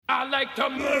I like to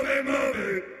move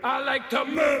it. I like to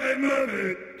move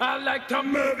it. I like to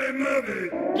move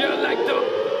it. You like to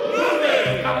move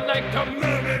it. I like to move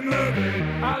it.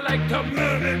 I like to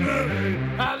move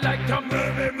it. I like to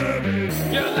move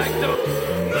it. You like to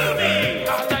move it.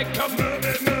 I like to move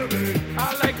it.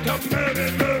 I like to move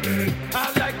it.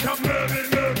 I like to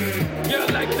move it. You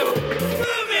like to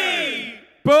move it.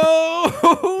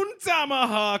 Bone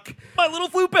Tomahawk. My little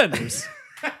flute benders.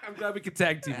 I'm glad we could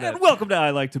tag team that. And welcome to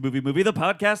I Like to Movie, the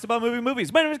podcast about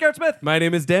movies. My name is Garrett Smith. My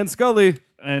name is Dan Scully.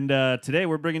 And today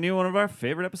we're bringing you one of our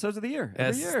favorite episodes of the year.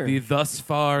 Every year. The Thus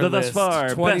Far The list. Thus Far.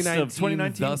 2019, Best of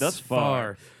 2019 Thus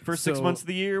Far. First 6 So- months of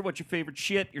the year. What's your favorite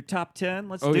shit? Your top 10?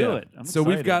 Let's Oh, do yeah. it. I'm so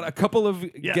we've excited. got a couple of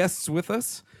guests with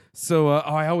us. So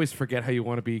I always forget how you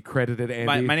want to be credited,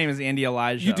 Andy. My name is Andy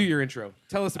Elijah. You do your intro.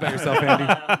 Tell us about yourself,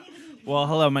 Andy. Well,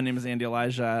 hello, my name is Andy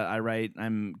Elijah.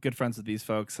 I'm good friends with these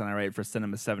folks, and I write for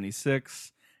Cinema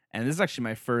 76. And this is actually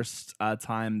my first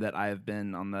time that I've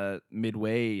been on the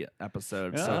midway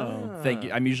episode. So thank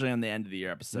you. I'm usually on the end of the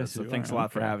year episode. Yes, so you thanks are. a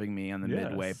lot for Okay. having me on the Yes,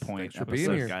 midway point thanks for being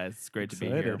episode, here. guys. It's great to be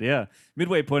Excited. here. Yeah.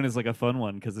 Midway point is like a fun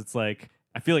one because it's like,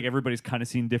 I feel like everybody's kind of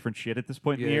seen different shit at this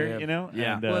point in the year, Yeah. you know?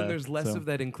 Yeah. And, Well, and there's less so- of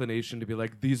that inclination to be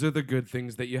like, these are the good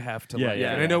things that you have to Yeah, like.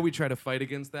 yeah, and yeah. I know we try to fight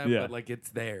against that, Yeah. but like it's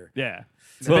there. Yeah.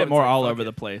 It's a bit it's more like, all fuck over it.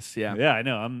 the place. Yeah. Yeah, I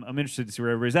know. I'm interested to see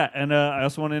where everybody's at. And I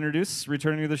also want to introduce,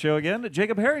 returning to the show again,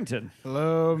 Jacob Harrington.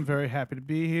 Hello, I'm very happy to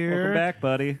be here. Welcome back,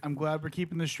 buddy. I'm glad we're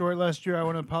keeping this short last year. I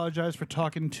want to apologize for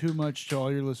talking too much to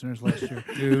all your listeners last year.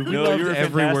 Dude, we No, loved you were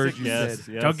every fantastic. word you Yes,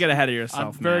 said. yes. Don't get ahead of I'm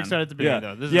yourself, very man. excited to be Yeah, here,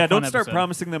 though. This is yeah. a fun Don't start episode.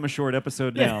 promising them a short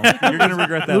episode now. You're gonna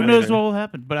regret that. Who knows later. what will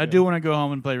happen? But I do want to go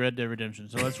home and play Red Dead Redemption.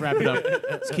 So let's wrap it up.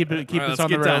 Let's keep All right, this let's on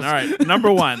the get rails. done. All right,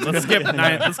 number one. Let's skip 9.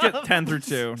 Let's get 10 through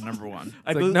 2. Number 1.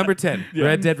 I It's like bel- number 10, Yeah.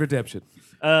 Red Dead Redemption.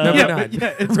 Number Yeah, 9, but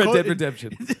yeah, it's Red called- Dead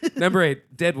Redemption. Number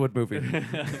 8, Deadwood movie.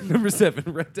 Number 7,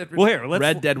 Red Dead Redemption. Well, here,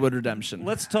 Red Deadwood Redemption.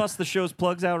 let's toss the show's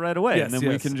plugs out right away, Yes, and then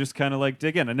we yes. can just kind of like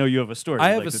dig in. I know you have a story. I you'd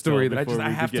have like a to story tell that I before just- I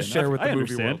we have to begin. share with the I movie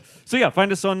understand. world. So yeah,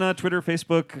 find us on Twitter,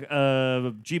 Facebook,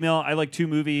 Gmail. I like 2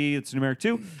 movie. It's numeric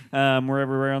 2. We're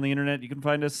everywhere on the internet. You can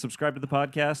find us. Subscribe to the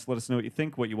podcast. Let us know what you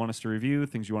think, what you want us to review,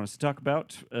 things you want us to talk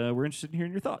about. We're interested in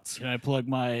hearing your thoughts. Can I plug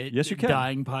my Yes, you can.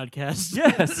 dying podcast?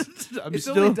 Yes. I'm It's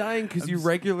still only dying because you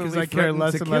regularly I care threaten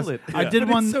less to and kill less. it. I did But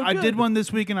one. it's so I did good. one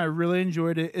this week, and I really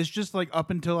enjoyed it. It's just like up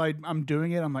until I'm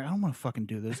doing it, I'm like, I don't want to fucking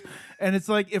do this. And it's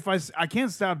like if I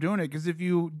can't stop doing it because if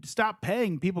you stop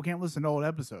paying, people can't listen to old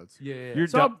episodes. Yeah. You're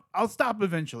So du- I'll stop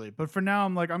eventually. But for now,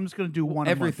 I'm like, I'm just gonna do one. a month.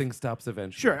 Everything stops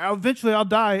eventually. Sure. Eventually, I'll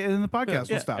die, and then the podcast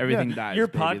Yeah, will stop. Everything Yeah. dies. Your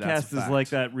baby. That's podcast a is fact. like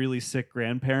that really sick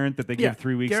grandparent that they Yeah. give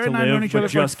 3 weeks Garrett to and I have known live, each other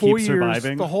but for just 4 keep years.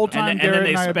 surviving. The whole time, And Garrett then they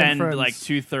and I have been spend friends. like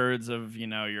 2/3 of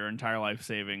your entire life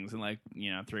savings in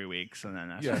 3 weeks, and then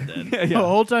that's just it. Yeah, The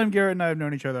whole time Garrett and I have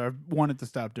known each other, I've wanted to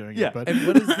stop doing Yeah. it, but And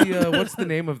what is the what's the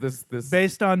name of this?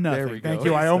 based on There nothing. we go. Thank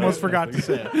you. I Based almost on forgot to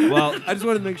nothing. say it. Well, I just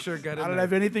wanted to make sure I got it. I don't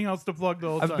have anything else to plug the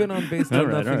whole time. I've been on Based All on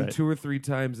right, all Nothing right. 2 or 3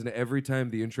 times, and every time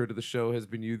the intro to the show has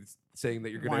been you saying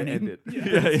that you're going to Whining. end it.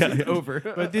 Yeah. It's over.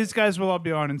 But these guys will all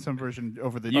be on in some version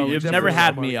over the you've definitely never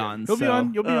had want me to get- on. You'll be so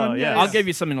on. You'll be Oh, on. yeah. I'll give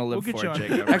you something to live We'll get for, you on.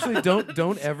 Jacob. Actually,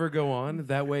 don't ever go on.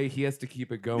 That way, he has to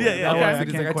keep it going. Yeah, yeah, Otherwise, yeah. he's I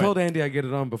can't like, I quit. told Andy I get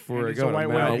it on before I Andy's go. a and I'm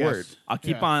white man whale, of yes. word. I'll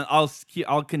keep Yeah. on.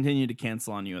 I'll continue to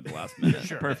cancel on you at the last minute.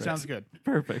 Sure. Perfect. Sounds good.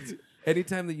 Perfect.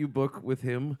 Anytime that you book with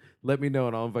him, let me know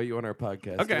and I'll invite you on our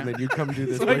podcast. Okay. And then you come do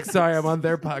this. like, sorry, I'm on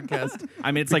their podcast.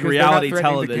 I mean, it's like Because they're not reality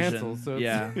threatening to television. cancel, so it's-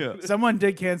 yeah. Yeah. Someone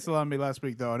did cancel on me last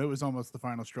week though, and it was almost the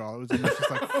final straw. It was almost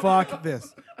just like, fuck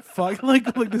this, fuck like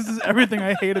this is everything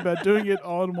I hate about doing it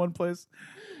all in one place.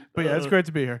 But yeah, it's great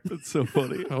to be here. That's so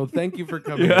funny. Oh, thank you for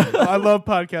coming. I love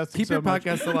podcasting. Keep so your much.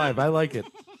 podcast alive. I like it.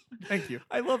 Thank you.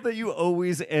 I love that you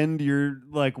always end your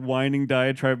like whining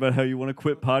diatribe about how you want to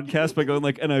quit podcast by going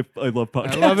like, and I love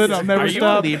podcasts. I love it. I'll never Are you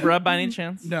stop. a Libra by any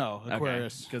chance? No,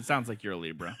 Aquarius. Because it sounds like you're a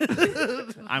Libra.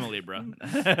 I'm a Libra.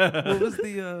 What was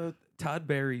the Todd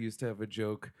Barry used to have a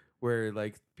joke where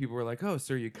like people were like, "Oh,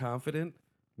 so are you confident?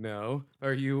 No.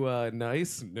 Are you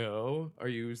nice? No. Are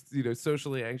you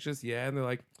socially anxious? Yeah." And they're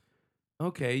like,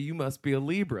 "Okay, you must be a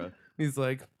Libra." He's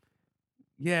like,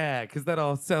 "Yeah, because that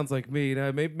all sounds like me."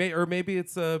 Maybe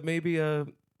it's oh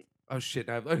shit.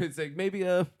 It's like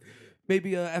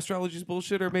maybe astrology's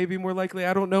bullshit, or maybe more likely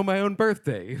I don't know my own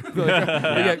birthday.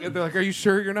 They're like, are you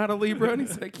sure you're not a Libra? And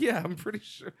he's like, yeah, I'm pretty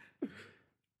sure.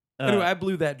 Anyway, I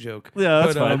blew that joke. Yeah,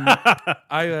 that's but, fine.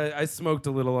 I smoked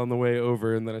a little on the way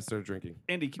over, and then I started drinking.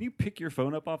 Andy, can you pick your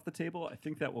phone up off the table? I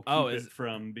think that will keep it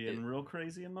from being real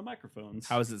crazy in the microphones.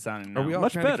 How is it sounding now? Are we all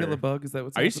Much trying to better. kill a bug? Is that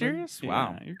what's Are you happening? serious? Yeah,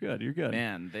 Wow. you're good. You're good.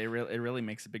 Man, it really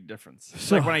makes a big difference. It's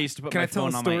So- like when I used to put Can my I tell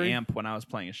a phone on my story? amp when I was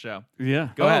playing a show. Yeah.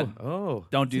 Go ahead. Oh.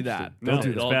 Don't do That's that. No, Don't do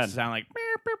it's It'll bad. sound like.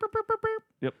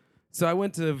 Yep. So I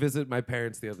went to visit my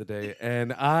parents the other day,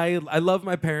 and I love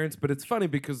my parents, but it's funny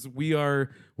because we're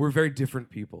very different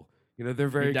people. You know, they're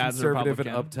very dad's a conservative and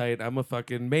Republican. uptight. I'm a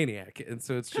fucking maniac, and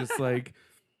so it's just like,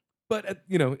 but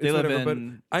you know, it's They live whatever. But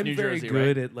in I'm New very Jersey,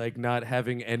 good right? at like not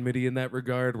having enmity in that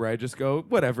regard, where I just go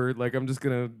whatever. Like I'm just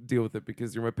gonna deal with it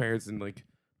because you're my parents, and like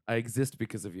I exist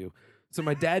because of you. So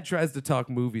my dad tries to talk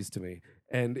movies to me,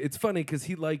 and it's funny because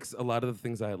he likes a lot of the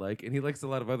things I like, and he likes a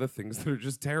lot of other things that are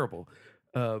just terrible.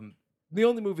 The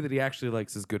only movie that he actually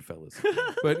likes is Goodfellas,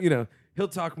 but you know he'll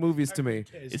talk movies to me.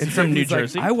 Is And he so from New he's like,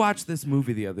 Jersey? I watched this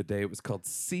movie the other day. It was called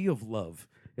Sea of Love.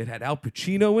 It had Al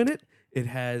Pacino in it. It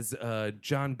has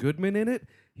John Goodman in it.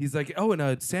 He's like, oh,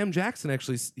 and Sam Jackson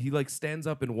actually, he like stands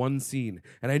up in one scene,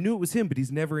 and I knew it was him, but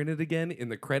he's never in it again. In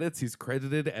the credits, he's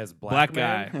credited as Black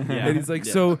guy. Man. Yeah. And he's like,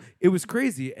 Yeah. so it was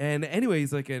crazy. And anyway,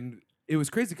 he's like, and it was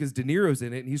crazy because De Niro's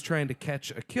in it, and he's trying to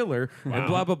catch a killer, and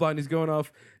blah blah blah, and he's going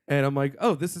off, and I'm like,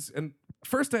 oh, this is and.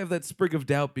 First, I have that sprig of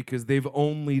doubt because they've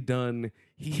only done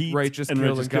Heat, Righteous and Kill,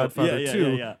 Righteous and Kill. Godfather Yeah,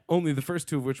 2. yeah. Only the first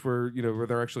two of which were, you know, where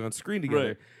they're actually on screen together.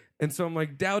 Right. And so I'm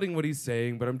like doubting what he's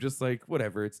saying, but I'm just like,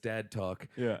 whatever, it's dad talk.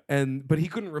 Yeah. But he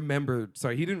couldn't remember.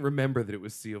 Sorry, he didn't remember that it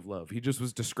was Sea of Love. He just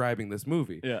was describing this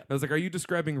movie. Yeah. And I was like, are you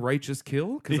describing Righteous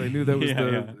Kill? Because I knew that was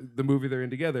Yeah, the movie they're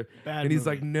in together. Bad and he's movie.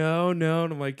 like, no. And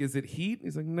I'm like, is it Heat?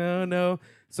 He's like, no.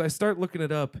 So I start looking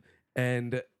it up,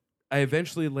 and I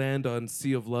eventually land on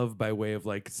Sea of Love by way of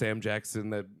like Sam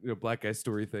Jackson, that black guy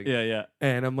story thing. Yeah.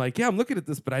 And I'm like, yeah, I'm looking at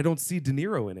this, but I don't see De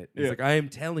Niro in it. He's Yeah. like, I am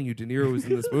telling you, De Niro is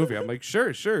in this movie. I'm like,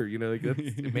 sure. You know, like that's,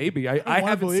 maybe. I wanna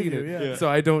haven't believe seen you, it, yeah. so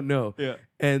I don't know. Yeah.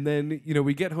 And then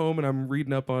we get home, and I'm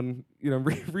reading up on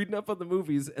reading up on the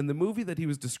movies, and the movie that he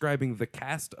was describing the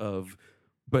cast of,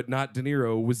 but not De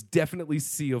Niro, was definitely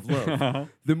Sea of Love.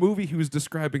 The movie he was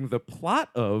describing the plot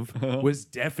of was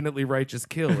definitely Righteous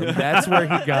Kill, and that's where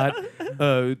he got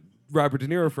Robert De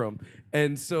Niro from.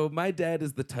 And so my dad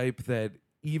is the type that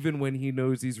even when he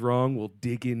knows he's wrong, will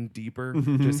dig in deeper,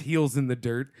 just heels in the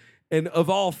dirt. And of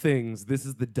all things, this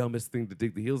is the dumbest thing to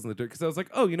dig the heels in the dirt. Because I was like,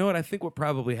 oh, you know what? I think what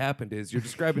probably happened is you're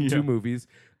describing two movies,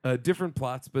 different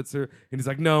plots, but sir. And he's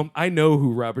like, no, I know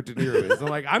who Robert De Niro is. I'm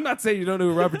like, I'm not saying you don't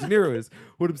know who Robert De Niro is.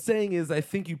 What I'm saying is I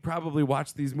think you probably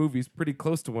watch these movies pretty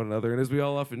close to one another. And as we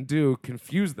all often do,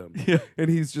 confuse them. Yeah. And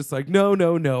he's just like, no,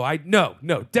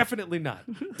 definitely not.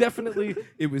 Definitely,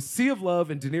 it was Sea of Love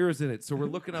and De Niro's in it. So we're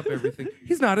looking up everything.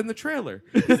 He's not in the trailer.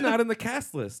 He's not in the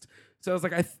cast list. So I was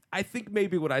like, I think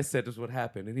maybe what I said is what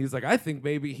happened. And he's like, I think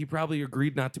maybe he probably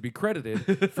agreed not to be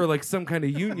credited for like some kind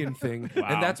of union thing.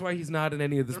 And that's why he's not in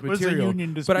any of this There was a material.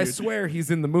 union But I dispute. swear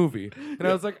he's in the movie. And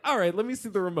I was like, all right, let me see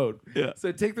the remote. Yeah. So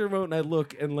I take the remote and I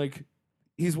look, and like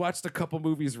he's watched a couple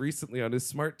movies recently on his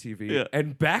smart TV. Yeah.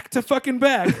 And back to fucking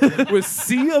back was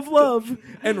Sea of Love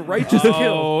and Righteous Kill.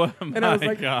 Oh And I was my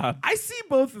like, God. I see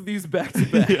both of these back to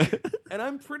back. And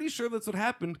I'm pretty sure that's what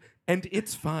happened. And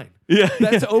it's fine. Yeah.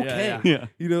 That's okay. Yeah.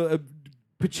 You know, Like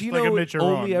Pacino admit you're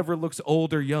only wrong. ever looks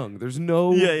old or young. There's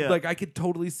no, Yeah. like, I could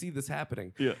totally see this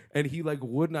happening. Yeah. And he, like,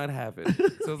 would not have it.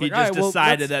 So I was He like, all just right, well,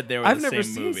 decided let's- that they were I've the never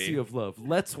same seen movie. Sea of Love.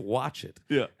 Let's watch it.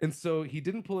 Yeah. And so he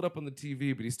didn't pull it up on the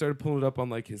TV, but he started pulling it up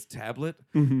on, like, his tablet.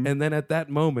 Mm-hmm. And then at that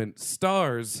moment,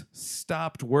 stars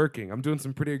stopped working. I'm doing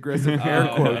some pretty aggressive air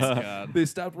Oh, quotes. my God. They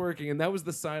stopped working. And that was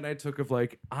the sign I took of,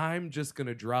 like, I'm just going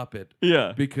to drop it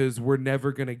Yeah. because we're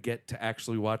never going to get to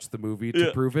actually watch the movie to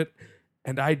Yeah. prove it.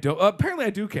 And I don't. Apparently,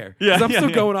 I do care. Yeah, 'Cause I'm yeah, still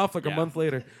yeah. going off like a Yeah. month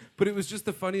later. But it was just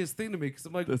the funniest thing to me because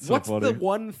I'm like, That's so what's the funny.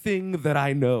 one thing that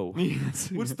I know?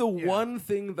 Yes. What's the one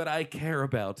thing that I care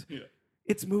about? Yeah.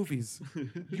 It's movies.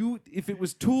 If it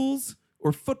was tools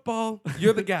or football,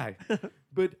 you're the guy.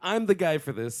 But I'm the guy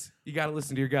for this. You got to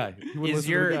listen to your guy. You wouldn't Is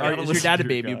listen to the your guy. gotta is your listen dad to a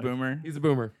your baby guy. boomer? He's a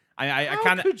boomer. I How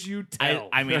kind of. could you tell?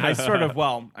 I mean, I sort of.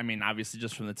 Well, I mean, obviously,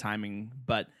 just from the timing,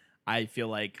 but I feel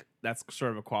like that's sort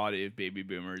of a quality of baby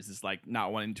boomers is like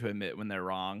not wanting to admit when they're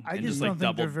wrong. I and just like don't think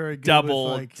double, they're very good double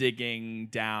with, like- digging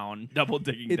down, double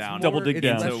digging It's down, more- Double dig it's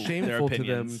down. less into shameful their to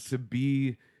them opinions.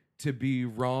 to be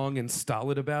wrong and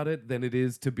stolid about it than it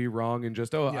is to be wrong and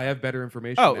just I have better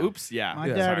information. Oh, now. oops, yeah. My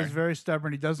Yeah. dad Sorry. is very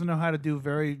stubborn. He doesn't know how to do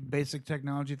very basic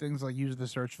technology things like use the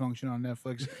search function on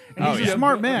Netflix. And Oh, he's yeah. a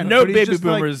smart man. No but he's baby just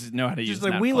like- boomers know how to use just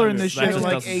like Netflix. we learned this That shit at just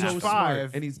like doesn't age happen.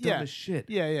 5, and he's dumb as shit.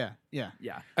 Yeah. Yeah.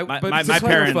 Yeah, But my to parents.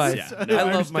 clarify, Yeah, I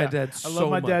I love my understand. dad I so love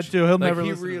my much. dad, too. He'll Like, never he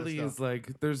listen to this really stuff. is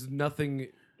like, there's nothing,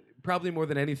 probably more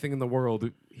than anything in the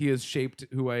world, he has shaped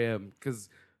who I am because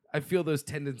I feel those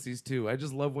tendencies too. I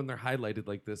just love when they're highlighted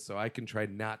like this, so I can try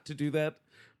not to do that.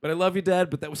 But I love you,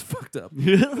 Dad, but that was fucked up.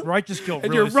 Righteous Kill And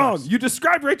really you're wrong. sucks. You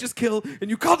described Righteous Kill, and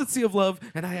you called it Sea of Love,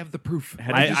 and I have the proof.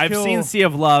 I've Kill- seen Sea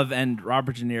of Love, and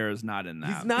Robert De Niro is not in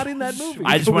that. He's not in that movie.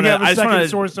 I just We want to. have a I just second want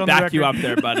source to on the back you up record.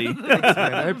 there, buddy. Thanks,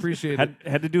 man. I appreciate it.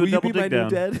 Had to do a Will you double be my dig new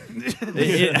down.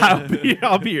 dad?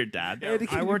 I'll be your dad. Andy,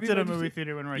 can I you worked be at a my- movie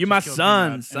theater when Righteous You're my Kill came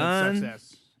son, out, and it son. sucks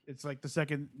ass. It's like the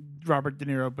second Robert De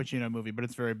Niro Pacino movie, but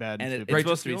it's very bad. And And it's Righteous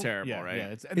supposed to be Kill? terrible, yeah, right?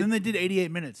 yeah. And then they did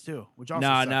 88 minutes too, which also No,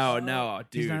 sucks. no,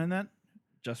 He's not in dude. that.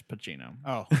 Just Pacino.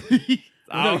 Oh,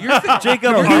 No, you're thinking, Jacob,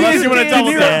 you're unless thinking you wanna De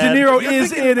double Niro- dab. De Niro You're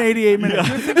is in 88 minutes.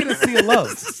 You're thinking of Sea of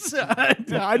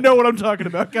Love. I know what I'm talking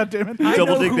about. God damn it! I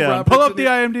Double know dig who down. Robert Pull up De the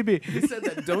Niro- IMDb. He said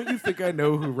that. Don't you think I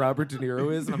know who Robert De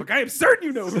Niro is? And I'm like, I am certain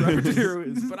you know who Robert De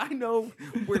Niro is, but I know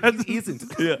where he isn't.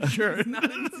 Yeah. Sure. He's not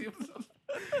in Sea of Love.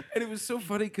 And it was so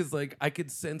funny because like I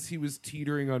could sense he was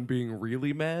teetering on being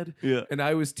really mad, Yeah. and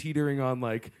I was teetering on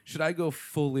like, should I go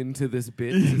full into this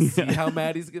bit to see how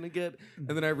mad he's gonna get? And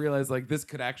then I realized like this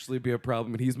could actually be a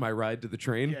problem, and he's my ride to the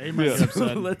train. Yeah, he might get So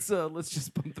upset. let's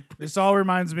just bump the. This all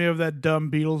reminds me of that dumb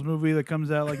Beatles movie that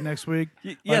comes out like next week.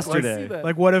 Yesterday. that.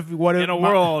 Like what if In a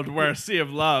world where Sea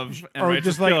of Love and or Righteous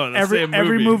just like Kill are the every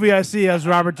same movie I see has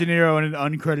Robert De Niro and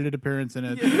an uncredited appearance in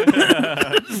it.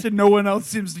 And no one else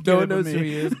seems to get No it one but knows me. who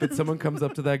he is, but someone comes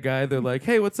up to that guy. They're like,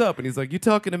 "Hey, what's up?" And he's like, "You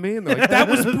talking to me?" And they're like, "That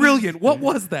was brilliant. What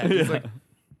was that?" He's like,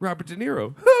 "Robert De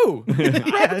Niro." Who? Robert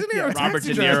De Niro. Robert Taxi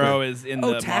De Driver. Niro is in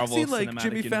Oh, the Taxi, Marvel like Cinematic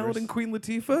Jimmy Fallon Universe. and Queen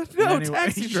Latifah. No, Anyway.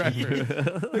 Taxi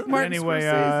Driver. Like Martin Anyway,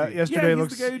 Scorsese. yesterday yeah,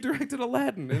 looks- he's the guy who directed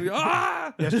Aladdin. And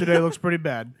Yesterday looks pretty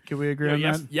bad. Can we agree Yo, on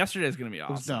that? Yesterday's gonna be It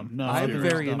was awesome. dumb. No, I'm it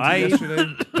was very dumb. into I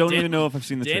yesterday. don't even know if I've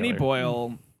seen the Danny trailer.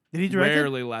 Boyle Did he direct it?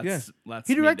 rarely lets Yeah. lets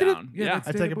He directed me it? down. Yeah, Yeah, that's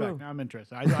I Danny take it Boyle. back. Now I'm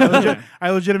interested. I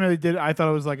legitimately did. I thought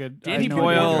it was like a Danny I had no He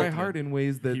idea. Boyle- broke my heart in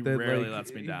ways that He that rarely like,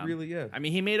 lets me he down. Really, yeah. I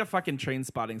mean, he made a fucking Train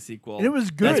Spotting sequel. And it was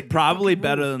That's good. probably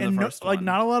better than and the no, first like one.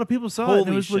 not a lot of people saw it. And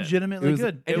Holy it was shit. legitimately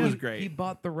good. It and was he- great. He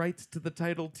bought the rights to the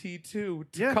title T2 to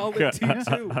Yeah. call Yeah. it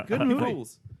T2. Good He movie.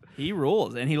 rules. He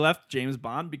rules, and he left James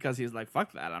Bond because he was like,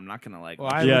 "Fuck that! I'm not gonna like."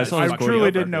 Well, I, Yeah, I I, saw his truly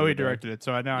choreographer didn't know the he other day. directed it,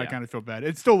 so now I Yeah. kind of feel bad.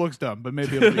 It still looks dumb, but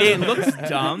maybe it'll be it looks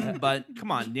dumb, but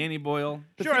come on, Danny Boyle.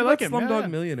 The Sure, thing I like about him. Slumdog Yeah.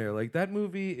 Millionaire. Like that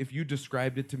movie, if you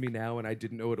described it to me now and I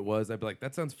didn't know what it was, I'd be like,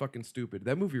 "That sounds fucking stupid."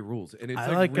 That movie rules, and it's I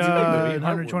like like really heartwarming.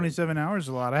 127 hours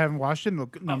a lot. I haven't watched it in a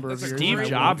number of that's a years. Steve great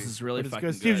Jobs movie. is really But it's fucking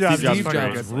good. Steve good. Jobs Steve is fucking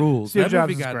Jobs good. rules. Steve That Jobs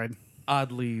movie is got great.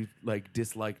 oddly like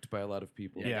disliked by a lot of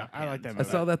people. Yeah, I like that I movie.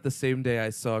 saw that the same day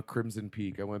I saw Crimson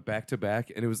Peak. I went back to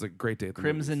back, and it was a great day at the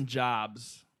Crimson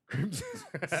Jobs. movies.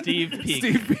 Steve Peak.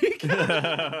 Steve Peak.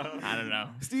 I don't know.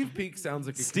 Steve Peak sounds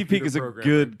like a Steve Peak computer is a programmer.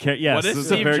 good yes, What if this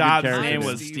is a Steve very Jobs' good character. name name.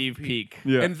 was Steve Steve Peak. Peak?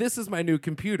 Yeah. And this is my new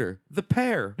computer, the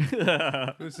Pear.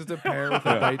 It was just a pear with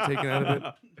a bite taken out of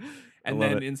it. And love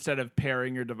then it. instead of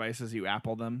pairing your devices, you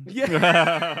Apple them.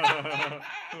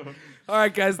 All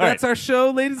right, guys, that's our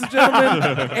show, ladies and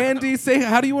gentlemen. Andy, say,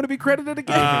 how do you want to be credited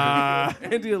again?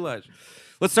 Andy Elijah.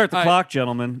 Let's start the All right. clock,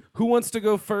 gentlemen. Who wants to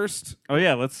go first? Oh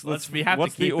yeah, let's We have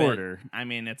what's to keep the order? It. I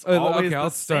mean, it's Okay, always I'll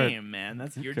the start. same, man.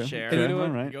 That's your Okay. chair. And you know all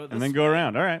what? right. Go And this then go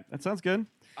around. All right, that sounds good.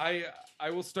 I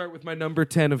will start with my number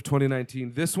 10 of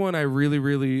 2019. This one I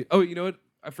really. Oh, you know what?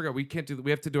 I forgot. We can't do that.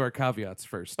 We have to do our caveats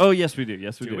first. Oh yes, we do.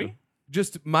 Yes, we Do do. we?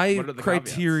 Just my What are the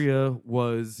criteria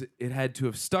was it had to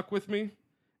have stuck with me,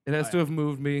 it has to have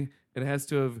moved me, and it has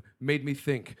to have made me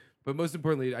think. But most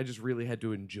importantly, I just really had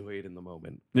to enjoy it in the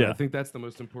moment. And Yeah. I think that's the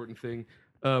most important thing.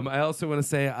 I also want to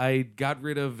say I got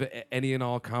rid of any and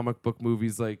all comic book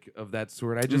movies like of that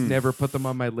sort. I just never put them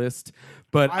on my list.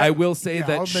 But I will say yeah,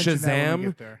 that I'll mention that when we Shazam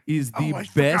get there. is the Oh, I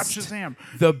forgot best, Shazam.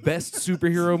 the best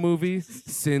superhero movie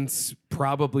since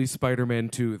probably Spider-Man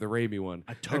 2, the Raimi one.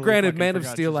 Now, totally granted, fucking Man of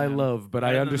forgot Steel I Shazam. love, but Better I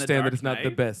than The understand that Dark it's not the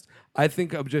Knight? best. I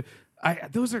think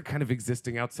those are kind of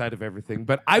existing outside of everything.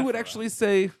 But I would actually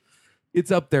say it's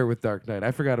up there with Dark Knight.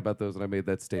 I forgot about those when I made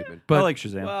that statement. But I like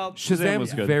Shazam. Well, Shazam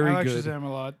was was good. very I like good. Shazam a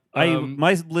lot.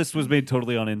 My list was made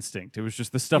totally on instinct. It was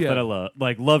just the stuff Yeah. that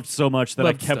I loved so much that I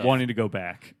Loved kept stuff. wanting to go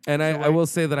back. And I will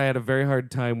say that I had a very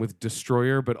hard time with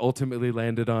Destroyer, but ultimately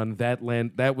landed on that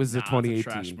That was a Nah, it's 2018.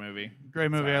 trash movie. Great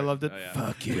movie. I loved it. Oh, yeah.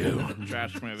 Fuck you.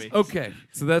 Trash movie. Okay,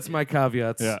 so that's my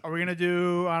caveats. Yeah. Are we gonna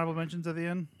do honorable mentions at the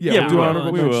end? Yeah, Yeah, we'll do we will.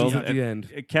 honorable We mentions will. at the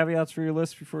end. Caveats for your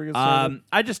list before we get started.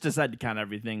 I just decided to count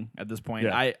everything at this point.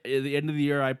 Yeah. At the end of the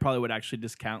year, I probably would actually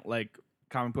discount like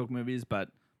comic book movies, but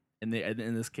in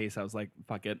this case, I was like,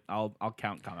 fuck it, I'll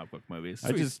count comic book movies.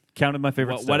 I just counted my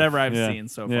favorite stuff. Whatever I've Yeah. seen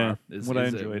so Yeah. far is what I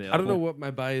is enjoyed. available. I don't know what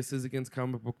my bias is against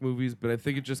comic book movies, but I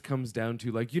think it just comes down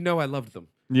to like I loved them.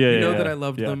 Yeah, You yeah, know yeah. that I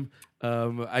loved Yeah. them.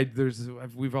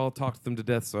 We've all talked them to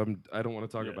death, so I don't want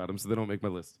to talk about them, so they don't make my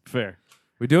list. Fair.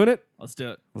 We doing it? Let's do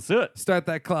it. Let's do it. Start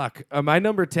that clock. My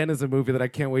number 10 is a movie that I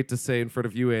can't wait to say in front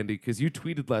of you, Andy, because you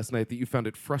tweeted last night that you found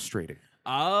it frustrating.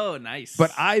 Oh, nice.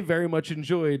 But I very much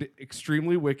enjoyed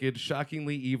Extremely Wicked,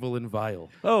 Shockingly Evil, and Vile.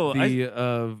 Oh,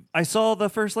 The I saw the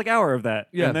first hour of that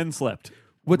Yeah. and then slept.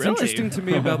 What's Really? interesting to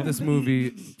me about this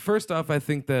movie, first off, I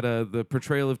think that the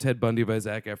portrayal of Ted Bundy by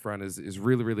Zac Efron is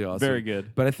really, really awesome. Very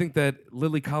good. But I think that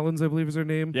Lily Collins, I believe is her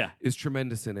name, Yeah. is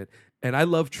tremendous in it. And I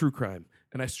love true crime.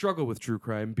 And I struggle with true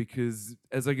crime because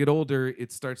as I get older,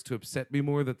 it starts to upset me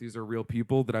more that these are real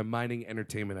people, that I'm mining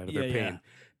entertainment out of their Yeah, pain. yeah.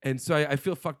 And so I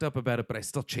feel fucked up about it, but I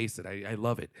still chase it. I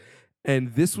love it.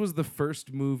 And this was the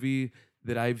first movie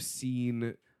that I've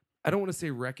seen, I don't want to say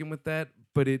reckon with that,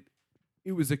 but it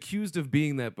was accused of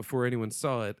being that before anyone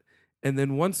saw it. And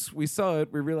then once we saw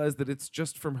it, we realized that it's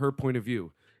just from her point of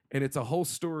view. And it's a whole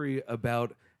story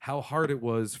about how hard it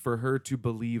was for her to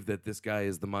believe that this guy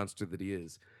is the monster that he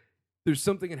is. There's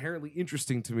something inherently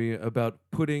interesting to me about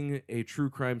putting a true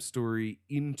crime story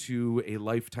into a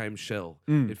Lifetime shell.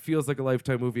 It feels like a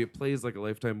Lifetime movie. It plays like a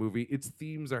Lifetime movie. Its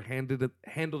themes are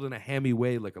handled in a hammy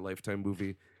way like a Lifetime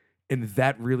movie. And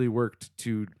that really worked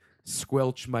to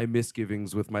squelch my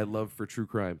misgivings with my love for true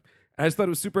crime. I just thought it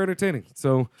was super entertaining.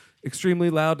 So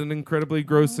extremely loud and incredibly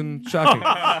gross and shocking.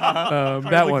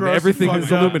 That one, gross everything and is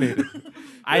fucked up. illuminated.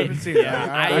 I haven't seen it.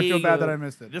 I feel bad that I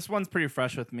missed it. This one's pretty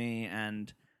fresh with me,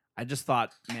 and I just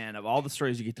thought, man, of all the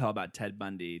stories you could tell about Ted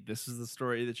Bundy, this is the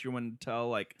story that you want to tell.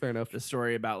 Like, Fair enough. the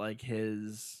story about like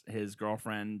his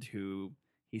girlfriend who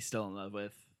he's still in love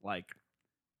with. Like,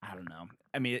 I don't know.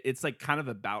 I mean, it's like kind of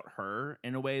about her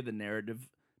in a way, the narrative,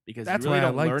 because That's you really why I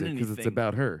don't liked learn it, anything. because it's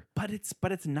about her. But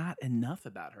it's not enough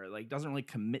about her. Like, doesn't really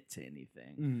commit to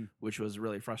anything, which was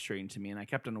really frustrating to me. And I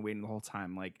kept on waiting the whole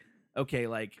time. Like, okay,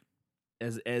 like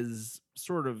as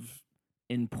sort of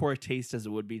in poor taste as it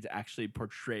would be to actually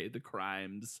portray the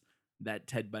crimes that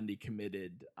Ted Bundy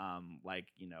committed, like,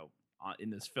 you know, in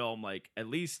this film, like at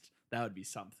least that would be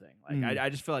something. Like, I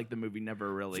just feel like the movie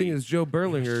never really. Thing is, Joe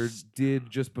Berlinger did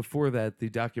just before that the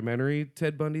documentary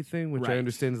Ted Bundy thing, which I Right.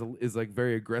 understand is like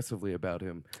very aggressively about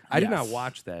him. I did not Yes.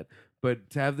 watch that, but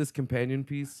to have this companion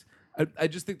piece, I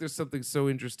just think there's something so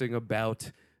interesting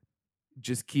about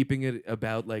just keeping it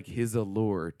about like his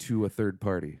allure to a third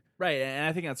party. Right, and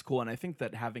I think that's cool, and I think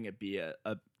that having it be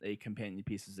a companion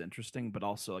piece is interesting, but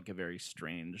also like a very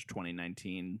strange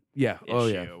 2019 Yeah. issue. Oh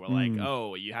yeah. Where like,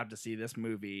 oh, you have to see this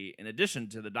movie in addition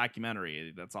to the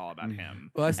documentary that's all about him.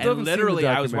 Well, I still And haven't seen the literally,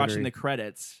 I was watching documentary. the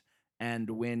credits,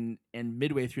 and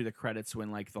midway through the credits,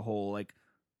 when like the whole like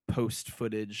post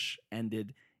footage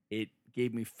ended, it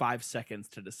gave me 5 seconds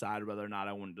to decide whether or not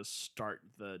I wanted to start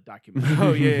the documentary.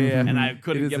 Oh yeah, yeah. And I It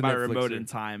couldn't is get a my Netflixer. remote in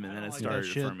time, and I then don't it like that started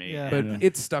shit. for me. Yeah. But And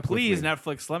it stuck. please, with me.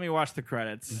 Netflix, let me watch the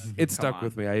credits. It Come stuck on.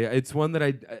 with me. It's one that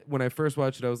I when I first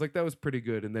watched it, I was like, that was pretty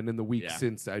good. And then in the week Yeah.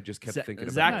 since, I just kept thinking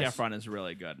Zach about it. Nice. Efron is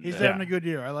really good. He's Yeah. having a good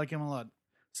year. I like him a lot.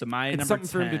 So my It's number something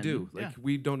 10, for him to do. Like Yeah.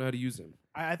 we don't know how to use him.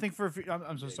 I think for a few,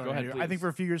 I'm so sorry. go ahead, Andrew. I please. think for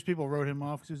a few years people wrote him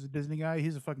off because he was a Disney guy.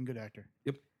 He's a fucking good actor.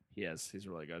 He is. He's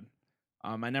really good.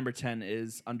 My number 10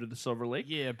 is Under the Silver Lake,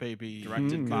 Yeah, baby. directed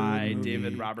Good by movie.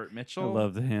 David Robert Mitchell. I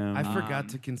loved him. I forgot Um,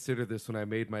 to consider this when I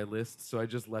made my list, so I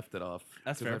just left it off.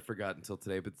 That's 'cause fair. I forgot until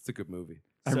today, but it's a good movie.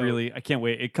 I So- can't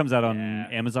wait. It comes out on Yeah,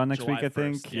 Amazon next July week, I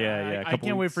think. 1st. Yeah, yeah. a I couple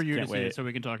can't wait weeks. for you Can't to see wait. it so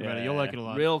we can talk about it. Yeah. You'll like it a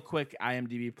lot. Real quick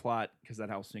IMDb plot, because that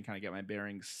helps me kind of get my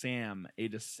bearings. Sam, a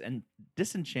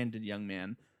disenchanted young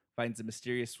man, finds a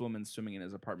mysterious woman swimming in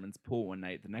his apartment's pool one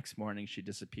night. The next morning, she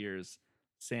disappears.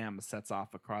 Sam sets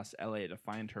off across LA to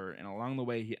find her, and along the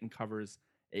way, he uncovers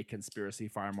a conspiracy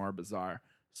far more bizarre.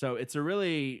 So it's a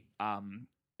really,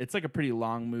 it's like a pretty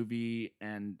long movie,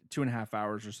 and 2.5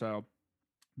 hours or so.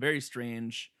 Very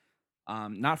strange.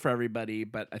 Not for everybody,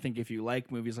 but I think if you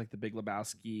like movies like The Big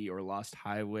Lebowski or Lost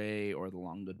Highway or The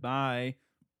Long Goodbye,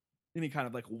 any kind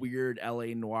of like weird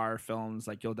LA noir films,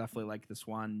 like you'll definitely like this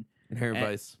one. Inherent And-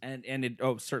 Vice. And it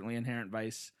certainly Inherent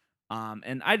Vice.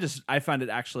 And I find it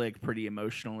actually like pretty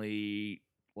emotionally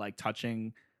like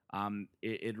touching.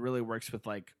 It really works with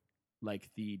like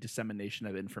the dissemination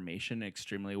of information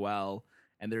extremely well.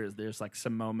 And there's like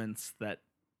some moments that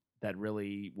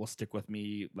really will stick with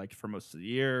me like for most of the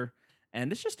year. And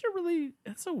it's just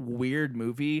it's a weird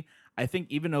movie. I think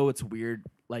even though it's weird,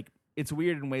 like it's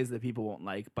weird in ways that people won't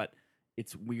like, but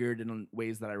it's weird in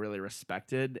ways that I really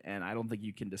respected. And I don't think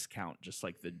you can discount just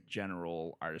like the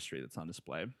general artistry that's on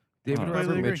display. David Completely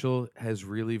Robert agree. Mitchell has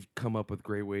really come up with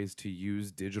great ways to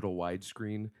use digital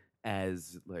widescreen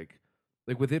as like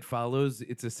with It Follows.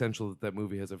 It's essential that that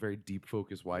movie has a very deep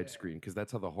focus widescreen because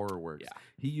that's how the horror works. Yeah.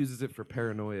 He uses it for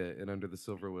Paranoia and Under the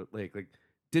Silver Lake. Like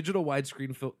digital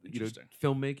widescreen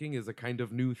filmmaking is a kind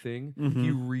of new thing.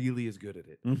 He really is good at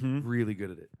it. Really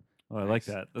good at it. Oh, I like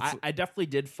that. That's, I definitely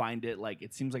did find it like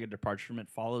it seems like a departure from It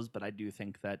Follows, but I do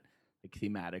think that like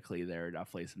thematically there are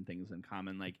definitely some things in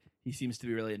common. Like he seems to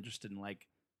be really interested in like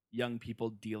young people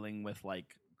dealing with like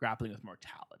grappling with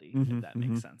mortality, if that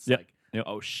makes sense. Yep. Like Yep.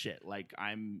 oh shit, like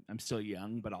I'm still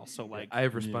young, but also like I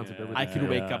have responsibility. I could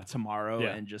wake Yeah. up tomorrow Yeah.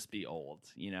 and just be old,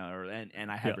 you know, or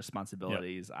and I have Yep.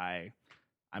 responsibilities.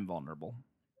 I'm vulnerable.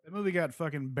 That movie got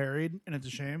fucking buried, and it's a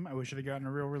shame. I wish it had gotten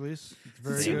a real release. It's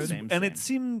very Same, good. same. and it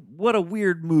seemed what a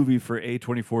weird movie for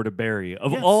A24 to bury.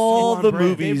 Of Yeah, it's all so the on brand.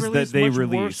 movies They've that released they much worse,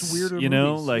 release, weirder you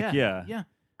know, movies. like yeah.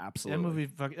 Absolutely.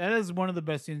 That movie, that is one of the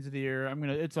best scenes of the year.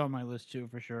 It's on my list too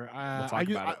for sure. We'll talk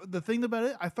about it. The thing about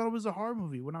it, I thought it was a horror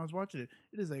movie when I was watching it.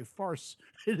 It is a farce.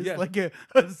 It is Yeah. like a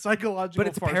psychological. But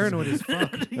it's farce. paranoid as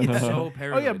fuck. Yeah. So Oh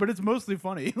paranoid. yeah, but it's mostly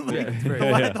funny. Like, it's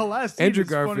very- the last scene Andrew is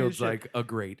funny as Garfield's shit. like a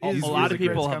great. A He's lot really of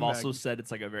people great have comeback. also said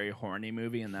it's like a very horny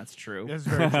movie, and that's true. That's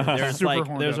very true. There's Super like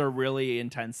horned there's up. a really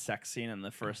intense sex scene in the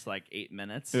first like 8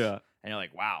 minutes. Yeah. And you're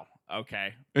like, wow,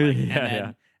 okay. Yeah, Like,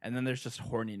 yeah. And then there's just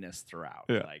horniness throughout.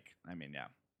 Yeah. Like, I mean, yeah.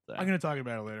 So, I'm gonna talk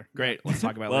about it later. great. Let's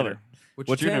talk about it Love later. it.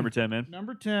 What's your 10? number 10, man?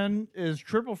 Number 10 is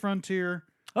Triple Frontier.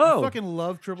 Oh, I fucking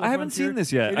love Triple I Frontier. haven't seen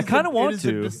this yet. It I is kinda want It is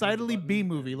to. a decidedly B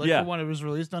movie, like Yeah. the one that was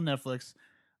released on Netflix.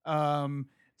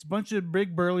 It's a bunch of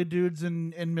big burly dudes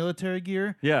in military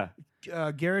gear. yeah.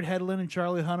 Garrett Hedlund and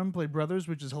Charlie Hunnam play brothers,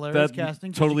 which is hilarious That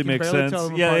casting. 'cause totally you can makes barely sense. tell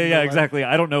them Yeah, apart yeah, in yeah, real life. exactly.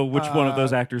 I don't know which one of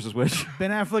those Uh, actors is which. Ben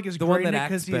Affleck is The great one in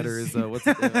that it acts because better he's is what's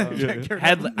Garrett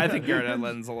Hedlund. I think Garrett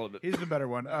Edlund's a little bit. He's the better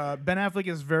one. Ben Affleck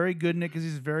is very good in it because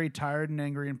he's very tired and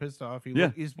angry and pissed off.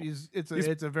 Yeah.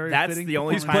 It's a very That's fitting the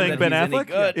only He's time playing that Ben he's any Affleck.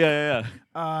 good. Yeah,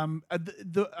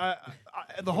 yeah,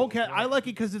 The whole cat. I like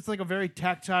it because it's like a very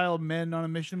tactile men on a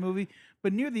mission movie.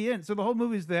 But near the end, so the whole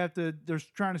movie is they're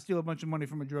trying to steal a bunch of money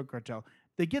from a drug cartel.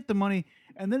 They get the money,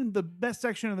 and then the best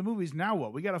section of the movie is now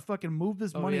what? We got to fucking move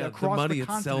this money yeah, the across money the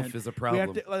itself continent. is a We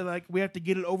have problem. to we have to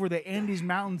get it over the Andes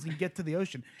Mountains and get to the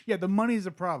ocean. Yeah, the money is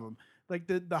a problem. Like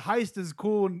the heist is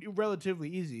cool and relatively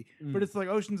easy, but it's like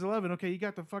Ocean's 11. Okay, you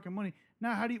got the fucking money.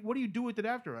 Now, what do you do with it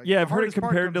after? Like, yeah. the I've heard it hardest part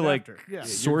compared to comes like after. Yeah.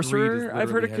 Sorcerer. I've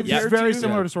heard it literally compared It's very to.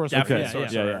 similar to Sorcerer. Definitely Okay. Yeah, yeah.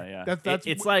 Sorcerer. Yeah. That's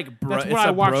It's like that's it's why I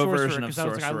a watched bro Sorcerer version of because I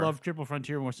was like, I Sorcerer. love Triple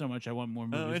Frontier more so much. I want more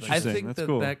movies. like interesting. I that. think That's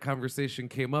cool. that conversation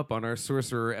came up on our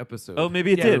Sorcerer episode. Oh,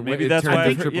 maybe it Yeah, did. it Maybe turned that's why. to I've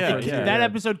heard, Triple yeah, Frontier. yeah. That yeah.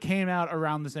 episode came out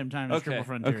around the same time as Okay, Triple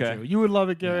Frontier. okay. Too. You would love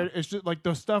it, Garrett. It's just like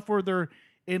the stuff where they're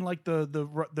in like the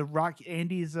rock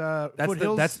Andes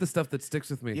foothills. That's the stuff that sticks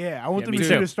with me. Yeah, I want them me to too.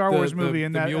 shoot a Star Wars The movie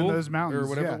in the that in mule, those mountains or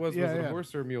whatever yeah, it was. Yeah, Was it yeah. a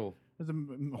horse or a mule? It was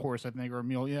a horse, I think, or a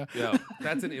mule. Yeah. Yeah,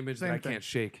 that's an image that Same I thing. can't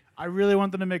shake. I really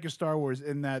want them to make a Star Wars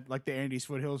in that, like the Andes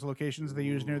foothills locations they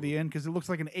use near the end, because it looks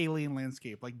like an alien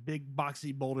landscape, like big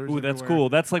boxy boulders. Ooh, that's everywhere. cool.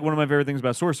 That's like one of my favorite things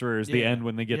about Sorcerer is the Yeah, end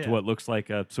when they get to yeah. what looks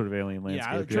like a sort of alien Yeah,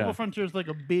 landscape. Triple Frontier is like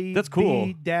a B. That's cool.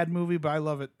 B dad movie, but I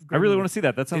love it. I really want to see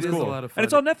that. That sounds It is a cool. lot of And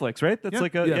it's fun. on Netflix, right? That's Yeah.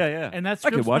 like a Yeah. yeah. And that's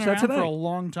I could watch that for a tonight.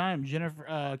 long time.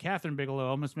 Catherine Bigelow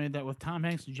almost made that with Tom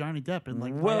Hanks and Johnny Depp, and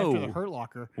like right Whoa. after the Hurt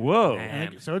Locker. Whoa.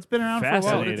 Man. So it's been around for a while.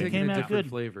 Fascinating. It Taking came a out different good.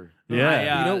 flavor.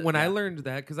 Yeah. You know, when I learned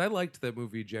that, because I liked that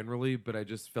movie generally, but I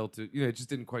just felt it, it just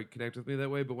didn't quite connect with me that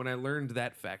way. But when I learned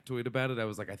that factoid about it, I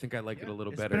was like, I think I like it a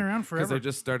little it's better. been around Because I forever.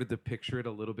 just started to picture it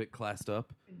a little bit classed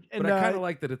up. And, But I kind of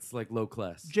like that it's like low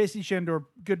class. J.C. Shandor,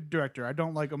 good director. I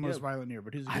don't like A Most Violent Year,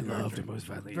 but he's a good director. Most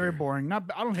Violent Very boring. I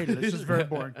don't hate it. It's just very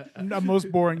boring. A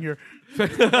Most Boring Year.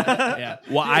 Yeah.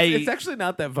 Well, It's actually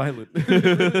not that violent.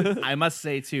 I must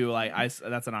say too, like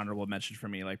that's an honorable mention for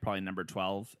me, like probably number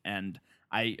 12, and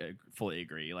I fully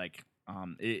agree. Like,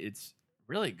 it's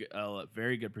really good,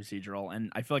 very good procedural,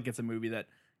 and I feel like it's a movie that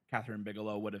Catherine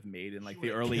Bigelow would have made in like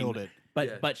the early, killed it.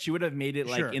 but she would have made it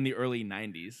like Sure. in the early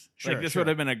 90s. Sure, Like this sure. would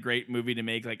have been a great movie to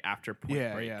make like after Point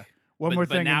Yeah, Break. yeah. One but, more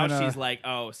but thing. now and then, she's like,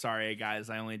 oh, sorry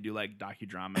guys, I only do like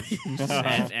docudramas,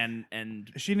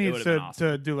 and she it needs would've been awesome.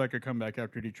 to do like a comeback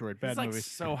after Detroit. Bad It's like movie.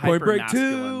 so Point Break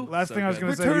hyper-masculine. 2. Last So thing I was good.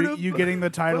 going to say, Return you, of you getting the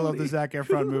title of the Bunny. Zac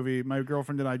Efron movie. My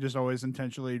girlfriend and I just always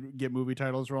intentionally get movie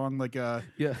titles wrong. Like, Yeah.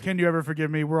 Can You Ever Forgive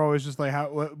Me? We're always just like,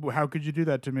 how could you do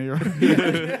that to me? Or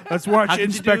let's watch How could you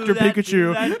Inspector do that, Pikachu.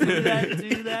 do that, do that,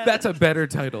 do that? That's a better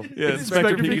title. Yeah,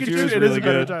 Inspector Pikachu. is It really is a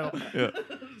better good. title. Yeah.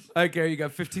 All right, Gary, you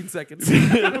got 15 seconds.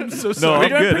 I'm so No, sorry. I'm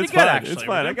doing good. pretty It's good, fine. actually. It's We're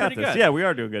fine. doing I got pretty this. good. Yeah, we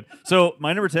are doing good. So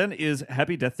my number 10 is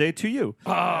Happy Death Day to You.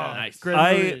 Nice. Great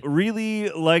I movie. really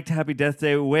liked Happy Death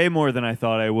Day way more than I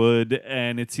thought I would,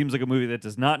 and it seems like a movie that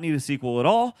does not need a sequel at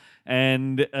all.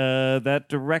 And that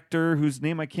director, whose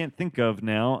name I can't think of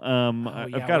now,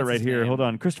 I've got it what's right his here. name? Hold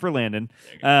on, Christopher Landon,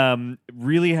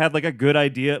 really had like a good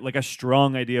idea, like a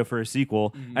strong idea for a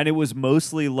sequel, and it was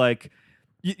mostly like.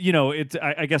 You know, it's.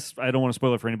 I guess I don't want to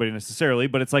spoil it for anybody necessarily,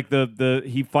 but it's like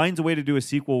he finds a way to do a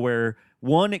sequel where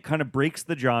one, it kind of breaks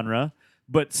the genre,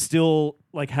 but still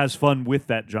like has fun with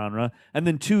that genre, and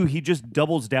then two, he just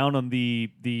doubles down on the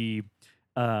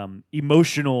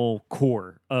emotional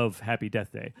core of Happy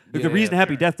Death Day. Like, the Yeah, reason yeah,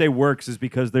 Happy Death Day works is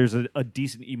because there's a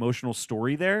decent emotional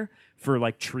story there for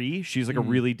like Tree. She's like a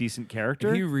really decent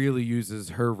character. He really uses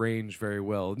her range very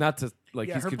well. Not to like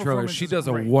Yeah, he's her controlling her. performance She is does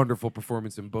great. a wonderful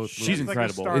performance in both She's movies. It's like a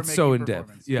incredible. star-making It's so in depth.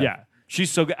 performance. Yeah. She's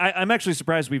so good. I'm actually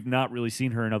surprised we've not really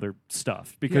seen her in other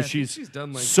stuff because Yeah, I think she's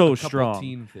done like so a couple strong.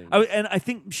 teen things. And I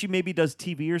think she maybe does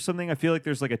TV or something. I feel like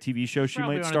there's like a TV show she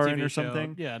Probably might on a star in TV or show.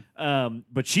 something. Yeah.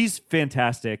 But she's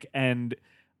fantastic, and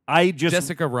I just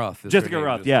Jessica Roth. Is her Jessica name,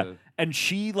 Roth, just yeah, to- and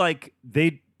she like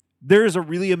there is a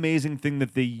really amazing thing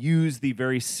that they use the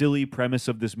very silly premise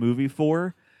of this movie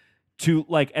for to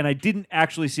like, and I didn't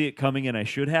actually see it coming, and I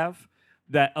should have.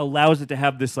 That allows it to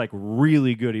have this like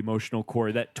really good emotional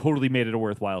core that totally made it a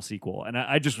worthwhile sequel, and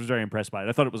I just was very impressed by it.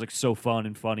 I thought it was like so fun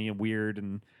and funny and weird,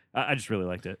 and I just really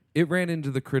liked it. It ran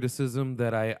into the criticism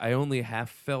that I only half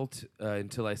felt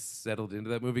until I settled into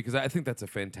that movie because I think that's a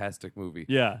fantastic movie.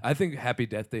 Yeah. I think Happy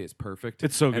Death Day is perfect.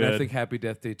 It's so And I good. think Happy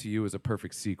Death Day to You is a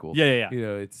perfect sequel. Yeah. You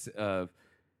know, it's.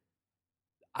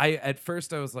 At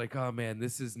first I was like, oh man,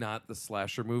 this is not the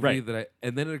slasher movie Right.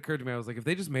 and then it occurred to me, I was like, if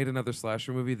they just made another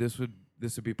slasher movie, this would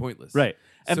be pointless. Right.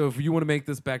 And- So if you want to make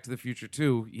this Back to the Future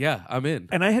 2, yeah, I'm in.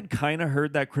 And I had kind of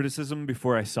heard that criticism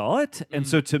before I saw it, and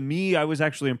so to me, I was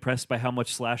actually impressed by how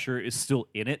much slasher is still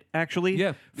in it. Actually,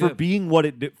 Yeah, for yeah. being what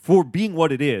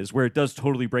it is, where it does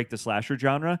totally break the slasher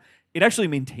genre, it actually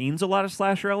maintains a lot of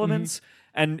slasher elements.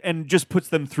 And just puts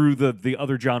them through the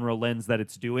other genre lens that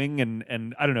it's doing,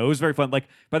 and I don't know, it was very fun. Like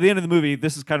by the end of the movie,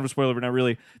 this is kind of a spoiler, but not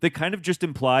really. They kind of just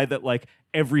imply that like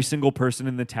every single person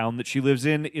in the town that she lives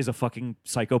in is a fucking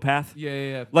psychopath.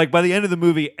 Yeah. Like by the end of the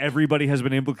movie, everybody has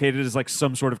been implicated as like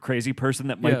some sort of crazy person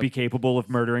that might Yeah. be capable of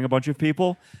murdering a bunch of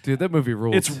people. Dude, that movie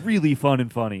rules. It's really fun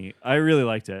and funny. I really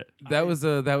liked it. that was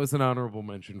an honorable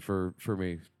mention for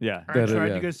me. Yeah. I That, tried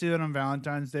yeah. to go see that on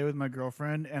Valentine's Day with my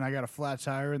girlfriend, and I got a flat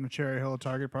tire in the Cherry Hill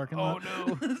Target parking lot.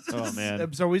 no. Oh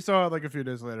man. So we saw it like a few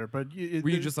days later, but Were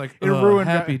you just like, it "Oh, ruined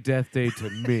Happy Death Day to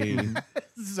me?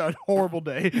 This is a horrible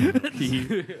day.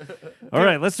 All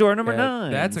right, let's do our number Yeah,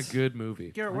 9. That's a good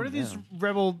movie. Garrett, what are these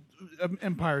Rebel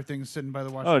Empire things sitting by the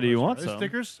watch? Oh, do you want Are they some?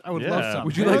 stickers? I would Yeah. love some.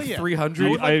 Would you Hell like yeah.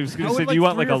 300? I was going I to would say, do like you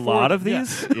want 3 like a or 4 lot of of them.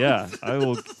 these? Yeah, I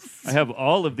will. I have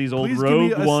all of these old Please give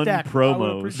me Rogue a One stack. I would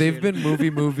promos. appreciate They've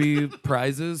been movie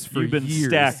prizes for You've been years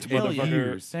stacked, and motherfucker.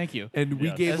 years. Thank you. And we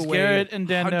Yes. gave As away Garrett and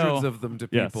Dan hundreds know. of them to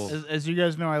Yes. people. As you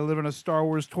guys know, I live in a Star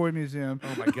Wars toy museum.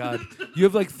 Oh my god! You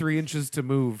have like 3 inches to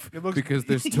move It looks- because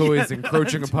there's toys Yeah,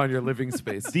 encroaching upon your living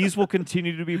space. These will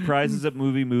continue to be prizes at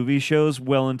movie shows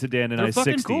well into Dan and They're I's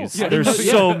fucking 60s. cool. Yeah. There's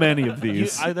Yeah. so many of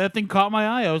these. That thing caught my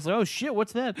eye. I was like, oh shit,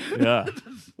 what's that? Yeah.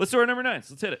 Let's do our number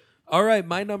 9s. Let's hit it. All right,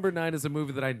 my number 9 is a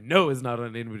movie that I know is not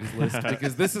on anybody's list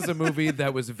because this is a movie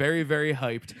that was very, very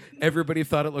hyped. Everybody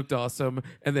thought it looked awesome,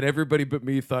 and then everybody but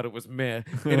me thought it was meh,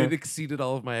 and it exceeded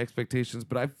all of my expectations.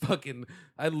 But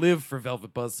I live for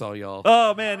Velvet Buzzsaw, y'all.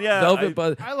 Oh man, yeah. Velvet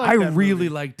Buzz. I like that really movie.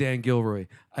 like Dan Gilroy.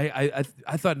 I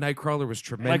thought Nightcrawler was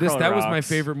tremendous. Nightcrawler that was my rocks.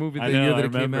 favorite movie I the know, year I that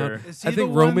it came out. remember. Is he I think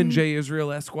the Roman one- J.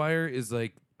 Israel Esquire is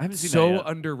like I haven't seen that so yet.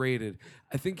 underrated.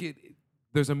 I think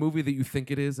there's a movie that you think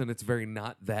it is, and it's very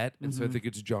not that, and Mm-hmm. so I think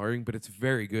it's jarring, but it's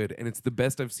very good, and it's the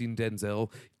best I've seen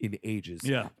Denzel in ages.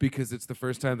 Yeah. because it's the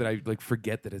first time that I like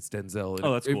forget that it's Denzel. And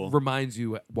Oh, that's cool. It reminds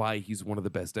you why he's one of the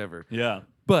best ever. Yeah.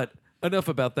 But enough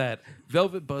about that.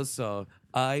 Velvet Buzzsaw,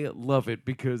 I love it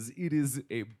because it is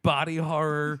a body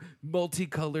horror,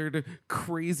 multicolored,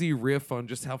 crazy riff on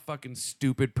just how fucking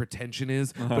stupid pretension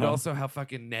is, but also how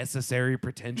fucking necessary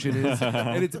pretension is.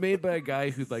 And it's made by a guy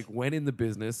who like went in the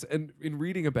business and in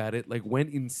reading about it, like went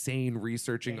insane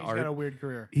researching He's art. got a weird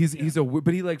career.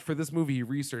 But he like for this movie he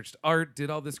researched art, did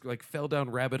all this like fell down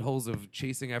rabbit holes of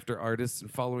chasing after artists and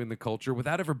following the culture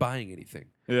without ever buying anything.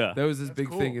 Yeah. That was his big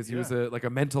cool, thing. Is he was yeah. a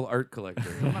mental art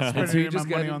collector, not and so spending he my just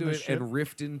got money on into this it shit. and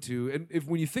drift into, and if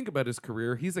when you think about his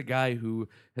career, he's a guy who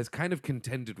has kind of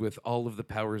contended with all of the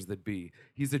powers that be.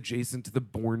 He's adjacent to the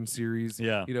Bourne series.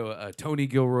 Yeah. Tony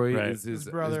Gilroy Right. is his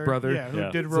brother. brother. Yeah, who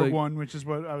Yeah. did It's Rogue like- One, which is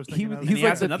what I was He, thinking of. he's he like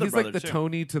has the, another he's like brother, the too.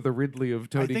 Tony to the Ridley of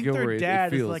Tony I think Gilroy. their it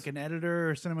dad is feels. like an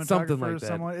editor or cinematographer Something like or that.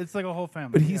 someone. It's like a whole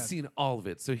family. But he's yeah. seen all of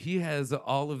it, so he has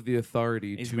all of the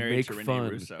authority He's to married make to Renee fun.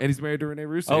 Russo. And he's married to Renee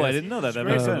Russo. Oh, yes. I didn't know that. That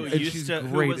Great makes movie. sense. And Who she's used to,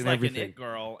 great who was in like everything. an it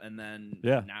girl, and then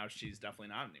Yeah. now she's definitely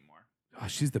not anymore. Oh,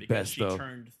 she's the Because best she though.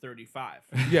 turned 35.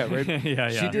 Yeah, right. yeah.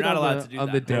 She You're did not on allowed the, to do on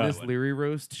that the in Dennis Hollywood. Leary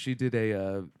roast. She did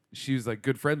she was like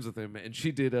good friends with him, and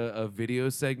she did a video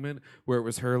segment where it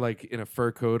was her like in a fur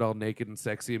coat, all naked and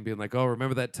sexy, and being like, "Oh,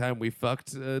 remember that time we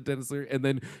fucked Dennis Leary?" And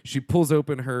then she pulls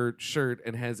open her shirt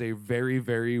and has a very,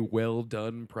 very well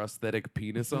done prosthetic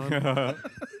penis on.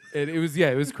 And it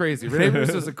was crazy. Renee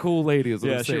Russo's a cool lady, is what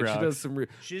Yeah, I'm she saying. She rocks. does some.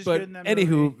 She's But good in that anywho,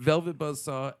 movie. Velvet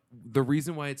Buzzsaw. The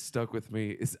reason why it stuck with me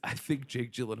is I think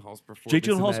Jake Gyllenhaal's performance. Jake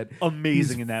Gyllenhaal's in that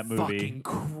amazing is in that movie. Fucking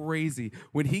crazy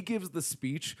when he gives the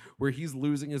speech where he's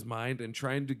losing his mind and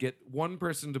trying to get one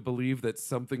person to believe that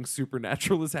something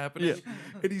supernatural is happening,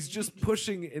 and he's just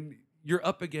pushing and. You're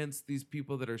up against these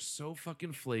people that are so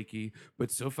fucking flaky, but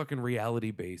so fucking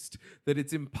reality based that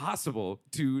it's impossible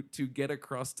to get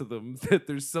across to them that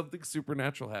there's something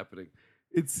supernatural happening.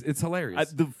 It's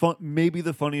hilarious. Maybe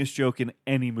the funniest joke in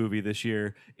any movie this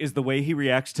year is the way he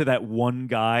reacts to that one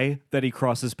guy that he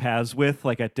crosses paths with,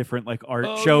 like at different like art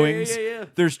Oh, yeah, showings. yeah.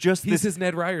 There's just He's this. his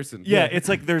Ned Ryerson. Yeah, it's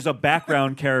like there's a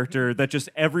background character that just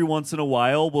every once in a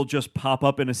while will just pop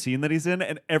up in a scene that he's in,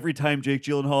 and every time Jake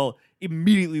Gyllenhaal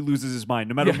immediately loses his mind,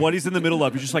 no matter what he's in the middle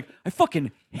of. He's just like, I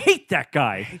fucking hate that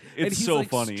guy. And It's he's so like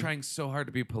funny. trying so hard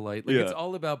to be polite. Like Yeah. it's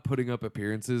all about putting up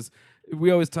appearances.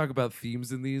 We always talk about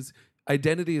themes in these.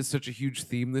 Identity is such a huge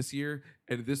theme this year,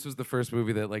 and this was the first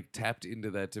movie that like tapped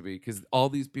into that to me because all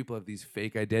these people have these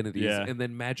fake identities, Yeah. and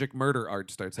then magic murder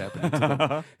art starts happening to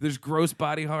them. There's gross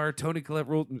body horror. Tony Collette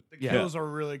ruled. The kills are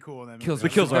really cool in that movie. Kills. The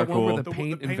kills That are one where cool. the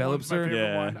paint envelops one's my her. favorite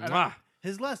Yeah. one. I don't- Mwah.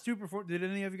 His last two Did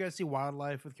any of you guys see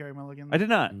Wildlife with Carey Mulligan? I did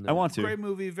not. No. I want to. Great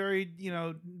movie. Very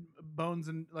bones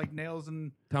and like nails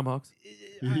and. Tom Hawks.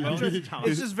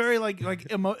 It's just very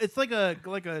it's like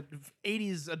a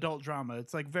 80s adult drama.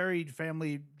 It's like very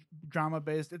family drama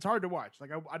based. It's hard to watch. Like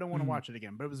I don't want to watch it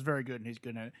again, but it was very good and he's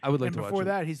good in it. I would like and to watch before it.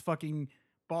 that, he's fucking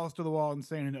balls to the wall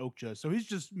insane in Okja. So he's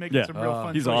just making Yeah. some real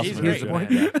fun. He's choices. awesome He's in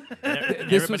great. it.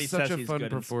 This Everybody was such says a he's fun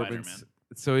good in performance. Spider-Man.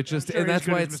 So it just, sure and he's that's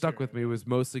good why as it stuck Mysterio. with me was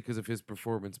mostly because of his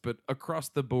performance. But across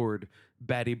the board,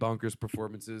 batty bonkers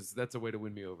performances. That's a way to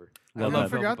win me over. Love I that.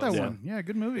 forgot that Velvet Buzzsaw. one. Yeah,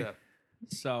 good movie. Yeah.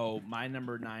 So my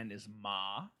number 9 is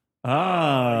Ma,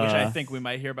 Ah. which I think we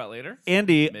might hear about later.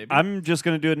 Andy, Maybe. I'm just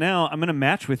going to do it now. I'm going to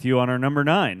match with you on our number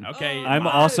 9. Okay, I'm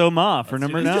Ma. also Ma for Let's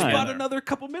do number this Just 9. bought together. another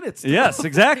couple minutes. Yes,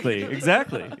 exactly.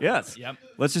 Exactly. Yes. Yep.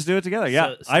 Let's just do it together.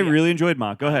 Yeah. So I yeah. really enjoyed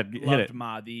Ma. Go ahead. Hit Loved it.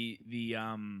 Ma.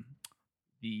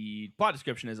 The plot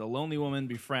description is a lonely woman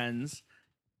befriends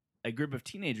a group of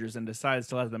teenagers and decides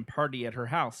to let them party at her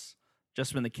house.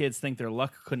 Just when the kids think their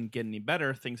luck couldn't get any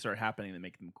better, things start happening that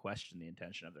make them question the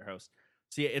intention of their host.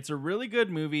 So yeah, it's a really good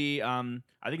movie. I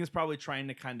think it's probably trying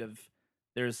to kind of.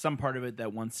 There's some part of it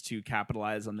that wants to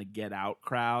capitalize on the Get Out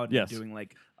crowd, Yes. and doing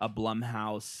like a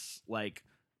Blumhouse like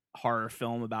horror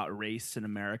film about race in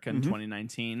America in Mhm.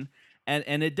 2019.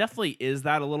 And it definitely is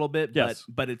that a little bit, Yes.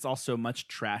 but it's also much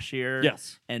trashier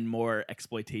Yes. and more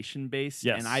exploitation based.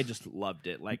 Yes. And I just loved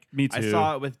it. Like Me I too.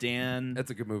 saw it with Dan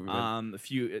That's a good movie. Man. a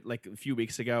few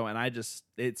weeks ago, and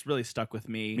it's really stuck with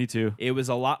me. Me too. It was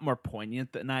a lot more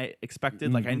poignant than I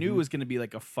expected. Like I knew Mhm. it was going to be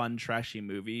like a fun, trashy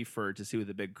movie to see with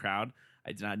a big crowd.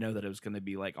 I did not know that it was going to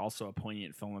be like also a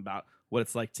poignant film about what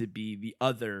it's like to be the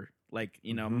other. Like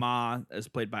Mhm. Ma is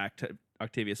played by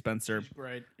Octavia Spencer. She's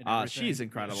great. in She's everything.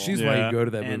 incredible. She's why Yeah. you go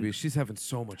to that And movie. She's having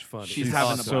so much fun. she's It's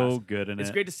having a awesome. so blast. good in It's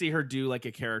it. great to see her do like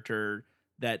a character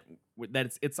that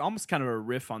it's almost kind of a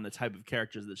riff on the type of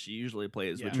characters that she usually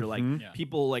plays, which Yeah. are like Mhm. Yeah.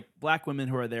 people like black women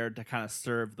who are there to kind of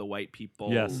serve the white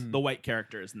people, Yes. the white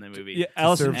characters in the movie. Yeah,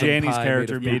 Alison serve them Janney's pie made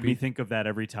character of made me poopy. think of that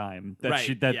every time. That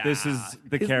Right, this is yeah. the Isn't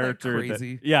that character.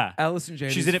 crazy? Yeah. Allison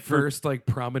Janney's She's in it for- first like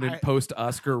prominent I-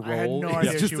 post-Oscar I had role. no is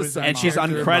idea just she a was side that And she's Ma.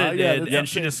 character. uncredited, Yeah, that's and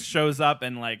she just shows up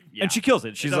and like, yeah. And she kills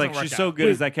it. She's doesn't like work she's so out. good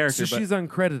as that character. So but- she's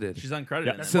uncredited. she's uncredited.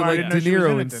 Yeah. in it. So why I like didn't De know she was Niro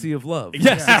in in it then. Sea of Love. Yes,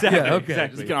 Yeah. exactly. Yeah, okay.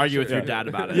 Exactly. you can argue with your Yeah. dad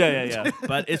about it. Yeah.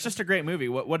 But it's just a great movie.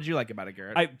 What did you like about it,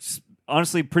 Garrett?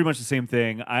 Honestly, pretty much the same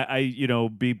thing.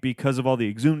 Because of all the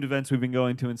Exhumed events we've been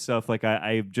going to and stuff, like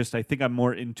I think I'm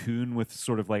more in tune with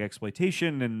sort of like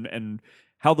exploitation and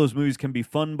how those movies can be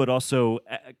fun, but also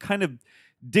kind of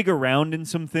dig around in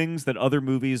some things that other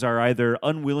movies are either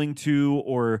unwilling to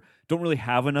or don't really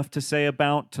have enough to say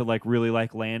about to like really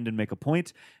like land and make a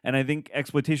point. And I think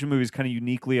exploitation movies kind of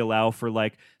uniquely allow for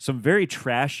like some very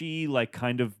trashy, like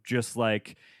kind of just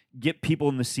like get people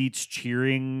in the seats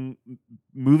cheering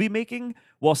movie making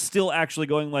while still actually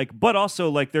going like, but also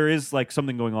like there is like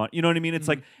something going on. You know what I mean? It's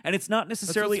like, and it's not That's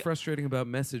necessarily what's frustrating about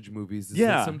message movies. Is Yeah.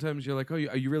 that sometimes you're like, oh,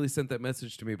 you really sent that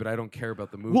message to me, but I don't care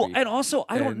about the movie. well, and also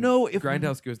I don't And know if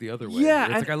Grindhouse goes the other way. Yeah,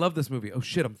 It's and- like, I love this movie. Oh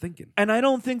shit, I'm thinking. And I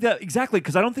don't think that exactly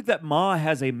because I don't think that Ma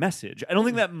has a message. I don't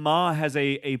think that Ma has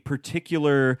a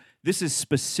particular. This is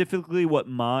specifically what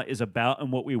Ma is about and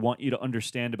what we want you to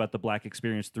understand about the Black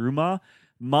experience through Ma.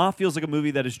 Ma feels like a movie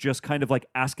that is just kind of like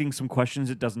asking some questions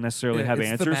it doesn't necessarily Yeah, have it's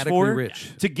answers thematically for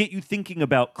rich. to get you thinking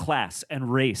about class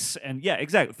and race and yeah,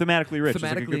 exactly. Thematically rich. is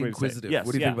like a good Thematically way to say it. inquisitive. Yes,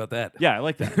 What do you yeah. think about that? Yeah, I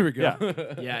like that. There we go.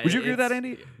 Yeah. Yeah, Would you agree with that,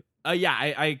 it's- Andy? Yeah,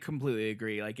 I completely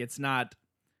agree. Like, it's not,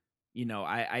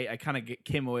 I kind of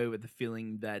came away with the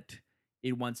feeling that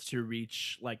it wants to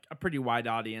reach like a pretty wide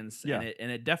audience, Yeah.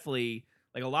 and it definitely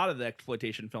like a lot of the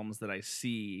exploitation films that I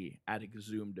see at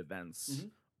Exhumed events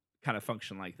kind of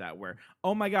function like that, where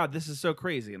oh my god, this is so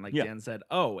crazy, and like Yeah. Dan said,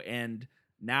 oh, and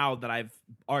now that I've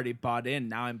already bought in,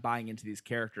 now I'm buying into these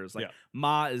characters. Like Yeah.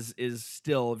 Ma is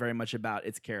still very much about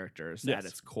its characters Yes. at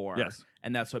its core, Yes.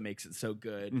 and that's what makes it so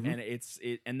good. Mhm.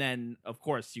 And and then of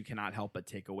course you cannot help but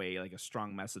take away like a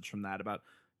strong message from that about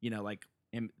like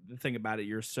the thing about it,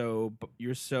 you're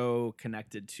so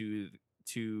connected to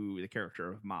the character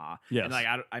of Ma. Yes. And like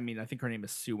I think her name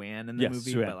is Sue Ann in the Yes,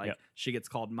 movie, Sue Ann, but like yeah. she gets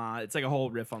called Ma. It's like a whole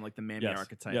riff on like the mammy Yes.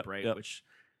 archetype, Yep, right? yep. Which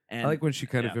I like when she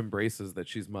kind of yeah. embraces that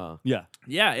she's Ma. Yeah.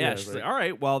 yeah, Yeah, she's like- like, all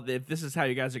right, well, if this is how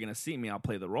you guys are gonna see me, I'll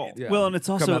play the role. Yeah. Well, and it's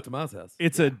Come also out to Ma's house.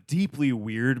 it's a deeply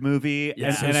weird movie. Yeah.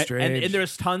 And, So and I- strange. And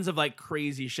there's tons of like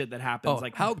crazy shit that happens. Oh,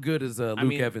 like how good is Luke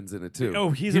mean- Evans in it too?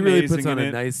 Oh, he's he really amazing puts on in a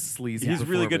it. nice sleazy He's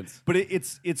really good, performance. but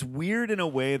it's weird in a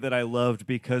way that I loved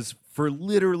because for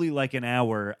literally like an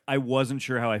hour, I wasn't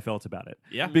sure how I felt about it.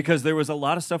 Yeah. Because there was a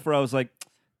lot of stuff where I was like,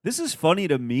 this is funny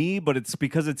to me, but it's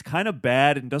because it's kind of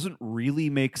bad and doesn't really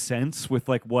make sense with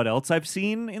like what else I've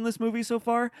seen in this movie so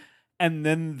far. And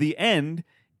then the end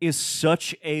is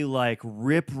such a like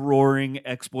rip roaring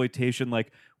exploitation.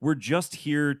 Like we're just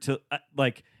here to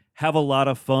like have a lot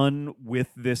of fun with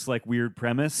this like weird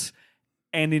premise.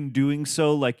 And in doing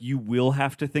so, like you will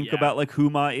have to think Yeah. about like who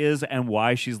Ma is and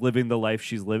why she's living the life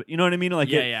she's living. You know what I mean? Like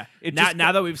yeah. It now, just,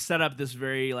 now that we've set up this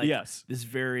very like Yes. this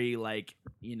very like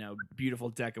beautiful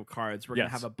deck of cards, we're gonna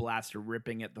Yes. have a blast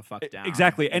ripping it the fuck down.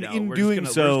 exactly. You And know, in we're doing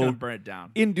just gonna, we're so- just gonna burn it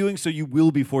down. in doing so, you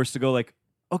will be forced to go like,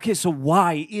 okay, so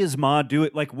why is Ma do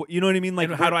it? Like, you know what I mean? Like,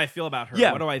 And how do I feel about her?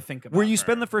 Yeah. What do I think about where you her?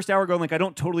 spend the first hour going like, I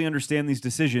don't totally understand these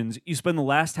decisions. You spend the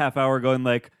last half hour going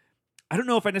like, I don't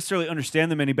know if I necessarily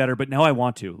understand them any better, but now I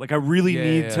want to. Like, I really Yeah,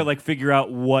 need yeah. to like figure out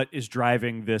what is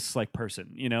driving this like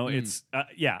person. You know, Mm. it's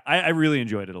I really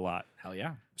enjoyed it a lot. Hell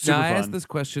yeah. Super Now, I fun. asked this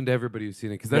question to everybody who's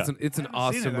seen it because it's an I haven't seen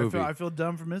awesome it. movie. I feel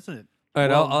dumb for missing it. All right,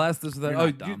 Well, I'll ask this. you're Oh,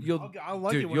 not dumb. I'll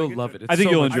like dude, it when I you'll get love to it. it. I think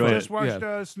so you'll much enjoy I fun. it. just watched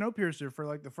Yeah. Snowpiercer for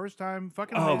like the first time.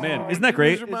 Fucking Oh, amazing. man. Isn't that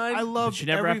great? I love. Did you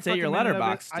never every update your fucking minute of it.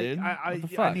 Letterboxd, dude? I What the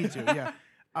I fuck? need to. Yeah.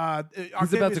 He's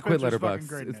Octavia about to quit Spencer's fucking Letterboxd.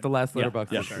 great in It's it. the last Yeah,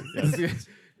 Letterboxd. yeah, issue.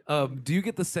 Do you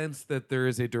get the sense that there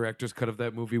is a director's cut of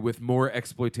that movie with more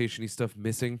exploitation-y stuff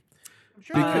missing?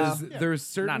 Sure. Because Yeah. there's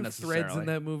certain Not threads in necessarily.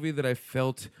 that movie that I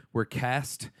felt were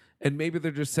cast, and maybe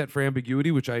they're just set for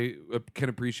ambiguity, which I can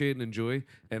appreciate and enjoy,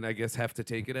 and I guess have to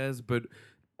take it as. But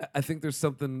I think there's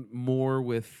something more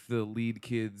with the lead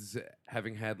kids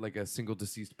having had like a single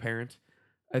deceased parent.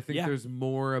 I think Yeah. there's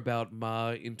more about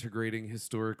Ma integrating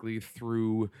historically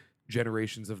through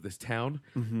generations of this town.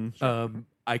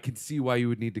 I can see why you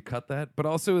would need to cut that, but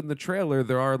also in the trailer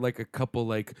there are like a couple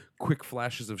like quick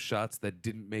flashes of shots that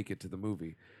didn't make it to the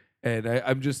movie, and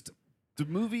I'm just The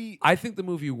movie. I think the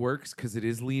movie works because it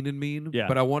is lean and mean. Yeah.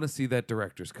 but I want to see that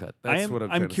director's cut. That's what I'm.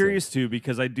 trying to say. curious too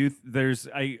because I do.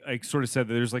 I sort of said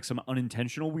that there's like some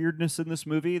unintentional weirdness in this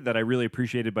movie that I really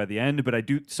appreciated by the end, but I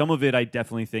do some of it. I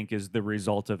definitely think is the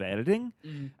result of editing,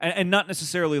 and not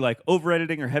necessarily like over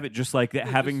editing or have it just like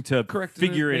having to correcting it,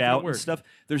 figure it making it out and work. stuff.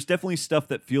 There's definitely stuff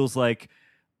that feels like.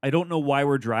 I don't know why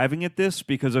we're driving at this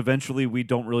because eventually we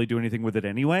don't really do anything with it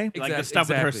anyway. Like the Exact- stuff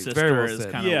with her exactly. sister Very well is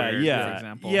said. kind of weird, for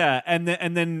example. Yeah,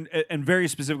 and very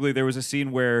specifically, there was a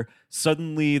scene where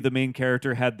suddenly the main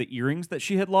character had the earrings that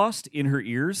she had lost in her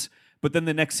ears, but then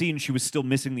the next scene she was still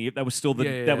missing the. That was still the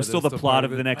that was the still plot part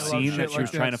of of the it. next I love scene shit that she like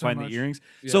was that trying to so find much. the earrings.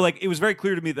 Yeah. So like it was very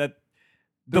clear to me that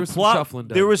There was some shuffling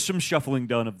done. There was some shuffling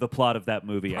done of the plot of that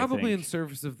movie. Probably I in think.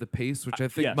 service of the pace, which I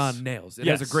think yes. Mon nails. It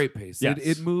Yes. has a great pace. Yes.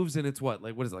 It moves and it's what,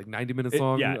 like what is it, like 90 minutes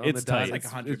long? Yeah, on it's the dot? tight. Like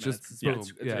 100 It's just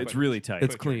minutes. boom. Yeah, Yeah, it's really tight.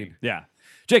 it's clean. Yeah,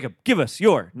 Jacob, give us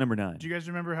your number 9. Do you guys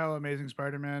remember how Amazing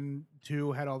Spider-Man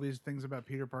 2 had all these things about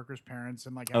Peter Parker's parents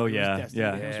and like Oh, how he yeah, was destined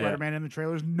yeah, to become yeah. Spider-Man in the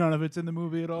trailers? None of it's in the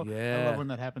movie at all. I Yeah. love when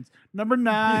that happens. Number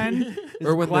 9 is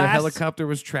Or when the Glass. helicopter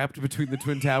was trapped between the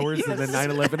Twin Towers and then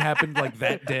 9/11 happened like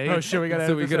that day. Oh, shit, we gotta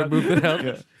so edit we this gotta out. move it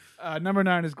out. Number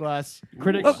 9 is Glass.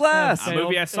 Critics. Oh, Glass! have A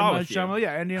movie I failed saw M. with you. Night Shyamalan.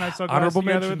 Yeah, Andy and I saw Glass Honorable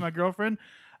together mention. with my girlfriend.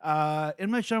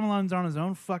 M. Night Shyamalan's on his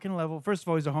own fucking level. First of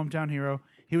all, he's a hometown hero.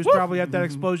 He was probably at that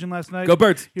explosion last night. Go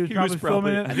Birds. He was He probably was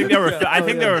probably- filming it. I think they were. I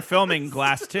think they were filming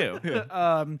Glass too.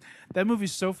 That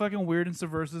movie's so fucking weird and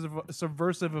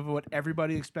subversive of what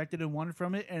everybody expected and wanted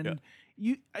from it. And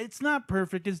it's not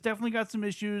perfect. It's definitely got some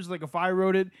issues. Like if I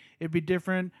wrote it, it'd be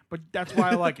different. But that's why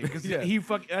I like it because Yeah. he has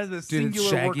a Dude, it's singular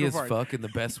work shaggy of as art. fuck in the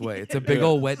best way. It's a big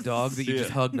old wet dog that you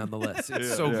just hug nonetheless.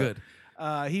 It's so Yeah. good.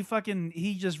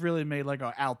 He just really made like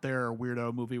a out there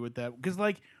weirdo movie with that because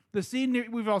like the scene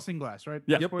we've all seen Glass, right?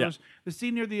 Yeah. Yep. Spoilers. The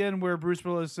scene near the end where Bruce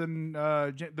Willis and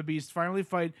the Beast finally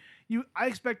fight. I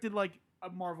expected like a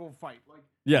Marvel fight, like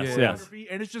Yes, Yeah. yes. choreography,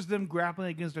 and it's just them grappling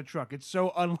against a truck. It's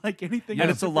so unlike anything. And in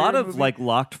it's a lot superhero of movie. like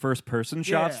locked first person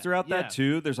shots Yeah, throughout yeah. that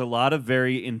too. There's a lot of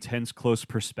very intense close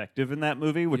perspective in that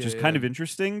movie, which Yeah, is kind yeah. of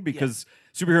interesting because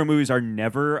superhero movies are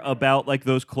never about like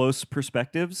those close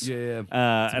perspectives. Yeah, yeah. And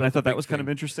about I the thought that big was kind thing. of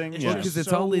interesting. It's Yeah. Because it's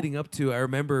So- all leading up to. I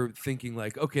remember thinking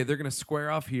like, okay, they're gonna square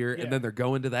off here, Yeah. and then they're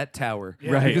going to that tower.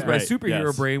 Yeah. Right, Because my right, superhero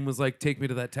yes. brain was like, take me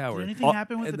to that tower. Did anything Oh,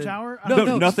 happen with and the then- tower?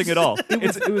 No, nothing at all.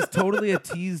 It was totally a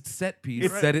teased set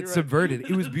piece Right, that it you're right. subverted.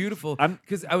 It was beautiful I'm-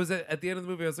 because I was at the end of the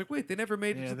movie. I was like, wait, they never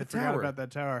made it Yeah, to they the forgot tower, about that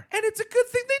tower. and it's a good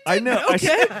thing they I did. know.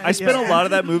 Okay. I spent a lot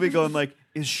of that movie going like,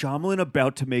 is Shyamalan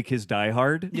about to make his Die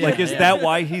Hard? Like, is yeah. that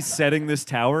why he's setting this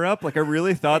tower up? Like, I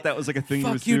really thought that was like a thing he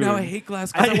was Fuck you! doing. Now I hate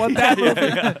Glass because I want that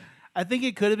movie. I think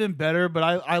it could have been better, but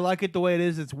I like it the way it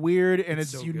is. It's weird and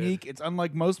it's so unique. It's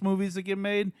unlike most movies that get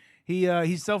made. He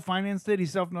self-financed it. He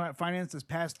self-financed his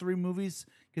past 3 movies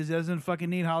because he doesn't fucking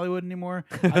need Hollywood anymore.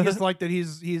 I just like that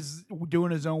he's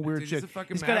doing his own weird Dude, he's shit. a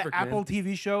fucking He's got an maverick, man. Apple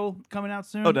TV show coming out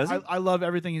soon. Oh, does he? I love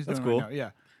everything he's That's doing cool. right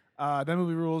now. Yeah. That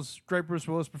movie rules. Great Bruce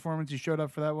Willis performance. He showed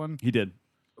up for that one. He did.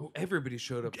 Oh, everybody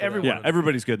showed up. For Everyone. that Yeah, one.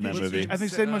 everybody's good in that He was- movie. I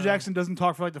think Samuel Jackson doesn't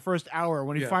talk for like the first hour.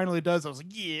 When he Yeah. finally does, I was like,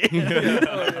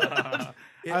 yeah.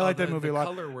 Yeah, I like that the movie a lot.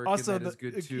 Color work Also, in that is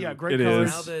good too. yeah, great It colors.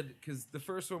 is. Now that because the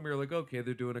first one we were like, okay,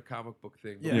 they're doing a comic book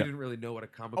thing, but Yeah. we didn't really know what a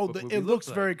comic Oh, book movie it looks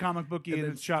looked very like. comic booky and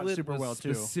then it's shot Split super was well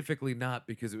too. Specifically not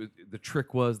because it was the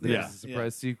trick was that Yeah. it was a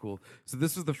surprise sequel. So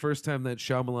this was the first time that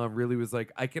Shyamalan really was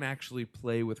like, I can actually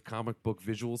play with comic book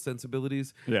visual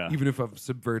sensibilities, Yeah. even if I'm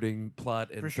subverting plot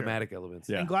and For sure. thematic elements.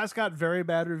 Yeah. And Glass got very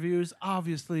bad reviews.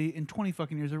 Obviously, in 20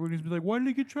 fucking years, everybody's gonna be like, "Why did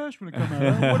he get trashed when it came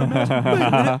out? What a mess." Wait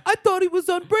a minute, I thought he was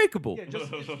unbreakable. Yeah, it's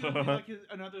gonna be like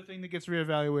another thing that gets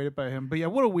reevaluated by him. But yeah,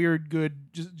 what a weird, good,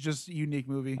 just unique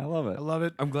movie. I love it. I love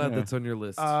it. I'm glad Yeah. that's on your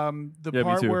list. The Yeah, me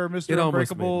part too. where Mr. It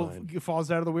almost Unbreakable made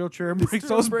falls out of the wheelchair and breaks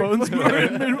all his bones,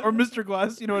 Unbreakable. or Mr.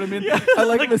 Glass, you know what I mean? I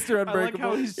like Mr. I like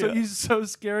Unbreakable. how he's so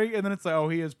scary, and then it's like, oh,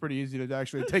 he is pretty easy to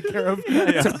actually take care of.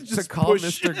 to call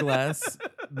Mr. Glass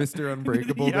Mr.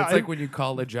 Unbreakable. Yeah, That's I- like when you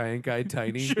call a giant guy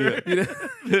tiny. You know?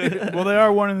 Well, they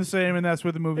are one and the same, and that's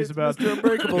what the movie's about. Mr.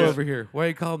 Unbreakable over here. Why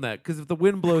you call him that? Because if the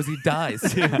wind blows, he dies.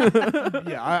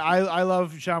 Yeah, I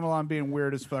love Shyamalan being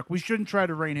weird as fuck. We shouldn't try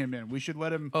to rein him in. We should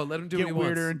let him Oh, let him do get what he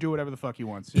weirder wants. and do whatever the fuck he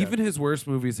wants. Yeah. Even his worst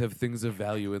movies have things of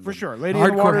value in for them. sure, Lady in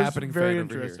the Hardcore Water is happening very fan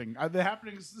over here. interesting. The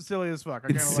happening's silly as fuck. I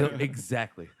It's kind of so- like it.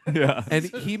 exactly. Yeah. And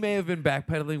he may have been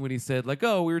backpedaling when he said, like,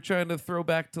 oh, we were trying to throw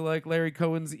back to like Larry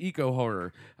Cohen's eco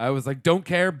horror. I was like, don't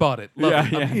care, bought it. Love Yeah,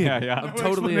 it. I'm yeah, in. yeah. I'm No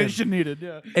totally in. explanation needed.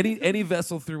 Yeah. Any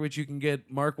vessel through which you can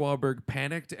get Mark Wahlberg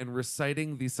panicked and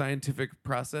reciting the scientific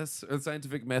process or the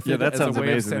scientific method Yeah, that as a sounds way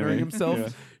of amazing to centering me. himself Yeah.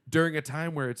 during a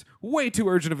time where it's way too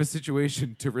urgent of a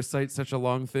situation to recite such a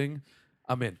long thing,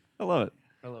 I'm in. I love it.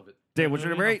 I love it. Dave, what's your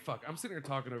number 8? Fuck, I'm sitting here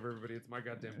talking over everybody. It's my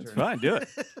goddamn turn. Fine, do it.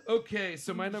 Okay,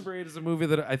 so my number 8 is a movie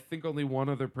that I think only one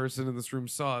other person in this room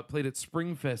saw. It played at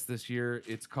Springfest this year.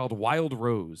 It's called Wild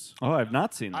Rose. Oh, I've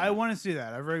not seen that. I want to see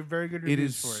that. I have very, very good It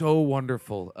reviews is for so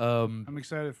wonderful. I'm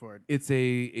excited for it. It's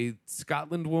a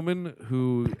Scotland woman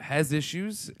who has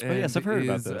issues. And yes, I've heard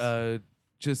about is, this.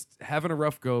 Just having a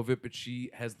rough go of it, but she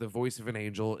has the voice of an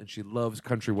angel and she loves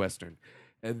country western.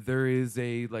 And there is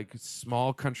a like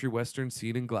small country western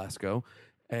scene in Glasgow,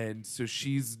 and so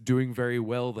she's doing very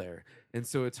well there. And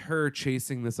so it's her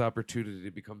chasing this opportunity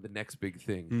to become the next big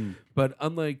thing. Mm. But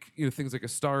unlike, things like A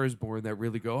Star is Born that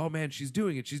really go, oh man, she's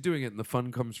doing it, and the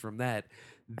fun comes from that.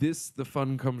 The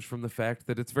fun comes from the fact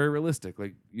that it's very realistic.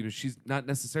 Like, she's not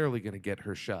necessarily going to get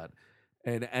her shot.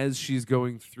 And as she's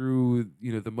going through,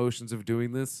 the motions of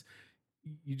doing this,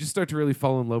 you just start to really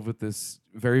fall in love with this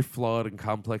very flawed and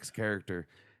complex character.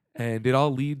 And it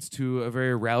all leads to a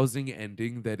very rousing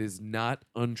ending that is not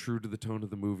untrue to the tone of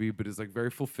the movie, but is like very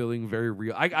fulfilling, very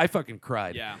real. I fucking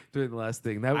cried during the last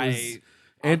thing. That was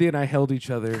Andy and I held each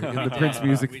other in the Prince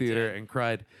Music We Theater did. and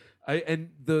cried. And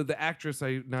the actress,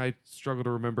 I struggle to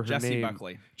remember her Jessie name.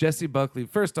 Buckley. Jessie Buckley.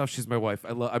 First off, she's my wife.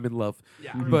 I'm in love.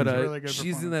 Yeah. But It's a really good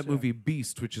she's in that performance, yeah. movie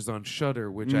Beast, which is on Shudder,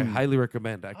 which I highly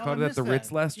recommend. I Oh, caught I it at the missed Ritz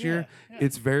that. last year. Yeah.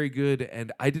 It's very good,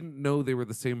 and I didn't know they were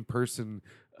the same person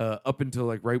up until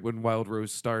like right when Wild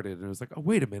Rose started, and I was like, oh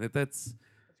wait a minute, That's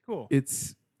cool.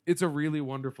 it's a really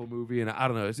wonderful movie, and I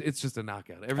don't know, it's just a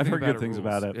knockout. Everything heard about good things rules.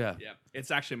 about it. Yeah, Yeah, it's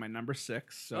actually my number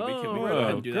 6, so we can Oh, go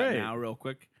ahead and do that great. now real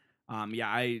quick.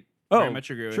 I Oh, very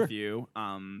much agree sure. with you.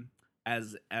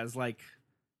 As like,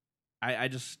 I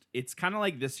just it's kind of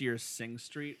like this year's Sing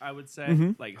Street, I would say,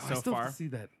 Mhm. like Oh, I so still have far. to see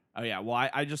that. Oh yeah, well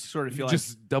I just sort of You feel like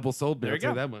just double sold me. There I'll you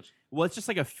tell you go. that much. well, it's just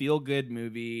like a feel good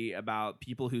movie about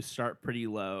people who start pretty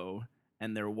low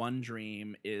and their one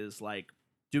dream is like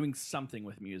doing something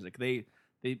with music. They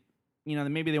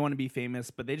maybe they want to be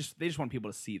famous, but they just want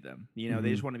people to see them. They Mm-hmm.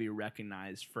 just want to be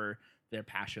recognized for their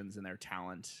passions and their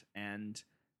talent. And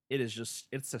it's just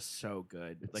so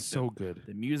good. Like So good.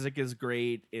 the music is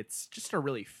great. It's just a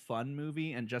really fun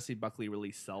movie, and Jessie Buckley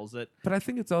really sells it. But I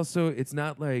think it's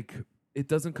not like it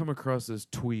doesn't come across as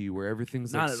twee where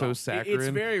everything's Not like at so all. saccharine. It's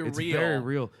very It's real. very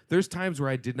real. There's times where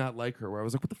I did not like her, where I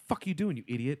was like, "What the fuck are you doing, you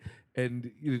idiot?" And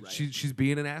Right. she's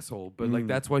being an asshole. But like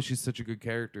that's why she's such a good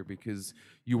character, because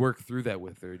you work through that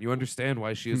with her and you understand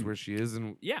why she is where she is.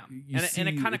 And Yeah, you and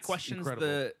it kind of it's questions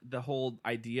incredible. the whole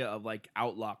idea of like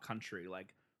outlaw country.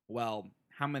 Like, well,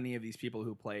 how many of these people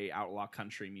who play outlaw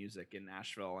country music in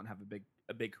Nashville and have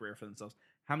a big career for themselves?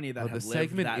 How many of that the have lived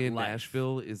segment that in life?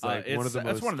 Nashville is like one of the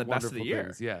that's most one of the best of the wonderful year.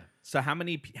 things. Yeah. So how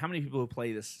many people who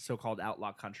play this so-called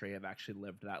outlaw country have actually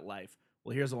lived that life?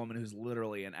 Well, here's a woman who's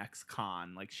literally an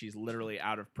ex-con. Like, she's literally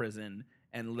out of prison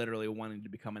and literally wanting to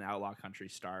become an outlaw country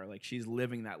star. Like, she's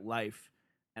living that life.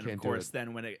 And Can't of do course, it.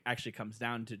 then when it actually comes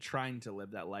down to trying to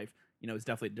live that life, it's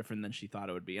definitely different than she thought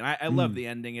it would be. And I love the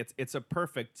ending. It's a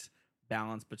perfect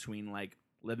balance between like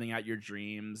living out your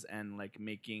dreams and like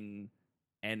making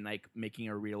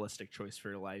a realistic choice for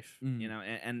your life.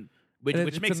 And which And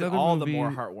it's makes it another all the movie- more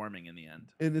heartwarming in the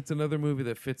end. And it's another movie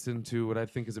that fits into what I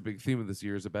think is a big theme of this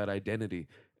year, is about identity.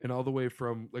 And all the way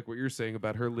from like what you're saying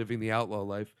about her living the outlaw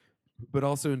life, but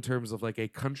also in terms of like a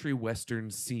country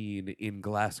western scene in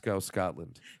Glasgow,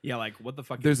 Scotland. Yeah, like what the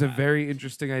fuck? There's is a that? very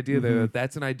interesting idea there that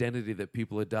that's an identity that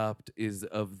people adopt, is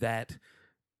of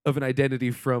an identity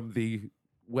from the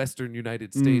Western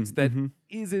United States that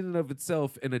is in and of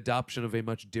itself an adoption of a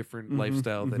much different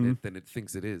lifestyle than it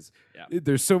thinks it is. Yeah.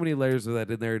 There's so many layers of that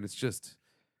in there, and it's just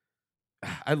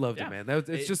I loved Yeah. it, man.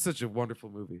 It's just such a wonderful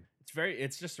movie.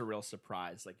 It's just a real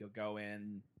surprise. Like, you'll go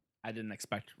in, I didn't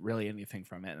expect really anything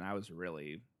from it, and I was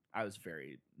very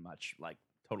much like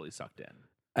totally sucked in.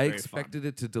 I Very fun. expected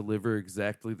it to deliver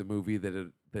exactly the movie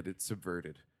that it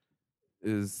subverted.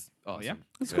 Is awesome. yeah?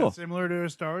 That's Yeah. cool. Similar to A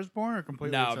Star is Born, or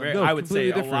completely No, separate? No, I would say completely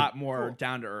a different. lot more Cool.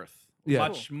 down to earth.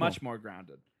 Yeah. Much more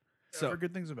grounded. I've So heard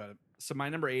good things about it. so my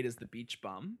number 8 is The Beach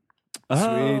Bum. Oh,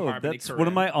 Harmony that's one Korine.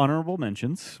 of my honorable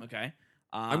mentions. Okay.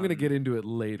 I'm gonna get into it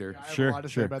later. I have Sure, a lot to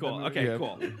sure. say about cool. that movie. Okay, Yeah.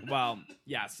 cool. Well,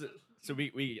 yeah. So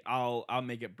I'll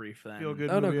make it brief then. Feel good.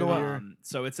 Oh, no, movie go of the on. year.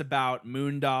 So it's about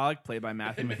Moondog, played by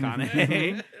Matthew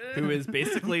McConaughey, who is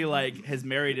basically like has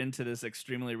married into this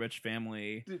extremely rich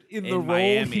family. In in the role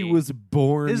Miami. he was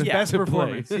born His to best play.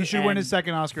 performance. He should win And his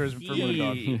second Oscars for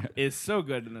Moondog. He is so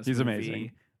good in this He's movie.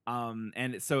 amazing.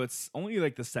 And so it's only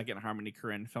like the second Harmony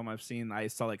Korine film I've seen. I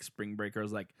saw like Spring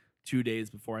Breakers like 2 days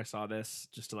before I saw this,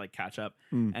 just to like catch up.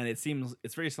 Mm. And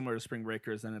it's very similar to Spring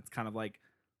Breakers, and it's kind of like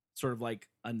sort of like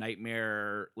a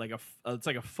nightmare, like it's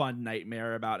like a fun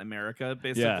nightmare about America,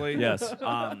 basically. Yeah,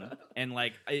 yes. And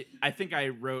like I think I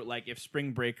wrote like if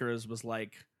Spring Breakers was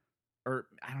like, or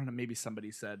I don't know, maybe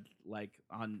somebody said like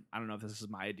I don't know if this is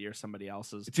my idea or somebody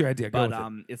else's, It's your idea. Go but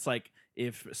with it. it's like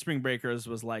if Spring Breakers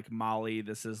was like Molly,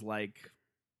 this is like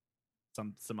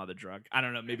some other drug. I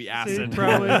don't know, maybe acid.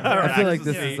 probably. Or I feel like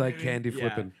this ecstasy. is like candy Yeah.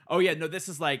 flipping. Oh yeah, no, this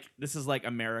is like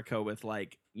America with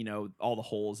like, all the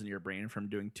holes in your brain from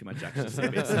doing too much ecstasy,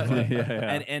 basically.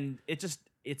 Yeah. And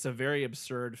it's a very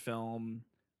absurd film.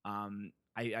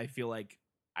 I feel like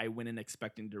I went in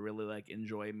expecting to really like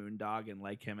enjoy Moondog and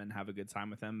like him and have a good time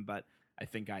with him, but I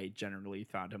think I generally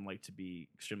found him like to be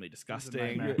extremely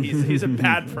disgusting. nightmare. He's a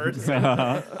bad person.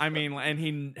 Uh-huh. I mean, and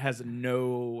he has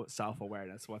no self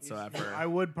awareness whatsoever. I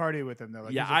would party with him though.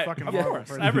 Like, yeah, he's a fucking of horrible course,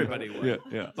 person. everybody would. Yeah,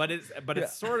 yeah. But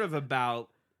it's sort of about.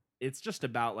 It's just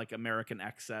about like American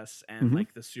excess and Mhm.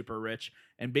 like the super rich,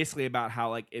 and basically about how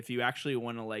like if you actually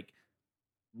want to like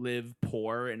live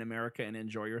poor in America and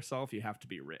enjoy yourself, you have to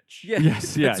be rich. Yeah,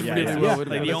 Yes, yeah, that's yeah, really yeah. well Yeah. put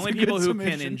Like out. the That's only a good people who can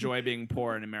summation. enjoy being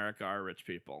poor in America are rich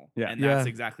people. Yeah. And that's Yeah.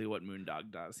 exactly what Moondog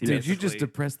does. He Dude, you just basically-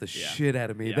 depressed the yeah. shit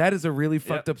out of me. Yeah. That is a really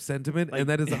fucked up sentiment, Like- and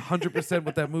that is 100%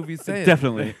 what that movie's saying.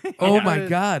 Definitely. Oh Yeah. my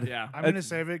god. Yeah. I'm gonna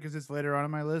save it because it's later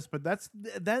on my list. But that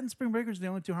and Spring Breakers are the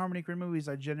only two Harmony Korine movies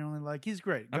I genuinely like. He's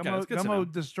great. Okay, Gummo, that's good to know.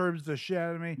 Gummo disturbs the shit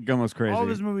out of me. Gummo's crazy. All of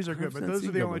his movies are good, I've but not those are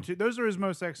seen the only Gummo. two. Those are his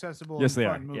most accessible Yes, and they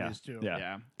fun are. Yeah. movies too. Yeah.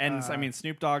 Yeah, and I Uh, mean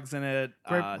Snoop Dogg's in it.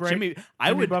 Great- Jimmy, I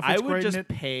Jimmy would Buffett's great in just it.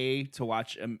 pay to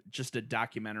watch just a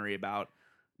documentary about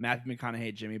Matthew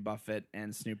McConaughey, Jimmy Buffett,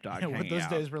 and Snoop Dogg. Yeah, what hanging those out.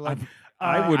 days were like.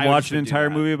 I would I watch should an do entire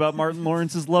that. movie about Martin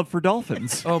Lawrence's love for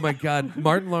dolphins. Oh my god,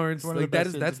 Martin Lawrence, One of the like that best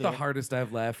is scenes that's of the the- hardest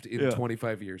I've laughed in Yeah.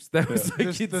 25 years. That was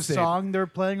like the insane. song they're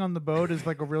playing on the boat is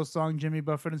like a real song Jimmy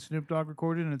Buffett and Snoop Dogg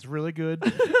recorded, and it's really good.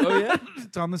 Oh yeah,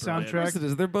 It's on the Of course soundtrack. it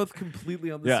is. They're both completely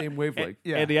on the Yeah. same wavelength.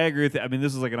 Yeah. Andy, I agree with you. I mean,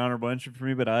 this is like an honorable mention for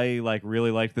me, but I like really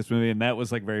liked this movie, and that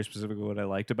was like very specifically what I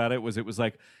liked about it. Was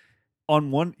like on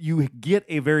one, you get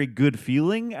a very good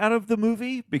feeling out of the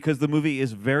movie because the movie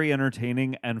is very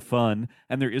entertaining and fun,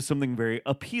 and there is something very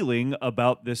appealing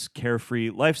about this carefree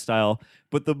lifestyle.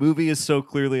 But the movie is so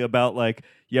clearly about like,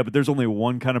 yeah, but there's only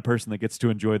one kind of person that gets to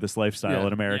enjoy this lifestyle Yeah.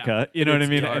 in America. You know what I It's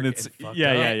mean? dark And it's and fucked yeah,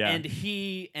 up. yeah, yeah.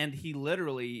 And he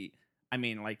literally, I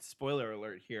mean, like spoiler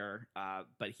alert here,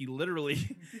 but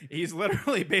he's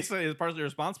literally basically is partially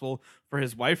responsible for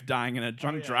his wife dying in a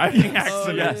drunk driving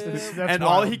accident. yes. That's And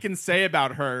all wild. he can say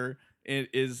about her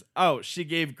is, "Oh, she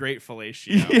gave great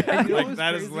fellatio." Yeah. You know Like what's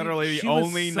that is crazy? literally She the was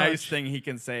only nice such- thing he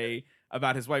can say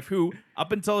about his wife, who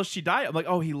up until she died, I'm like,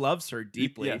 oh, he loves her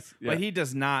deeply, Yes, yeah. but he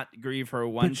does not grieve her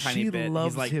one But tiny she bit.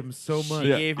 loves He's like, him so much. She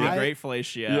Yeah. gave me I- great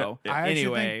fellatio. Yeah. I actually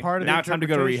Anyway, think part of now the it's time to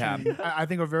go to rehab. interpretation- I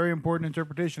think a very important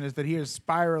interpretation is that he is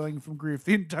spiraling from grief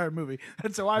the entire movie.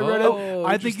 That's how I read it. Oh,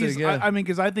 I think he's. interesting, yeah. I mean,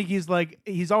 because I think he's like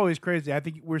he's always crazy. I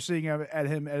think we're seeing at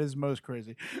him at his most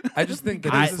crazy. I just think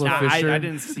that I, Isla Fisher. I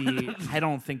didn't see. I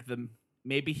don't think the.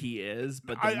 Maybe he is,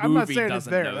 but the I'm not movie saying it's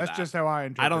doesn't there. know That's that. just how I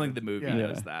interpret I don't it. think the movie Yeah.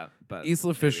 knows that. But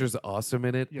Isla Fisher's awesome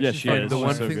in it. Yeah, Yeah, she's she fucking is. The She's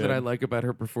one so thing that I good. like about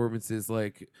her performance is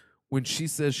like when she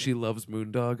says she loves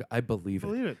Moondog, I believe it.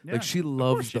 Believe it. Yeah. Like she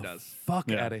loves she the does. fuck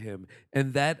Yeah. out of him,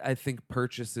 and that I think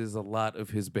purchases a lot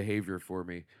of his behavior for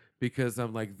me because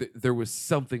I'm like, there was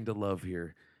something to love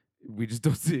here. We just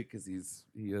don't see it because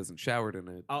he hasn't showered in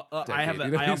it. I have.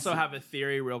 decade, you know? I also have a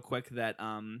theory, real quick, that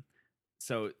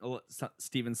So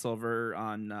Steven Silver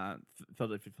on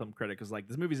Philadelphia Film Critic was like,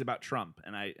 this movie's about Trump,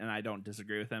 and I don't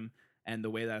disagree with him. And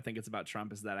the way that I think it's about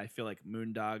Trump is that I feel like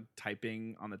Moondog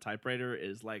typing on the typewriter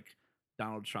is like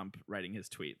Donald Trump writing his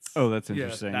tweets. Oh, that's Yeah,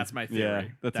 interesting. that's my Yeah,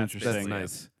 theory. that's That's interesting. That's Yeah.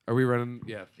 nice. Are we running?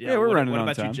 Yeah. Yeah, we're what, running What on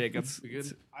about time. you, Jacob? We good?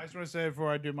 I just want to say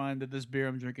before I do mine that this beer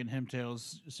I'm drinking, Hemp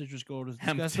Tails Citrus Gold, is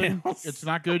Hemp disgusting. Tails. It's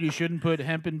not good. You shouldn't put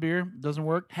hemp in beer. It doesn't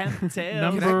work. Hemp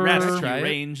Tails, Number- Rescue Try it?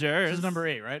 Rangers. This is number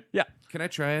 8, right? Can I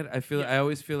try it? I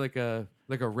always feel like a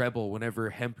rebel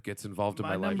whenever hemp gets involved in My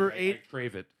my life. number I 8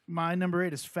 crave it. My number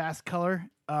 8 is Fast Color.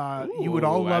 You would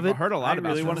all love I've it. heard a lot I about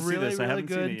really it. want to see really, this. I really haven't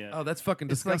seen good. it yet. Oh, that's fucking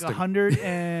It's like disgusting. 100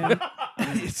 and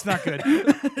it's not good.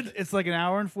 It's like an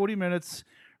hour and 40 minutes.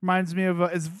 Reminds me of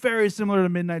it's very similar to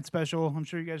Midnight Special. I'm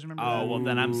sure you guys remember. Oh that. well,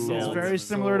 then I'm Ooh. sold. It's very Sold.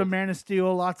 similar to Man of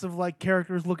Steel. Lots of like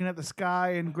characters looking at the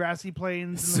sky and grassy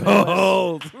plains. in the Midwest.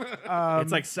 Sold.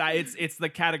 It's like it's the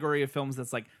category of films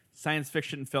that's like science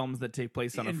fiction films that take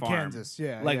place on a in farm, Kansas.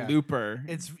 Yeah, like yeah. Looper.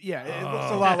 It looks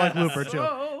a lot like Looper too.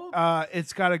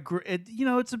 It's got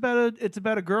it's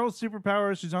about a girl with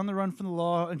superpowers. She's on the run from the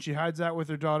law, and she hides out with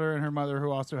her daughter and her mother, who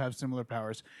also have similar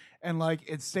powers. And like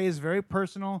it stays very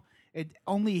personal. It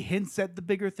only hints at the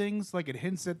bigger things. Like it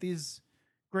hints at these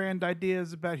grand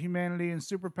ideas about humanity and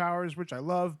superpowers, which I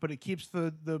love. But it keeps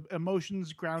the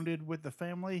emotions grounded with the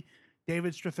family.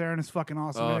 David Strathairn is fucking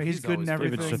awesome. Oh, he's he's good in always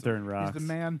everything. David Strathairn He's rocks. the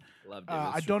man. Love David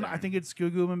I don't. I Strathairn. think it's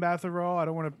Gugu Mbatha-Raw. I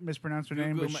don't want to mispronounce her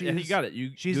name, but Gugu- she yeah, is, you got it.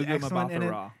 she's Gugu excellent in it.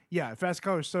 Mbatha-Raw. Yeah, Fast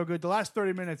Color is so good. The last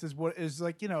 30 minutes is what is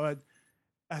like,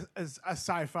 a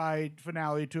sci-fi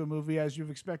finale to a movie as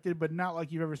you've expected, but not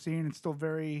like you've ever seen. It's still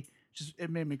very it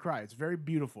made me cry. It's very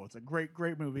beautiful. It's a great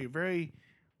movie. Very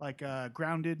like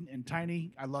grounded and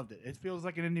tiny. I loved it. It feels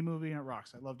like an indie movie and it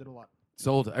rocks. I loved it a lot.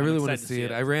 Sold. I really want to excited to see see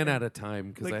it. it. I ran out of time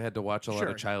because Like, I had to watch a lot sure.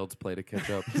 of Child's Play to catch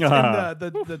up. And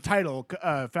the title,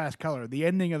 Fast Color, the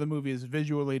ending of the movie is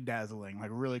visually dazzling, like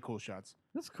really cool shots.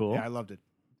 That's cool. Yeah, I loved it.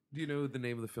 Do you know the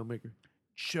name of the filmmaker?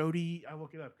 Jodie, I'll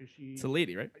look it up because she. It's a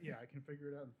lady, right? Yeah, I can figure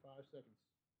it out in 5 seconds.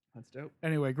 That's dope.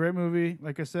 Anyway, great movie.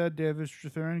 Like I said, David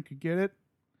Strathairn could get it.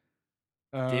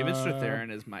 David Uh,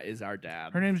 Strathairn is our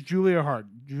dad. Her name's Julia Hart.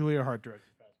 Julia Hart directed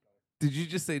Fast Color. Did you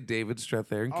just say David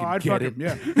Strathairn? Oh, Can I'd get fuck it? him,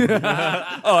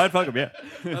 yeah. Oh, I'd fuck him. Yeah.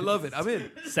 I love it. I'm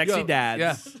in. Sexy Yo, dads.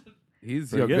 Yeah.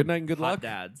 He's Very good. good night and good Hot luck.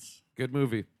 dads. Good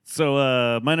movie.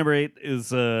 So my number 8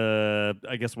 is,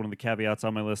 I guess, one of the caveats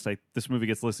on my list. This movie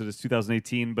gets listed as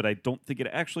 2018, but I don't think it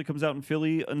actually comes out in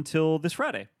Philly until this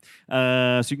Friday.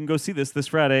 So you can go see this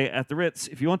Friday at the Ritz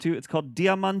if you want to. It's called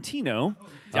Diamantino.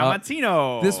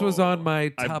 Diamantino. This was on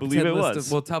my I top believe 10 it list was.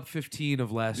 Of, well, top 15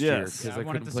 of last year Yes. because I I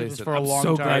wanted couldn't to see place this it. for a I'm long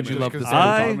so time. glad you just love 'cause this. David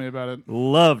I- told me about it.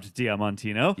 Loved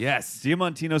Diamantino. Yes.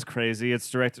 Diamantino's crazy. It's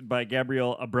directed by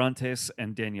Gabriel Abrantes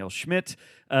and Danielle Schmidt.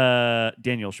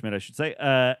 Daniel Schmidt, I should say.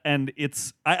 And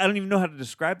it's, I don't even know how to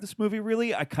describe this movie,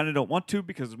 really. I kind of don't want to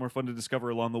because it's more fun to discover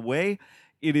along the way.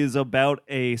 It is about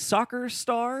a soccer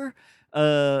star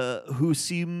who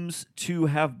seems to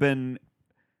have been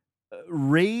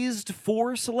raised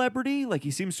for celebrity. Like,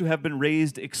 he seems to have been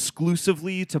raised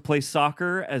exclusively to play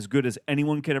soccer, as good as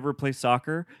anyone could ever play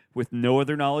soccer, with no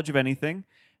other knowledge of anything,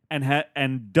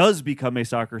 and does become a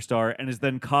soccer star and is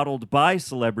then coddled by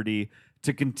celebrity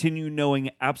to continue knowing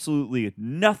absolutely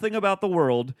nothing about the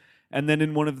world. And then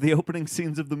in one of the opening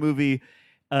scenes of the movie,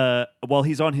 while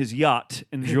he's on his yacht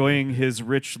enjoying his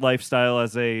rich lifestyle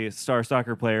as a star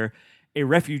soccer player, a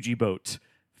refugee boat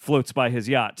floats by his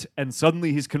yacht, and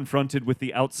suddenly he's confronted with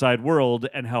the outside world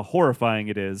and how horrifying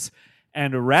it is.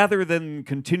 And rather than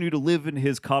continue to live in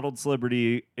his coddled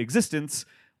celebrity existence,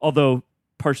 although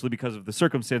partially because of the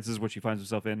circumstances which he finds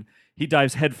himself in, he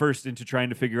dives headfirst into trying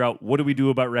to figure out, what do we do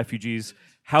about refugees?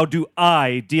 How do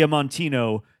I,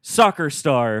 Diamantino, soccer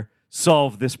star,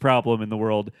 solve this problem in the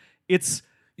world? It's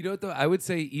You know what, though? I would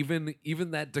say even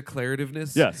that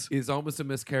declarativeness Yes. is almost a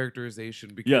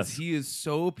mischaracterization because Yes. he is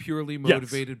so purely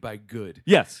motivated by good.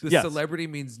 yes, The yes, celebrity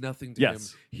means nothing to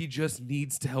Yes. him. He just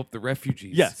needs to help the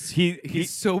refugees. yes.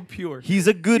 He's so pure. He's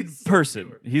a good He's so person.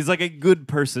 pure. He's like a good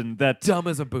person that Dumb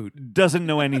as a boot. doesn't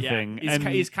know Yeah, anything. and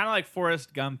he's kind of like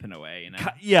Forrest Gump in a way, you know.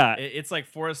 yeah. It's like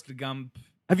Forrest Gump.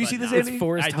 Have you but seen this, not. Andy?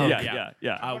 Forrest I Gump. did,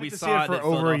 Yeah. I We wanted to see saw it it for at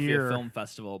over a Philadelphia year. Film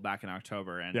Festival back in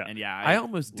October, and Yeah. I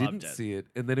almost loved didn't it. see it,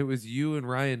 and then it was you and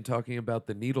Ryan talking about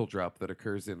the needle drop that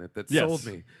occurs in it that Yes. sold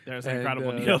me. There's an And,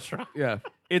 incredible uh, needle drop. Yeah,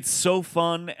 It's so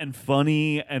fun and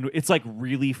funny, and it's like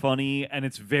really funny, and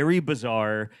it's very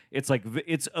bizarre. It's like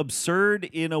it's absurd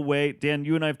in a way. Dan,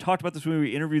 you and I have talked about this movie.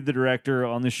 We interviewed the director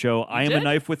on this show. I Am a did?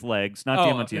 Knife with Legs, not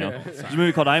Oh, Diamantino. okay. There's a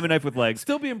movie called I Am a Knife with Legs.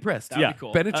 still be impressed. That'd Yeah. be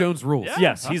cool. Bennett Jones rules. yeah.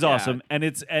 Yes, Fuck he's yeah. awesome, and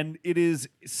it is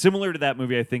similar to that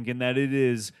movie, I think, in that it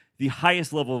is the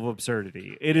highest level of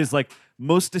absurdity. It is like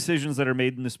most decisions that are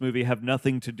made in this movie have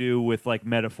nothing to do with like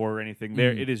metaphor or anything.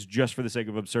 There, it is just for the sake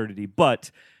of absurdity.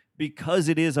 But because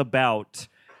it is about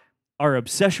our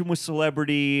obsession with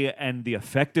celebrity and the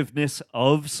effectiveness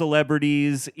of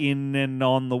celebrities in and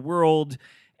on the world,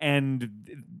 and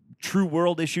true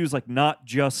world issues, like not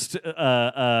just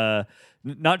the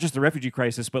refugee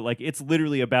crisis, but like it's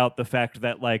literally about the fact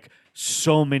that like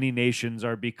so many nations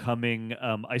are becoming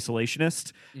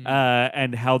isolationist,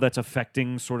 and how that's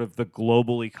affecting sort of the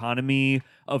global economy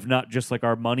of not just like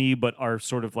our money, but our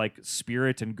sort of like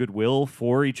spirit and goodwill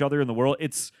for each other in the world.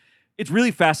 It's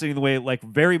really fascinating the way it like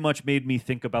very much made me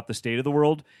think about the state of the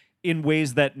world in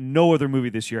ways that no other movie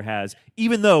this year has,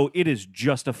 even though it is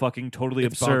just a fucking totally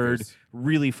It's absurd, bonkers.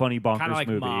 really funny bonkers Kind of like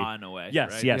movie. Ma in a way.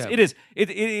 Yes, right? yes, Yeah. it is.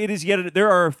 It is yet.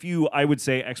 There are a few, I would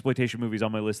say, exploitation movies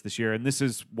on my list this year, and this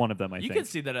is one of them. I You think. can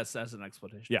see that as an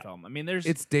exploitation Yeah. film. I mean, there's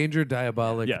It's Danger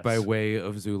Diabolic Yes. by way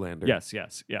of Zoolander. Yes,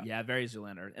 yeah. yeah, very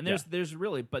Zoolander, and Yeah. there's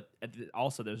really, but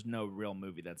also there's no real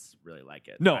movie that's really like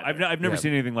it. No, either. I've never Yeah.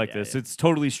 seen anything like Yeah, this. yeah. It's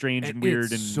totally strange and weird,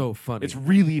 it's and so funny. it's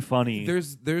really funny.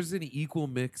 There's an equal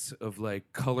mix of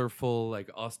like colorful, like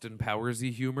Austin Powersy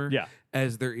humor, Yeah.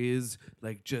 as there is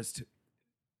like just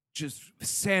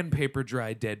sandpaper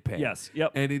dry deadpan. Yes,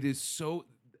 yep. And it is so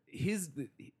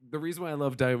the reason why I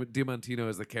love Diamantino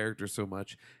as the character so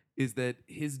much is that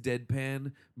his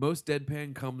deadpan, most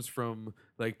deadpan comes from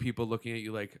like people looking at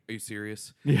you like, "Are you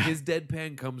serious?" Yeah. His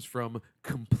deadpan comes from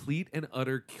complete and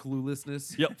utter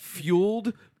cluelessness, Yep.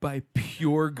 fueled by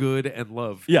pure good and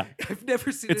love. Yeah. I've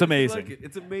never seen. It's anything amazing. like it.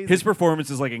 It's amazing. His performance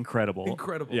is like incredible.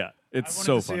 Incredible. Yeah, it's I wanted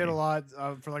so to see funny. it a lot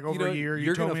for like over know, a year. You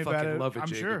you're told gonna me about fucking it. love it, I'm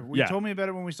Jacob. sure. Yeah. You told me about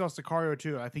it when we saw Sicario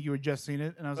 2. I think you had just seen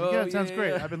it, and I was like, Oh, "Yeah, it sounds yeah, great.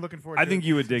 yeah. I've been looking forward." I to think it.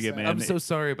 you would dig it, man. I'm so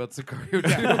sorry about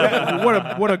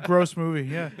Sicario. what a gross movie.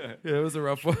 Yeah. Yeah, it was a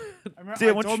rough one. I, remember, See,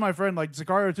 I once told you- my friend like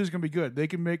Sicario 2 is gonna be good. They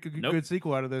can make a Nope. good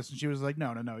sequel out of this, and she was like,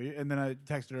 "No." And then I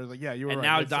texted her. I was like, "Yeah, you were And right."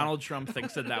 now It sucked." Donald Trump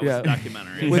thinks that was Yeah. a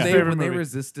documentary. When His they favorite when they movie.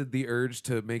 resisted the urge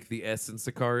to make the S in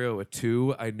Sicario a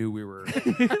 2, I knew we were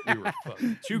fucked.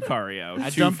 Chucario. I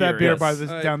Too dumped that beer by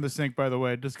furious. the, down the sink. By the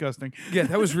way, disgusting. Yeah,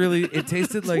 that was really. It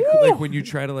tasted like when you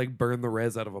try to like burn the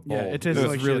res out of a bowl. Yeah, it tasted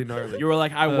was like really shit. gnarly. You were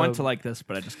like, I want to Um, like this,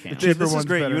 but I just can't. Dude, this is one's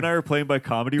great. better. You and I are playing by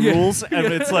comedy Yeah. rules, and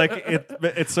it's like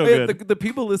it's so Yeah, good. the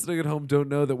people listening at home don't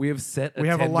know that we have set a We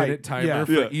have a 10-minute light. timer Yeah.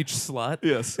 for Yeah. each slot.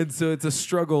 Yes. And so it's a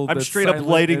struggle. I'm that's straight up silent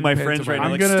lighting and my friends right now.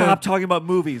 pantomimic. Like, I'm gonna- stop talking about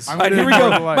movies. I'm All right, gonna here we ignore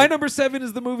go. the light. My number 7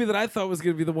 is the movie that I thought was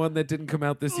going to be the one that didn't come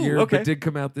out this year, okay. but did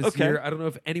come out this Okay. year. I don't know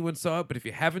if anyone saw it, but if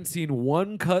you haven't seen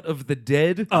One Cut of the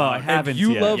Dead, Oh, I and haven't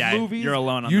you yet. love Yeah, movies, you're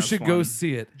alone on you this should go one.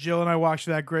 see it. Jill and I watched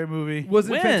that great movie. Was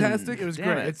it When? fantastic? It was Damn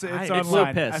great. it. It's I'm online. so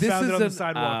I pissed. This found is it on the an-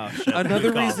 sidewalk. Oh, shit. Another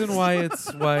Good call. reason why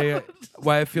it's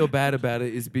why I feel bad about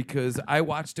it is because I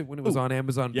watched it when it was on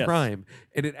Amazon Yes. Prime,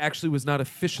 and it actually was not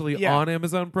officially Yeah. on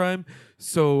Amazon Prime.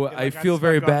 So like, I I feel snuck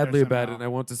very on there badly about it, somehow. and I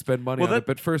want to spend money Well, on that- it.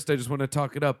 But first, I just want to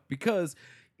talk it up because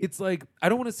it's like I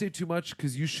don't want to say too much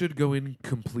because you should go in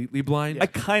completely blind. I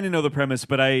kind of know the premise,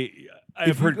 but I've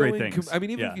If you heard go great in things. I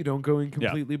mean, even Yeah. if you don't go in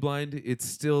completely blind, it's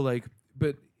still like,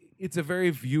 but it's a very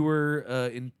viewer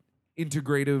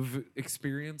integrative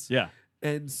experience. Yeah.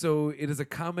 And so it is a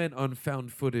comment on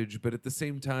found footage, but at the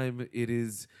same time,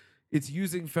 it's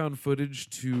using found footage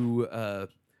to.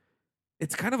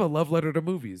 It's kind of a love letter to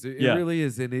movies. It Yeah. really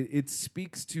is, and it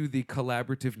speaks to the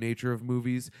collaborative nature of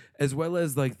movies, as well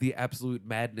as like the absolute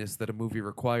madness that a movie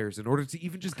requires in order to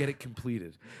even just get it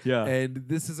completed. Yeah. And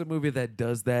this is a movie that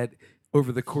does that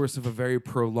over the course of a very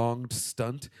prolonged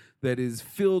stunt that is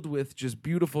filled with just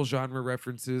beautiful genre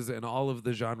references and all of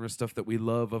the genre stuff that we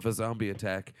love of a zombie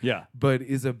attack. Yeah. But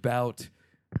is about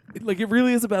like it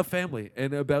really is about family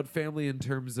and about family in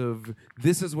terms of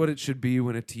this is what it should be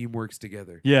when a team works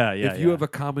together. Yeah, yeah, If you yeah. have a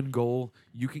common goal,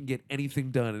 you can get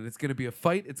anything done, and it's going to be a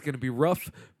fight. It's going to be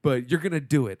rough, but you're going to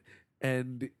do it.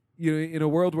 And you know, in a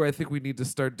world where I think we need to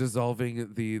start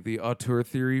dissolving the auteur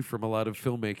theory from a lot of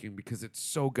filmmaking because it's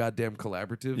so goddamn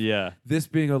collaborative. Yeah. This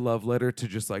being a love letter to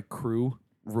just like crew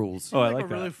rules. Oh, I like like a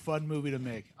that. really fun movie to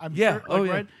make. I'm Yeah. sure, Oh, like,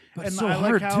 yeah. right? But And so I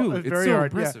hard, like how too. It's It's very so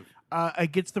hard. impressive. Yeah.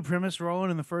 It gets the premise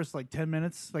rolling in the first like 10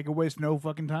 minutes. Like it wastes no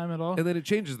fucking time at all. And then it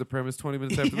changes the premise 20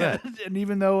 minutes after that. And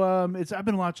even though I've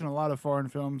been watching a lot of foreign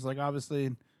films. Like obviously,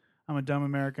 I'm a dumb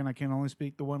American. I can only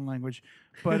speak the one language,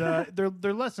 but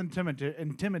they're less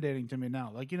intimidating to me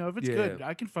now. Like if it's Yeah. good,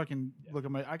 I can fucking look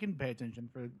at I can pay attention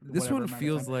for. This whatever one amount of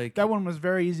feels time. like that one was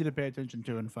very easy to pay attention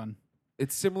to and fun.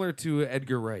 it's similar to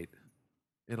Edgar Wright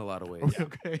in a lot of ways.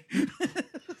 Okay,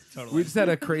 Totally. We just had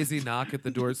a crazy knock at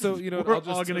the door. So, we're I'll just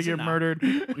all gonna listen get now. murdered.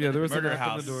 Yeah, there was Murder a knock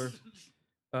House. on the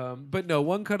door. But no,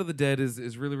 One Cut of the Dead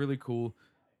is really, really cool.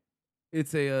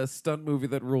 It's a stunt movie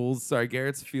that rules. Sorry,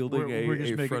 Garrett's fielding We're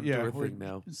just a making- front yeah, door we're thing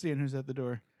now. Seeing who's at the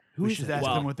door. Who we is should that? ask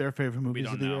Well, them what their favorite We movies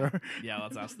don't of the know. year are. Yeah,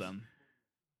 let's ask them.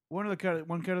 One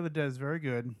Cut of the Dead is very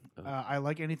good. I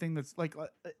like anything that's like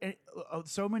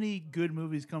so many good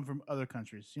movies come from other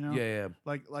countries. Yeah, yeah.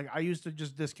 Like I used to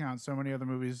just discount so many other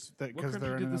movies that What because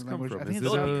they're country in did this another come language. from? I think Is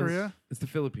it's it, South Korea. It's the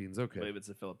Philippines. I Okay. believe it's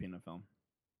a Filipino film.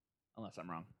 Unless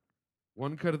I'm wrong.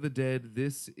 One Cut of the Dead.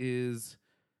 This is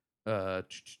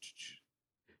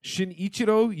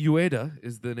Shinichiro Ueda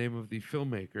is the name of the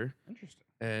filmmaker. Interesting.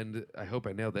 And I hope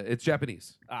I nailed that. It's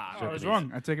Japanese. Ah, I was Japanese.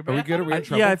 wrong. I take it Are we back. good? Are we in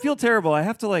trouble? Yeah, I feel terrible. I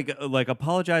have to like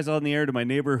apologize on the air to my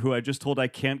neighbor who I just told I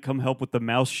can't come help with the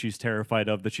mouse she's terrified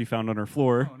of that she found on her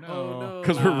floor Oh, Oh, no.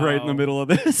 because we're right in the middle of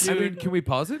this. I mean, can we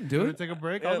pause it and do Do it? take a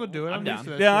break? I'll go do it. I'm I'm down. used to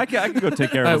that Yeah, shit. I can go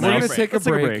take care All of right, the we're mouse. gonna take a Let's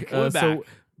break. We'll be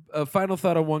So, final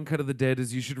thought on One Cut of the Dead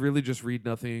is you should really just read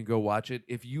nothing and go watch it.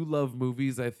 If you love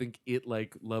movies, I think it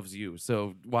like loves you.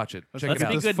 So watch it. Check let's it out.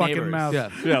 be This good fucking neighbors. mouse. Yeah.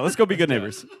 Yeah, let's go be good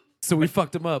neighbors. So we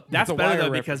fucked him up. That's It's a better wire though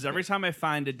reference. because every time I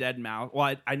find a dead mouse,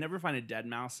 well, I never find a dead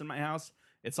mouse in my house.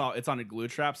 It's on a glue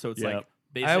trap, so it's Yep. like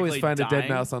basically I always find a dead dying.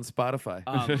 mouse on Spotify.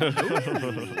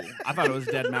 Ooh. I thought it was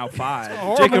Dead Mouse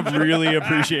 5. Jacob really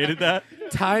appreciated that.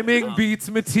 Timing beats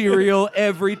material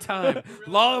every time.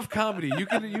 Law of comedy. You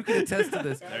can attest to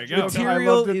this. There you go.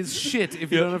 Material I loved it. is shit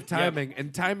if you don't have timing,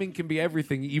 and timing can be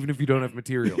everything even if you don't have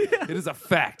material. It is a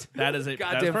fact. That is a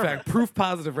Goddamn that's fact. Proof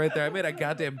positive right there. I made a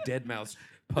goddamn dead mouse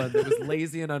pun that was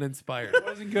lazy and uninspired.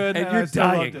 Wasn't good. And I you're still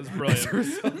loved dying. it. brilliant. as a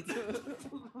result.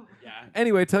 Yeah.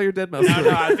 Anyway, tell your dead mouse No, story.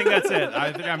 I think that's it.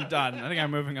 I think I'm done. I think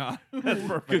I'm moving on. That's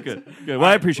perfect. Good. Well,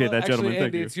 I appreciate that, Actually, gentlemen. Thank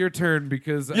Andy, you. it's your turn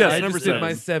because Yes, I number just did 7.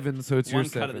 my 7, so it's One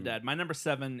your cut 7. of the dead. My number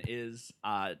 7 is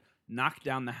Knock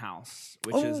Down the House,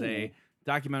 which is a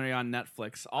documentary on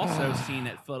Netflix, also seen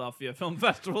at Philadelphia Film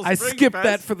Festival. I Spring skipped Fest.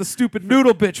 that for the stupid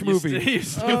noodle bitch You movie. You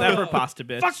skipped that for Pasta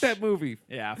Bitch. Fuck that movie.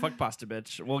 Yeah, fuck Pasta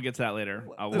Bitch. We'll get to that later.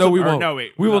 No, we won't. No,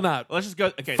 wait. We will not. Let's just go.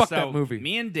 Okay, Fuck so that movie.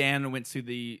 me and Dan went to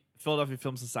the Philadelphia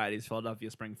Film Society's Philadelphia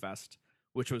Spring Fest,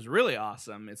 which was really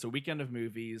awesome. It's a weekend of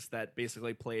movies that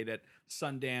basically played at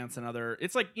Sundance and other.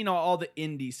 It's like, you know, all the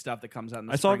indie stuff that comes out in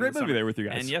the I saw a spring great and movie summer. there with you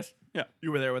guys. And yes, Yeah.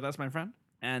 you were there with us, my friend.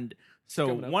 And so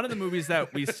Coming up. one of the movies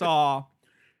that we saw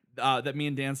that me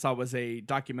and Dan saw was a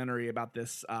documentary about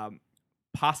this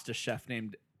pasta chef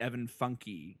named Evan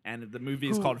Funke, and the movie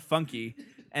is called Funky,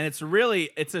 and it's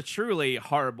a truly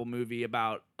horrible movie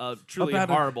about a truly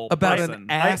horrible about person. an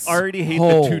I ass already hate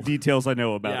hole. the 2 details I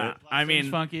know about yeah, it. I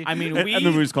mean, Funky. I mean, And we the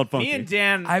movie's called Funky. Me and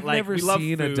Dan, I've like, never we love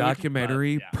seen food, a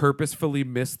documentary but, yeah. purposefully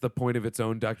miss the point of its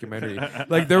own documentary.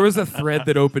 Like there was a thread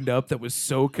that opened up that was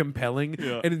so compelling,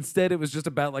 Yeah. and instead it was just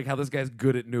about like how this guy's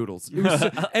good at noodles. It was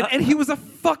and he was a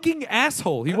fucking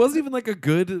asshole. He wasn't even like a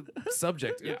good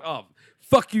subject. Oh,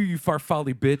 fuck you, you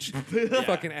farfalle bitch,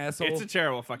 fucking asshole. It's a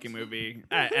terrible fucking movie.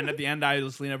 And at the end, I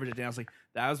just leaned over to Dan. I was like,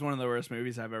 "That was one of the worst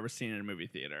movies I've ever seen in a movie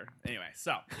theater." Anyway,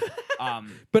 so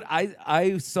But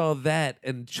I saw that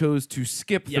and chose to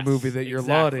skip the Yes, movie that you're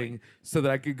exactly. lauding so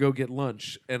that I could go get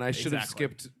lunch, and I should have Exactly.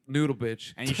 skipped Noodle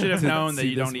Bitch. and you should have to known that see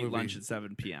you this don't eat movie. lunch at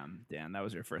 7 p.m. Dan, that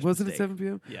was your first. Was it at mistake. 7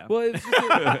 p.m.? Yeah. Well, it's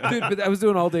just, dude, but I was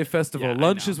doing all day festival. Yeah, I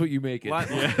Lunch know. is what you make it.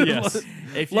 Yes.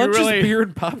 If you Lunch really, is beer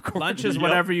and popcorn. lunch is Yep.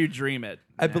 whatever you dream it.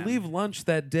 I man. believe lunch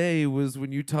that day was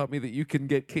when you taught me that you can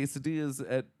get quesadillas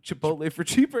at Chipotle for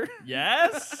cheaper.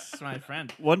 Yes, my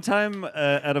friend. One time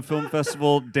at a film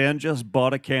festival, Dan just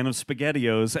bought a can of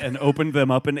SpaghettiOs and opened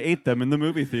them up and ate them in the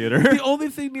movie theater. The only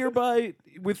thing nearby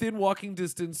within walking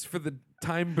distance for the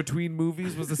time between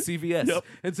movies was a CVS. Yep.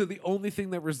 And so the only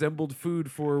thing that resembled food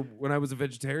for when I was a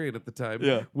vegetarian at the time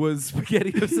Yeah. was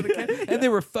SpaghettiOs in a can. And they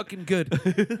were fucking good.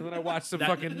 And then I watched some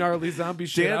fucking gnarly zombie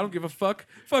shit. Dan- I don't give a fuck.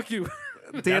 Fuck you.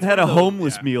 Dan had a one of those-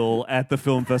 homeless yeah. meal at the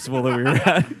film festival that we were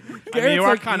at. I mean, you are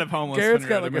like, kind of homeless. Garrett's when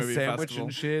got you're at like a a movie sandwich festival.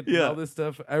 and shit Yeah. and all this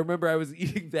stuff. I remember I was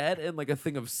eating that and like a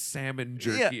thing of salmon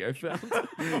jerky I found.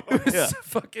 It was Yeah.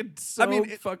 fucking so I mean,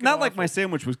 fucking not like awful. my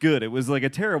sandwich was good. It was like a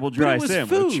terrible dry was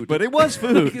sandwich. food. But it was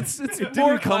food. Like, it's it more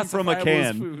didn't come from a classifiable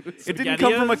as can. food. It didn't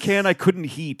come from a SpaghettiOs? can I couldn't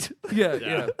heat. Yeah, Yeah.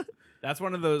 yeah. That's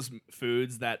one of those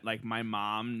foods that like my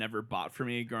mom never bought for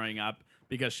me growing up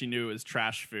because she knew it was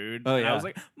trash food. Oh, And I yeah. was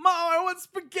like, "Mom, I want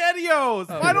SpaghettiOs.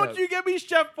 Why yeah. don't you get me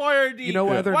Chef Boyardee? You know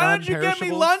why they're Why don't you get me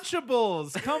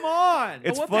non-perishables? Lunchables? Come on."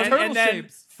 It's What fun. the and turtle then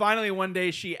shapes? finally one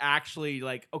day she actually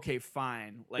like, okay,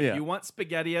 fine. Like Yeah. you want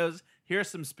SpaghettiOs? Here's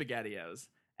some SpaghettiOs.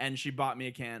 And she bought me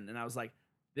a can, and I was like,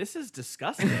 this is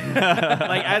disgusting.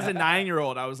 Like as a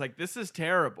 9-year-old, I was like, this is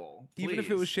terrible. Even if it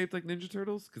Please. was shaped like Ninja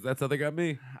Turtles, because that's how they got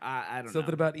me. I don't know.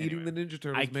 Something about eating Anyway. the Ninja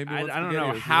Turtles I, made me I, want I don't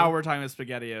know SpaghettiOs, how you know? we're talking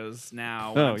about SpaghettiOs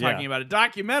now. Oh, I'm talking yeah. about a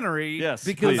documentary. Yes,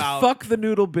 Because please. about- fuck the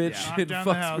noodle bitch Yeah. Knock and down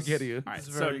fuck the house. spaghetti. All right, It's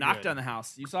so very Knock good. Down the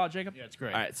House. You saw it, Jacob? Yeah, it's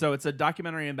great. All right, so it's a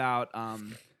documentary about.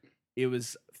 It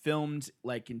was filmed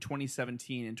like in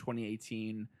 2017 and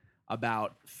 2018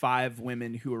 about 5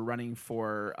 women who were running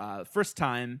for first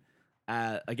time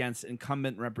against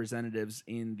incumbent representatives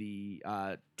in the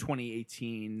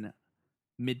 2018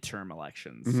 midterm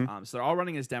elections. Mhm. So they're all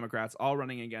running as Democrats, all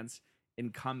running against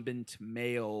incumbent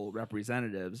male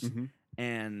representatives, Mhm.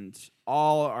 and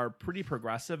all are pretty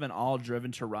progressive and all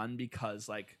driven to run because,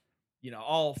 like, you know,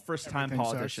 all first-time Everything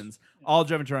sucks. politicians, all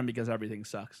driven to run because everything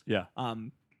sucks. Yeah.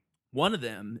 One of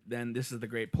them, then this is the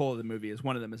great pull of the movie, is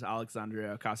one of them is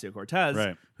Alexandria Ocasio-Cortez,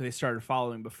 Right. who they started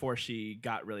following before she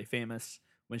got really famous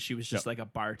when she was just like a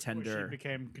Before bartender. she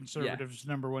became conservatives'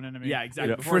 number one enemy. Yeah,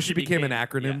 exactly. Yeah. Before she became an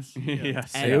acronym. yes.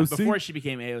 Yes. And AOC? before she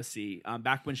became AOC,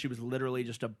 back when she was literally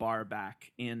just a bar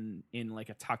back in like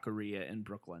a taqueria in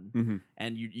Brooklyn, Mhm.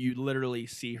 and you literally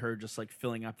see her just like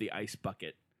filling up the ice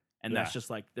bucket, and that's Yeah. just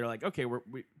like they're like, okay,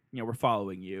 we're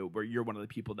following you, you're one of the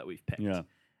people that we've picked. Yeah.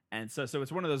 And so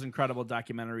it's one of those incredible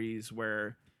documentaries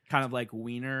where kind of like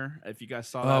Wiener. If you guys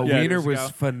saw Oh, that, Wiener years was ago,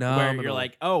 phenomenal. Where you're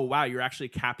like, oh wow, you're actually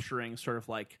capturing sort of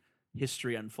like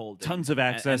history unfolding. Tons of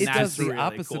access. It that's does the really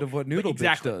opposite cool. of what But Noodle Bitch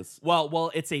exactly. does.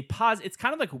 Well, it's a It's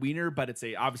kind of like Wiener, but it's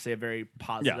obviously a very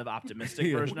positive, optimistic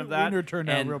Yeah. version of that. Wiener turned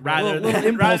out and real bad. rather Little than,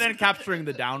 impulse- rather than capturing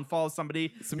the downfall of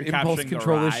somebody, Some you're impulse capturing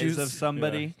control the rise issues. of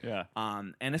somebody. Yeah.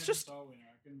 And it's just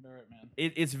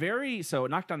it's very so.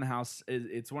 Knock Down the House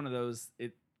it's one of those.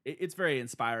 It's very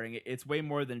inspiring. It's way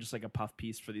more than just like a puff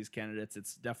piece for these candidates.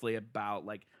 It's definitely about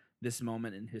like this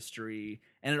moment in history,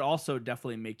 and it also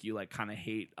definitely make you like kind of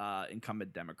hate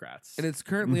incumbent Democrats. And it's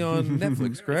currently on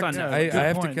Netflix, correct? on Netflix. I Good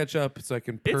have to point. catch up so I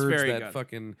can It's purge very that good.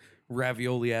 fucking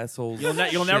ravioli assholes. You'll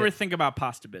shit. never think about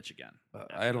Pasta Bitch again.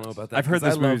 I don't know about that. I've heard 'cause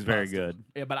this I love movie's very pasta. good.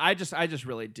 Yeah, but I just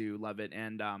really do love it,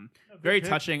 and very pick.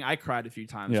 touching. I cried a few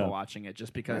times Yeah. while watching it,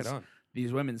 just because Right on.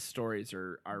 these women's stories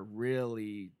are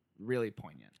really really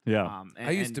poignant. Yeah.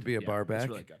 I used to be a It's barback,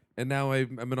 really good. and now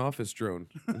I'm an office drone.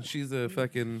 And she's a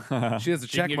fucking. She has a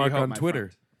She can check give you mark hope, on my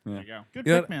Twitter. friend. There you go. Good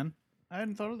Yeah. pick, man. I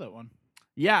hadn't thought of that one.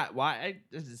 Yeah, well, it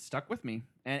stuck with me,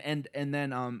 and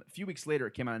then a few weeks later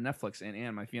it came out on Netflix, and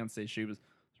Anne, my fiance,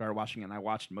 started watching it, and I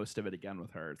watched most of it again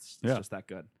with her. It's Yeah. just that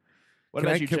good. What Can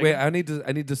about I, you, can- Chicken? wait, I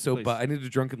need to soapbox. Please. I need to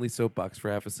drunkenly soapbox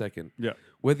for half a second. Yeah.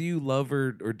 Whether you love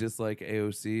or dislike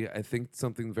AOC, I think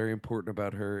something very important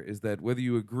about her is that whether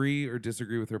you agree or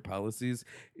disagree with her policies,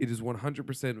 it is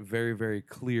 100% very, very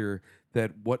clear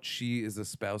that what she is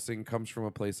espousing comes from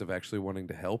a place of actually wanting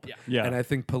to help. Yeah. Yeah. And I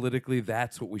think politically,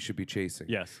 that's what we should be chasing.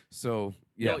 Yes. So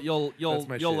yeah, You'll That's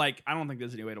my shit. like. I don't think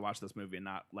there's any way to watch this movie and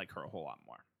not like her a whole lot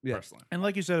more. Yeah. Personally, And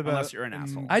like you said about Unless you're an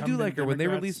asshole. I do incumbent like her. When they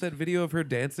Democrats- released that video of her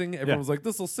dancing, everyone Yeah. was like,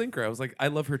 "This will sink her." I was like, "I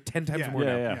love her 10 times Yeah. more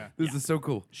Yeah, now. yeah. Yeah. This is so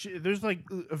cool." There's like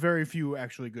a very few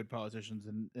actually good politicians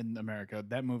in America.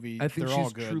 That movie, I think they're all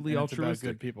she's good, truly and it's about altruistic.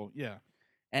 good people. Yeah,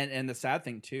 and the sad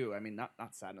thing too. I mean, not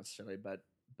sad necessarily, but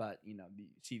you know,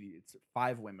 it's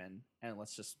 5 women, and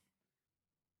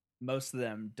most of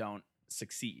them don't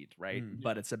succeed, right? Mm.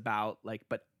 But it's about like,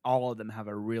 but all of them have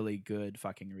a really good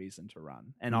fucking reason to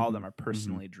run, and all of them are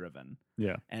personally driven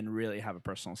Yeah. and really have a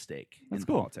personal stake That's in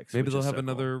cool. politics. Maybe which they'll is have so cool.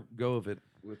 another go of it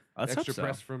with Let's extra hope so.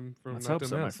 press from Let's Knocked hope Down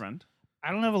so, the my House. friend. I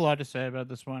don't have a lot to say about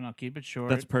this one. I'll keep it short.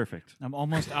 That's perfect. I'm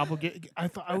almost obligated.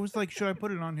 I was like, should I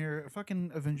put it on here?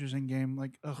 Fucking Avengers Endgame.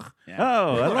 Like, ugh. Yeah.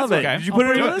 Oh, I love That's it. okay. Did you I'll put it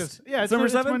on put your it- list? Yeah, it's number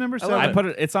it's my 7? number I love 7. I put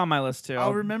it. It's on my list too.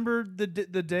 I'll remember the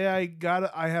day I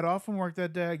got. I had off from work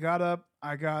that day. I got up.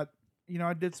 I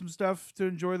did some stuff to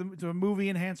enjoy to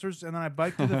movie enhancers, and then I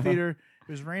biked to the theater.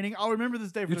 It was raining. I'll remember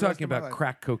this day. For You're the rest talking of my about life.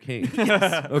 crack cocaine.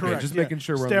 Yes, Okay, correct, just yeah. making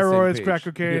sure we're on Steroids, the same crack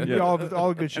page. cocaine, Yeah. all the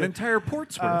good An shit. entire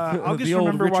port's worth. I'll The just old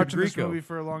remember Richard watching this Grieco. movie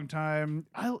for a long time.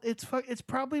 It's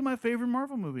probably my favorite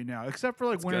Marvel movie now, except for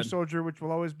like Winter good. Soldier, which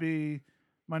will always be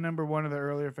my number one of the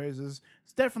earlier phases.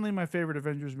 It's definitely my favorite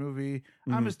Avengers movie.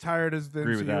 I'm as tired as the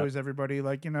Agree with MCU that. as everybody.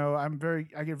 Like,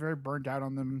 I get very burnt out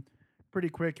on them pretty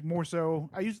quick. More so,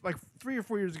 I used like 3 or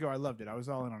 4 years ago. I loved it. I was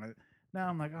all in on it. Now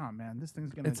I'm like, oh man, this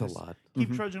thing's gonna. It's a just lot.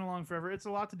 Keep trudging along forever. It's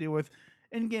a lot to deal with.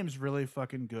 Endgame's really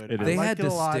fucking good. It I is. They like had it to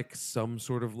a lot. stick some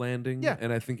sort of landing, Yeah.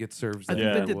 and I think it serves I that.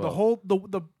 think Yeah, they did well. the whole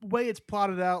the way it's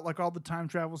plotted out, like all the time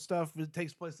travel stuff. It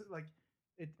takes place like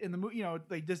in the movie.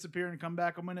 They disappear and come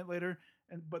back a minute later,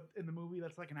 but in the movie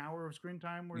that's like an hour of screen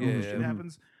time where all Yeah, this shit yeah.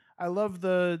 happens. I love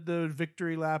the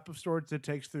victory lap of sorts it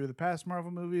takes through the past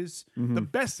Marvel movies. Mm-hmm. The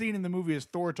best scene in the movie is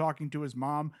Thor talking to his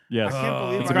mom. Yes. I can't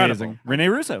believe It's I- amazing. Renee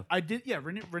Russo. I did, yeah,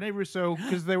 Renee Russo,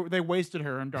 because they wasted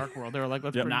her in Dark World. They were like,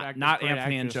 let's Yep. bring back not this great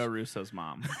Anthony and actress. Joe Russo's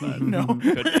mom. But No.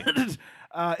 could be.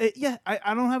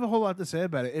 I don't have a whole lot to say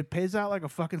about it. It pays out like a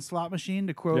fucking slot machine,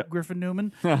 to quote Yep. Griffin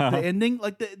Newman. The ending,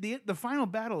 like the final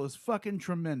battle is fucking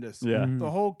tremendous. Yeah. Mm-hmm.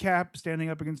 The whole Cap standing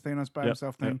up against Thanos by Yep,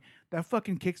 himself thing, that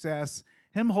fucking kicks ass.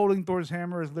 Him holding Thor's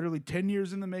hammer is literally 10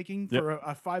 years in the making Yep. for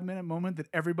a 5-minute moment that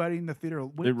everybody in the theater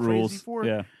went It crazy rules. for.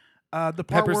 Yeah. The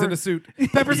part Peppers where, in a suit.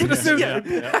 Peppers in a suit.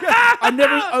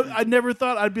 I never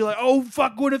thought I'd be like, oh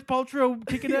fuck, Gwyneth Paltrow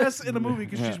kicking ass in a movie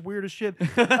because she's weird as shit.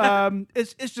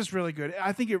 It's just really good.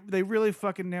 I think they really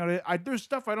fucking nailed it. There's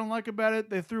stuff I don't like about it.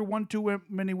 They threw too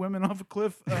many women off a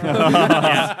cliff.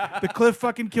 The cliff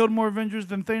fucking killed more Avengers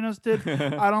than Thanos did.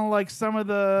 I don't like some of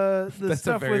the That's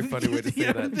stuff a very with funny way to say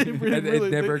Yeah, that. it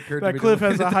It never occurred to that me to cliff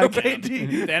look has at a it high that way.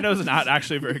 KD. Thanos is not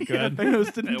actually very good.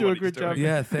 Thanos didn't at do a what great he's doing. job.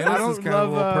 Yeah, I Thanos don't is kind of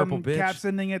a love little purple bitch. Cap's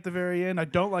ending at the very end. I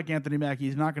don't like Anthony Mackie.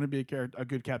 He's not going to be a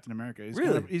good Captain America. He's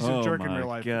Really? he's Oh a jerk in my real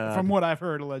life, God. from what I've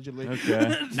heard allegedly.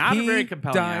 Okay. Not He a very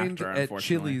compelling dined actor, at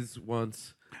unfortunately. Chili's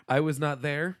once. I was not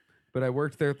there, but I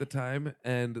worked there at the time,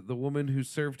 and the woman who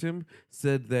served him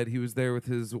said that he was there with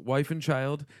his wife and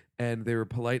child, and they were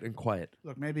polite and quiet.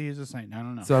 Look, maybe he's a saint. I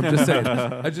don't know. So I'm just saying,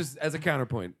 I just as a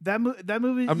counterpoint. that movie.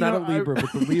 I'm you not know, a Libra,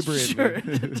 but the Libra Sure. in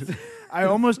me. I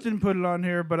almost didn't put it on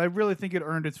here, but I really think it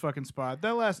earned its fucking spot.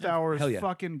 That last hour Hell is yeah.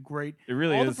 fucking great. It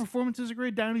really All is. the performances are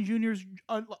great. Downey Jr. is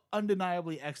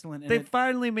undeniably excellent. In They it.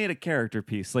 finally made a character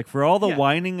piece. Like for all the Yeah.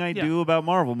 whining I Yeah. do about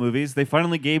Marvel movies, they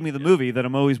finally gave me the movie that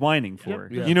I'm always whining for.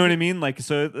 Yeah. You know what I mean? Like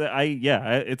so,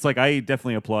 it's like I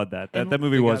definitely applaud that. And That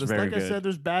movie they was got us- very Like good. I said,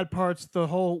 there's bad parts. The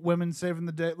whole women saving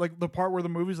the day, like the part where the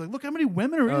movie's like, look how many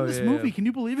women are Oh, in this yeah, movie. yeah. Can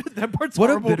you believe it? That part's What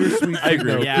horrible. a bittersweet I thing,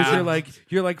 agree. though, because Yeah.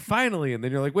 you're like finally, and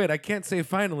then you're like, wait, I can't say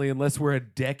finally unless we're a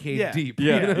decade Yeah. deep.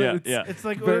 Yeah, You know, yeah, it's- yeah. It's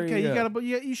like Very, okay, you yeah. gotta, but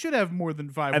yeah, you should have more than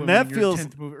 5 and women that in your feels,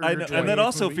 10th movie, or I your know, and that 28th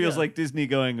also movie. feels Yeah. like Disney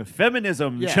going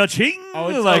feminism, Yeah. cha-ching, Oh,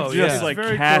 it's- like oh, just yeah. like It's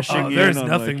very cashing close. in. There's on,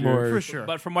 nothing like, more. your- for sure.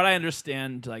 But from what I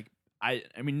understand, like I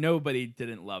mean, nobody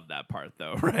didn't love that part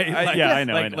though, right? yeah, I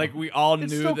know, Like, I know. like we all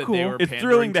It's knew so that cool. they were. It's pandering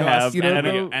thrilling to us, have, you know, and,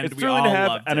 though, and it's we thrilling all to have,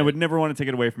 loved and it. I would never want to take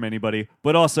it away from anybody.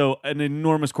 But also, an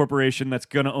enormous corporation that's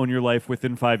going to own your life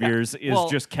within 5 years is Well-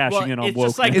 just cashing well, in on it's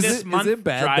just wokeness. like Is this it, month is it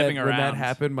bad driving that when that around.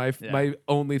 happened, my Yeah. my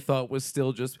only thought was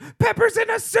still just Pepper's in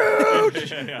a suit.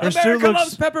 Her suit America looks-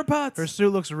 loves Pepper Potts. Her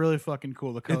suit looks really fucking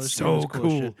cool. The color It's scheme is so cool.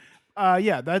 as cool. shit.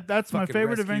 Yeah, that's my Fucking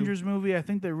favorite rescue. Avengers movie. I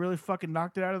think they really fucking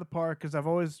knocked it out of the park because I've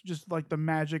always just like the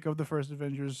magic of the first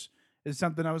Avengers is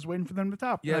something I was waiting for them to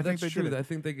top. Yeah, and I think that's they true. did it. I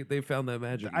think they found that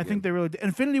magic. I think they really did.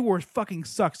 Infinity War fucking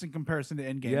sucks in comparison to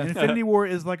Endgame. Yeah. Infinity War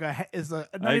is like not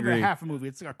even agree. a half a movie.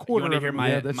 It's like a You quarter want to of a hear movie. my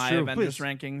Yeah, that's my true. Avengers Please.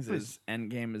 rankings? Please. Is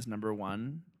Endgame is number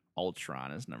 1,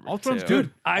 Ultron is number Ultron's 2,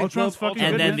 good. I Ultron's love fucking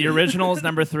and good. then man. the original is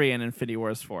number 3, and Infinity War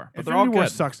is 4. But they're all Infinity War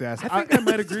good. sucks ass. I think I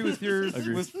might agree with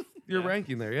your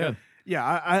ranking there. Yeah. Yeah,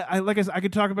 I like I said, I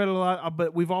could talk about it a lot,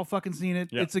 but we've all fucking seen it.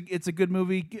 Yeah. It's a good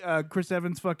movie. Chris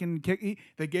Evans fucking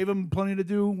they gave him plenty to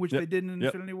do, which Yep. they did in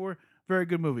Yep. Infinity War. Very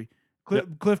good movie.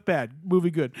 Yep. Cliff bad, movie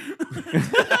good.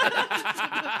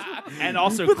 And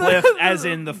also Cliff, as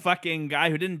in the fucking guy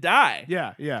who didn't die.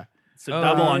 Yeah, yeah. So Oh,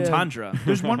 double yeah. entendre.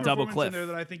 There's one double performance Cliff. in there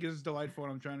that I think is delightful,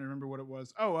 and I'm trying to remember what it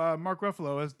was. Oh, Mark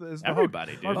Ruffalo as the Hulk.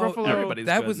 Everybody, dude. Mark Oh, Ruffalo. everybody's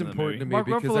that good was in the important to me Mark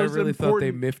because Ruffalo's I really thought they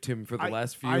important. miffed him for the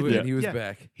last few, think- and he was yeah.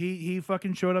 back. He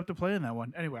fucking showed up to play in that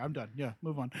one. Anyway, I'm done. Yeah,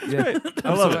 move on. Yeah,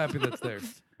 I'm love so it. happy that's there.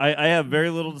 I have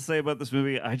very little to say about this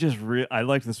movie. I just I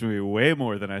liked this movie way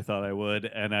more than I thought I would,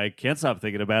 and I can't stop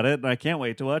thinking about it. And I can't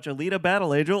wait to watch Alita: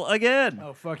 Battle Angel again.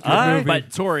 Oh fuck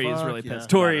But Tori is Fuck really yeah.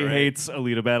 pissed. Tori about it, right? hates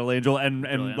Alita: Battle Angel, and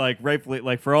Brilliant. like rightfully,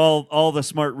 like for all the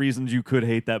smart reasons you could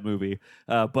hate that movie.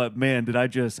 But man, did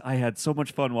I had so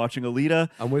much fun watching Alita.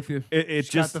 I'm with you. It She's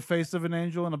just got the face of an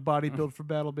angel and a body built for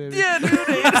battle, baby. yeah, dude,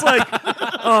 it's like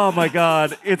oh my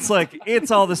god,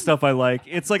 it's all the stuff I like.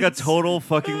 It's like a total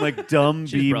fucking like dumb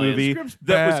She's B brilliant. movie Script's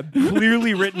that bad. was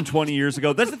clearly written 20 years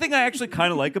ago. That's the thing I actually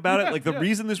kind of like about it. Like the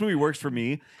reason this movie works for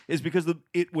me is because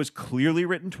it was clearly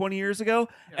written 20 years ago,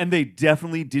 and they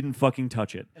definitely didn't fucking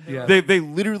touch it. Yeah. They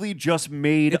literally just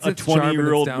made It's a its charm and its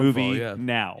 20-year-old downfall, movie yeah.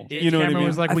 now. It- You know what I Cameron mean?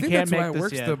 was like, I we think can't that's why make it this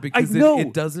works yet. though because know.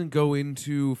 it doesn't go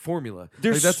into formula.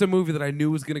 There's- Like, that's a movie that I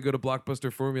knew was going to go to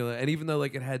blockbuster formula, and even though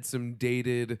like it had some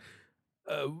dated,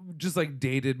 just like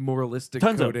dated moralistic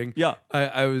Tons of- coding, yeah.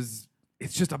 I was.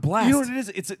 It's just a blast. You know what it is?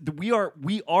 It's we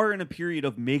are in a period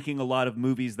of making a lot of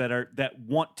movies that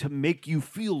want to make you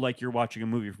feel like you're watching a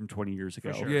movie from 20 years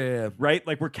ago. sure. Yeah, Right?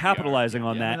 Like we're capitalizing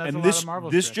on Yeah, that, and and that's a lot this of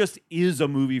Marvel this shit. just is a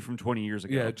movie from 20 years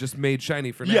ago. yeah, just made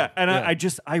shiny for now. Yeah, and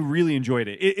I really enjoyed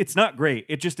it. It's not great.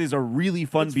 It just is a really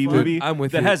fun It's B fun. movie I'm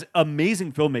with that you. has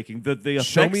amazing filmmaking. The effects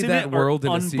Show me in that it world are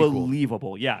in a sequel.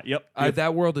 unbelievable. Yeah, yep.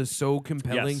 That world is so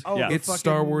compelling. Yes. Oh, Yeah. the It's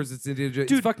Star fucking- Wars. It's Indiana. It's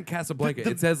Dude, fucking Casablanca.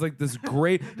 It has like this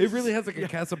great. It really has like a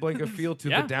Casablanca feel to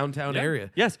Yeah. the downtown Yeah.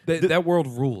 area. Yes. That world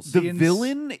rules. The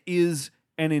villain is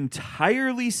an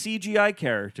entirely CGI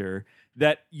character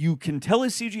that you can tell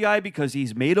is CGI because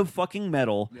he's made of fucking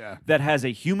metal Yeah. that has a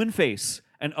human face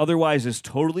and otherwise is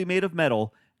totally made of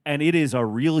metal, and it is a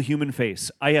real human face.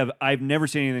 I've never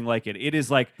seen anything like it. It is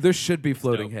like There should be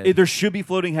floating head. there should be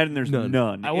floating head and there's none.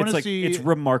 None. I wanna It's like see- it's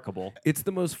remarkable. It's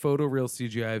the most photoreal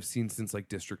CGI I've seen since like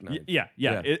District 9. Yeah.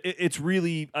 Yeah. It's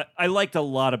really I liked a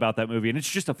lot about that movie, and it's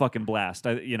just a fucking blast.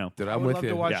 Dude, I I'm would with love you.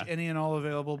 to watch Yeah. any and all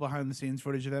available behind the scenes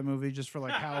footage of that movie, just for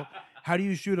like how do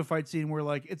you shoot a fight scene where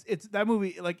like it's that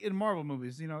movie like in Marvel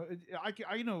movies, you know,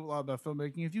 I know a lot about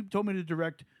filmmaking. If you told me to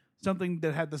direct something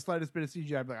that had the slightest bit of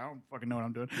CGI, I'd be like, I don't fucking know what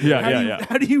I'm doing. Yeah, how yeah, do you, yeah.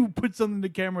 How do you put something to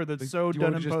camera that's Like, so do you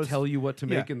done want in to just post? tell you what to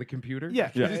Yeah. make in the computer?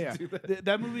 Yeah, Yeah. yeah, yeah. Just do that.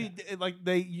 That movie,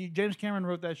 James Cameron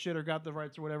wrote that shit or got the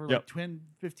rights or whatever Yep. like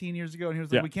 15 years ago, and he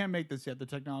was like, Yeah. "We can't make this yet. The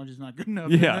technology's not good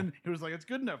enough." Yeah. And then he was like, "It's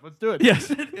good enough. Let's do it." Yes.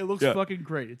 It looks Yeah. fucking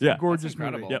great. It's Yeah. a That's gorgeous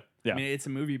incredible. movie. Yep. Yeah. I mean, it's a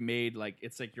movie made like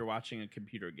it's like you're watching a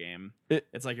computer game. It-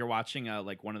 It's like you're watching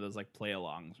like one of those like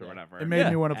play-alongs or whatever. It made Yeah.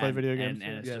 me want to play And- video games.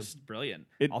 and it's Yeah. just brilliant.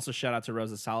 It- Also, shout out to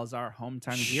Rosa Salazar,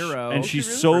 hometown hero, and she's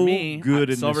For so me, good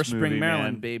in Silver this Spring, movie,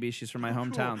 Maryland, man. baby. She's from my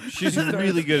hometown. She's She starts-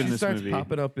 really good in she this starts movie.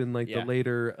 popping up in like Yeah. the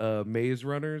later Maze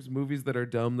Runners movies that are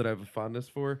dumb that I have a fondness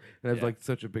for, and I have Yeah. like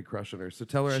such a big crush on her. So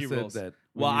tell her She I said rules. that.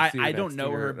 Well, when you see I her don't next know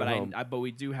to her, at but home. but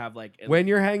we do have like When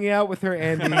you're hanging out with her,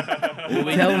 Andy,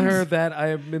 tell her that I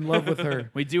am in love with her.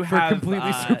 we do for have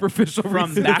completely superficial from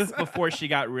reasons. back before she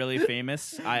got really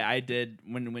famous. I did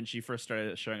when she first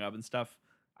started showing up and stuff.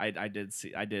 I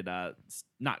did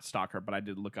not stalk her, but I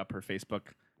did look up her Facebook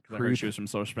because I heard Creep. she was from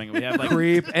Silver Spring. We have like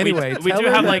Creep. Anyway, we tell do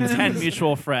her have that- like 10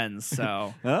 mutual friends.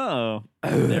 So Oh.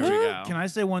 there we go. Can I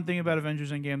say one thing about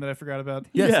Avengers Endgame that I forgot about?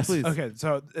 Yes, Yes. please. Okay,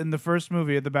 so in the first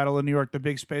movie at the Battle of New York, the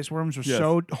big space worms were Yes.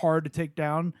 so hard to take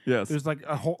down. Yes. There's like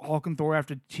a Hulk and Thor have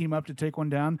to team up to take one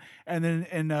down, and then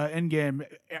in Endgame,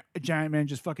 a Giant Man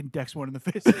just fucking decks one in the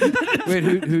face. Wait,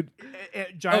 who?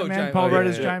 Giant Oh, Man, Giant- Paul oh, yeah, Rudd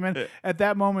is yeah, Giant Man. At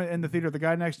that moment in the theater, the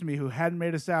guy next to me who hadn't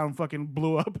made a sound fucking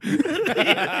blew up.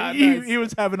 he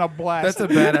was having a blast.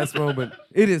 That's a badass moment.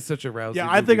 It is such a rousing. yeah,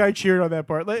 I think movie. I cheered on that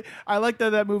part. Like, I like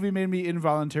that movie made me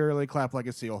involuntarily clap like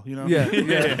a seal. You know? Yeah,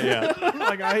 yeah. yeah.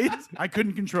 like I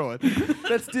couldn't control it.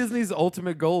 That's Disney's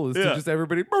ultimate goal is to Yeah. just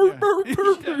everybody. All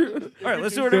right,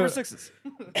 let's do our number sixes.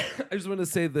 I just want to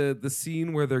say the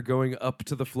scene where they're going up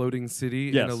to the floating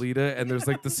city Yes. in Alita, and there's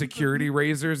like the security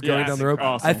razors going Yes, down the rope.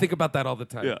 awesome. I think about that all the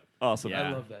time. Yeah. Awesome. Yeah.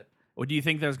 I love that. Well, do you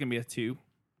think there's gonna be a 2?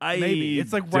 Maybe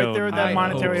it's like right there at that I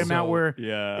monetary hope amount so. where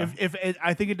Yeah. if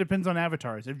I think it depends on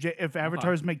avatars. If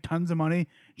avatars make tons of money,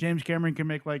 James Cameron can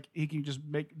make he can just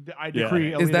make. I Yeah.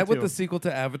 decree. Is that Alita what 2. the sequel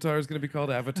to Avatar is going to be called?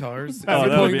 Avatars? Oh, Is it that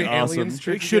would pulling be the awesome. aliens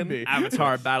trick It should again? be.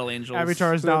 Avatar, Battle Angels.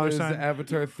 Avatar's So dollar there's sign?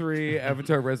 Avatar 3,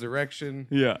 Avatar Resurrection,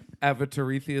 Yeah.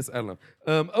 Avataretheus. I don't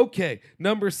know. Okay,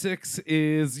 number 6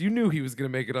 is you knew he was going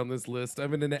to make it on this list.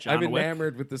 I'm John Wick?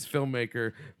 enamored with this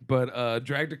filmmaker, but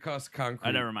Dragged Across Concrete.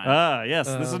 I never mind. Ah, yes.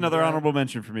 This is another yeah. honorable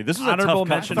mention for me. This was a Honorable tough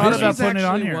mention. cut. Thought This about was putting it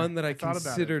on actually here. one that I Thought about it.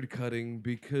 considered cutting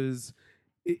because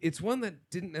it's one that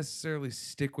didn't necessarily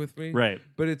stick with me. Right.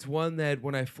 But it's one that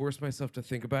when I force myself to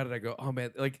think about it, I go, oh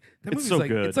man, like that It's movie's so like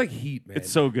good. it's like Heat, man.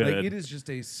 It's so good. Like it is just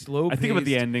a slow. I think about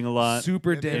the ending a lot.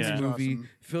 Super It dense is movie awesome.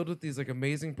 filled with these like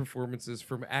amazing performances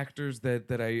from actors that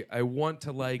I want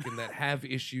to like and that have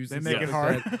issues. They and make stuff it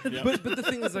like hard. that. But the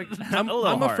thing is like I'm A little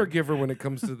a hard. forgiver when it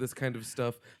comes to this kind of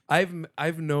stuff.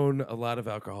 I've known a lot of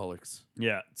alcoholics.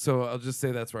 Yeah. So I'll just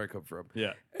say that's where I come from.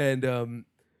 Yeah. And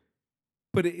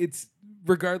but it's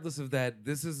regardless of that,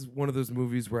 this is one of those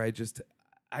movies where I just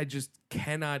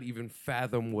cannot even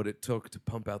fathom what it took to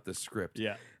pump out this script.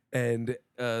 Yeah. And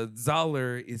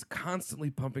Zoller is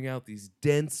constantly pumping out these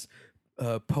dense,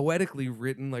 poetically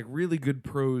written, like really good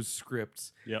prose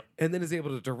scripts. Yep. And then is able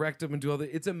to direct them and do all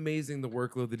that. It's amazing the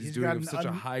workload that he's doing got of an such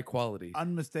a high quality.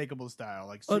 unmistakable style.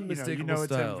 Like Unmistakable you know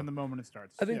it's him style. from the moment it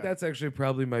starts. I think Yeah. that's actually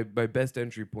probably my best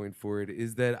entry point for it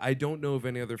is that I don't know of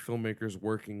any other filmmakers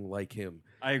working like him.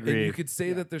 I And agree. you could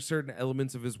say that there's certain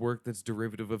elements of his work that's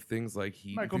derivative of things like Heat.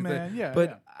 and Michael things Mann, yeah,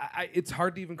 But it's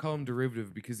hard to even call him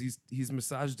derivative because he's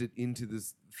massaged it into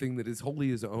this thing that is wholly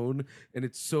his own, and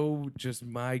it's so just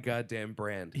my goddamn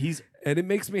brand. He's And it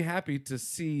makes me happy to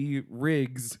see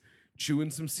Riggs chewing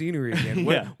some scenery again.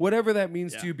 Yeah. Whatever that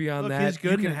means to you beyond Look, that, he's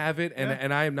good you in can it. have it, and, Yeah.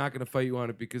 and I am not going to fight you on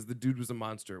it because the dude was a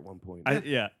monster at one point.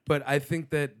 yeah. But I think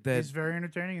that He's very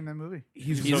entertaining in that movie.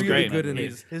 he's He's really great. good in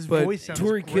He's- it. His But voice sounds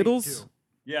Tori great, Kittles, too.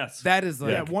 Yes. that is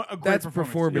like Yeah, a great that's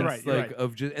performance. You're right, you're like right.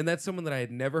 of just, and that's someone that I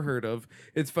had never heard of.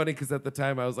 It's funny because at the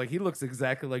time I was like, he looks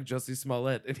exactly like Jussie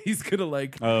Smollett, and he's gonna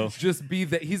like just be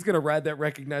that. He's gonna ride that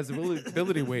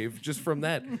recognizability wave just from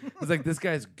that. It's like this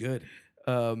guy's good.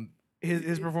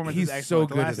 His performance He's is excellent. so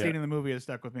the good last at it. scene in the movie has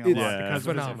stuck with me a It's lot because of his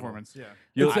phenomenal. performance.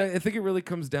 Yeah. I think it really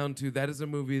comes down to that is a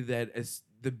movie that is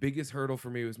the biggest hurdle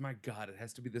for me was my God, it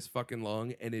has to be this fucking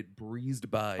long, and it breezed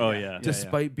by. Oh, yeah.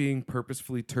 Despite being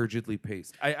purposefully turgidly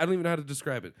paced. I don't even know how to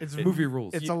describe it. It's movie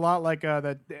rules. It's a lot like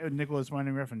that Nicholas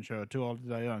Winding Refn show, Too Old to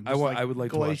Die Young. Just I would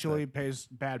like to watch glacially pays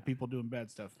bad people doing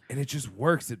bad stuff. and it just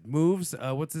works. It moves.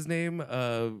 What's his name?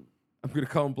 I'm gonna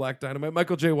call him Black Dynamite.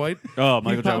 Michael J. White. Oh, He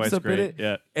Michael J. pops White's up in great. it,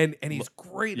 Yeah. and he's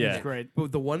great. Yeah. in He's it. great.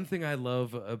 But the one thing I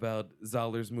love about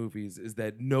Zoller's movies is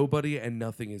that nobody and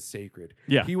nothing is sacred.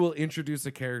 Yeah. He will introduce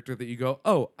a character that you go,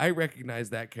 oh, I recognize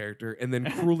that character, and then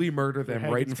cruelly murder them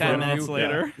right in 10 front of minutes you.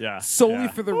 later. Yeah. Solely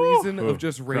Yeah. for the reason Ooh, of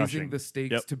just raising crushing. the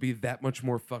stakes Yep. to be that much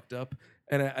more fucked up.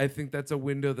 And I think that's a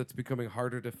window that's becoming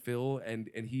harder to fill, and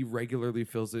he regularly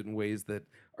fills it in ways that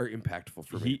are impactful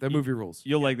for me. That movie rules.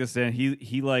 You'll like this, Dan.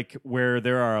 He like where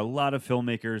there are a lot of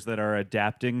filmmakers that are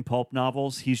adapting pulp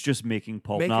novels. He's just making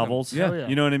pulp Making 'em. novels. Yeah. Oh, yeah.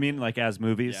 You know what I mean? Like as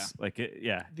movies. Yeah. Like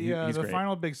yeah. The he's great.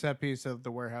 final big set piece of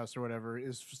the warehouse or whatever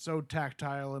is so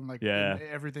tactile and like Yeah. and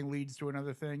everything leads to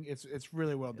another thing. It's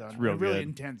really well done. real and really good.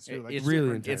 intense too. Like, It's really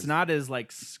super intense. It's not as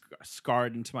like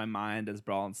scarred into my mind as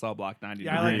Brawl and Cell Block 99.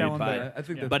 Yeah, I like that one but, better. I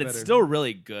think that's but better. it's still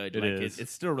really good. It Like is. it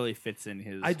still really fits in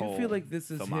his. I do whole feel like this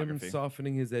is him filmography.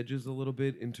 softening his edges a little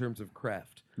bit in terms of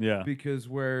craft. Yeah. Because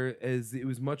whereas it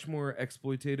was much more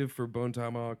exploitative for Bone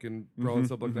Tomahawk and Brawl and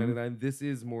Cell Block 99, this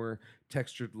is more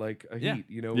textured like a Yeah. Heat.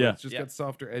 You know, Yeah. where it's just Yeah. got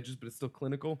softer edges, but it's still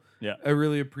clinical. Yeah. I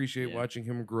really appreciate Yeah. watching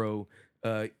him grow,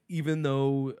 even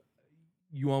though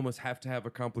you almost have to have a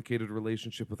complicated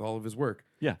relationship with all of his work.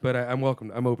 Yeah. But I'm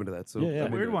welcome. I'm open to that. So Yeah, yeah. I'm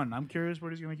into weird it. one. I'm curious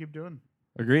what he's gonna keep doing.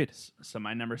 Agreed. So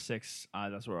my number 6,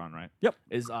 that's what we're on, right? Yep.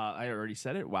 Is I already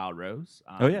said it, Wild Rose.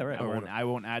 Oh, yeah, right. I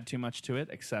won't add too much to it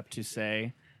except to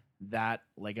say that,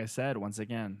 like I said, once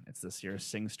again, it's this year's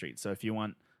Sing Street. So if you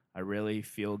want a really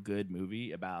feel good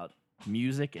movie about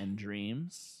music and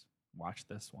dreams, watch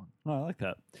this one. Oh, I like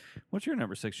that. What's your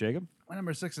number 6, Jacob? My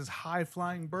number 6 is High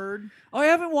Flying Bird. Oh, I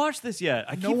haven't watched this yet.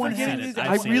 I No keep one forgetting has. these.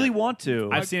 I've I seen really it. want to.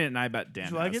 I've seen it, and I bet Dan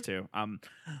you like has it? too.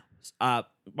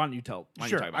 Why don't you tell? Why don't you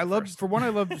Sure. talk about I it love first? for one. I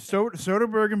love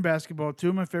Soderbergh and basketball. Two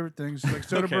of my favorite things. Like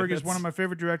Soderbergh is one that's- of my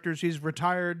favorite directors. He's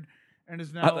retired and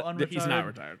is now unretired. He's not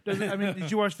retired. I mean, did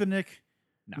you watch The Nick?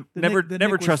 No. The never Nick- the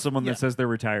never Nick trust was- someone yeah. that says they're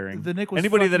retiring. The Nick was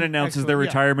Anybody that fucking announces their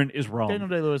excellent. Yeah. retirement is wrong. Daniel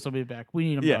Day-Lewis will be back. We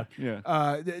need him yeah, back. yeah.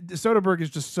 Soderbergh is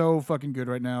just so fucking good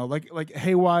right now. Like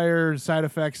Haywire, Side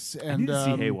Effects, and need to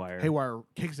see Haywire. Haywire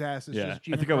kicks ass. It's Yeah, just I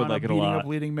Gina think I would Carano like it a beating lot. up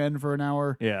leading men for an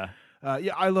hour. Yeah.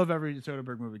 Yeah, I love every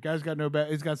Soderbergh movie. Guy's got no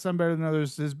bad. He's got some better than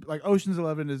others. His, like Ocean's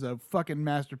 11 is a fucking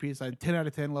masterpiece. I 10 out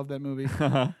of 10 love that movie.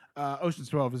 Ocean's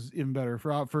 12 is even better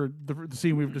for the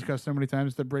scene we've discussed so many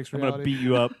times that breaks I'm reality. gonna beat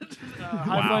you up.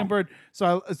 High Flying Bird.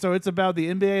 So it's about the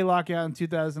NBA lockout in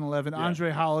 2011. Andre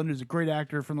Holland, who's a great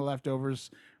actor from The Leftovers.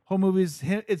 Whole movie's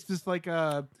it's just like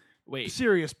a Wait,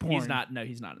 serious porn. he's not. No,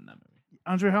 he's not in that movie.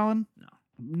 Andre Holland.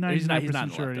 No. 99% He's not in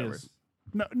The sure it Leftovers. is.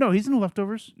 No, he's in The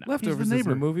Leftovers. No. Leftovers He's the is a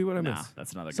neighbor. movie. What I No, miss?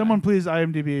 that's another guy. Someone please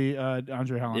IMDb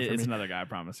Andre Holland for It's me. another guy. I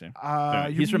promise you.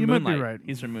 You, He's from you might Moonlight. be right.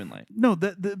 He's from Moonlight. No,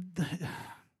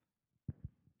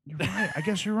 you're right. I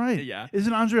guess you're right. Yeah.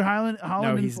 Isn't Andre Holland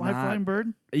in he's High not. Flying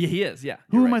Bird? Yeah, he is. Yeah.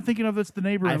 Who you're am I right. thinking of? That's the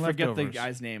neighbor. I in forget the Leftovers?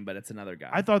 guy's name, but it's another guy.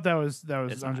 I thought that was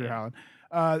It's not, Andre yeah.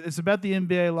 Holland. It's about the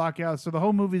NBA lockout. So the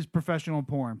whole movie is professional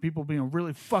porn. People being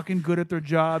really fucking good at their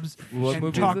jobs What and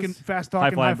movie is talking this? fast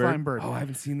talking High High Flying Flying Bird. Oh, I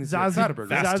haven't seen this. yet. Zazie, Soderbergh.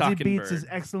 Fast Zazie talking Beetz is bird.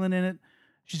 excellent in it.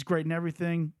 She's great in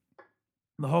everything.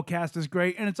 The whole cast is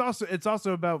great, and it's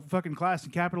also about fucking class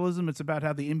and capitalism. It's about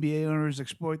how the NBA owners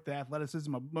exploit the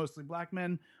athleticism of mostly black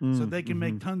men, so they can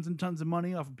make tons and tons of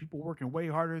money off of people working way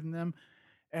harder than them.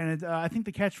 And I think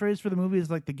the catchphrase for the movie is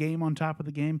like the game on top of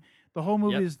the game. The whole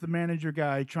movie Yep. is the manager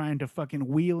guy trying to fucking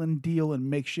wheel and deal and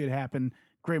make shit happen.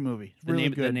 Great movie. Really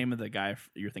good. The name of the guy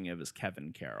you're thinking of is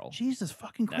Kevin Carroll. Jesus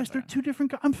fucking That's Christ! They're right. two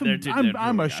different guys. I'm from. They're two I'm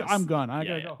different guys. I'm gone. I Yeah,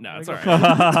 gotta yeah. go. No, I it's gotta all go.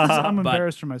 right. I'm But-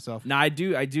 embarrassed for myself. No, I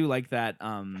do like that.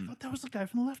 I thought that was the guy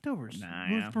from The Leftovers. Nah,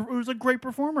 Who yeah. was a great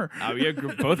performer. Oh, yeah,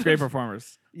 both great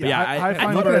performers. But Yeah, I High I Flying thought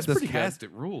Bird Looking is at this pretty good. cast,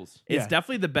 it rules. It's Yeah.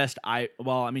 definitely the best.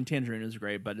 Tangerine is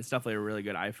great, but it's definitely a really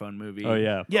good iPhone movie. Oh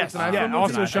yeah. Yes, it's an yeah. iPhone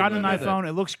Also movie. shot on an It's an iPhone.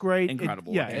 It looks great.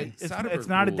 Incredible. Yeah, Hey, it's Soderbergh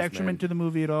not a rules, detriment man. to the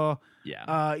movie at all.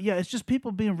 Yeah. Yeah, it's just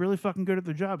people being really fucking good at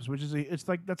their jobs, which is it's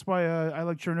like that's why I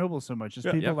like Chernobyl so much. It's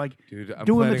people yeah. like Dude, I'm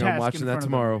doing the planning on task watching in that front of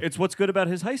them. tomorrow. It's what's good about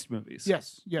his heist movies.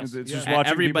 yes. It's yeah. just And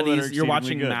watching people that are you're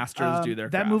watching exceedingly good. masters do their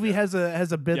That craft. movie has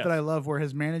a bit Yes. that I love where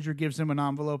his manager gives him an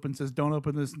envelope and says, "Don't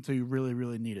open this until you really,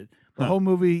 really need it." The whole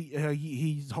movie,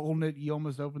 he's holding it. He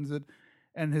almost opens it,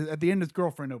 and at the end, his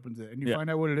girlfriend opens it, and you Yeah. find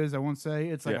out what it is. I won't say.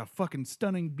 It's like Yeah. a fucking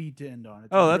stunning beat to end on. It's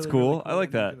Oh, a that's really, cool. really I like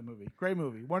ending that. to the movie. Great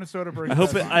movie. One of Soderbergh's I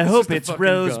hope best it, I movies. hope just a it's fucking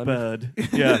gun. Rosebud.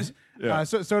 Yeah. Yeah.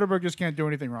 So Soderbergh just can't do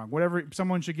anything wrong. Whatever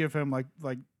someone should give him like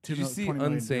Did you see 20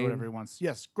 million, Unsane? whatever he wants.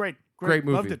 Yes, great Great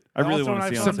movie. Loved it. I really Also wanna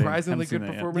an see iPhone. Unsane. Surprisingly Haven't seen good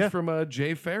that yet. performance Yeah. from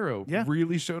Jay Farrow. Yeah.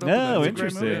 Really showed up. in that. Oh, It's a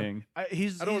great movie. interesting.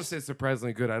 He's I don't want to say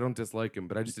surprisingly good. I don't dislike him,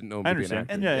 but I just didn't know him I to be an understand.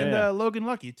 actor. and, Yeah, and yeah. Logan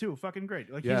Lucky too. Fucking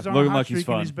great. Like Yeah. he's on Logan a hot Lucky's streak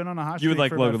and fun. he's been on a hot streak You would like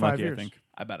for Logan about 5 Lucky, years. I think.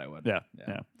 I bet I would. Yeah.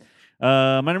 Yeah.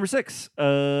 My number 6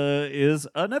 is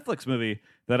a Netflix movie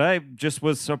that I just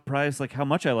was surprised like how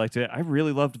much I liked it. I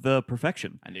really loved The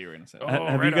Perfection. I knew you were going to say Oh, that.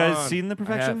 Have right you guys on. seen The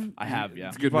Perfection? I have, yeah.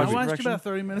 It's a good I movie. watched Perfection? about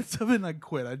 30 minutes of it and I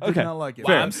quit. I did Okay. not like it.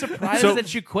 Fair. Wow, I'm surprised So-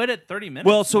 that you quit at 30 minutes.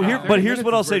 Well, so here, Wow. but 30 here's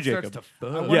what I'll minutes say, is where it starts Jacob. to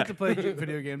I fun. wanted Yeah. to play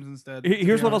video games instead.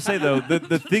 Here's what I'll say though: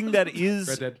 the thing that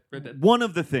is Red Dead. one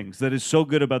of the things that is so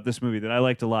good about this movie that I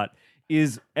liked a lot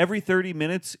is every 30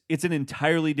 minutes it's an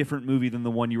entirely different movie than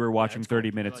the one you were watching 30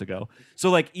 minutes ago. So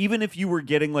like even if you were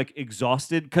getting like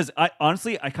exhausted, because I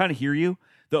honestly I kind of hear you.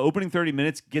 The opening 30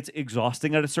 minutes gets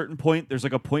exhausting at a certain point. There's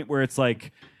like a point where it's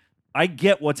like, I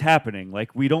get what's happening.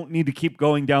 Like we don't need to keep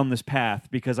going down this path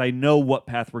because I know what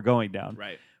path we're going down.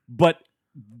 Right. But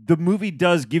the movie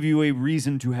does give you a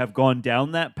reason to have gone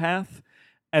down that path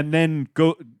and then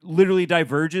literally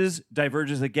diverges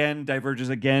again,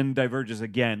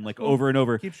 like over and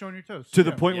over Keep showing your toes. to the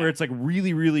Yeah. point where Yeah. it's like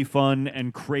really, really fun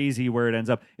and crazy where it ends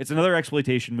up. It's another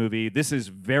exploitation movie. This is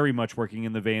very much working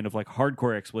in the vein of like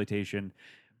hardcore exploitation,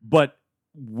 but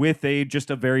with just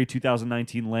a very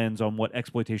 2019 lens on what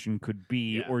exploitation could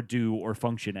be Yeah. or do or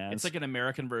function as. It's like an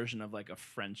American version of like a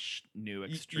French new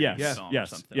extreme yes, film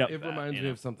yes, or something. yep. like It that, reminds you me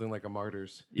know? of something like a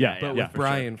Martyrs. Yeah, But yeah, with for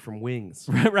Brian from Wings.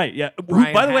 right, yeah. Who,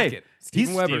 Brian by the way, Hackett.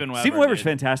 Steven Weber. Steven Weber's dude.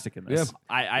 fantastic in this.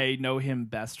 I know him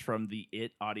best from the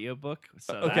It audiobook.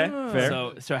 So Okay, that-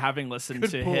 fair. So having listened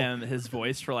Good to pull. his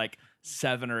voice for like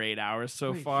 7 or 8 hours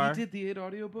so Wait, far. He did the It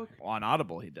audiobook? On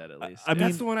Audible, he did at least. I mean-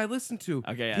 That's the one I listened to.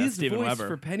 Okay, yeah, His that's Steven voice Weber.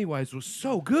 for Pennywise was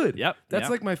so good. Yep, That's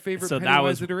yep. like my favorite So that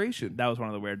Pennywise was- iteration. that was one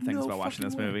of the weird things No about watching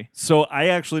this fucking way. movie. So I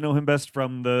actually know him best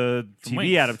from the From TV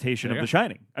Wings. adaptation There of you The go.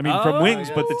 Shining. I mean, from Oh, Wings,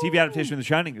 yeah. but the TV adaptation of The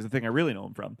Shining is the thing I really know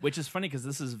him from. Which is funny because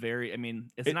this is very. I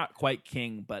mean, it's It- not quite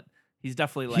King, but he's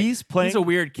definitely like He's playing- He's a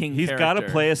weird King. He's got to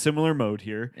character. play a similar mode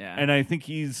here, Yeah. and I think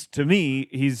he's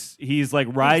like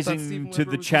thought rising Steven to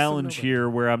Weber the was just challenge somebody. here,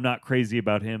 where I'm not crazy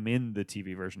about him in the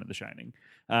TV version of The Shining,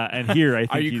 and here I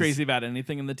think Are you he's- crazy about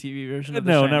anything in the TV version? Of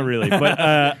The No, Shining? not really,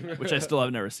 but Which I still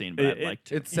have never seen, but I'd like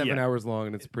to. It's 7 Yeah. hours long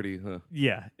and it's pretty.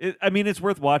 yeah, I mean it's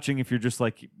worth watching if you're just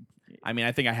like I mean,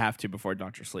 I think I have to before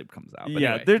Doctor Sleep comes out. But yeah,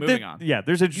 anyway, there- moving on. yeah.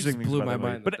 There's You interesting just things blew about my that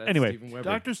movie. mind. But that that's anyway, Steven Weber.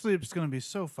 Doctor Sleep's going to be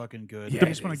so fucking good. Yeah, I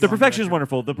just it wanna is. go The on Perfection is record.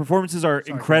 wonderful. The performances are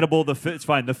Sorry. incredible. It's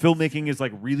fine. The filmmaking is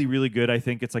like really, really good. I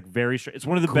think it's like very. It's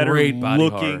one of the better Great body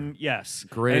looking. horror. Yes,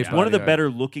 Great And it's one of the body horror.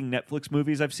 better looking Netflix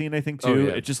movies I've seen. I think too. Oh,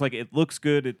 yeah. It just like it looks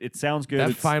good. It sounds good. That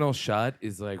It's- final shot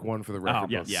is like one for the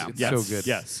record yes, books. yeah. It's yes, so good.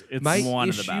 Yes, it's My one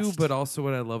of the issue, best. but also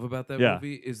what I love about that Yeah.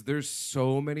 movie is there's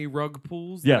so many rug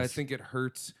pulls that Yes. I think it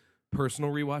hurts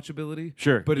personal rewatchability.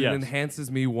 Sure, But it yes.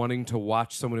 enhances me wanting to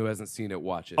watch someone who hasn't seen it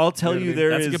watch it. I'll tell you, know what I mean? there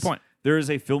That's a is good point. there is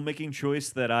a filmmaking choice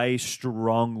that I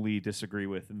strongly disagree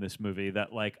with in this movie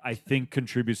that like I think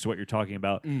contributes to what you're talking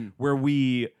about, where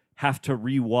we have to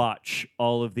rewatch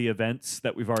all of the events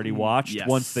that we've already watched yes.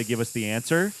 once they give us the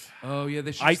answer. Oh yeah,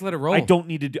 they should just let it roll. I don't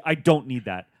need to do. I don't need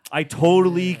that. I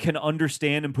totally can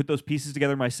understand and put those pieces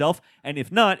together myself. And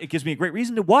if not, it gives me a great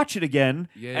reason to watch it again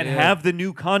Yeah, and yeah. have the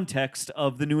new context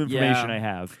of the new information Yeah. I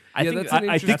have. I yeah, think that's an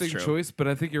I think- interesting choice, but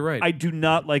I think you're right. I do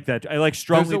not like that. I like There's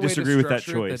strongly a way to disagree with that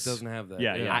structure it choice. that doesn't have that.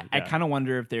 Yeah, yeah. I kind of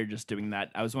wonder if they're just doing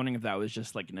that. I was wondering if that was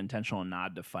just like an intentional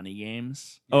nod to Funny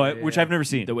Games. Which I've never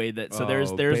seen. The way that Oh,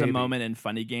 there's a baby. moment in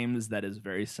Funny Games that is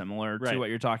very similar Right. to what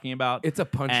you're talking about. It's a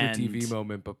punch your And- TV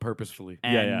moment, but purposefully.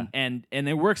 and, Yeah. and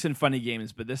it works in Funny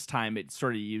Games, but this time it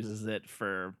sort of uses it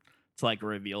to like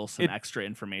reveal some extra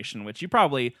information, which you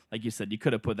probably, like you said, you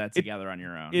could have put that together on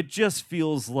your own. It just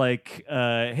feels like,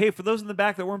 hey, for those in the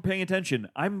back that weren't paying attention,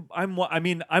 I'm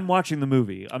watching the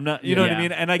movie. I'm not, you know what I Yeah.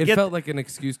 mean? And I It get felt like an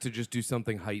excuse to just do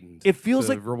something heightened. It feels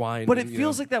to like rewind, but it you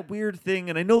feels know. like that weird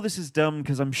thing. And I know this is dumb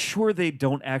because I'm sure they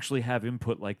don't actually have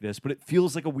input like this, but it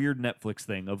feels like a weird Netflix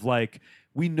thing of like,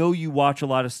 we know you watch a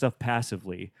lot of stuff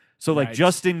passively, so like Right.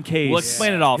 just in case. We'll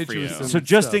explain it all Hit for you you. with some So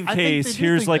just stuff. in I think case, they do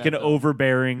here's think like that, an though.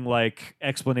 overbearing like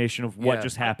explanation of what Yeah.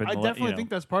 just happened. I you definitely know. think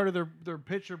that's part of their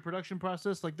pitch or production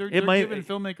process. Like they're might- giving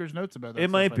filmmakers notes about that. It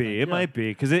stuff, might I be. think. It Yeah. might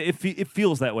be because it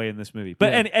feels that way in this movie.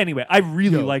 But Yeah. anyway, I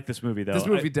really Yo, like this movie though. this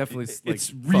movie I- definitely, like,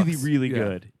 it's really fucks. really Yeah.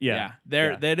 good. Yeah,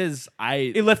 there yeah. that is.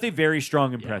 It left a very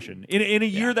strong impression in a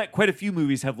year Yeah. that quite a few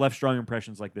movies have left strong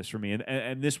impressions like this for me,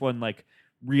 and this one like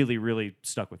really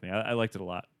stuck with me. I liked it a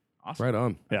lot. Awesome. Right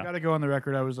on. Yeah. I got to go on the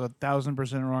record. I was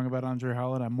 1,000% wrong about Andre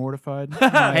Holland. I'm mortified.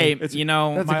 Hey, It's- you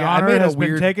know, that's My a- honor honor has has been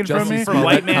been taken taken from me. from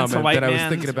white man to white that I was man,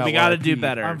 thinking about we while got I to do peed.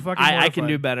 better. I'm fucking I can mortified.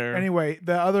 do better. Anyway,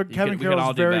 the other Kevin we could all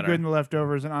Carroll's do very better. good in The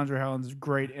Leftovers, and Andre Holland's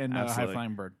great in High Absolutely.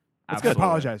 Flying Bird. That's good. I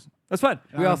apologize. That's fine.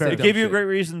 We all It say It dumb gave you a shit. great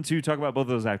reason to talk about both of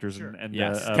those actors. Sure. And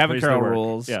Yes, praise Kevin their Carroll work.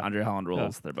 rules. Yeah. Andre Holland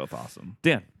rules. They're both awesome.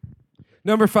 Dan.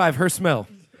 Number 5, Her Smell.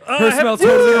 Her smell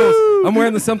totally rules. I'm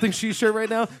wearing the Something She shirt right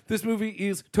now. This movie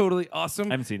is totally awesome.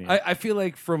 I haven't seen it yet. I feel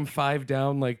like from 5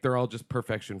 down, like they're all just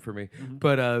perfection for me.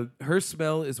 But Her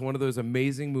Smell is one of those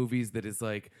amazing movies that is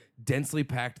like densely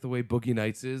packed the way Boogie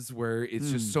Nights is, where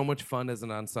it's just so much fun as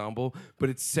an ensemble, but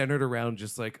it's centered around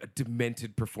just like a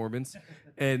demented performance.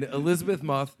 And Elizabeth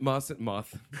Moss, like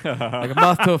a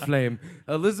moth to a flame.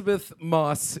 Elizabeth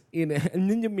Moss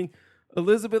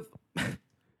Elizabeth.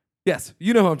 Yes,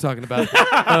 you know who I'm talking about.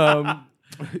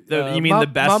 You mean the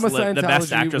best Mama the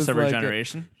best Scientology actress was of her like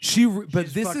generation? But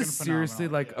She's this fucking is seriously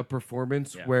phenomenal. like a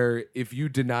performance where if you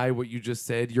deny what you just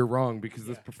said, you're wrong because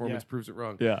this performance Yeah. proves it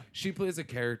wrong. Yeah. She plays a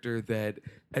character that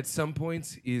at some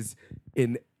points is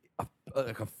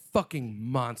like a fucking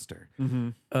monster,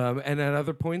 and at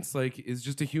other points like is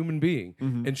just a human being,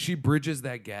 and she bridges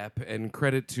that gap. And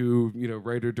credit to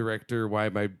writer director. Why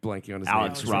am I blanking on his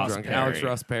Alex name? Ross Drunk. Perry. Alex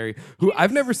Ross Perry, who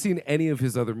I've never seen any of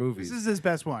his other movies. This is his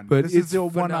best one. But this it's is the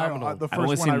one phenomenal. the I've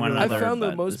only first one seen I one really I've other, found that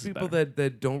but most this is people better.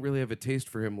 that don't really have a taste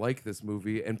for him like this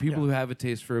movie, and people who have a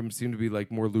taste for him seem to be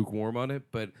like more lukewarm on it.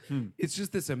 But it's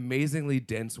just this amazingly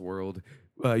dense world.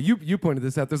 You pointed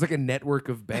this out. There's like a network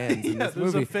of bands in Yeah, this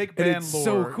there's a movie. fake and band it's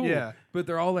so lore, cool. yeah. But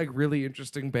they're all like really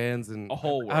interesting bands and A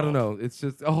whole I don't world. know. It's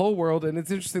just a whole world, and it's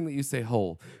interesting that you say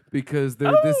whole because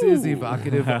this is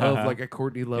evocative of like a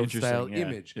Courtney Love style Interesting, yeah,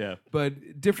 image. yeah.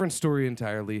 But different story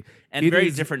entirely. And It very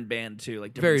is- different band too,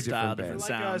 like Very different style, different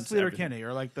different band. like sounds. Sleater everything. Kenny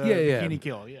or like the Yeah. Bikini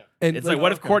Kill. Yeah. And It's like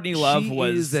what if Courtney Love she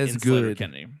was is as in Sleater good.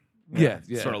 Kenny? Yeah,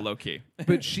 Sort of low key.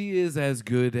 But she is as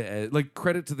good as like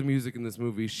credit to the music in this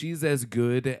movie. She's as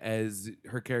good as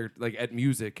her character, like at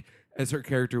music, as her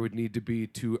character would need to be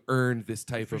to earn this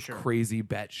type of sure. crazy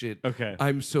batshit. Okay.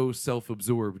 I'm so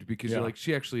self-absorbed because Yeah. you're like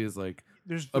she actually is like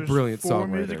There's a brilliant 4 songwriter.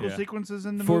 musical Yeah. sequences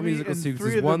in the 4 movie. musical and sequences,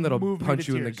 3 of them one that'll moved me punch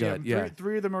to you in the tears. gut, yeah.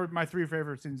 Three of them are my 3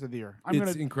 favorite scenes of the year.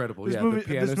 it's incredible. This Yeah, movie, the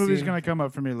piano this movie's scene. going to come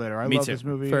up for me later. I Me love too. this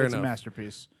movie. Fair it's enough. a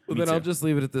masterpiece. Well, Me then I'll too. just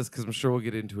leave it at this because I'm sure we'll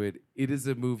get into it. It is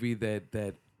a movie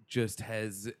that just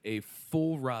has a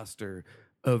full roster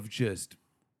of just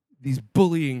these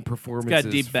bullying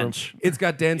performances. deep from- bench. It's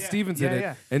got Dan Yeah, Stevens yeah, in it,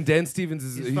 yeah. and Dan Stevens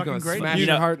is He's he's fucking going to great. smash You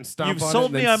your know, heart and stomp you've on it. sold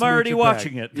and me, then I'm smooch already it back.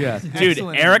 watching it. Yeah. Dude,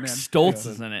 Excellent, Eric man. Stoltz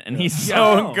is in it, and he's Yeah.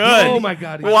 so good. Oh my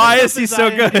god! he's- Why I is he so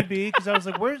good? Because I was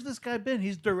like, "Where's this guy been?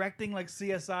 He's directing like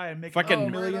CSI and making Fucking-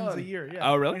 millions right a year."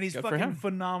 Yeah. Oh, really? And he's Good for fucking him.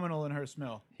 phenomenal in Her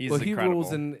Smell. He's Well, incredible. he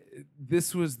rules, and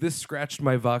this scratched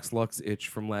my Vox Lux itch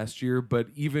from last year. But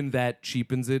even that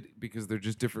cheapens it because they're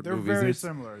just different They're movies. very It's-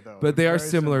 similar, though. But they They're are very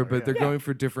similar, but they're yeah. going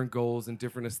for different goals and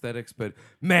different aesthetics. But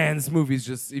man, this movie's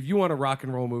just if you want a rock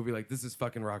and roll movie, like this is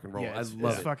fucking rock and roll. Yeah, I it's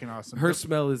love it. fucking awesome. Her The-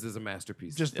 Smell is a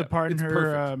masterpiece. just Yeah. the part in It's her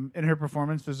perfect. in her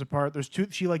performance. There's a part. There's 2.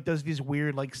 She like does these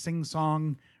weird like sing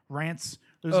song rants.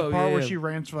 There's Oh, a part yeah, where yeah. she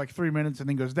rants for like 3 minutes and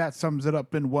then goes, "That sums it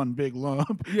up in one big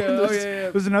lump." Yeah, And oh, there's, yeah, yeah.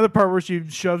 There's another part where she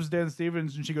shoves Dan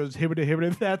Stevens and she goes, "Hibbity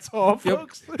hibbity." That's all, Yep.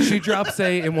 folks. She drops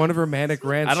in one of her manic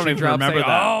rants. I don't she even drops remember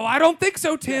that. Oh, I don't think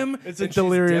so, Tim. It's a And she's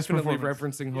delirious definitely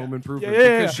performance. referencing Home Improvement Yeah,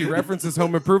 yeah, because yeah. she references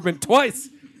Home Improvement twice.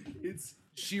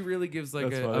 She really gives like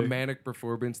That's a funny. manic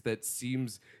performance that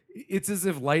seems. It's as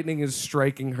if lightning is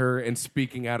striking her and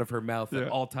speaking out of her mouth at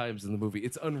all times in the movie.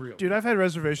 It's unreal. Dude, I've had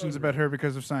reservations about her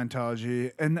because of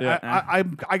Scientology, and Yeah.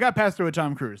 I got past her with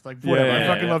Tom Cruise. Like, whatever. yeah, I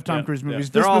fucking yeah, love Tom yeah, Cruise yeah. movies.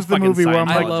 They're This all was the fucking movie where I'm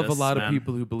I like, love a Scientologists, lot of man.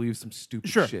 people who believe some stupid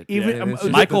Sure. shit. Even- and it's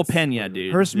just- Michael it's- Pena,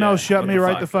 dude. Her Smell Yeah, shut what me the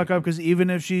right fuck? the fuck up because even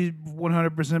if she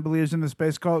 100% believes in the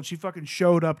space cult, she fucking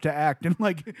showed up to act and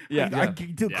like, Yeah, I yeah.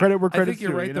 give credit where I credit's think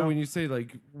you're due, right you though know? when you say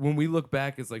like when we look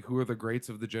back as like who are the greats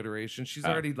of the generation. She's Oh.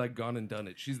 already like gone and done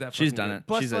it. She's that. She's fucking done good. it.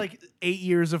 Plus, She's like 8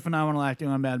 years of phenomenal acting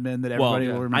on Mad Men that Well, everybody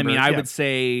yeah. will I remember. mean, I Yeah. would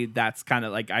say that's kind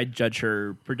of like I judge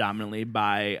her predominantly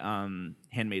by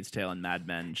Handmaid's Tale and Mad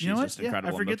Men. She's You know what? just Yeah,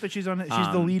 incredible. I forget in that she's on. She's the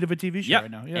Um, lead of a TV show Yep.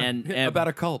 right now. Yeah. And, Yeah, and about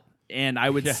a cult. and I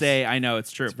would Yes. say I know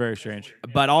it's true, It's very strange.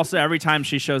 but also every time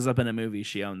she shows up in a movie,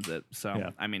 she owns it. So Yeah.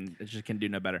 I mean, it just can do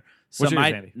no better. So What's yours,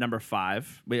 my Andy? number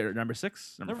 5, wait, or number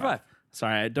 6, Number five.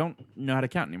 Sorry, I don't know how to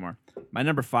count anymore. My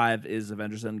number 5 is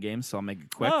Avengers Endgame, so I'll make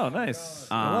it quick. Oh, nice.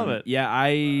 I love it. Yeah,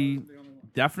 I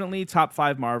definitely top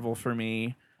 5 Marvel for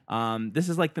me. This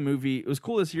is like the movie. It was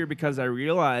cool this year because I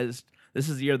realized this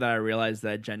is the year that I realized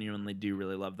that I genuinely do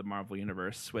really love the Marvel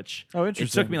universe, which Oh, it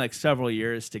interesting. took me like several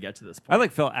years to get to this point. I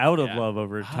like fell out of Yeah. love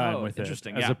over time Oh, with it,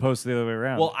 interesting, as yeah. opposed to the other way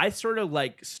around. Well, I sort of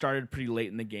like started pretty late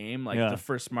in the game. Like Yeah. the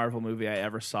first Marvel movie I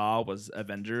ever saw was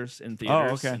Avengers in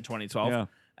theaters okay. in 2012. Yeah.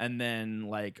 And then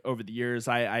like over the years,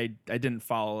 I didn't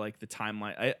follow like the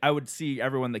timeline. I would see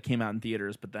everyone that came out in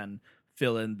theaters, but then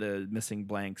fill in the missing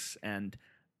blanks. And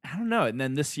I don't know. And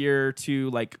then this year too,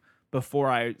 like before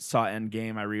I saw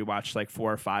Endgame, I rewatched like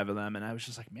 4 or 5 of them, and I was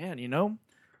just like, man, you know,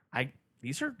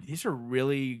 these are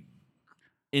really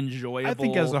enjoyable I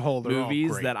think as a whole, they're movies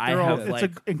all great. that I They're all- have it's like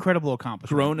an incredible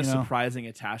accomplishment. grown a you know? surprising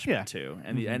attachment Yeah. to,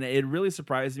 and it really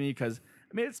surprised me because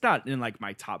I mean it's not in like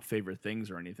my top favorite things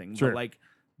or anything, Sure.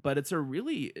 but it's a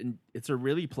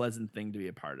really pleasant thing to be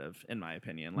a part of, in my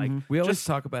opinion. Like We always just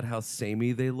talk about how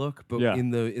samey they look, but Yeah.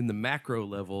 in the macro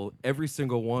level, every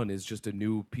single one is just a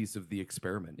new piece of the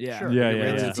experiment. yeah, Sure. Yeah,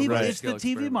 It's yeah. a TV, Right. It's the scale TV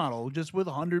experiment. model, just with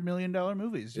 $100 million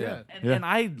movies. Yeah. Yeah. Yeah. And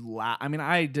I mean,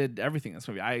 I did everything in this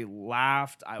movie. I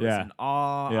laughed. I was Yeah. in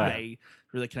awe. Yeah. I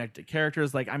really connected to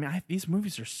characters. Like, I mean, these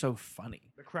movies are so funny.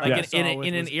 The crowd Like I in, saw in, with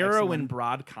in an was era when excellent.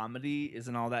 broad comedy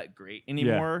isn't all that great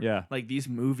anymore. yeah. Like these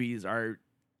movies are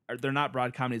they're not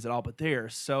broad comedies at all, but they are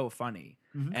so funny.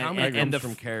 Mhm. Comedy comes the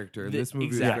from character. and the- this movie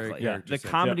exactly. is very Yeah. character. The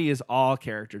comedy is all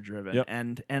character driven, Yep.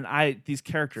 and these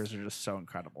characters are just so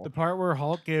incredible. The part where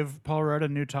Hulk gave Paul Rudd a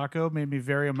new taco made me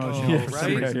very emotional. Yeah, for right.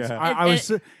 some Yeah, reasons. yeah. I was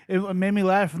it made me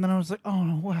laugh, and then I was like,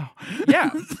 "Oh wow!" Yeah,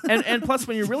 and plus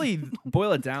when you really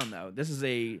boil it down, though, this is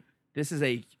a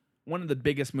one of the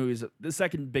biggest movies, the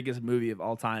second biggest movie of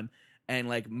all time, and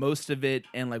like most of it,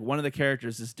 and like one of the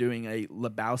characters is doing a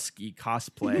Lebowski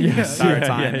cosplay the entire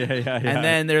time, yeah. and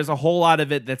then there's a whole lot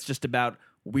of it that's just about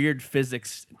weird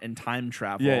physics and time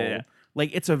travel. Yeah.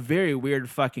 Like it's a very weird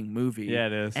fucking movie. Yeah,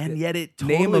 it is. and yet it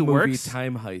totally Name a movie works.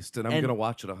 Time Heist, and I'm And- gonna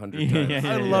watch it 100 Yeah, times.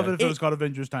 yeah, I'd love it if it It- was called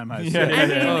Avengers Time Heist. Yeah, I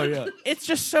mean, Oh, yeah. it's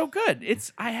just so good.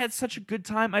 I had such a good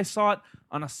time. I saw it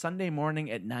on a Sunday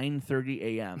morning at 9:30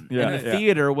 a.m. Yeah, and the yeah.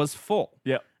 theater was full.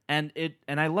 Yeah. And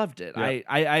I loved it. Yeah.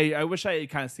 I wish I had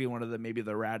kind of seen one of the maybe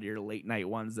the rattier late night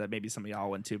ones that maybe some of y'all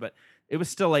went to, but it was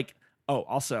still like, oh,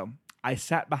 also I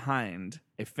sat behind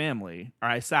a family, or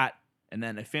I sat and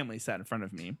then a family sat in front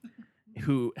of me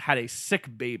who had a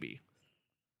sick baby.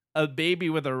 A baby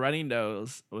with a runny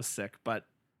nose was sick, but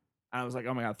I was like,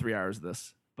 oh my God, 3 hours of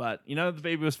this. But, you know, the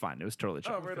baby was fine. It was totally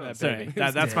chill. Oh, right on. So Baby.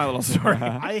 anyway, that's my little story.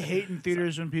 I hate in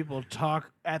theaters when people talk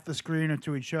at the screen or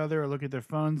to each other or look at their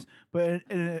phones. But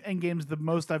in Endgame's the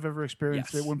most I've ever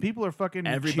experienced Yes. it. When people are fucking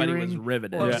Everybody was cheering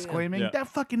riveted. or Yeah. exclaiming, Yeah. that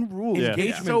fucking rules. Yeah.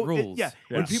 Engagement So rules. yeah,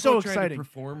 When it's people so are trying exciting. to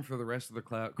perform for the rest of the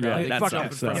crowd, Yeah, they that fuck sucks.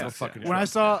 up in front That of a sucks. fucking When I truck.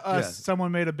 saw Yeah.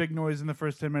 someone made a big noise in the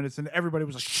first 10 minutes, and everybody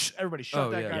was like, "Shh!" Everybody shut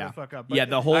Oh, that yeah. guy Yeah. the fuck up. Yeah,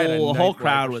 the I had a whole night crowd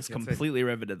ride, was which you can't say. completely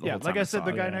riveted the yeah, whole time. like I I said, saw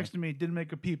the it. guy Yeah. next to me didn't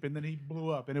make a peep, and then he blew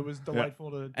up, and it was delightful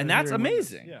to. And that's hear him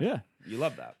witness. amazing. Yeah. Yeah. You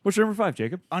love that. What's your number 5,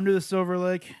 Jacob? Under the Silver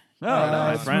Lake. Oh,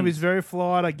 nice. This Friends. movie's very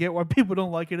flawed. I get why people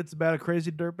don't like it. It's about a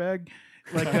crazy dirtbag.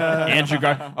 Like Andrew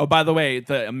Gar. Oh, by the way,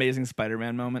 the Amazing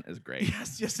Spider-Man moment is great.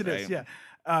 yes, it is. Right.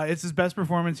 Yeah, it's his best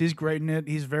performance. He's great in it.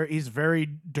 He's very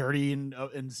dirty and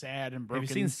sad and broken. Have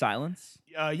you seen Silence?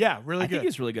 Yeah, really I good. think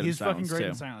he's really good in He's fucking Silence, great too.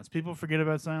 in Silence. People forget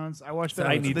about Silence. I watched that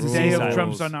I on need the to day see of Silence.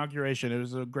 Trump's inauguration. It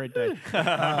was a great day.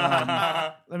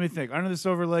 Let me think. Under the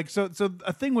Silver Lake. So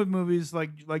a thing with movies like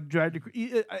Drive to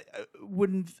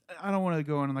I don't want to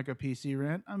go on like a PC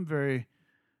rant.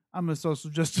 I'm a social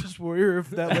justice warrior, if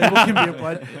that label can be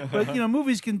applied. But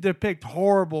movies can depict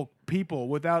horrible people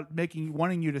without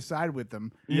wanting you to side with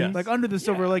them. Yes. Like Under the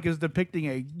Silver Lake is depicting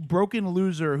a broken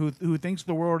loser who thinks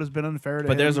the world has been unfair to him.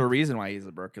 But there's a reason why he's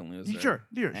a broken loser. Sure.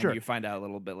 And you find out a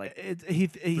little bit like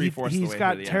He's Three-fourths the way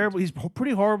got through the terrible. He's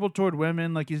pretty horrible toward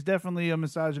women. Like he's definitely a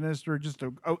misogynist or just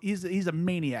he's a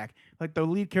maniac. Like the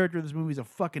lead character of this movie is a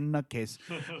fucking nutcase.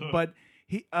 But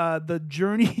the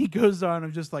journey he goes on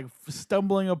of just like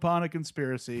stumbling upon a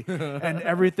conspiracy, and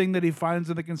everything that he finds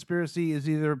in the conspiracy is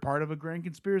either part of a grand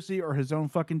conspiracy or his own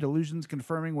fucking delusions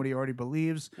confirming what he already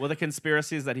believes. well, the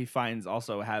conspiracies that he finds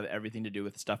also have everything to do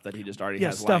with stuff that he just already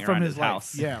has Stuff lying from around his life.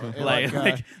 house. Yeah,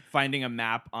 like finding a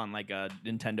map on like a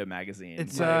Nintendo magazine.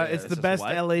 It's Like, it's the just best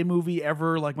what? LA movie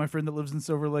ever. Like my friend that lives in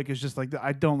Silver Lake is just like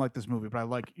I don't like this movie, but I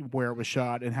like where it was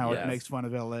shot and how it Yes. makes fun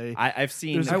of LA. I've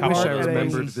seen. There's a a I couple wish part I of at those a-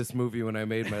 remembered movies. this movie when I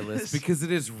made my list because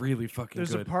it is really fucking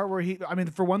There's good. a part where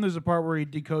there's a part where he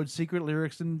decodes secret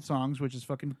lyrics in songs, which is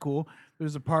fucking cool.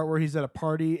 There's a part where he's at a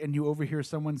party and you overhear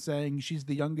someone saying she's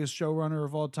the youngest showrunner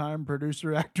of all time,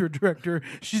 producer, actor, director.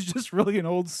 She's just really an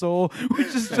old soul, which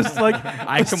is just like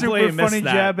I a completely super funny missed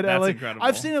that. jab at That's LA. incredible.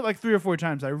 I've seen it like 3 or 4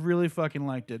 times. I really fucking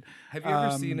liked it. Have you ever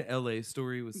Um, seen L.A.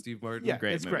 Story with Steve Martin? Yeah,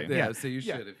 Great it's movie. great. Yeah, so you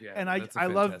should if you And haven't. That's a I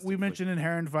love. fantastic We flick. mentioned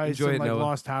Inherent Vice Enjoy and it, like Noah.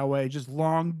 Lost Highway, just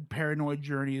long paranoid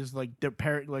journeys, like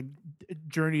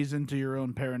journeys into your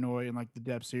own paranoia and like the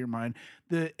depths of your mind.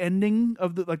 The ending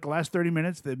of the last 30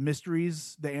 minutes, the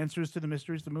mysteries, the answers to the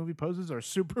mysteries the movie poses are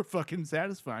super fucking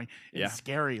satisfying and Yeah.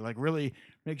 scary. Like really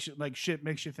makes you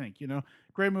makes you think.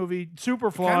 Great movie, super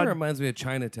Kind flawed. of reminds me of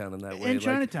Chinatown in that way. In Like,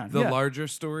 Chinatown, the yeah. larger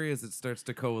story as it starts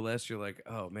to coalesce, you're like,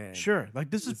 oh man, Sure, like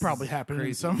this is probably is happening in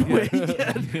crazy. some Yeah. way.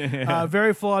 Yeah.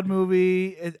 Very flawed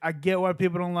movie. I get why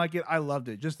people don't like it. I loved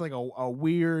it. Just like a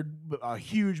weird, a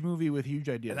huge movie with huge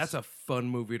ideas. And that's a fun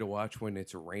movie to watch when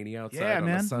it's rainy outside Yeah, on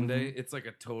man. a Sunday. It's like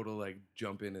a total like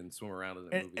jump in and swim around in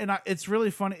the movie. It's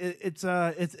really funny. It's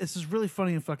just really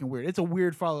funny and fucking weird. It's a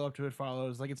weird follow up to It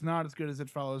Follows. Like it's not as good as It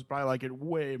Follows, but I like it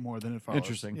way more than It Follows.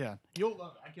 Interesting. Yeah, you'll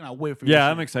love it. I cannot wait for you. Yeah,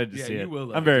 to I'm see it. excited to Yeah, see you it. will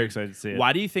love I'm it, very dude. excited to see it.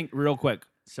 Why do you think, real quick?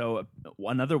 So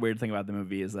another weird thing about the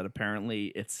movie is that apparently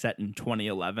it's set in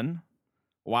 2011.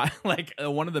 Why? Like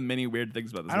one of the many weird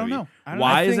things about this I don't movie. know. I don't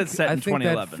Why I is think- it set I in think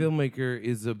 2011? that filmmaker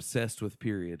is obsessed with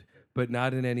period, but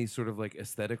not in any sort of like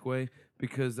aesthetic way.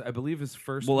 Because I believe his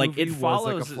first Well, like, movie It was Follows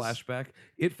like a is- flashback.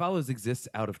 It Follows exists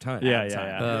out of time. Yeah,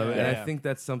 yeah. And Yeah. I think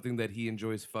that's something that he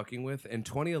enjoys fucking with. And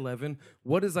 2011,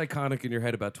 what is iconic in your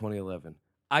head about 2011?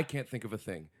 I can't think of a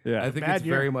thing. Yeah. I think Bad it's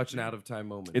year. very much an out of time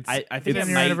moment. It's I think It's it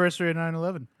the might. anniversary of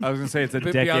 9/11. I was gonna say it's a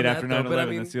But decade beyond after that, though, 9/11. but I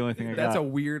mean, That's the only thing I that's got. a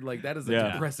weird, like that is a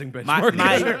Yeah. depressing My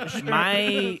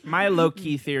benchmark. my low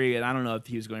key theory, and I don't know if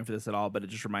he was going for this at all, but it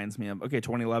just reminds me of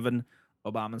 2011,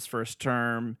 Obama's first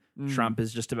term. Trump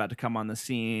is just about to come on the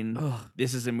scene.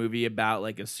 This is a movie about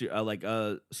like a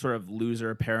sort of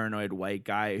loser, paranoid white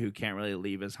guy who can't really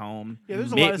leave his home. Yeah,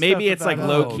 there's a lot of Maybe stuff it's like about-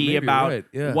 low Oh, key maybe you're about right,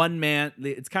 yeah. one man.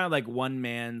 It's kind of like one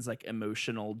man's like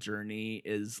emotional journey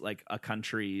is like a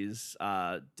country's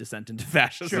descent into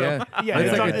fascism. Sure. Yeah. Yeah, It's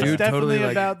it's, like a it's dude definitely totally,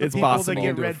 like, about the it's people possible that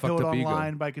get to a red fucked pilled up ego.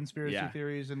 online by conspiracy Yeah.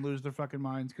 theories and lose their fucking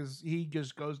minds because he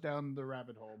just goes down the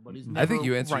rabbit hole. But he's I think never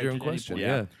you answered right your own at any question. point.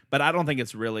 Yeah. But I don't think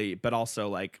it's really. But also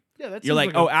like Yeah, that you're seems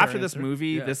like, a oh, fair after this answer. movie,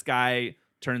 Yeah. this guy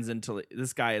turns into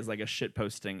this guy is like a shit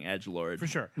posting edgelord for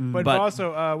sure. Mm. But, But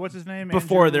also, what's his name?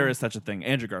 before Andrew- there is such a thing.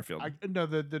 Andrew Garfield. no,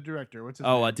 the director. What's his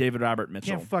Oh, name? David Robert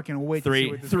Mitchell. Can't fucking wait to see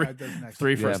what this guy does next.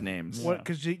 Three Yeah. first names. What?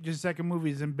 Because his second movie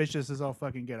is ambitious as all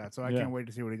fucking get out. So I Yeah. can't wait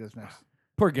to see what he does next.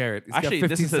 Poor Garrett. He's got Actually, this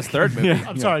 15 is his seconds. third movie. Yeah.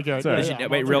 I'm sorry, Garrett. Sorry. Yeah, Did you-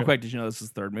 I'm wait, all real for it. quick. Did you know this is his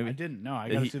third movie? I didn't. No, I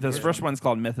got to see This the first one's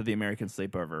called Myth of the American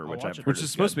Sleepover, which watch I've it. heard Which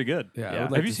is supposed to be good. Yeah, I Yeah.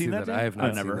 would like Have you to seen see that, Dan? I have not I've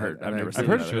seen never that, heard- and I've never I've seen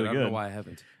heard that. it's Really I don't know good. why I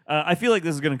haven't. I feel like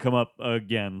this is going to come up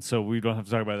again, so we don't have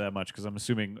to talk about it that much because I'm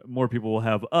assuming more people will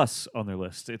have us on their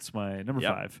list. It's my number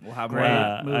Yep. 5. We'll have Great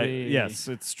more. movie. Yes,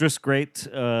 it's just great.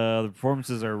 The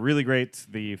performances are really great.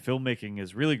 The filmmaking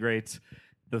is really great.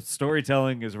 The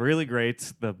storytelling is really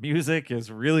great. The music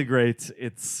is really great.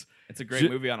 It's It's a great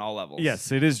movie on all levels. yes,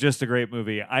 it is just a great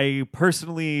movie. I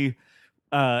personally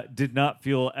did not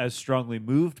feel as strongly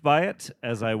moved by it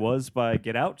as I was by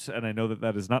Get Out, and I know that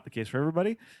that is not the case for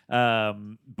everybody.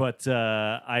 But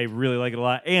I really like it a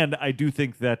lot, and I do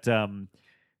think that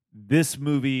this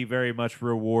movie very much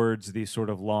rewards the sort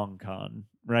of long con,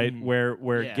 right?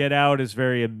 Where Yeah. Get Out is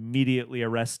very immediately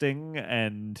arresting,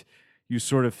 and you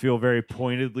sort of feel very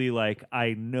pointedly like,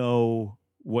 I know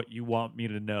what you want me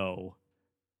to know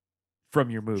from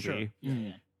your movie.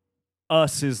 Sure.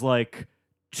 Us is like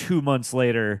 2 months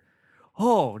later.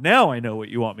 Oh, now I know what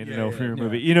you want me to know from your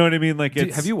movie. You know what I mean? Like,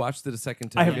 it's, Have you watched it a second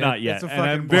time? I have yet? not yet, It's a and I'm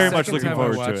fucking very blast. much Second looking time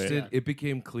forward I watched to it. It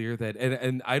became clear that,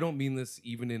 and I don't mean this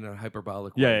even in a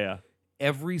hyperbolic way. Yeah, yeah,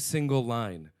 Every single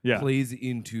line Yeah. plays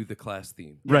into the class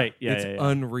theme. right. Yeah, it's yeah, yeah.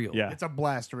 unreal. Yeah. It's a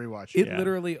blast to rewatch. It Yeah.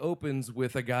 literally opens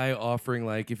with a guy offering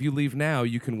like, if you leave now,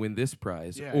 you can win this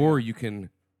prize, Yeah, or you can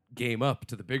game up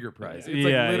to the bigger prize. It's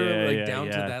Yeah, like literally yeah, like yeah, down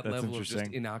yeah. to that That's level of just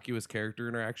interesting. innocuous character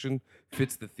interaction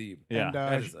fits the theme. Yeah. And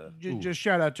That is a- ooh. just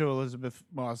shout out to Elizabeth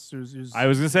Moss, who's I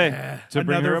was gonna say to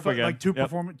bring her another up again. like two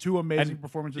Yep. two amazing And-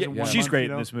 performances yeah, in one she's month, great you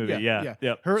in know? this movie, yeah.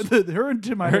 Yep. Her and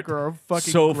Tim Heidecker are fucking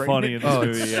so great. funny in this Oh,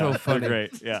 movie. it's Yeah. so They're funny.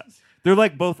 great. Yeah. They're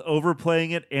like both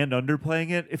overplaying it and underplaying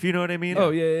it, if you know what I mean.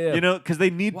 Oh, yeah. You know, because they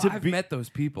need Well, to I've be. met those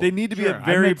people. They need to be Sure. a I've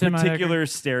very met Tim Heidecker. particular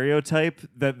stereotype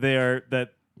that they are.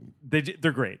 That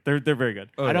they're great. They're very good.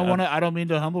 Oh, I don't yeah. want to. I don't mean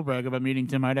to humble brag about meeting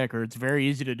Tim Heidecker. It's very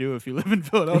easy to do if you live in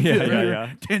Philadelphia. Yeah, yeah, You're yeah.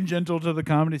 Tangential to the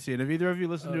comedy scene. Have either of you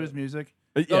listened to his music?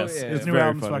 Yes, yeah, it's yeah. His new very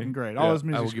album's funny. fucking great. All his I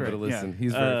music's will give great. it a listen. Yeah.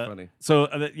 He's very funny. So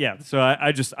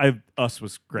So Us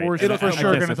was great. We're And for I sure guess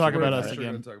going to that's talk what about we're us doing. Sure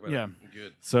again. gonna talk about Yeah. it.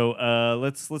 Good. So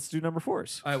let's do number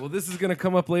 4s. All right, well, this is going to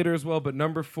come up later as well, but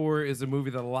number 4 is a movie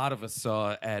that a lot of us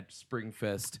saw at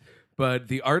Springfest. But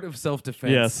The Art of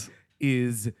Self-Defense Yes.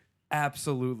 is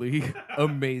absolutely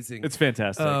amazing. It's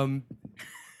fantastic.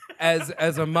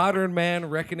 as a modern man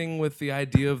reckoning with the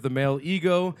idea of the male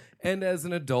ego, and as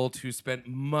an adult who spent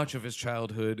much of his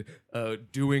childhood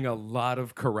doing a lot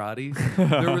of karate,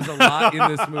 there was a lot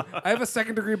in this movie. I have a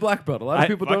second-degree black belt. A lot of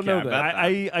people don't know that.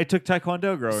 I took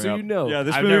Taekwondo growing up. So you know. Yeah,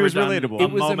 this I've movie never was done relatable. a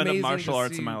It was moment of amazing martial to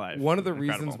arts in see. my life. One of the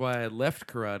Incredible. reasons why I left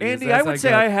karate. Andy, is I as would say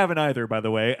got- I haven't either, by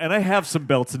the way, and I have some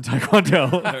belts in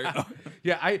Taekwondo.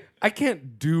 Yeah, I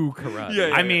can't do karate. Yeah,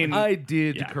 yeah, I mean, I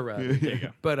did yeah. karate. There you go.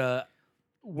 But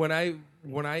when I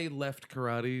left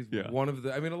karate, Yeah. one of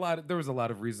the there was a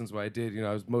lot of reasons why I did.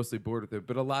 I was mostly bored with it,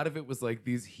 but a lot of it was like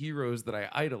these heroes that I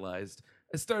idolized.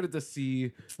 I started to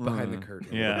see behind the curtain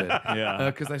a little bit.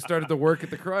 yeah. Because I started to work at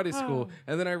the karate school,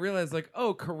 and then I realized, like,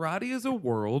 oh, karate is a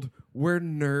world where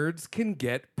nerds can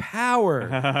get power,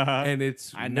 and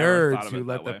it's I never nerds thought of who it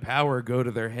let that the way. power go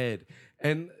to their head.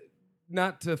 And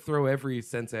not to throw every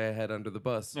sensei I had under the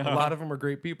bus, a lot of them are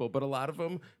great people, but a lot of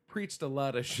them preached a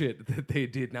lot of shit that they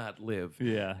did not live.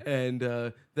 Yeah. And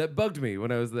that bugged me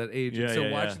when I was that age. Yeah, and so yeah,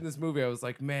 yeah. watching this movie, I was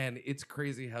like, man, it's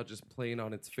crazy how just plain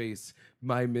on its face,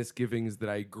 my misgivings that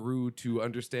I grew to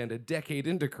understand a decade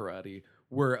into karate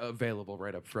were available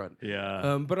right up front.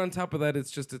 Yeah. But on top of that,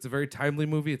 it's a very timely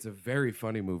movie. It's a very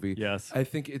funny movie. Yes. I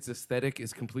think its aesthetic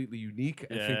is completely unique.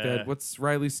 I think Yeah. that, what's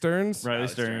Riley Stearns? Riley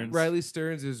Stearns. Riley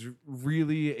Stearns is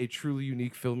really a truly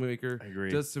unique filmmaker. I agree.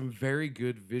 Does some very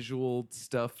good visual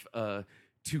stuff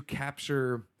to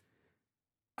capture.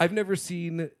 I've never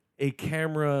seen a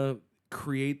camera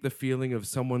create the feeling of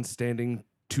someone standing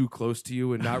too close to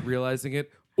you and not realizing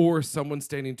it, or someone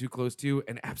standing too close to you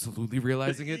and absolutely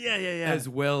realizing it. Yeah, yeah, yeah. As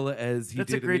well as he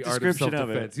That's a did in great the art of description of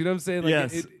it. self-defense. You know what I'm saying? Like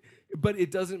Yes. but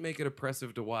it doesn't make it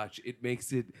oppressive to watch. It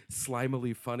makes it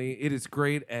slimily funny. It is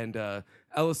great. And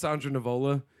Alessandro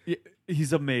Nivola,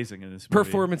 He's amazing in this movie.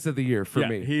 performance of the year for Yeah,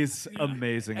 me. He's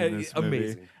amazing in this movie.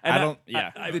 Amazing. And I don't.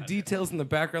 Yeah. The details in the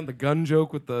background, the gun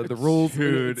joke with the rules,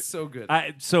 Dude. it's so good.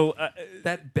 So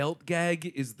That belt gag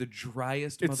is the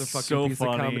driest It's motherfucking so piece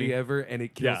funny. of comedy ever, and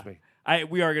it kills me.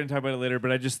 We are going to talk about it later,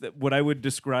 but what I would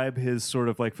describe his sort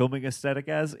of like filming aesthetic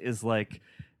as is like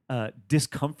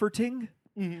discomforting,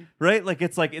 right? Like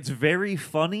it's very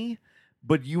funny,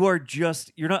 but you're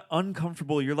not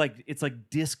uncomfortable. You're like, it's like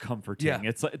discomforting. Yeah.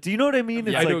 It's like, do you know what I mean?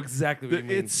 It's I know like, exactly what you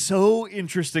mean. It's so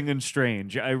interesting and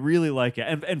strange. I really like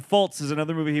it. And Faults is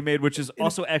another movie he made, which is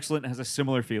also excellent, has a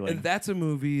similar feeling. And that's a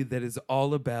movie that is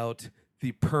all about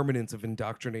the permanence of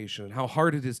indoctrination and how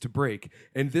hard it is to break.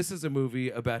 And this is a movie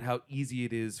about how easy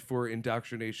it is for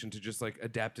indoctrination to just like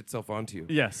adapt itself onto you.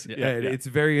 Yes. Yeah, Yeah. it's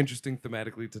very interesting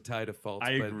thematically to tie to Faults.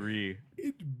 I but agree.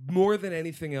 more than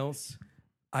anything else,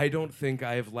 I don't think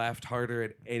I have laughed harder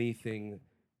at anything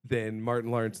than Martin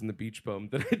Lawrence and the Beach Bum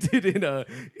that I did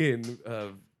in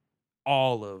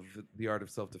all of The Art of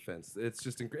Self-Defense. It's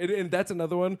just incredible. And that's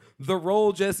another one. The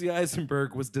role Jesse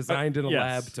Eisenberg was designed in a yes.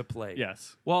 lab to play.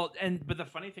 Yes. Well, but the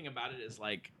funny thing about it is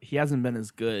like he hasn't been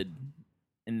as good,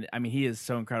 and I mean he is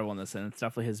so incredible in this, and it's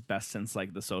definitely his best since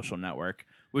like The Social Network,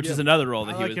 which is another role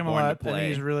that I he like was him a born to lot. I think play.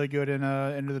 he's really good in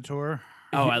Into the Tour.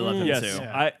 Oh, I love him Yes, too.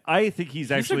 Yeah. I think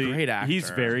he's a actually great actor. He's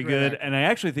very He's a great good, actor. and I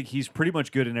actually think he's pretty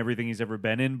much good in everything he's ever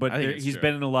been in. But I think it's he's true.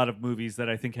 been in a lot of movies that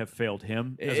I think have failed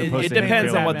him. as It opposed to him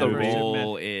depends on failing what the movies.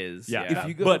 role is. Yeah. If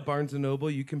you go But- to Barnes & Noble,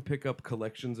 you can pick up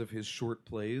collections of his short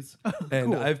plays.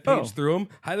 And cool. I've paged through them.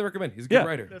 Highly recommend. He's a good Yeah.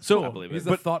 writer. So I believe it. He's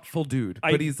a thoughtful dude,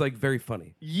 but he's like very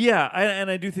funny. Yeah,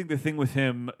 and I do think the thing with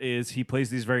him is he plays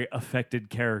these very affected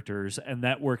characters, and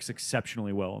that works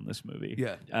exceptionally well in this movie.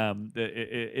 Yeah.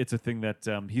 It's a thing that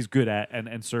he's good at and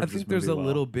serves. I think this there's a movie well.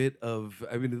 little bit of,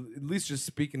 I mean, at least just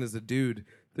speaking as a dude,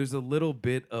 there's a little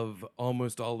bit of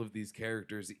almost all of these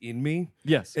characters in me.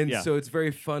 Yes, And yeah. so it's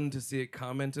very fun to see it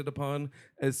commented upon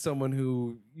as someone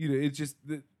who, it's just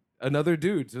another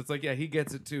dude. So it's like, yeah, he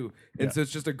gets it too. And Yeah. so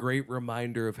it's just a great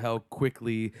reminder of how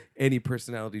quickly any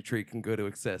personality trait can go to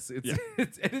excess. It's, Yeah.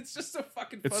 it's just so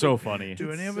fucking funny. It's so funny.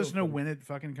 Do any of so us know funny. when it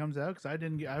fucking comes out? Because I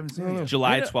haven't seen it. yet.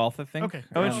 July 12th, I think. Okay.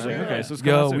 Oh, Yeah. interesting. Yeah. Okay, so it's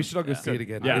coming Yo, out we soon. should all go see it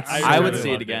again. Yeah, It's I so would good. see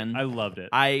it loved again. I loved it.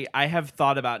 I have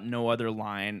thought about no other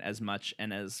line as much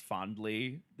and as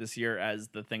fondly this year as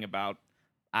the thing about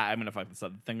I'm gonna fuck this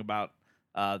up. The thing about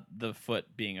the foot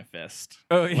being a fist.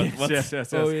 Oh What's-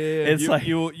 yes. Oh, yeah, yeah. It's like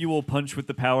you will punch with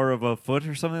the power of a foot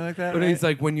or something like that. But right? he's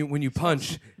like, when you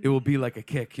punch, it will be like a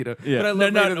kick, Yeah. But I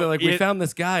love No, later they're like, we it- found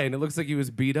this guy, and it looks like he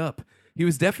was beat up. He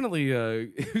was definitely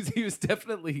he was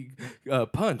definitely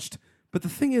punched. But the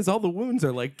thing is, all the wounds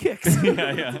are like kicks.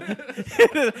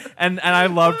 and I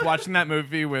loved watching that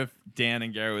movie with Dan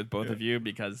and Gary with both of you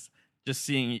because just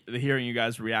hearing you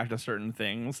guys react to certain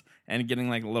things and getting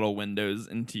like little windows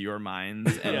into your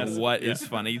minds and what is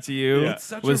funny to you It's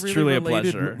such was a really truly a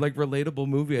related, pleasure. like relatable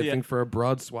movie, I Yeah. think, for a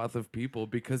broad swath of people,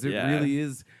 because it really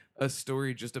is a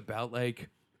story just about like,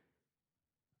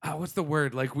 what's the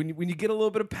word? Like when you get a little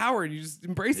bit of power and you just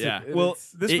embrace Yeah. it. And Well,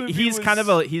 it's- this movie he's was- kind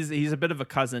of he's a bit of a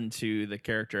cousin to the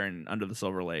character in Under the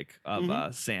Silver Lake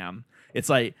of Sam. It's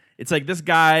like this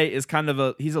guy is kind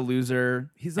of he's a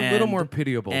loser. he's a little more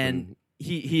pitiable. and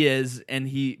he is,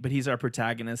 but he's our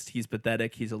protagonist. He's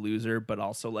pathetic. He's a loser, but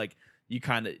also like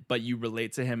you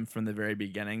relate to him from the very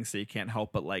beginning, so you can't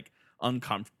help but like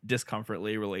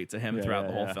discomfortly relate to him throughout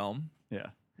the whole film. Yeah.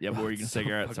 Yeah, what were you gonna say,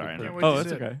 Garrett? Sorry. Yeah, no. what'd Oh, you that's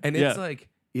say? okay. and yeah. it's like,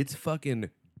 it's fucking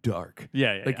dark.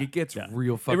 Yeah. Like it gets yeah.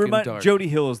 real It fucking dark. Jody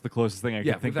Hill is the closest thing I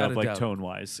Yeah, can think without of, a like doubt. tone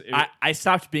wise. I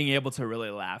stopped being able to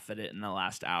really laugh at it in the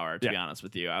last hour, to be Yeah. honest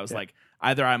with you. I was Yeah. like,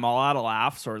 either I'm all out of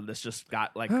laughs or this just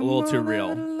got like a little too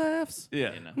real. Laughs.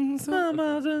 Yeah. You know?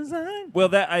 Well,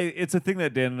 it's a thing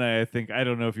that Dan and I think, I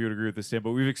don't know if you would agree with this, Dan,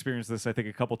 but we've experienced this, I think,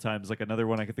 a couple times. Like another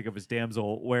one I can think of is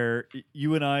Damsel, where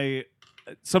you and I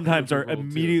sometimes are people too.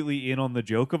 immediately in on the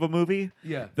joke of a movie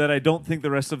Yeah. that I don't think the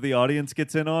rest of the audience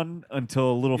gets in on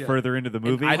until a little Yeah. further into the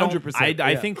movie. I don't. 100%,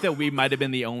 I yeah. think that we might have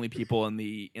been the only people in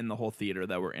the whole theater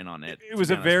that were in on it. It was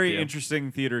a very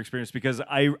interesting theater experience because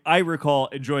I recall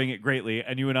enjoying it greatly,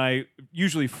 and you and I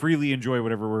usually freely enjoy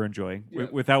whatever we're enjoying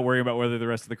without worrying about whether the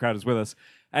rest of the crowd is with us.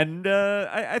 And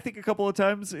I think a couple of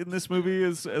times in this movie,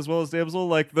 as well as Damsel,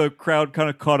 like the crowd kind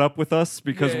of caught up with us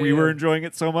because Yeah, we yeah. were enjoying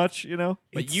it so much, you know?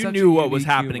 But It's you such knew a what was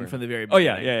unique happening humor. from the very Oh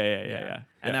beginning. yeah.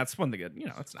 And that's one thing. You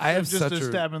know, it's nice. I have just such a a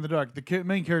stab in the dark. The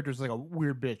main character is like a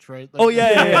weird bitch, right? Like, Oh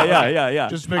yeah.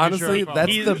 Just making Honestly, sure.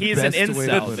 that's he's the he's an best way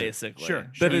to incel, put it. basically. Sure.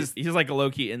 He's like a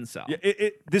low key incel. Yeah,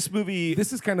 this movie.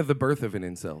 This is kind of the birth of an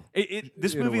incel.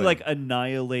 This in a movie way. like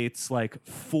annihilates like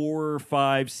 4,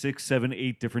 5, 6, 7,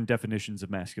 8 different definitions of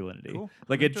masculinity. Cool.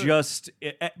 Like it just,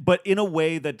 but in a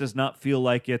way that does not feel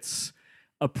like it's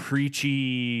a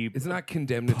preachy, It's not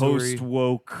condemnatory. post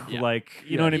woke, Yeah. like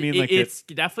you know what I mean? Like it's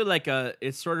definitely like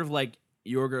it's sort of like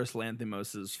Yorgos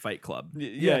Lanthimos' Fight Club.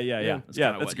 yeah. That's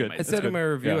Yeah, kinda that's what you good. might I That's said good. in my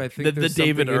review, Yeah. I think The there's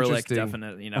David something Ehrlich interesting.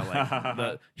 definite,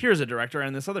 like here's a director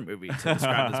in this other movie to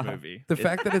describe this movie. The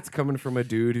fact that it's coming from a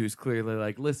dude who's clearly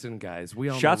like, listen, guys, we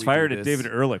all know Shots we fired do at this.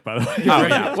 David Ehrlich, by the way. Oh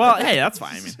yeah, well hey, that's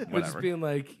fine. I mean, But just whatever. being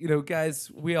like, guys,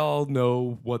 we all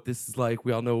know what this is like.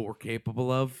 We all know what we're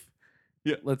capable of.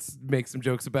 Yeah. Let's make some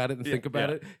jokes about it and think about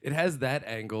yeah. it. It has that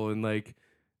angle and like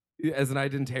as an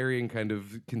identitarian kind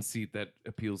of conceit that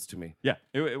appeals to me. Yeah,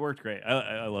 it worked great.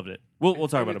 I loved it. We'll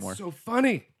talk about it It's more. so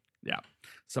funny. Yeah.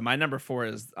 So my number 4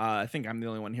 is I think I'm the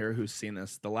only one here who's seen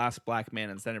this. The Last Black Man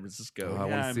in San Francisco. I wanna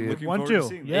Yeah, I'm see it. looking Want forward to.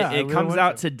 seeing Yeah. that. I It really comes want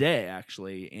out to. today,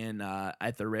 actually, in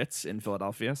at the Ritz in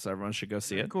Philadelphia. So everyone should go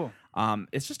see it. Cool.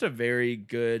 It's just a very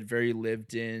good, very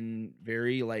lived in,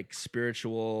 very like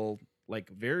spiritual, like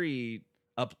very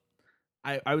up.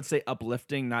 I would say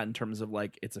uplifting, not in terms of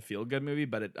like it's a feel good movie,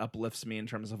 but it uplifts me in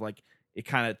terms of like it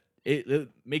kind of it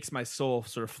makes my soul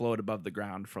sort of float above the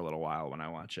ground for a little while when I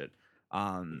watch it.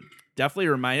 Definitely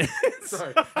remind.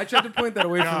 Sorry. I tried to point that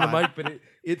away from the mic, but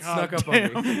it snuck up on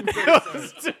me.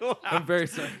 I'm very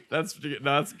sorry. That's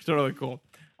totally cool.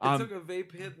 I took a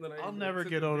vape hit and then I'll never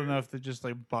get old enough that just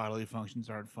like bodily functions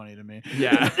aren't funny to me.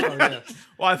 Yeah. Oh, yeah.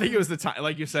 Well, I think it was the time,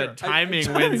 like you said, timing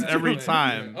I wins tried every to-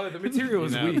 time. Oh, the material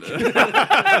was You know? weak.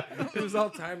 It was all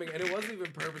timing, and it wasn't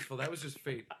even purposeful. That was just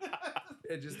fate.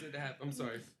 It just didn't happen. I'm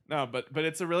sorry. No, but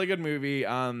it's a really good movie.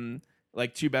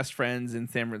 Like two best friends in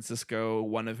San Francisco,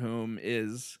 one of whom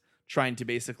is trying to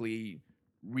basically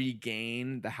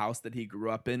regain the house that he grew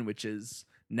up in, which is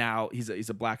now he's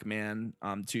a black man.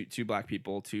 Two black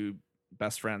people, two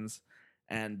best friends,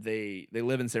 and they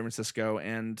live in San Francisco,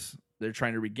 and they're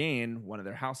trying to regain one of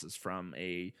their houses from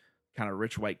a kind of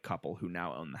rich white couple who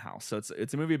now own the house. So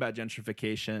it's a movie about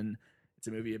gentrification. It's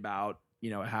a movie about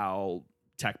how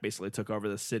tech basically took over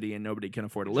the city and nobody can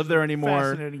afford to live there anymore.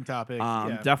 Fascinating topic.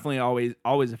 Yeah. Definitely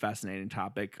always a fascinating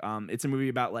topic. It's a movie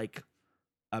about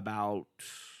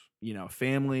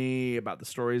family, about the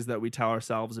stories that we tell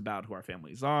ourselves about who our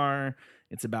families are.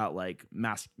 It's about like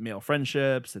male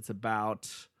friendships. It's about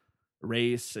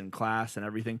race and class and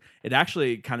everything. It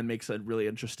actually kind of makes a really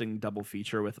interesting double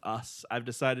feature with Us, I've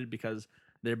decided, because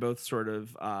they're both sort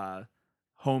of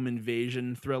home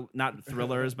invasion not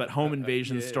thrillers, but home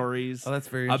invasion Yeah. stories Oh, that's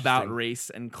very about interesting. race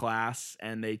and class,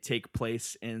 and they take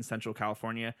place in Central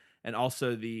California. And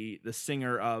also the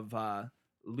singer of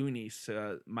Loonies,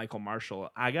 Michael Marshall,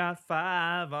 I got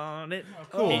 5 on it.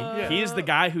 cool. He- Yeah. He's the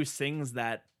guy who sings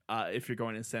that If You're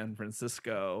Going to San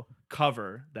Francisco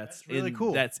cover that's really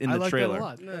cool. That's in I the like trailer. that a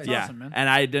lot. That's Yeah, awesome, man. and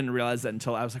I didn't realize that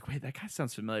until I was like, wait, that guy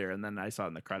sounds familiar, and then I saw it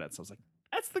in the credits. I was like,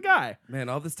 that's the guy. Man,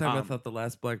 all this time I thought The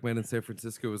Last Black Man in San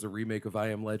Francisco was a remake of I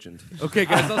Am Legend. Okay,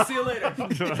 guys, I'll see you later.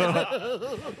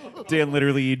 Dan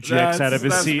literally ejects out of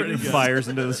his That's seat pretty and good. fires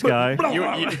into the sky.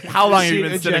 How long have you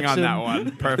been Seat sitting on that ejection. one?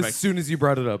 As Perfect. soon as you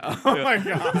brought it up. Oh my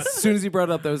god, As soon as you brought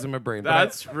it up, that was in my brain. But I-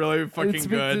 that's really fucking it's,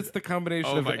 good. It's the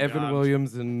combination Oh of my Evan God.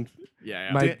 Williams and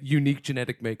Yeah, my unique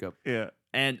genetic makeup. Yeah.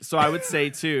 and so I would say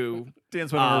too.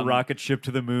 Dan's went on a rocket ship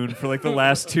to the moon for like the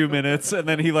last 2 minutes, and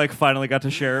then he like finally got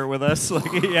to share it with us.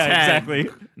 Like, yeah, 10, exactly.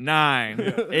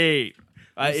 9, 8.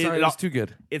 Sorry, it was too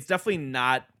good. It's definitely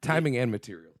not. Timing and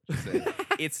material. Just saying.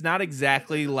 It's not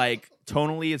exactly like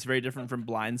tonally. It's very different from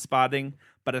Blind Spotting,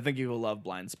 but I think you will love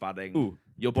Blind Spotting. Ooh,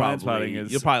 you'll Blind probably Spotting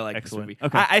is you'll probably like excellent. this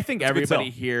movie. Okay. I think That's a good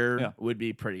everybody sell. here Yeah. would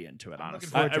be pretty into it. Honestly,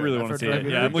 forward I to really it. want to I've see heard it.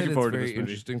 very Yeah, good I'm looking It's forward to very this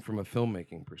movie. interesting from a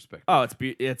filmmaking perspective. oh,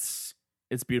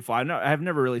 it's beautiful. I've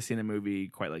never really seen a movie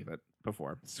quite like that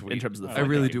before. Sweet. In terms of the I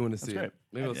really filmmaking. do want to see great. it.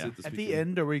 Maybe I'll Yeah. see it this At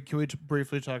weekend. the end, can we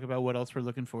briefly talk about what else we're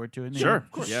looking forward to? In the Sure. end?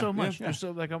 Of course, Yeah. so much. Yeah. There's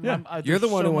so like Yeah. there's You're the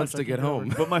one so who much wants I to can get go home.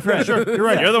 over. But my friend, Sure, you're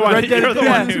right. You're the one. Red Dead You're the one.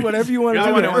 Redemption, whatever you want You're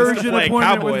to the do. one An who wants to urgent play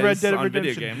appointment with Red Cowboys Dead on video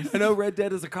Redemption. games. I know Red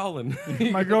Dead is a Colin.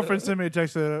 My girlfriend sent me a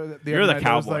text the You're other the night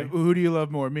that was cowboy. like, "Who do you love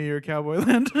more, me or Cowboy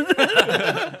Land?"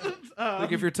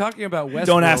 Like if you're talking about Westworld,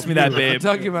 Don't ask me that, if babe. I'm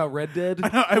talking about Red Dead.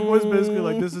 I was basically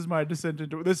like, "This is my descent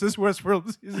into this is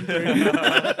Westworld season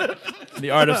 3." The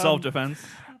art of self-defense.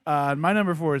 My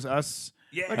number 4 is Us.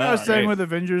 Yeah. Like I was saying great. with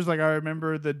Avengers, like I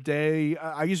remember the day.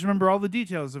 I used to remember all the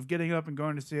details of getting up and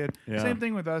going to see it. Yeah. Same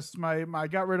thing with Us. I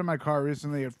got rid of my car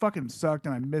recently. It fucking sucked,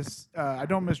 and I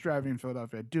don't miss driving in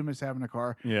Philadelphia. I do miss having a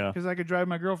car. Yeah. Because I could drive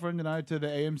my girlfriend and I to the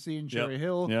AMC in Cherry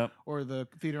Hill Yep. or the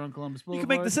theater on Columbus You Boulevard.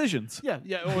 can make decisions. Yeah,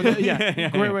 yeah, Yeah.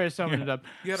 Great way of summing it up.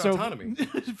 You had So, autonomy.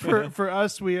 for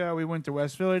us, we went to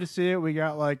West Philly to see it. We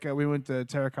got we went to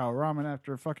Terakawa Ramen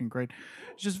after. Fucking great.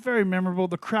 It's just very memorable.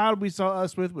 The crowd we saw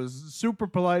Us with was super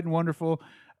polite and wonderful.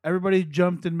 Everybody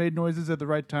jumped and made noises at the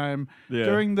right time. Yeah.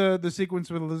 During the sequence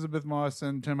with Elizabeth Moss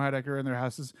and Tim Heidecker in their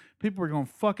houses, people were going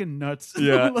fucking nuts.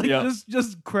 Yeah, like yeah.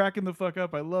 just cracking the fuck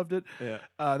up. I loved it. Yeah.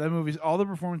 That movie's all the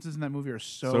performances in that movie are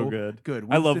So good. Good.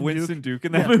 I love Duke- Winston Duke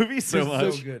in that Yeah. movie so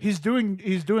much. so good. He's doing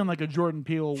like a Jordan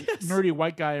Peele nerdy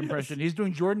white guy impression. He's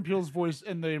doing Jordan Peele's voice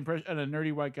in the impression and a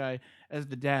nerdy white guy as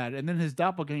the dad, and then his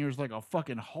doppelganger is like a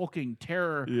fucking hulking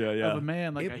terror Yeah, yeah. of a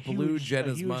man, like It a blew huge,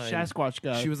 Jenna's a huge mind. Sasquatch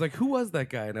guy. She was like, "Who was that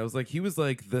guy?" And I was like, "He was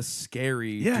like the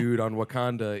scary Yeah. dude on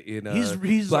Wakanda in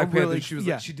He's Black a Panther." really- She was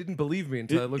yeah. like, she didn't believe me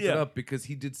until I looked it yeah. up because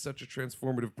he did such a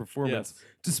transformative performance, Yes.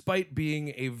 despite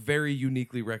being a very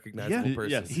uniquely recognizable Yeah.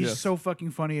 person. Yes. He's so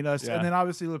fucking funny in Us, Yeah. and then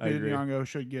obviously Lupita agree. Nyong'o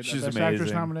should get She's a Best Actress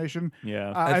amazing. nomination.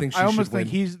 Yeah. I think she almost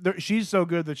should think win. she's so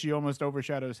good that she almost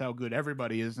overshadows how good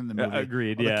everybody is in the movie.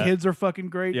 Agreed, All yeah. The kids are fucking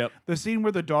great. Yep. The scene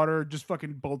where the daughter just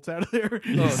fucking bolts out of there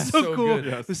is it's so so cool. good.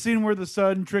 Yes. The scene where the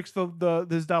son tricks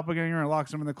his doppelganger and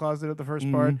locks him in the closet at the first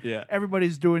part. Yeah.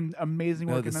 Everybody's doing amazing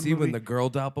No, work the in that scene movie. when the girl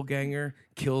doppelganger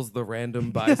kills the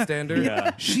random bystander.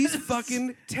 Yeah. She's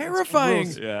fucking terrifying.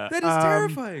 gross. Yeah. That is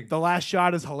terrifying. The last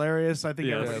shot is hilarious. I think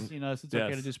Yes. everybody's seen Us. It's okay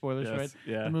Yes. to do spoilers, Yes. right?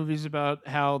 Yeah. The movie's about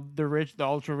how the rich, the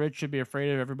ultra rich, should be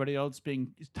afraid of everybody else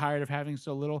being tired of having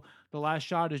so little. The last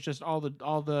shot is just all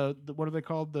the what are they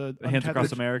called? The Hands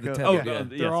Across untethered- America. the Oh, tether, yeah.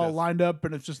 They're yes, all yes. lined up,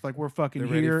 and it's just like we're fucking They're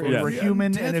ready here, for and it. we're Yeah.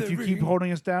 human, and if you Untethering. keep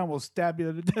holding us down, we'll stab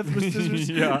you to death with scissors.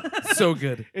 Yeah. So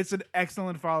good. It's an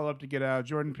excellent follow up to Get Out.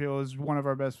 Jordan Peele is one of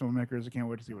our best filmmakers. I can't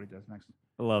wait to see what he does next.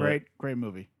 I love Great, it. great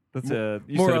movie. That's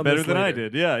you more said it on better this than I later.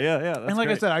 did. Yeah. That's and like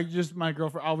great. I said, my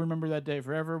girlfriend, I'll remember that day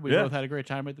forever. We Yeah. both had a great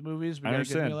time at the movies. We I got a good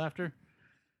understand. meal after.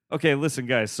 Okay, listen,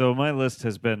 guys. So my list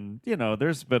has been,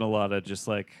 there's been a lot of just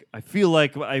like I feel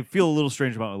a little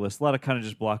strange about my list. A lot of kind of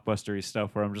just blockbustery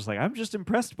stuff where I'm just like, I'm just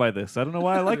impressed by this. I don't know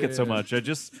why I like it so much.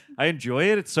 I enjoy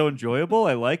it. It's so enjoyable.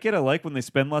 I like it. I like when they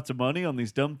spend lots of money on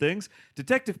these dumb things.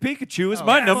 Detective Pikachu is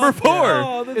my number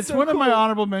 4. It's one of my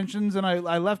honorable mentions, and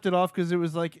I left it off because it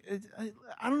was like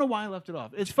I don't know why I left it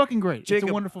off. It's fucking great. Jacob,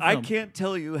 it's a wonderful film. I can't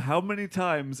tell you how many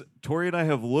times Tori and I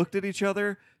have looked at each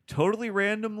other totally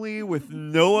randomly with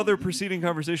no other preceding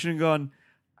conversation and gone,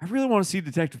 I really want to see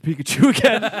Detective Pikachu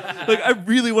again. Like, I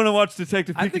really want to watch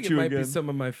Detective Pikachu I think it might again. be some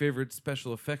of my favorite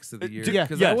special effects of the year. yeah,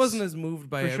 Because I yes. wasn't as moved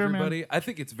by For sure, man. everybody. I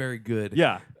think it's very good.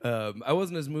 Yeah. I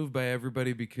wasn't as moved by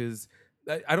everybody because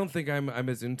I don't think I'm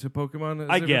as into Pokemon as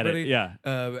I get it, everybody. yeah.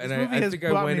 And movie I has think I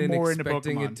brought went me in more into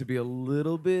expecting Pokemon. it to be a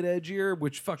little bit edgier,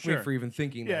 which fucked me Sure. for even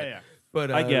thinking that. Yeah.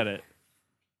 But I get it.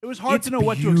 It was hard It's to know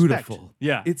what to expect. beautiful.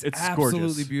 Yeah, It's it's absolutely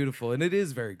gorgeous. beautiful, and it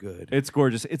is very good. It's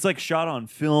gorgeous. It's like shot on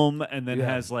film and then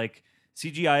Yeah. has like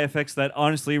CGI effects that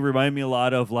honestly remind me a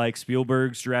lot of like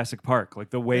Spielberg's Jurassic Park, like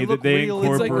the way They that look they real.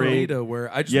 It's like incorporate. Rita,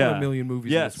 where I just Yeah. want a million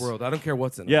movies in Yes. this world. I don't care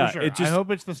what's in Yeah, it. Sure. it just I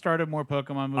hope it's the start of more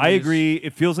Pokemon movies. I agree.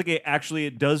 It feels like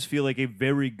it does feel like a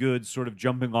very good sort of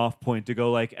jumping off point to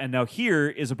go like, and now here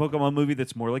is a Pokemon movie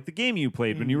that's more like the game you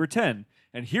played when you were 10.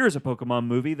 And here's a Pokemon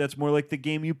movie that's more like the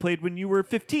game you played when you were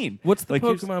 15. What's the Like,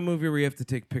 here's- Pokemon movie where you have to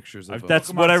take pictures of them?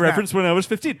 That's Pokemon what I Snap. referenced when I was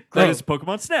 15. That is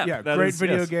Pokemon Snap. Yeah, That great is-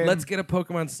 video yes. game. Let's get a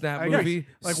Pokemon Snap I guess. movie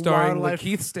Like starring wildlife.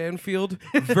 Lakeith Stanfield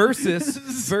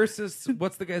versus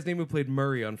what's the guy's name who played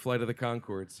Murray on Flight of the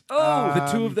Conchords? Oh,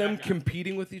 The two of them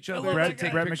competing with each other to Brett,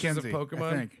 take Brett pictures McKenzie, of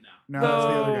Pokemon. I think. No, that's the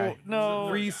other guy. no.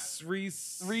 Reese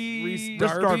Darby.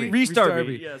 Darby. Reese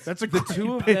Darby. Yes. That's a The great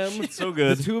two of pitch. them, So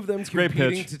good. The two of them a great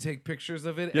competing pitch. to take pictures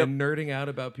of it Yep. and nerding out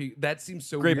about that seems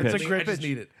so Great weird. pitch. to It's a me. great I just pitch.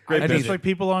 need it. Great I pitch. need It's it. like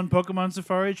people on Pokemon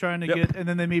Safari trying to Yep. get, and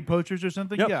then they meet poachers or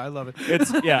something. Yep. Yeah, I love it.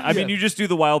 It's I mean, you just do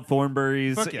the wild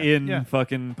thornberries Fuck yeah, in yeah.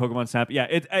 fucking Pokemon Snap. Yeah,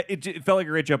 it felt like a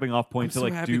great jumping off point I'm to so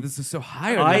like happy do. this is so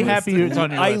high on I your happy list. it's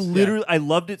on your I list, yeah. literally I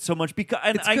loved it so much because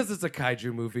and It's I because it's a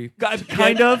kaiju movie.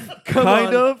 kind of.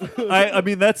 I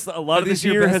mean, that's a lot Are of this these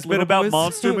your year best has been little about boys?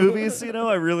 monster movies. You know,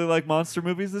 I really like monster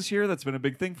movies this year. That's been a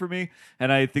big thing for me,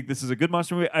 and I think this is a good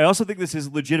monster movie. I also think this is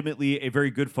legitimately a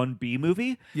very good, fun B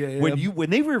movie. Yeah. When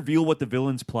they reveal what the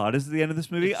villain's plot is at the end of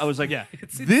this movie, I was like,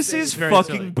 It's this insane. is It's very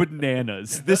fucking silly.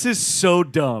 bananas. This is so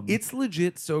dumb. It's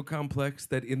legit so complex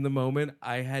that in the moment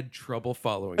I had trouble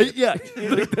following it. Yeah,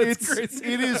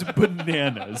 it is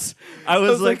bananas. I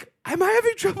was like, am I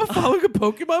having trouble following a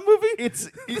Pokemon movie? it's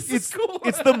is cool.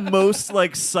 it's the most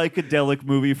like psychedelic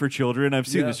movie for children I've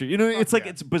seen Yeah. this year. You know, it's like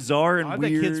it's bizarre and I bet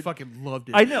weird. kids fucking loved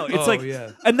it. I know it's Oh, like,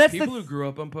 yeah. and that's People the who grew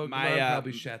up on Pokemon My,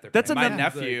 probably shat their that's pants. My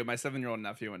another- nephew, my 7-year-old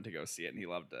nephew, went to go see it and he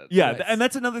loved it. yeah, Nice. and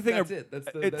that's another thing. That's it. That's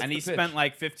the, it's- that's And the he pitch. spent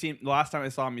like 15. The last time I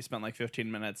saw him, he spent like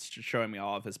 15 minutes showing me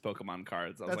all of his Pokemon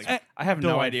cards. I was That's like, I have no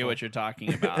delightful. idea what you're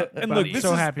talking about. And buddy. look, this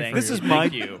so is- happy for this you. is my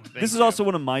Thank you. this Thank is you. also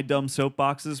one of my dumb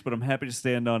soapboxes, but I'm happy to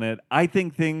stand on it. I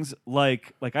think things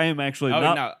like I am actually Oh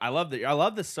not. no, I love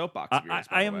this soapbox of yours.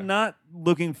 by I the way. am not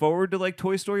looking forward to like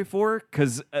Toy Story 4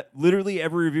 because literally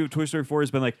every review of Toy Story 4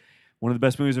 has been like one of the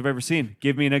best movies I've ever seen.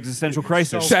 Give me an existential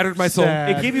crisis. Shattered my soul.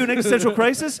 sad. It gave you an existential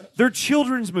crisis. They're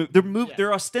children's movies.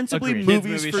 They're ostensibly Agreed. Kids'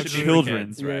 movies movies for should be for children.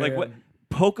 kids, right. Like Yeah. what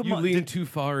Pokemon. You lean too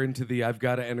far into the I've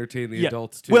got to entertain the yeah.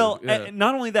 adults too. Well, Yeah. and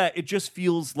not only that, it just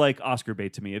feels like Oscar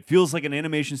bait to me. It feels like an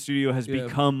animation studio has Yeah.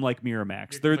 become like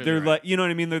Miramax. They're completely right. like, you know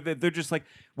what I mean? They're just like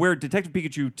where Detective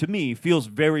Pikachu to me feels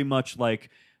very much like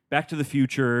Back to the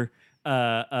Future,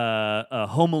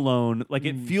 Home Alone. Like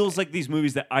it feels like these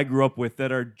movies that I grew up with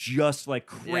that are just like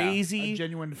crazy, A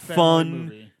genuine family fun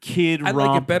movie. kid I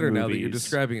romp like it better now that you're movies.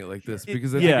 describing it like this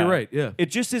because I yeah. think you're right. Yeah. It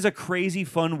just is a crazy,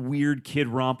 fun, weird kid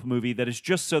romp movie that is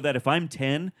just so that if I'm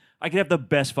 10, I can have the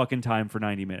best fucking time for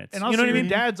 90 minutes. And also, you know what I your mean?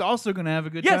 dad's also going to have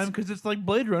a good Yes. time because it's like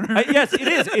Blade Runner. Yes, it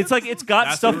is. It's like it's got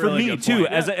That's stuff a for really me good too.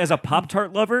 point. As a Pop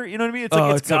Tart lover, you know what I mean? It's Oh,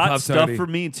 like it's it's so got Pop-Tarty. stuff for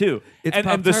me too. It's and the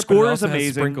Pop-Tart, but score it is also has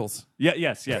amazing. sprinkles. Yeah,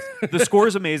 yes. The score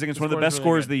is amazing. It's one of the score is best really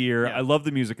scores of good. the year. Yeah. I love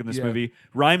the music in this Yeah. movie.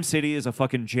 Rhyme City is a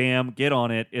fucking jam. Get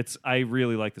on it. I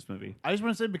really like this movie. I just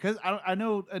want to say because I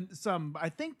know some. I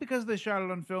think because they shot it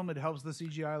on film, it helps the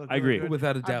CGI look. I really agree. good.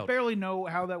 Without a I doubt. barely know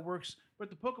how that works, but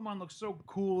the Pokemon looks so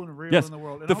cool and real Yes, in the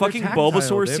world. And the all their fucking tactile,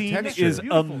 Bulbasaur they have scene texture. is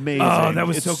Beautiful. amazing. Oh, that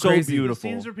was It's so so crazy. beautiful. The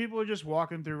scenes where people are just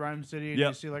walking through Rhyme City and Yep.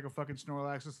 you see like a fucking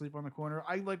Snorlax asleep on the corner.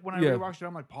 I like when I Yeah. rewatched it,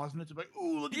 I'm like pausing it to be like,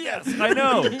 ooh, look at Yes, that. I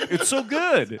know. It's so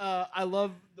good. I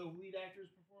love the lead actor's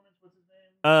performance. What's his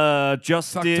name?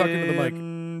 Justin. talk into the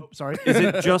mic. Oh, sorry. Is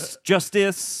it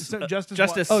Justice? So Justice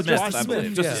Justice Wa- Smith, Justice I Smith.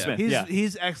 believe. Justice Yeah. Smith. He's yeah.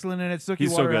 he's excellent in it. Suki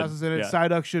He's so good. Waterhouse is in it. Yeah.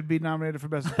 Psyduck should be nominated for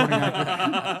best supporting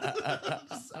actor.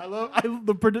 I love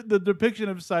the depiction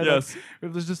of Psyduck. Yes.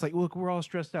 It was just like, look, we're all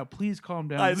stressed out. Please calm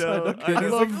down. I know, Psyduck. I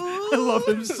know. I love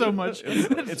him so much.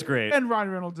 It's great. And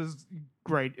Ryan Reynolds is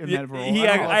great in that role. He,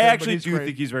 I don't love I him, but actually he's do great.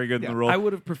 think he's very good in Yeah. the role. I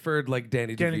would have preferred like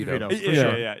Danny Danny DeVito. DeVito. yeah, for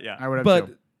sure. yeah. I would have But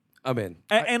too. I'm in.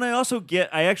 And I also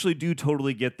I actually do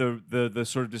totally get the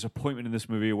sort of disappointment in this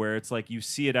movie where it's like you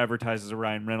see it advertised as a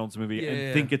Ryan Reynolds movie Yeah, and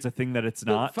yeah. think it's a thing that it's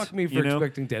not. Fuck me for you know?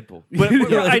 expecting Deadpool. But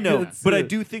I know, It's, but I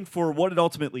do think for what it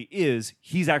ultimately is,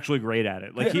 he's actually great at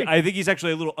it. Like I think he's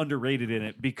actually a little underrated in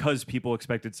it because people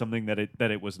expected something that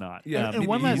it was not. Yeah, And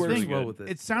one he last works thing, well with it.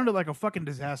 it sounded like a fucking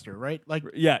disaster, right? Like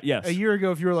Yeah. Yes. a year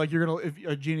ago, if you were like, you're gonna, if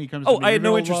a genie comes, Oh, to me, I had you're no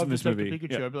gonna interest love in this Detective movie.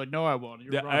 Pikachu. Yeah. I'd be like, no, I won't.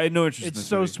 You're Yeah, wrong. I had no interest in It's this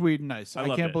so movie. sweet and nice. I I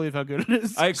loved can't it. believe how good it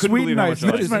is. I couldn't sweet believe and how nice.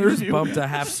 much I That's liked my it. just review. bumped a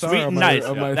half star. Sweet on and my, nice.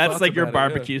 on my That's thoughts like your about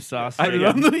it, yeah. barbecue sauce. I, right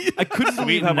yeah. now. I couldn't Sweet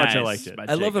believe how and much I nice liked it. by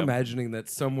I love Jacob. imagining that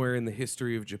somewhere in the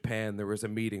history of Japan there was a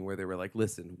meeting where they were like,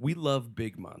 "Listen, we love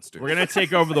big monsters. We're gonna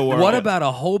take over the world. What about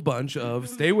a whole bunch of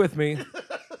stay with me?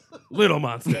 little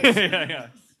monsters. yeah.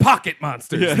 Pocket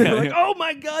monsters. Yeah, They're yeah, like, yeah. oh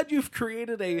my God, you've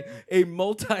created a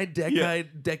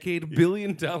multi-decade $1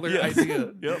 billion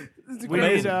idea. Yep. It's We incredible.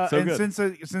 need, So and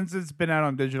good. since it's been out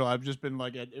on digital, I've just been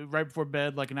like right before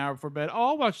bed, like an hour before bed. Oh,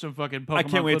 I'll watch some fucking Pokemon. I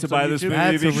can't wait to clips on buy this YouTube. movie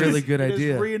That's a because really good It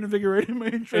idea. is reinvigorating my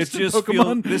It interest in just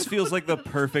Pokemon. this feels like the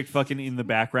perfect fucking in the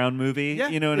background movie. Yeah,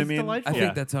 you know what I it's mean? delightful. I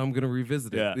think that's how I'm going to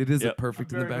revisit it. Yeah. It is a Yep.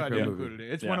 perfect in the Very glad background you movie. included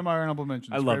it. It's Yeah. one of my honorable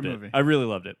mentions. I loved Great it. movie. I really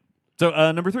loved it. So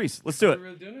number 3s. Let's do it. We're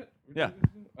really doing it? Yeah.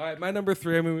 All right, my number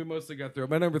 3. I mean, we mostly got through it.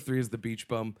 My number 3 is The Beach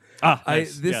Bum.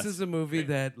 Nice. This Yes. is a movie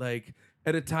that, like,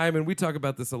 at a time, and we talk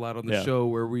about this a lot on the show,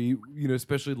 where we,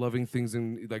 especially loving things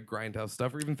in like grindhouse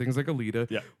stuff, or even things like Alita,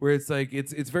 where it's like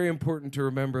it's very important to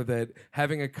remember that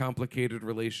having a complicated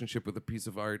relationship with a piece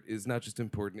of art is not just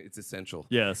important; it's essential.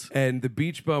 Yes. And The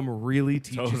Beach Bum really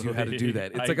teaches you how to do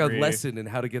that. It's I like agree. a lesson in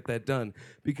how to get that done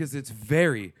because it's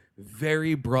very,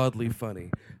 very broadly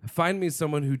funny. Find me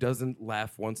someone who doesn't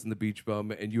laugh once in The Beach Bum,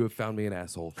 and you have found me an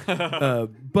asshole.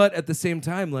 But at the same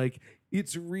time, like,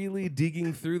 it's really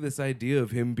digging through this idea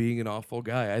of him being an awful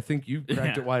guy. I think you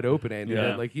cracked it wide open, Andy. Yeah.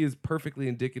 That, like, he is perfectly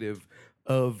indicative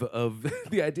of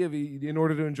the idea of in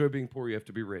order to enjoy being poor, you have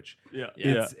to be rich. Yeah.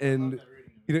 It's, and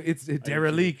it's a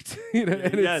derelict. And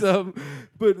Yes. it's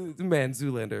but man,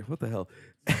 Zoolander, what the hell?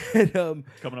 And,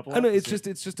 Coming up a I lot know this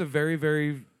it's just a very,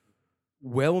 very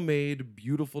well-made,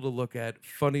 beautiful to look at,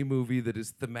 funny movie that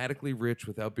is thematically rich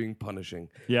without being punishing.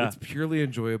 Yeah. It's purely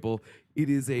enjoyable. It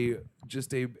is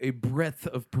just a breadth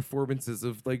of performances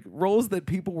of like roles that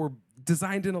people were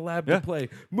designed in a lab Yeah. to play.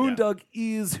 Moondog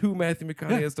is who Matthew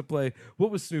McConaughey has to play. What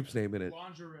was Snoop's name in it?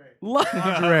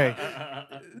 Lingerie.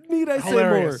 Need I say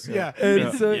Hilarious. more? Yeah. And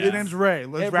His so his name's Ray.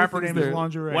 His rapper everything's name is there.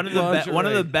 Lingerie. One of the Lingerie. one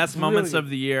of the best moments Brilliant. of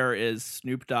the year is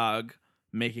Snoop Dogg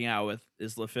making out with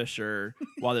Isla Fisher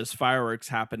while there's fireworks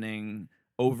happening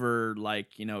over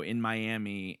in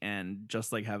Miami, and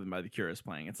Just Like Heaven by The Cure is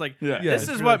playing. It's like this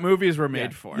is what movies were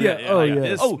made for. Yeah. Oh, yeah.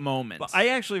 This Oh, moment. But I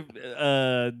actually,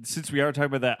 since we are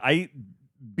talking about that,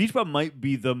 Beach Bum might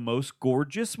be the most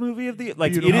gorgeous movie of the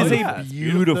like. Beautiful. It is Oh, a yeah.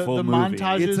 beautiful the movie.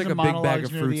 montages It's like and a big bag monologues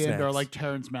of near fruit the end are snacks. like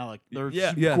Terrence Malick. They're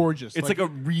Yeah. gorgeous. It's like a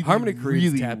really Harmony Korine's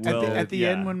really tapped well. at the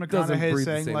end when Doesn't McConaughey breathe is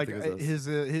the saying same like thing as us.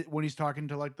 his when he's talking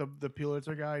to like the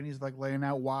Pulitzer guy and he's like laying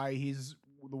out why he's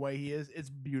the way he is, it's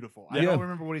beautiful. I Yeah. don't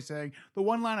remember what he's saying. The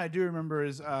one line I do remember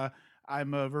is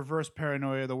I'm a reverse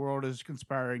paranoia. The world is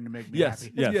conspiring to make me Yes.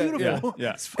 happy. Yeah. It's Yeah. beautiful.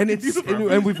 Yeah. It's And fucking it's beautiful.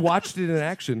 and we've watched it in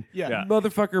action. Yeah. Yeah.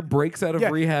 Motherfucker breaks out of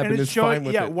rehab and it's is showing, fine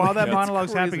with yeah, it. while that It's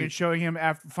monologue's happening, crazy. it's showing him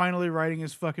after finally writing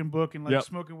his fucking book and like Yep.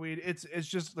 smoking weed. It's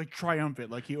just like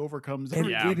triumphant, like he overcomes.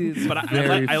 And everything. it is but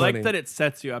very I like funny. that it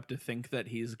sets you up to think that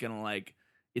he's gonna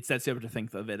it sets you up to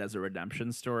think of it as a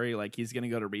redemption story. Like he's gonna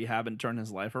go to rehab and turn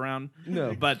his life around.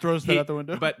 No. But Throws that out the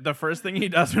window. But the first thing he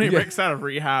does when he Yeah. breaks out of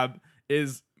rehab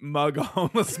is mug a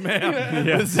homeless man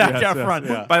Yes, with Zac yes, Efron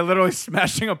yeah. by literally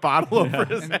smashing a bottle over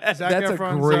his And head. Zac That's a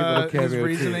Efron's, great little his cameo, too.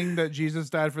 reasoning that Jesus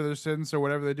died for their sins, so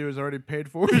whatever they do is already paid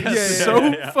for. It's yeah, so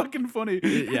yeah. fucking funny.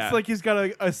 Yeah. It's like he's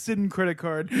got a sin credit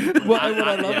card. Well, and what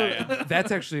I love, Yeah,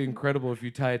 that's actually incredible if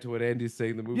you tie it to what Andy's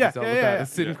saying. The movie's Yeah, all yeah, about yeah. a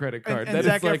sin credit card. And That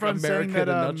Zac is like Efron's saying America that, in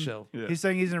a nutshell. He's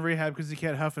saying he's in rehab because he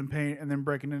can't huff and paint and then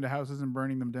breaking into houses and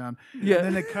burning them down. Yeah. And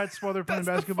then it cuts while they're playing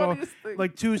That's the basketball. funniest thing.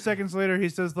 Like 2 seconds later, he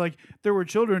says like there were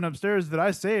children upstairs that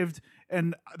I saved.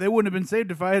 And they wouldn't have been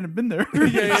saved if I hadn't been there.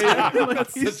 yeah. Like,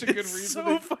 That's he's- such a good it's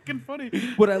reasoning. So fucking funny.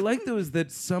 What I like though is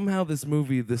that somehow this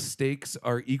movie, the stakes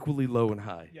are equally low and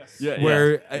high. Yes. Yeah,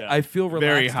 Where yeah. I feel Very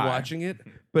relaxed high. watching it,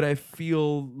 but I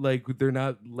feel like they're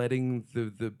not letting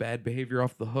the bad behavior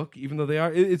off the hook, even though they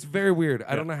are. It's very weird.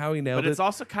 I don't know how he nailed But it. it's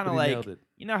also kind but of he like nailed it.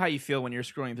 you know how you feel when you're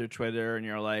scrolling through Twitter and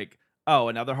you're like, oh,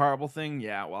 another horrible thing.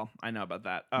 Yeah, well, I know about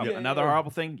that. Oh, Yeah, another yeah. horrible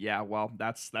thing. Yeah, well,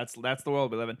 that's the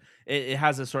world we live in. It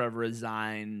has a sort of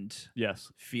resigned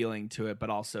Yes. feeling to it, but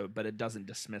it doesn't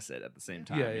dismiss it at the same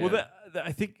time. Yeah, yeah. Well,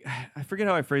 I think I forget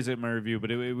how I phrased it in my review,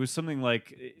 but it was something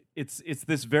like it's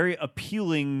this very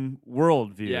appealing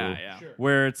worldview. Yeah.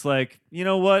 Where it's like, you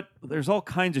know what? There's all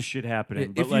kinds of shit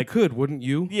happening, but If like, you could, wouldn't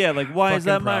you? yeah, like why is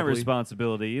that Fucking my probably.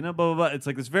 responsibility? You know, blah blah blah. It's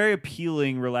like this very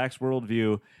appealing, relaxed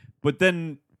worldview, but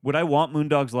then. Would I want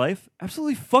Moondog's life?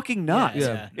 Absolutely fucking not.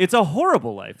 Yeah. It's a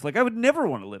horrible life. Like I would never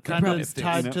want to live that Kind probably of stinks,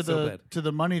 tied you know? to So the bad. to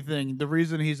the money thing. The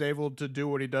reason he's able to do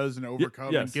what he does and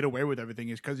overcome yes. and get away with everything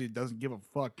is because he doesn't give a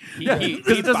fuck. He, Yeah, he,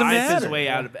 'cause he it doesn't buys his matter. way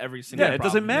out of every single Yeah, it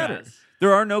doesn't problem he matter. has.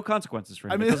 There are no consequences for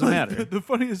him. I mean, it doesn't like, matter. The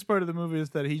funniest part of the movie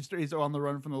is that he's on the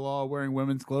run from the law, wearing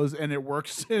women's clothes, and it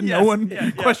works, and Yes, no one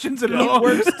yeah. questions it at It all.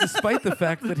 works despite the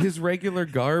fact that his regular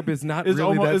garb is not Is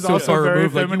really that is so also far very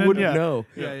removed. Like feminine. you wouldn't yeah. know.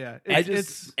 Yeah. I It's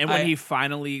just And when I- he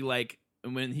finally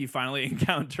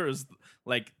encounters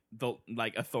the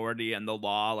like authority and the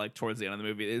law like towards the end of the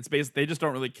movie. It's basically they just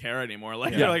don't really care anymore.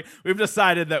 Like Yeah. they're like, we've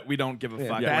decided that we don't give a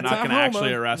fuck. Yeah. We're That's not a going to actually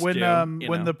homo. arrest when you.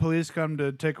 when the police come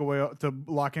to to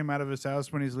lock him out of his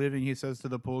house when he's leaving, he says to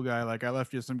the pool guy, like, I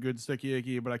left you some good sticky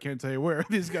icky, but I can't tell you where.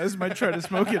 These guys might try to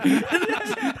smoke it.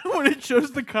 When it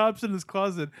shows the cops in his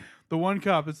closet, the one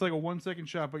cop, it's like a 1 second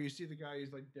shot, but you see the guy,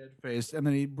 he's like dead faced, and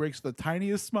then he breaks the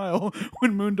tiniest smile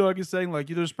when Moondog is saying, like,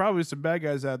 there's probably some bad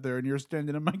guys out there and you're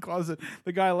standing in my closet.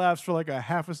 The guy laughs for like a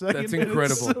half a second. That's and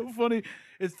incredible. It's so funny.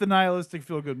 It's the nihilistic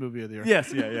feel good movie of the year.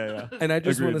 Yes, yeah. And I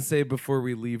just want to Agreed. say before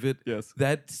we leave it, Yes.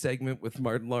 that segment with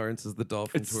Martin Lawrence as the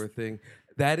dolphin It's- tour thing,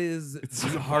 that is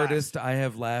the hardest I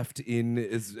have laughed in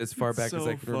as far back as so I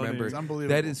can funny. remember. It's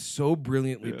unbelievable. That is so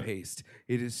brilliantly Yeah. paced.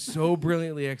 It is so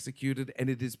brilliantly executed, and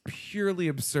it is purely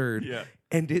absurd. Yeah.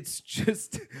 And it's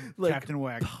just like Captain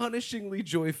Whack. punishingly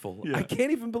joyful. Yeah. I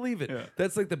can't even believe it. Yeah.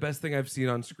 That's like the best thing I've seen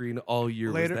on screen all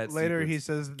year. was that Later he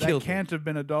sequence. says that Killed me. can't have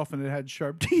been a dolphin. It had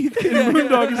sharp teeth. And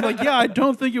Moondog is like, yeah, I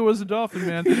don't think it was a dolphin,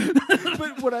 man.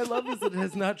 But what I love is that it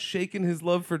has not shaken his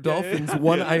love for dolphins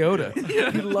one iota.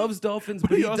 He loves dolphins,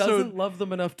 but he he also- doesn't love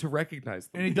them enough to recognize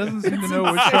them. And he doesn't seem to know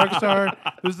what sharks are.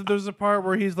 There's a part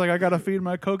where he's like, I gotta feed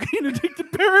my cocaine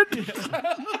addicted parrot.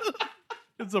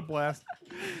 It's a blast.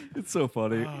 It's so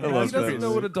funny. I he love doesn't that.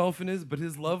 know what a dolphin is, but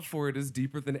his love for it is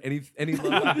deeper than any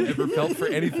love I've ever felt for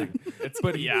anything.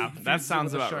 but yeah, that fuses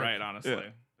sounds with a about shark. right, honestly. Yeah.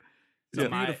 So Yeah.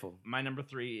 my, Beautiful. my number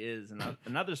 3 is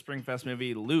another Springfest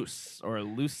movie, Luce or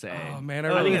Luce. Oh man, I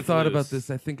think really it's thought Loose. about this.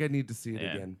 I think I need to see it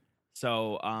Yeah. again.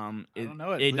 So it don't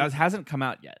know it, it please. hasn't come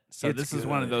out yet. So It's this is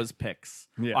one of good. those picks.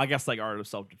 Yeah. Well, I guess like Art of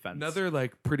Self Defense. Another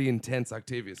like pretty intense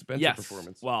Octavia Spencer yes.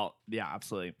 performance. Well, yeah,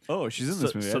 absolutely. Oh, she's in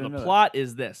this So, movie. I so didn't the know that. plot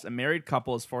is this: a married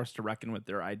couple is forced to reckon with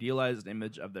their idealized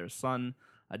image of their son,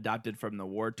 adopted from the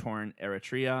war-torn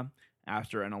Eritrea,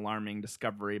 after an alarming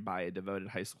discovery by a devoted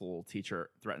high school teacher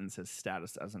threatens his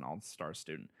status as an all-star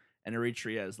student. And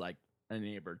Eritrea is like a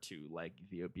neighbor to like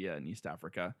Ethiopia and East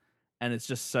Africa, and it's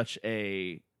just such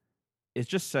a it's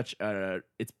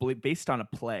based on a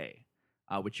play,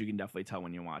 which you can definitely tell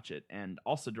when you watch it, and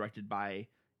also directed by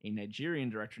a Nigerian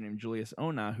director named Julius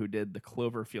Ona, who did the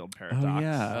Cloverfield Paradox. Oh,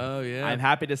 yeah. Oh yeah. I'm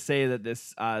happy to say that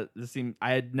this seemed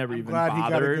I had never I'm even glad he got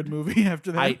a bothered. good movie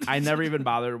after that. I never even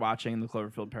bothered watching the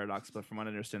Cloverfield Paradox, but from what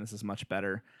I understand, this is much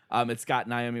better. It's got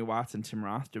Naomi Watts and Tim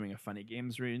Roth doing a Funny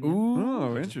Games reunion.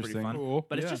 Oh, which is pretty interesting. fun. Cool.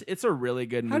 But Yeah. it's a really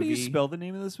good movie. How do you spell the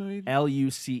name of this movie?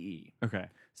 Luce? Okay.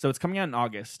 So it's coming out in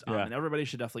August, Yeah. and everybody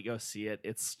should definitely go see it.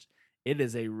 It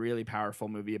is a really powerful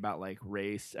movie about like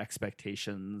race,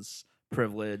 expectations,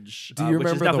 privilege. Do you which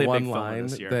is remember definitely the a big one film line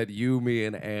this year. that you, me,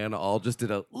 and Ann all just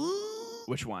did a?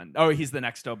 Which one? Oh, he's the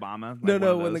next Obama. Like No, one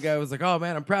no. of When the those? guy was like, "Oh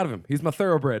man, I'm proud of him. He's my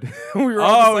thoroughbred." We were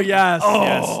all just Oh like, yes, "Oh."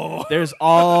 yes. There's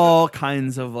all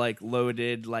kinds of like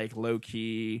loaded, like low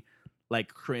key,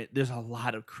 like there's a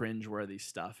lot of cringe-worthy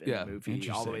stuff in Yeah, the movie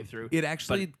all the way through. It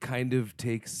actually kind of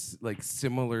takes like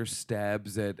similar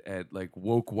stabs at like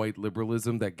woke white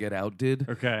liberalism that Get Out did,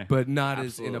 Okay. but not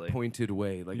as in a Absolutely. pointed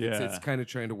way. Like Yeah. it's kind of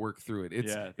trying to work through it.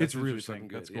 It's yeah, it's that's really interesting. fucking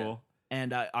good. That's yeah. cool.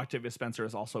 And Octavia Spencer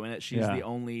is also in it. She's Yeah. the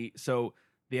only. So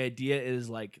the idea is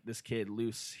like this kid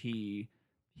Luce.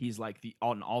 He's like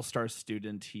an all-star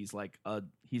student. He's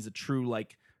a true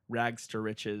like rags to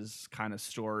riches kind of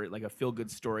story, like a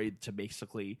feel-good story to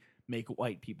basically make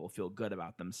white people feel good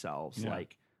about themselves. Yeah.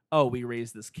 Like, oh, we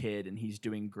raised this kid and he's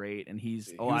doing great, and he's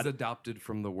He a was lot. adopted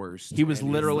from the worst. He was and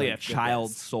he's, literally like, a the child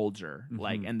best. soldier,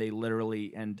 like, Mhm.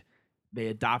 and they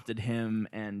adopted him,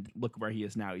 and look where he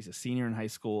is now. He's a senior in high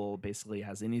school, basically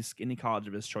has any college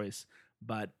of his choice.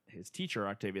 But his teacher,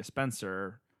 Octavia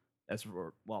Spencer, I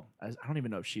don't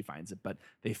even know if she finds it, but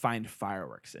they find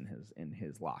fireworks in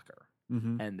his locker,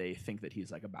 Mm-hmm. and they think that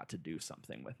he's like about to do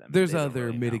something with them. There's They don't other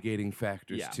really know. mitigating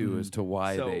factors Yeah. too as to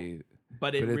why So- they.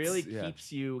 But it but it's- really yeah.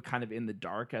 keeps you kind of in the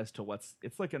dark as to what's.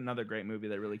 It's like another great movie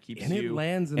that really keeps And it you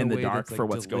lands in in a the way dark that's, like, for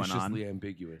what's going on. deliciously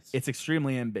ambiguous. It's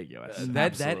extremely ambiguous. that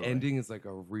Absolutely. ending is like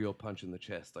a real punch in the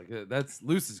chest. Like that's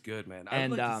Luce is good, man. I'd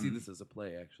And, like to see um, this as a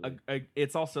play, actually.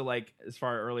 It's also like as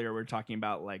far earlier we are talking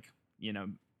about like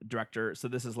director. So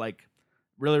this is like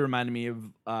really reminded me of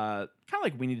kind of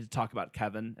like We Need to Talk About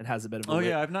Kevin. It has a bit of a Oh lit-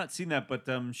 yeah, I've not seen that, but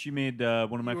she made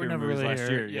one of my You were favorite never movies really last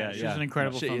here. year. Yeah, She's yeah. an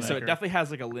incredible so filmmaker. it definitely has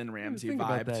like a Lynn I didn't Ramsey think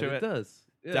about vibe that. to it. does.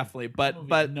 Yeah. Definitely, That movie's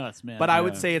but nuts, man. but I Yeah.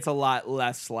 would say it's a lot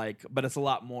less like, but it's a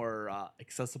lot more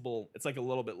accessible. It's like a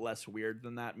little bit less weird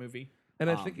than that movie. And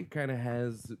I think it kind of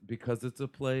has, because it's a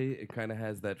play, it kind of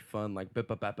has that fun, like,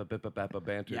 bippa bappa bippa bappa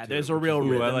banter. Yeah, to there's it, a which real is- Ooh,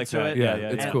 I rhythm like to that. it. Yeah,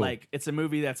 it's and cool. like it's a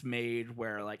movie that's made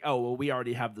where like, oh well, we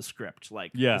already have the script.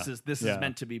 Like Yeah, this is yeah.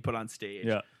 meant to be put on stage.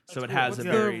 Yeah. So it Cool. has What's a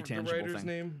the- very the tangible writer's thing.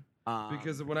 name?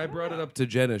 Because when I brought it up to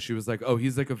Jenna, she was like, "Oh,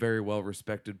 he's like a very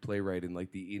well-respected playwright in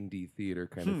like the indie theater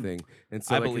kind of thing," and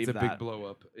so I like believe it's a big that. blow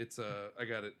up. It's I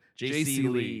got it. J.C.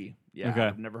 Lee. Yeah, Okay.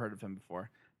 I've never heard of him before,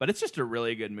 but it's just a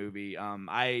really good movie.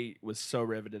 I was so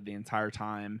riveted the entire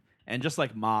time, and just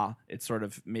like Ma, it sort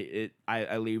of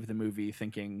I leave the movie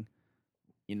thinking,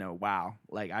 wow,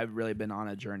 like I've really been on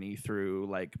a journey through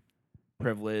like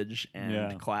privilege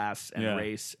and class and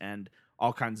race and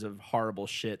all kinds of horrible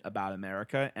shit about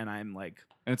America, and I'm like,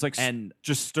 And it's like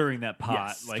just stirring that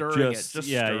pot, stirring it, just stirring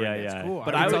it. yeah. It's cool. But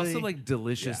But I it's really- also like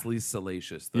deliciously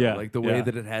salacious, though. Yeah, Like the way yeah.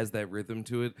 that it has that rhythm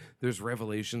to it. There's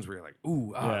revelations where you're like,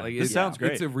 "Ooh, Yeah. like This sounds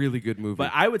great. It's a really good movie."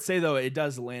 But I would say though it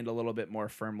does land a little bit more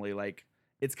firmly. Like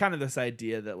it's kind of this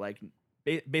idea that like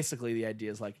basically the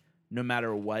idea is like no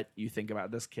matter what you think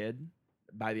about this kid,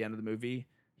 by the end of the movie,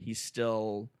 he's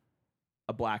still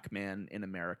a black man in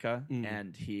America,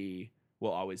 and he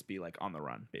will always be like on the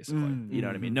run, basically. You know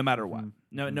what I mean? No matter what,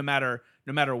 no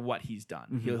matter what he's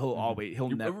done, he'll always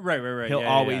never Right. He'll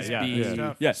always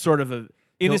be Yeah. sort of a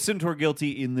innocent or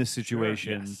guilty in this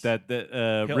situation. yes. That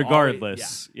he'll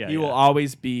regardless, he will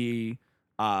always be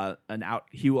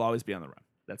he will always be on the run.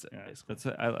 That's it. Yeah,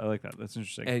 Basically. I like that. That's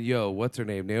interesting. and what's her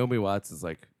name? Naomi Watts is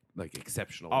like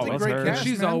exceptional. Oh, It's a love great her. cast,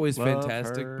 she's man. always Love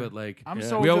fantastic, her. but like I'm Yeah.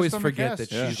 so we just always on the forget cast.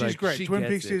 that she's like, great. she Twin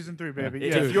gets Peaks it. season 3, baby.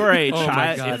 If Yeah. you're a Oh my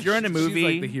child, God. if you're in a movie, she's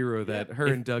like the hero that her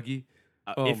and Dougie.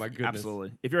 Oh my goodness.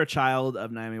 Absolutely. If you're a child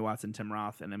of Naomi Watts and Tim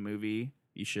Roth in a movie,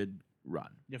 you should run.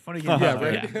 Yeah, funny Yeah, game.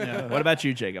 right. Yeah. What about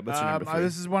you, Jacob? What's your number 3?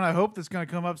 This is one I hope that's going to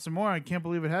come up some more. I can't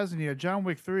believe it hasn't yet. John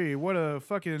Wick 3. What a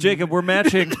fucking Jacob, we're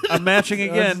matching. I'm matching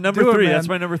Let's again. Number do it, 3. man. That's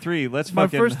my number 3. Let's My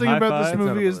fucking first thing high about this five.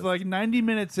 movie the is list. like 90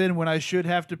 minutes in when I should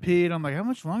have to pee, and I'm like, how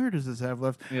much longer does this have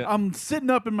left? Yeah. I'm sitting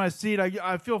up in my seat.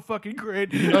 I feel fucking great.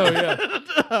 Oh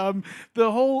yeah.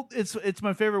 The whole it's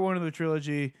my favorite one of the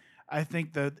trilogy. I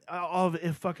think that all of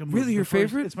it fucking moves. Really, your The first-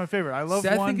 favorite? It's my favorite. I love See,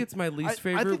 I one. think it's my I least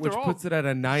think favorite, which they're all- puts it at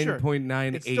a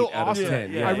 9.98 It's still out awesome. of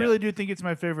 10. Yeah, I yeah. really do think it's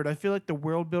my favorite. I feel like the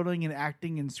world building and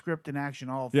acting and script and action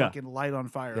all Yeah. fucking light on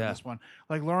fire Yeah. in this one.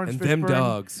 Like Lawrence And Fishburne. them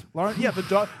dogs. The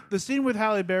dog. The scene with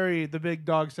Halle Berry, the big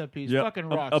dog set piece, Yep. fucking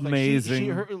rocks.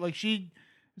 Amazing.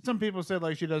 Some people said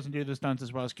like she doesn't do the stunts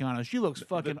as well as Keanu. She looks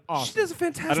fucking awesome. She does a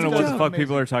fantastic I don't know what the job. fuck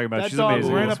people are talking about. That She's dog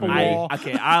amazing. ran in up this a movie. wall.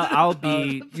 I'll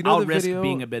be. You know I'll the risk video-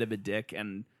 being a bit of a dick,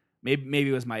 and maybe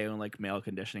it was my own like male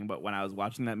conditioning. But when I was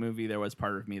watching that movie, there was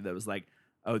part of me that was like,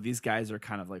 "Oh, these guys are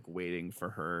kind of like waiting for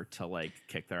her to like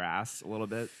kick their ass a little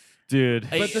bit." Dude.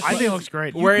 I think it looks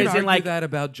great. You Whereas can in, argue like- that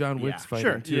about John Wick's Yeah, fighting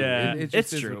sure. too. Yeah. It just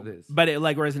It's is true, what it is. but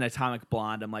whereas in Atomic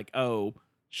Blonde, I'm like, oh,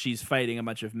 she's fighting a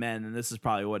bunch of men, and this is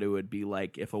probably what it would be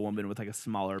like if a woman with like a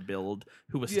smaller build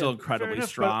who was still Yeah, incredibly enough,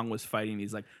 strong was fighting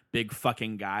these like big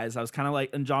fucking guys. I was kind of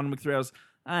like in John Wick 3,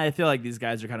 I feel like these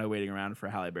guys are kind of waiting around for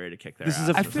Halle Berry to kick their This ass.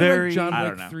 is a I feel very- like John I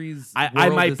Wick don't know. 3's I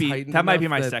world might is be- heightened that might be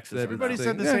enough my that sexism. it's Everybody thing.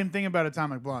 said the Yeah. same thing about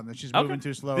Atomic Blonde that she's Okay. moving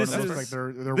too slow. This and it is- looks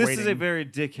like they're This waiting. is a very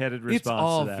dickheaded response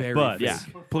all to that. very but yeah,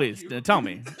 please tell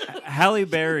me. Halle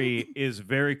Berry is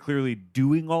very clearly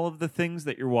doing all of the things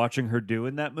that you're watching her do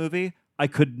in that movie. I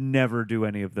could never do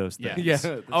any of those things. Yeah.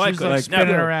 Oh, I She's could like spinning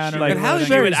never. around. Like- and And Halle everything.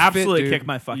 She would Berry's fit, absolutely dude. kick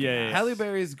my fucking Yeah, ass. Halle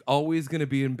Berry's always going to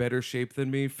be in better shape than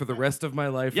me for the rest of my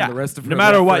life. Yeah. For the rest of No her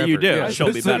matter life what you forever. do, Yeah.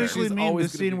 she'll be So better. Especially she's mean the always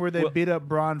gonna scene be- where they beat up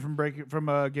Braun from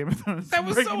Game of Thrones. That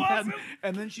was so Breaking Bad, awesome.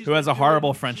 And then she's Who has like a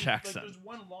horrible doing- French she's like, accent. there's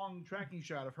one long tracking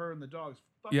shot of her and the dogs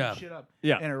fucking Yeah. shit up.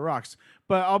 Yeah. And it rocks.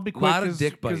 But I'll be quick Lot of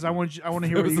dick because I biting. want to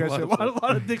hear There what you was guys a say. lot A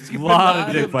lot of dicks. A lot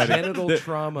of dick of fighting. genital The-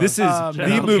 trauma. This is Um, the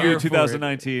and I'm movie here of for it.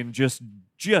 2019. Just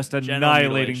Genital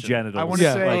annihilating mutilation. genitals. I wanna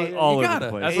Yeah. say- like, all You over gotta. the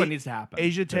place. That's what needs to happen.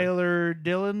 Asia Taylor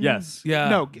Dillon. Yes. Yeah.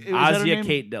 No, is that her Ozia name?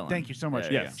 Kate Dillon. Thank you so much.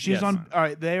 There you Yes. go. She's Yes. on. All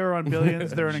right, they are on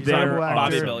Billions. They're an They're incredible awesome.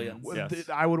 actor. Bobby Billions. Yes.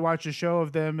 I would watch a show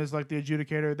of them as like the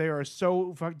adjudicator. They are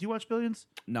so. Do you watch Billions?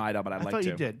 No, I don't, but I'd I like thought to.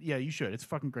 you did. Yeah, you should. It's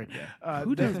fucking great.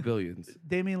 Who does Billions?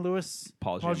 Damian Lewis,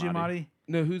 Paul Giamatti. Giamatti.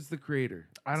 No, who's the creator?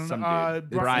 I don't Some know.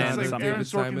 dude. Brian, it's like something. Aaron David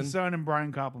Simon. Sorkin's son and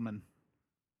Brian Koppelman.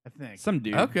 I think. Some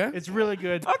dude. Okay. It's really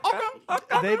good.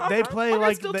 They play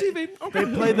like they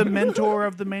play the mentor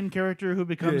of the main character who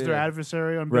becomes their yeah.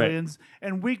 adversary on Right. Billions,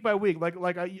 and week by week,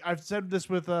 I've said this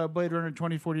with Blade Runner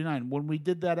 2049. When we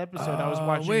did that episode, I was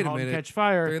watching wait a *Halt and minute. Catch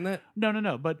Fire*. They're in that?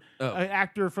 No. But Oh. an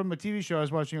actor from a TV show I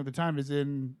was watching at the time is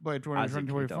in Blade Runner Ozzy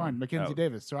 2049, Dillon. Mackenzie Oh.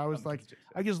 Davis. So I was like,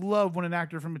 I just love when an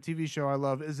actor from a TV show I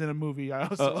love is in a movie. I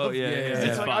also love. yeah, yeah, It's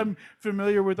yeah. like Fun. I'm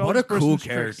familiar with all What this a cool person's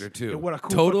tricks. character too. Yeah, what a cool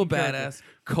total fucking character. badass.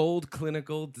 cold,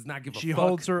 clinical, does not give a She fuck.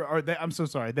 holds her. Or I'm so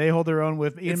sorry. They hold their own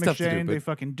with Ian It's tough to do, McShane. They but-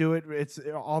 fucking do it. It's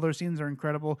all their scenes are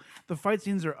incredible. The fight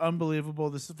scenes are unbelievable.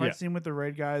 This fight Yeah. scene with the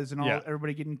raid guys and all Yeah.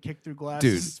 everybody getting kicked through glass.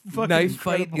 Dude, is fucking knife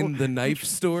fight incredible. in the knife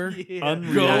store. Yeah.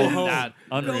 Unreal. Go home. That-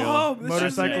 Unreal. Go home. This is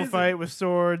Motorcycle amazing. fight with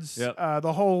swords. Yep.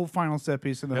 The whole final set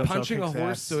piece in the hotel Punching a kicks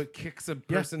horse ass. so it kicks a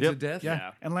person Yep. to death. Yeah.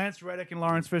 Yeah. And Lance Reddick and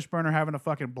Lawrence Fishburne are having a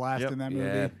fucking blast Yep. in that movie.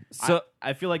 Yeah. So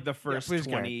I feel like the first please,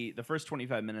 Garrett.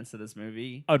 25 minutes of this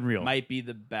movie unreal. might be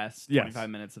the best Yes. 25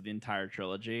 minutes of the entire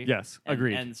trilogy. Yes, And-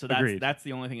 agreed. And so Agreed. that's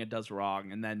the only thing it does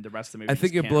wrong, and then the rest of the movie. I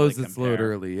think just it can't blows really its load compare.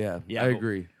 early. Yeah, Yeah, I but-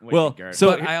 agree. What Well, do you think, Garrett? so-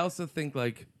 But I also think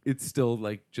like it's still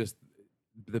like just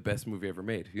the best movie ever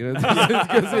made. You know, because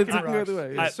it's Fucking the rocks. other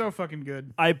way. It's so fucking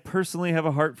good. I personally have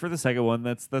a heart for the second one.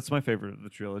 That's my favorite of the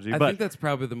trilogy. I but think that's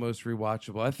probably the most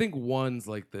rewatchable. I think one's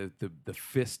like the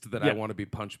fist that I Yeah. want to be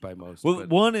punched by most. well, but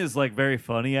one is like very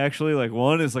funny actually. Like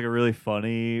one is like a really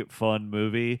funny, fun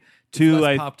movie. Two,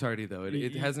 less I Pop Tarty though.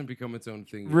 It hasn't become its own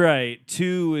thing. yet. right.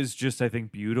 Two is just I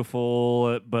think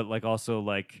beautiful, but like also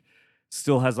like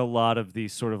still has a lot of the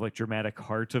sort of like dramatic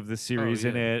heart of the Oh, series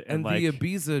in yeah. it, And like, the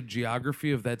Ibiza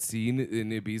geography of that scene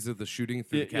in Ibiza, the shooting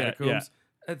through the Yeah, yeah, catacombs,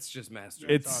 that's just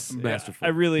masterful. it's awesome. masterful.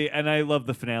 I really and I love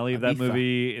the finale of that Ibiza.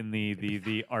 movie in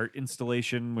the art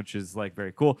installation, which is like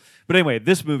very cool. But anyway,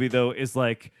 this movie though is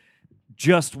like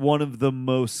just one of the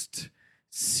most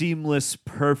seamless,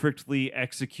 perfectly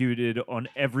executed on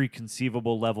every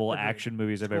conceivable level Agreed. action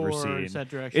movies I've ever Score, seen. set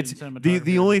direction, It's cinematography,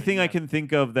 the only everything, thing I yeah. can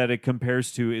think of that it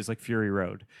compares to is like Fury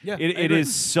Road. Yeah, It I agree.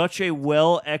 is such a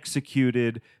well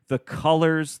executed. The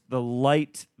colors, the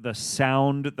light, the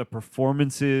sound, the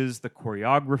performances, the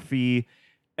choreography,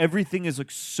 everything is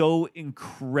like so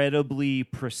incredibly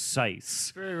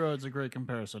precise. Fury Road's a great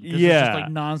comparison. 'cause it's Yeah. just like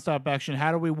nonstop action.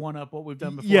 How do we one up what we've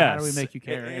done before? How do we Yes, make you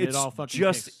care? And it's it all fucking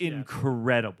just kicks. Yeah.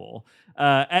 incredible.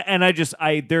 And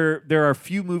there are a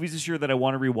few movies this year that I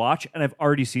want to rewatch, and I've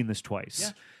already seen this twice.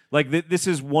 Yeah. Like this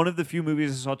is one of the few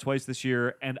movies I saw twice this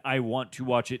year, and I want to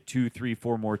watch it 2, 3,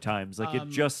 4 more times. Like it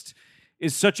just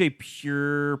is such a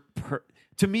pure.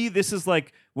 To me, this is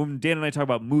like when Dan and I talk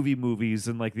about movies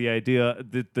and like the idea,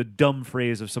 the dumb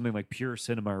phrase of something like pure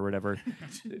cinema or whatever.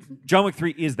 John Wick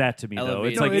 3 is that to me, though.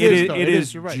 Elevated. It's No, like it it is, is, though. it It is,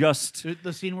 is you're right. just.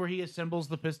 The scene where he assembles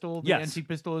the pistol, the Yes. antique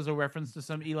pistol, is a reference to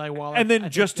some Eli Wallach. And then I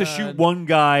just think, to shoot one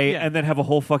guy yeah. and then have a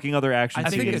whole fucking other action I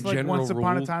think scene. it's like general Once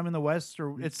Upon a rule- Time in the West,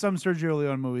 or it's some Sergio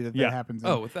Leone movie that Yeah. that happens in.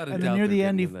 Oh, without a and doubt then near the they're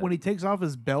end, getting in when that. he takes off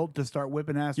his belt to start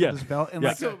whipping ass Yeah. with his belt, and Yeah.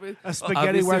 like So, a spaghetti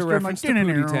obviously a western, like reference to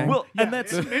Pootie Tang. Well, and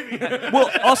that's well.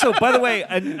 Also, by the way,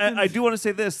 and I do want to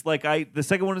say this: like, the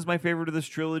second one is my favorite of this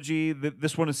trilogy.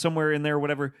 This one is somewhere in there,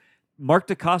 whatever. Mark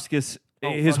Dacascos,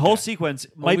 his fuck whole yeah. sequence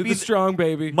might Only be the strong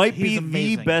baby. might He's be the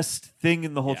amazing. best thing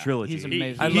in the whole Yeah, trilogy. he's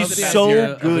amazing. I He's love the so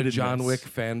idea good of in a John this. Wick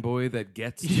fanboy that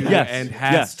gets to Yes, and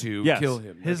has yes, to yes. kill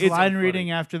him. His It's line so reading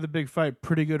funny. after the big fight,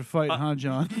 pretty good fight, huh,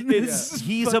 John?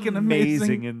 He's fucking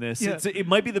amazing in this. Yeah. It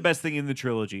might be the best thing in the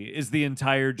trilogy. Is the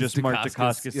entire just Mark Dacascos,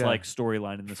 Dacascos yeah. like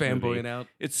storyline in this Fanboying movie. out.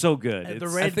 It's so good. And the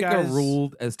It's- Red I think guys- a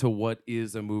rule as to what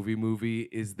is a movie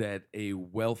is that a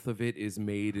wealth of it is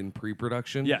made in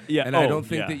pre-production. Yeah, yeah. And I Oh, don't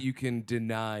think yeah. that you can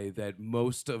deny that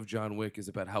most of John Wick is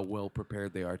about how well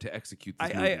prepared they are to execute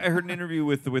this movie. I heard an interview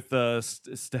with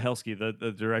Stahelski,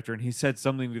 the director, and he said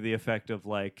something to the effect of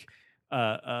like,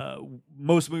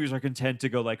 most movies are content to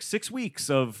go like 6 weeks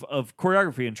of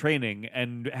choreography and training,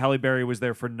 and Halle Berry was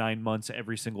there for 9 months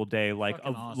every single day, like Fucking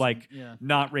of awesome. like Yeah.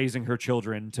 not raising her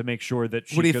children to make sure that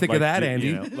she. What do you could, think like, of that, do- Andy?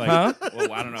 you know, like- Huh?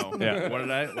 Well, I don't know. Yeah. What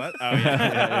did I? What? Oh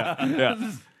yeah.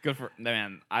 yeah. Good for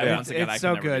man. I Yeah. once again, I It's could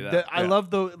so never good. do that. I Yeah.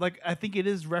 love the I think it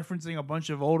is referencing a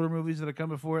bunch of older movies that have come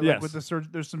before it. Like Yes.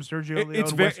 with there's some Sergio It- Leone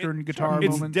it's very- Western guitar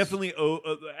It's moments. definitely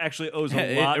actually owes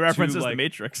a It lot. references to, the like,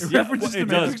 Matrix. It references it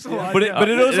the does. Matrix a lot, But yeah. it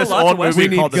owes a This lot old to movie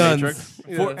Western. called The guns. Matrix.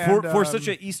 For And, such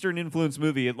an Eastern influence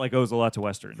movie, it like owes a lot to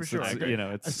westerns. For sure. It's, I agree. you know,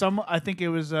 it's I think it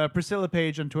was Priscilla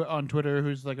Page on Twitter,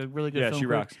 who's like a really good Yeah, film she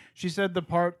critic. rocks. She said the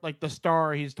part like the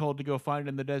star he's told to go find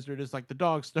in the desert is like the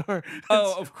dog star.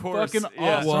 Oh, It's of course. fucking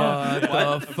Yeah. awesome.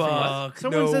 What the fuck?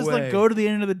 Someone No says way. like go to the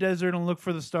end of the desert and look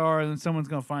for the star, and then someone's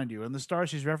gonna find you. And the star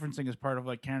she's referencing is part of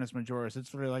like Canis Majoris.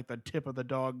 It's really like the tip of the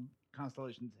dog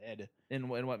constellation's head. In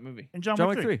what movie? And John John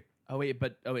Wick Wick 3. 3.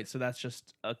 Oh wait, so that's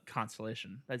just a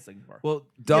constellation. That's looking for. Well,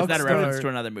 Is Dog that a reference Star- to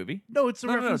another movie? No, it's a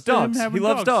No, no, reference dogs. to him He having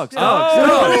loves dogs. Yeah.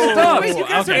 Dogs. Dogs. Wait, you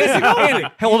guys are Okay. missing Andy, hey,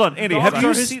 hold on, Andy. Dogs Have are you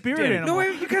his seen spirit Danny, animal. No,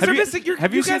 wait, you guys Have are you- missing.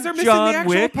 have you You guys seen are missing John the actual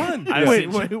Wick? pun. I've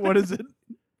Wait, seen- wait, what is it?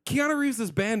 Keanu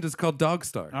Reeves' band is called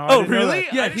Dogstar. I Oh, didn't know really?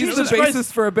 that. Yeah, he's Jesus the Christ.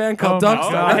 bassist for a band called Oh my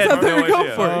Dogstar. God. I That's had how they're no going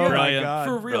idea. for it. Oh Yeah. my Brilliant. God.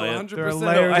 For real, Brilliant. 100%. There are No,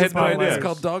 layers I had his no band idea. is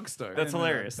called Dogstar. That's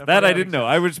hilarious. That That I really didn't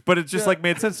know. But it just like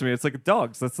made sense to me. It's like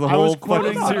dogs. That's the I whole was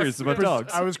quoting fucking series about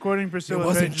dogs. I was quoting Priscilla. It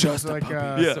wasn't Page's, just a like,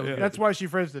 puppy. Yeah, So yeah. That's why she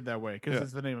phrased it that way because Yeah.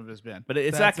 it's the name of his band. But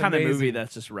it's That's that kind of movie amazing.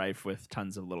 that's just rife with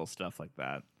tons of little stuff like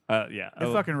that. Yeah.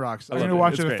 It fucking rocks. I'm love gonna it.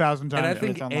 watch It's it great. 1,000 times. And I if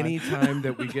think it's online. any time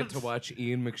that we get to watch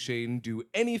Ian McShane do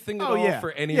anything at Oh, all yeah.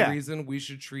 for any Yeah. reason, we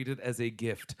should treat it as a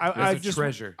gift, I as a just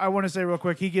treasure. I want to say real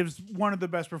quick, he gives one of the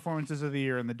best performances of the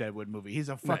year in the Deadwood movie. He's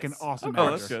a fucking Nice. awesome Oh,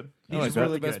 actor. that's good. He's Oh, one it's of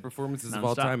really the best good. performances of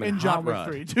all Nonstop. time. In Hot John Wick Rod.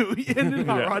 3 too. And in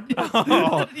Hot Yeah. Rod. Yes.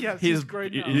 Oh, yes, he's he's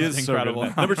great. He now. is so good.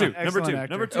 incredible. Number two. Excellent Number two.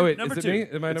 actor. Number two. Oh, wait, number is it two. me?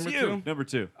 Am I It's number you. two? Number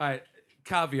two. All right,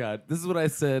 caveat. This is what I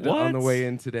said on the What? way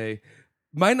in today.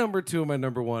 My number two and my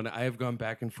number one, I have gone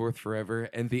back and forth forever,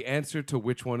 and the answer to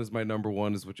which one is my number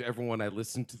one is whichever one I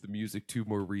listened to the music to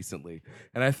more recently.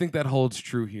 And I think that holds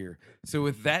true here. So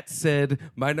with that said,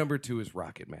 my number two is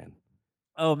Rocket Man.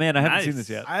 Oh man, I haven't Nice. seen this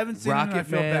yet. I haven't seen it. And I Rocket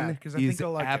feel bad Man because I think is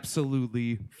I'll like it.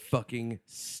 absolutely fucking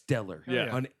stellar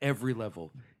Yeah. on every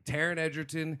level. Taron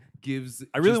Egerton gives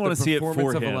I really just wanna the see it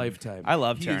performance for of a him. lifetime. I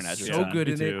love He Taron is Egerton. so Yeah, good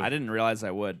me in too. it. I didn't realize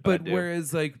I would, But I do.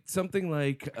 whereas like something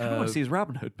like I want to see his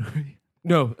Robin Hood movie.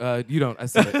 no, you don't. I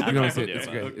said it. You I'm don't not see it. gonna It's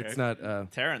do great. it. It's not.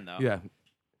 Taron though. Yeah.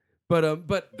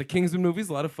 But the Kingsman movie's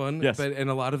a lot of fun. Yes. And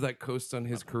a lot of that coasts on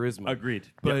his charisma. Agreed.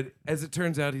 But as it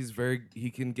turns out,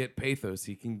 he can get pathos.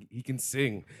 He can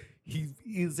sing. He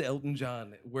is Elton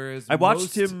John. Whereas I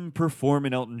watched most- him perform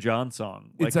an Elton John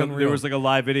song. It's There unreal. was like a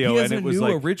live video, He has and a it was new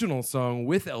like original song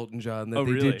with Elton John that Oh,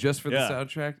 they really? did just for Yeah. the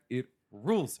soundtrack. It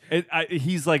rules.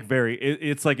 he's like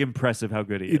it's like impressive how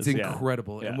good he It's is. Yeah.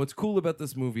 incredible. Yeah. And what's cool about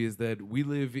this movie is that we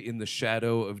live in the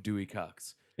shadow of Dewey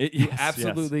Cox. Yes, You yes.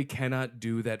 absolutely cannot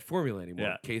do that formula anymore.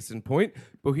 Yeah. Case in point,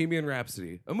 Bohemian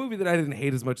Rhapsody, a movie that I didn't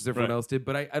hate as much as everyone Right. else did,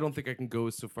 but I don't think I can go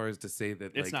so far as to say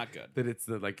that It's like, not good. That it's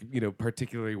the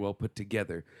particularly well put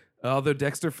together. Although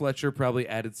Dexter Fletcher probably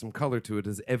added some color to it,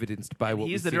 as evidenced by what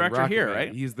He's we the see in director Rocket here, Man.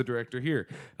 right? He's the director here.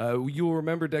 You'll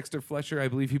remember Dexter Fletcher. I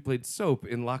believe he played Soap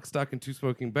in Lock, Stock, and Two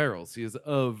Smoking Barrels. He is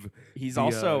of. He's the,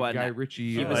 also a Guy na-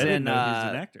 Ritchie. he Oh, was I didn't in, know he was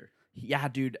an actor. Yeah,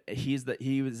 dude,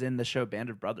 he was in the show Band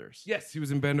of Brothers. Yes, he was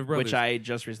in Band of Brothers. Which I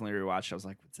just recently rewatched. I was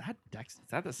like, is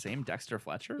that the same Dexter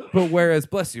Fletcher? But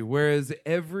bless you, whereas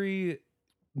every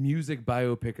music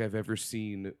biopic I've ever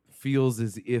seen feels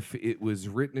as if it was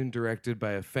written and directed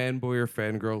by a fanboy or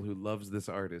fangirl who loves this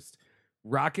artist,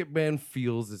 Rocket Man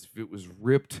feels as if it was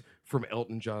ripped from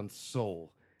Elton John's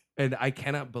soul. And I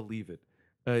cannot believe it.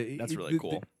 That's really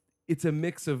cool. It's a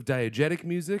mix of diegetic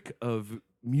music, of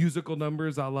musical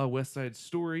numbers a la West Side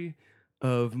Story,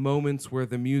 of moments where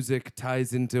the music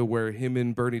ties into where him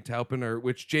and Bernie Taupin are,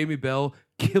 which Jamie Bell,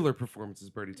 killer performance as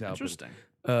Bernie Taupin. Interesting.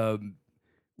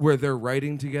 Where they're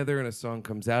writing together and a song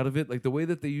comes out of it. Like the way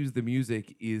that they use the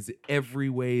music is every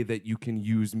way that you can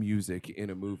use music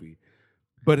in a movie.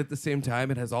 But at the same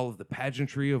time, it has all of the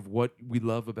pageantry of what we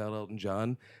love about Elton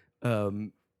John.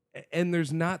 And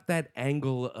there's not that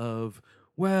angle of,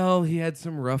 well, he had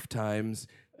some rough times,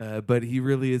 but he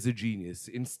really is a genius.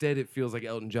 Instead, it feels like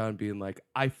Elton John being like,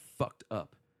 I fucked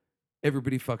up.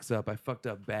 Everybody fucks up. I fucked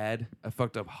up bad. I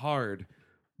fucked up hard.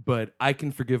 But I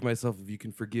can forgive myself if you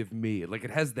can forgive me. Like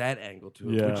it has that angle to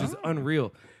it, Yeah. which is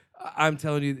unreal. I'm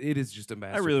telling you, it is just a I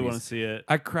masterpiece. really want to see it.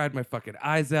 I cried my fucking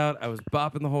eyes out. I was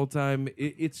bopping the whole time.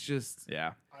 It's just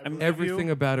Yeah. I believe everything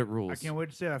you. about it I rules. can't wait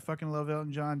to see it. I fucking love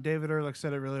Elton John. David Ehrlich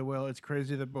said it really well. It's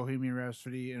crazy that Bohemian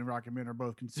Rhapsody and Rocket Man are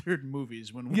both considered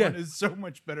movies when Yeah. one is so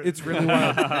much better. It's than really the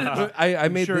wild. other. I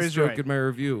made sure this he's joke right. in my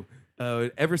review.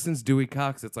 Ever since Dewey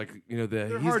Cox, it's like he's hard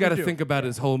got to to do. think about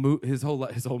his whole movie.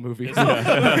 He's got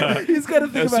to think As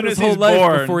about soon his as whole he's life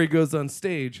born. before he goes on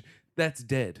stage. That's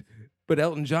dead. But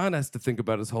Elton John has to think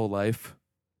about his whole life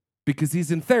because he's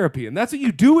in therapy, and that's what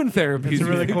you do in therapy. That's is a you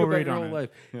really think cool about read your on whole it. life.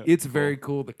 Yeah, It's very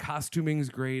cool. The costuming is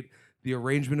great. The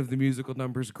arrangement of the musical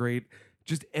numbers great.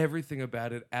 Just everything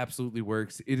about it absolutely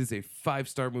works. It is a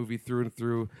 5-star movie through and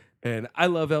through. And I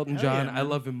love Elton Hell John. yeah, I man.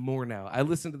 love him more now. I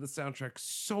listen to the soundtrack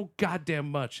so goddamn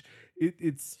much.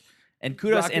 It's And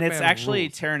kudos, Rocket and it's Man actually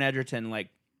rules. Taron Egerton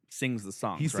sings the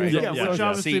songs. He right? sings Yeah, Yeah, which yeah.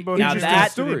 obviously See, both now Interesting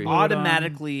that story. put it on.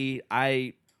 automatically,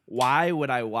 why would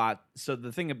I watch? So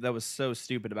the thing that was so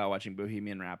stupid about watching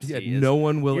Bohemian Rhapsody yeah, is no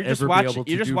one will you're just ever watching, be able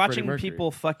to you're just do watching Freddie Mercury.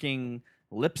 people fucking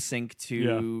lip sync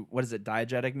to what is it,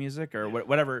 diegetic music or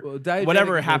whatever, Well, diegetic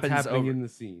whatever is what's happens happening over. in the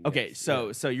scene. Okay, yes.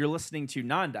 so you're listening to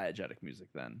non-diegetic music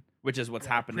then, which is what's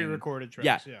happening. Pre-recorded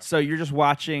Yeah. tracks. So you're just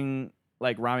watching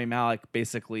like Rami Malek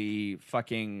basically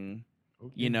fucking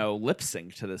lip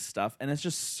sync to this stuff, and it's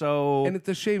just so. And it's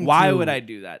a shame. Why too. would I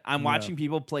do that? I'm watching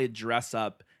people play dress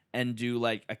up and do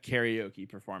like a karaoke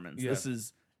performance. Yeah. This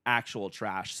is actual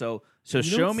trash. So You know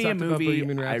show what me a sucked about movie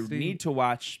Bohemian I Rhapsody? need to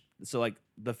watch. So like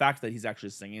the fact that he's actually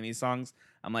singing these songs,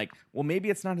 I'm like, well, maybe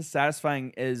it's not as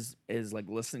satisfying as like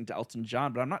listening to Elton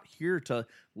John, but I'm not here to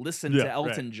listen Yeah, to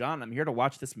Elton right. John. I'm here to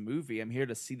watch this movie. I'm here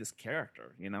to see this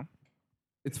character, you know?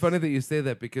 It's funny that you say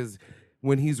that because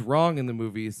when he's wrong in the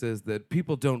movie, he says that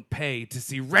people don't pay to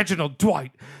see Reginald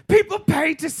Dwight. People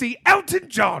pay to see Elton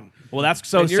John. Well, that's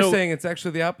so. And you're so saying it's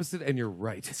actually the opposite, and you're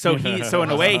right. so in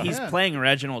a way, he's Yeah. playing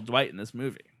Reginald Dwight in this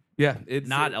movie, Yeah, it's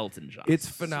not Elton John. It's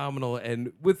phenomenal,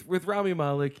 and with Rami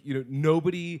Malek,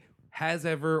 nobody has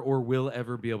ever or will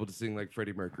ever be able to sing like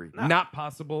Freddie Mercury. Not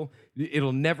possible.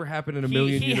 It'll never happen in a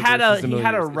million he universes. had a- a million he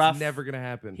had a years. rough- It's never gonna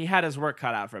happen. He had his work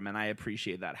cut out for him, and I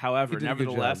appreciate that. However, did a good job.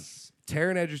 nevertheless,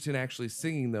 Taron Egerton actually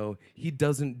singing though, he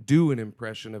doesn't do an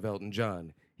impression of Elton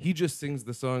John. He just sings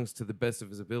the songs to the best of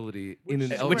his ability in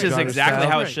an Elton which is John exactly style.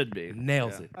 how it Right. should be.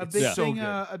 Nails it. A It's big so thing, good.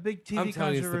 a big TV I'm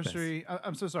telling you, it's the best. controversy.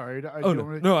 I'm so sorry. Oh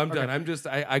no, I'm done.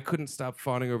 I couldn't stop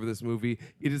fawning over this movie.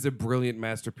 It is a brilliant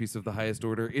masterpiece of the highest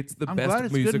order. It's the I'm glad best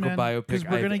it's musical good, man, 'cause biopic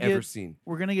we're I've gonna ever get- seen.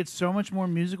 We're gonna get so much more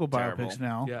musical Terrible. biopics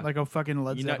now, Yeah. like a fucking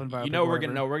Led You know, Zeppelin biopic. you know or we're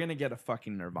whatever. gonna get a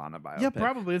fucking Nirvana biopic. Yeah,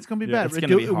 probably. It's gonna be Yeah, bad. it's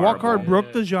gonna be Walk Hard horrible.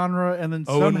 broke the genre, and then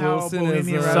Owen somehow Wilson Bohemian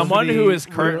as, Rhapsody Someone who is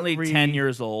re- currently re- 10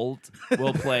 years old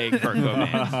will play Kurt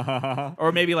Cobain,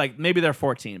 or maybe they're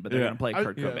 14, but they're Yeah. gonna play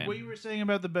Kurt Cobain. What you were saying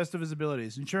about the best of his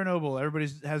abilities in Chernobyl, everybody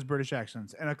has British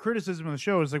accents, and a criticism of the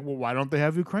show is like, well, why don't they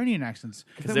have Ukrainian accents?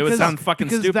 Because they would sound fucking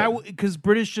stupid. Because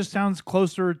British just sounds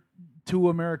closer to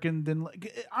American than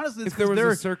honestly. It's If there 'cause was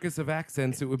they're- a circus of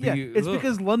accents, it would be. yeah, it's ugh.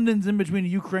 because London's in between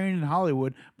Ukraine and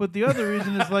Hollywood. But the other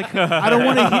reason is like I don't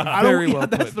want to. I don't. Very well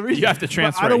that's put. the reason. You have to But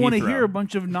transfer I don't at want to Heathrow. hear a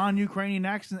bunch of non-Ukrainian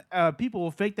accent people will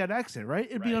fake that accent, right?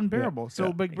 It'd be Right. unbearable. So,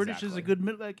 Yeah. like, British is a Exactly.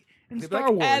 good like in They'd be Star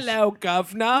like, Wars. Hello,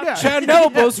 governor. Yeah.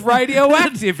 Chernobyl's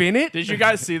radioactive in it. Did you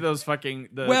guys see those fucking?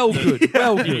 Well, good.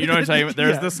 Well, good. You know what I'm talking about?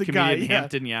 There's Yeah, this the comedian guy, yeah.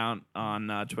 Hampton Yount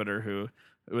on Twitter who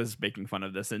was making fun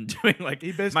of this and doing like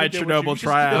He basically my did what you Chernobyl just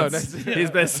tryouts. did.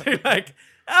 He's basically like,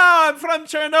 "Oh, I'm from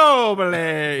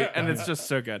Chernobyl," and it's just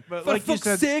so good. But For like you fuck's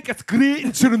said, sake, it's great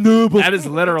in Chernobyl. That is to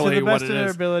literally the what best it of their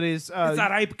is. abilities, It's a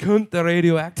ripe cunt, the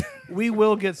radioactive. we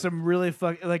will get some really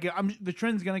the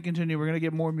trend's gonna continue. We're gonna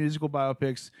get more musical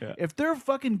biopics. Yeah. If they're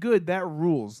fucking good, that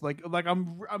rules. Like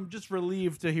I'm just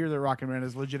relieved to hear that Rocket Man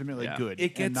is legitimately Yeah. good. It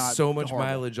and gets not so much horrible.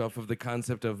 mileage off of the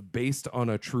concept of based on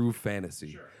a true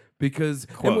fantasy. Because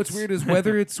and what's Quotes. weird is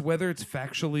whether it's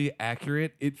factually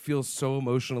accurate, it feels so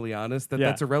emotionally honest that Yeah.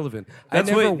 that's irrelevant. That's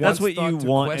I never what that's once what you thought to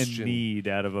want question. and need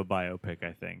out of a biopic,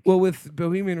 I think. Well, with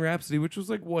Bohemian Rhapsody, which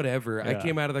was like whatever, I Yeah.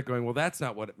 came out of that going, well, that's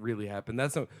not what really happened.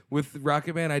 That's not with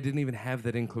Rocket Man. I didn't even have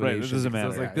that inclination. doesn't because I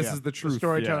was matter. like, this Yeah. is the truth.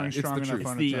 storytelling Yeah. It's strong the enough truth.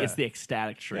 on It's its the, own. it's the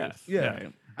ecstatic truth. Yeah.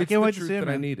 I It's can't the wait to truth see it, that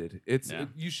I man. needed. It's Yeah.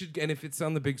 you should, and if it's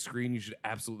on the big screen, you should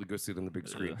absolutely go see it on the big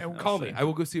screen. And Call we'll me. see. I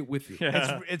will go see it with you.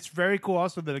 It's very cool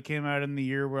also that it came out in the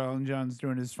year where Elton John's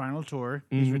doing his final tour.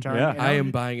 He's Mhm. retiring. Yeah. And I am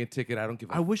Elton- buying a ticket. I don't give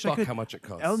a I wish I fuck could- how much it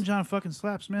costs. Elton John fucking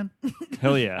slaps, man.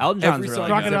 Hell yeah. Elton John's Every really song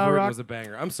good. I've Crocodile ever heard Rock. was a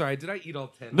banger. I'm sorry. Did I eat all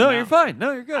 10? No, you're fine.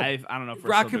 No, you're good. I don't know if we're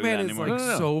Rocket still doing Man that is anymore. like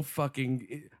No. so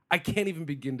fucking. I can't even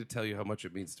begin to tell you how much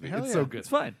it means to me. Hell It's yeah. so good. It's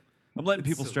fine. I'm letting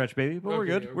people So- stretch, baby, but we're Okay,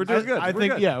 good. yeah, We're we're doing good. I We're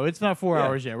think good. yeah, it's not 4 Yeah.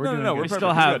 hours yet. We're No, doing no, good. we're We perfect. still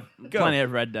We're have good. Go. plenty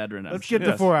of Red Dead Redemption. Let's get to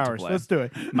Yes. 4 To hours. play. Let's do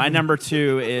it. My number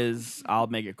 2 is, I'll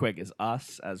make it quick, is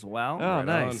Us as well. Oh, Right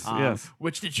nice. on. Yes.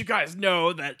 Which did you guys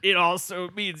know that it also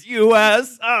means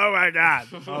U.S.? Oh my God!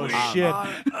 Oh shit.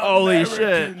 Holy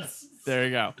shit! There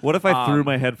you go. What if I threw Um,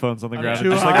 my headphones on the ground and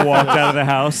too just hot. like walked out of the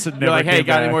house and You're never like, hey, came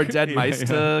got any back? more dead Yeah, mice yeah.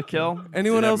 to kill?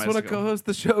 Anyone Dead else mice want to to kill. co-host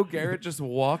the show? Garrett just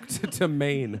walked to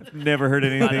Maine. Never heard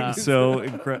anything uh, so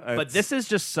incredible. But this is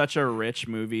just such a rich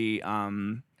movie.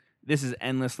 This is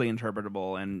endlessly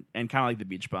interpretable and kind of like The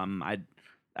Beach Bum. I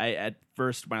at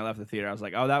first when I left the theater, I was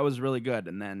like, oh, that was really good,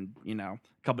 and then a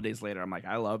couple days later, I'm like,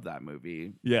 I love that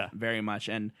movie yeah. very much,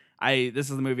 and this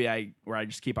is the movie where I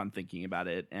just keep on thinking about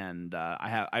it, and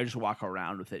I just walk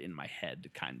around with it in my head,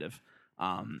 kind of.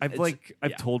 I've yeah.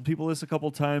 told people this a couple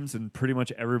times, and pretty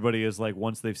much everybody is like,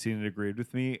 once they've seen it, agreed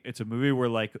with me. It's a movie where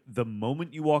like the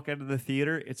moment you walk out of the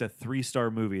theater, it's a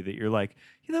 3-star movie that you're like,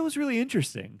 yeah, that was really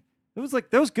interesting. That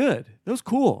was good. That was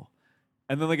cool.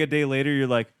 And then like a day later, you're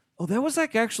like, oh, that was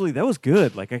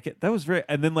good. Like that was very.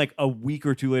 And then like a week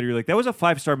or two later, you're like, that was a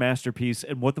 5-star masterpiece.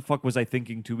 And what the fuck was I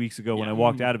thinking 2 weeks ago when I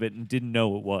walked out of it and didn't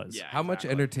know it was? Yeah. How much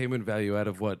Exactly. entertainment value out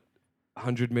of what?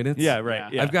 100 minutes? Yeah. Right. Yeah.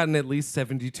 Yeah. I've gotten at least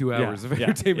 72 hours of yeah,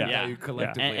 entertainment yeah. value Yeah.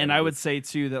 collectively. And out I of would this. say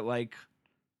too that like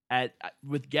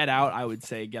with Get Out, I would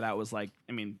say Get Out was like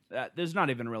I mean, there's not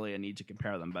even really a need to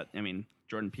compare them. But I mean,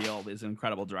 Jordan Peele is an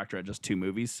incredible director at just 2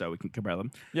 movies, so we can compare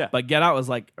them. Yeah. But Get Out was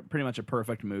like pretty much a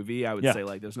perfect movie. I would Yeah. say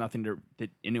like there's nothing that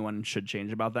anyone should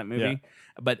change about that movie. Yeah.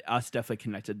 But Us definitely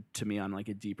connected to me on like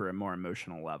a deeper and more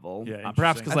emotional level. Yeah,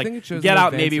 Perhaps interesting. because I like think it shows Get an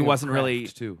Out maybe advancing of wasn't really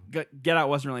craft, too. Get Out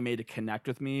wasn't really made to connect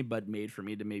with me, but made for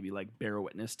me to maybe like bear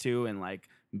witness to and like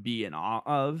be in awe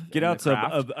of. Get in the Out's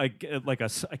craft. I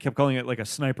kept calling it like a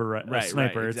sniper. Right,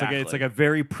 sniper. It's like exactly. a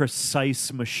very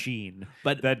precise machine,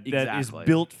 But that is exactly.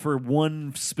 built for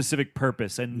one specific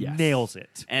purpose and Yes. nails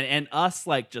it. and Us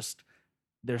like just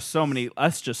there's so many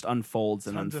Us just unfolds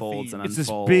and Tons of unfolds and themes. It's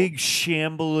unfolds. this big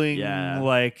shambling Yeah.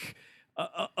 like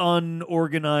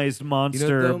unorganized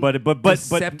monster, though, but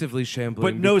deceptively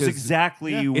shambling, but knows because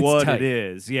exactly it's what tight. it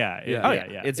is. Yeah, Yeah. Oh, yeah.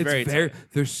 yeah. It's It's very tight.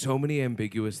 There's so many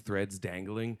ambiguous threads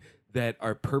dangling that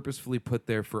are purposefully put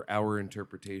there for our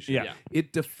interpretation. Yeah.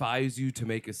 It defies you to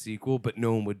make a sequel, but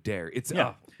no one would dare. It's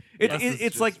Yeah.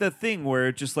 It's like the thing where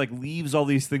it just like leaves all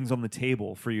these things on the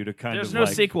table for you to kind There's of no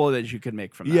like, sequel that you could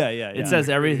make from that. Yeah. It says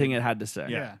everything it had to say.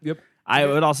 Yeah. Yep. I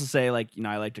would also say, like,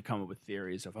 I like to come up with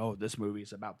theories of, this movie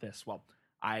is about this. Well,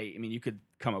 I mean, you could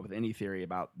come up with any theory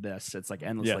about this. It's like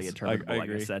endlessly Yes, interpretable, I like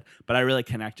I agree. said. But I really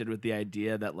connected with the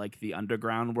idea that like the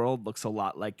underground world looks a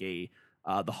lot like the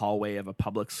hallway of a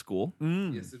public school.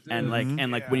 Yes, it And does. like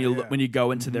Mm-hmm. when you yeah. when you go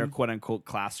into their quote unquote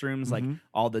classrooms, like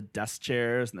all the desk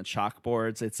chairs and the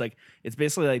chalkboards, it's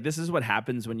basically like this is what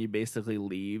happens when you basically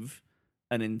leave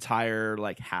an entire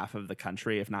like half of the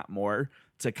country, if not more,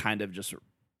 to kind of just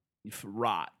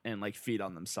rot and like feed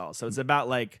on themselves. So it's about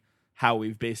like how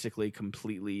we've basically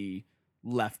completely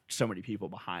left so many people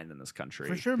behind in this country.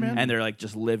 For sure, man. And they're like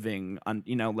just living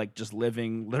just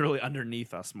living literally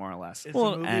underneath us more or less. It's a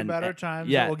movie and- about our times.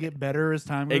 yeah. That will get better as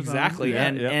time goes Exactly.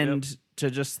 on. And to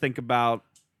just think about,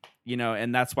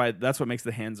 and that's what makes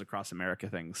the Hands Across America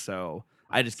thing. So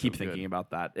I just keep thinking about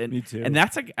that. And Me too. And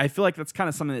that's like, I feel like that's kind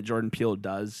of something that Jordan Peele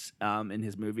does in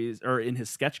his movies or in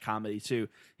his sketch comedy too.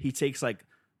 He takes like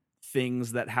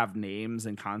things that have names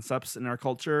and concepts in our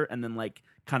culture and then like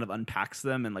kind of unpacks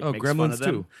them and like makes fun Gremlins of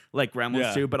them. 2. Like Gremlins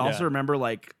Yeah, 2. But also yeah. remember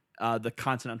like the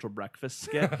Continental Breakfast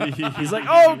skit. He's like,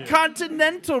 oh,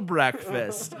 Continental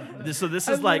Breakfast. So this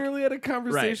I is like, literally had a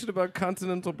conversation about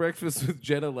continental breakfast with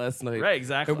Jenna last night. Right,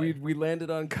 exactly. And we landed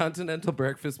on continental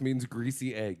breakfast means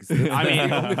greasy eggs. I mean,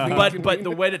 the only thing we but can the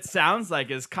way it sounds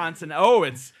like is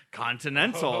it's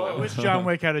continental. I wish John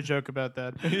Wick had a joke about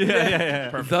that. yeah.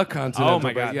 The continental. Oh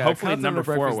my God. Yeah, Hopefully continental number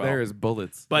 4 breakfast will. there is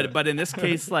bullets. But in this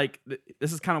case, like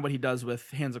this is kind of what he does with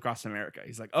Hands Across America.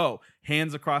 He's like, oh,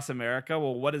 Hands Across America.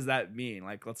 Well, what does that mean?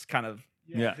 Like, let's kind of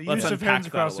Yeah. The Let's use of unpack Hands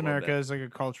that a Across little America bit. is like a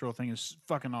cultural thing is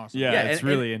fucking awesome. Yeah. it's and-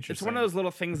 really and interesting. It's one of those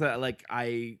little things that like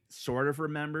I sort of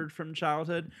remembered from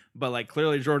childhood, but like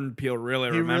clearly Jordan Peele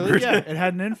really He remembered. really, it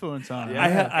had an influence on it. Yeah, I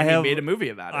and have- he made a movie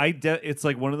about it. It's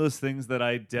like one of those things that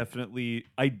I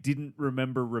didn't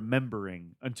remember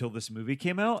remembering until this movie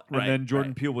came out, and Right, then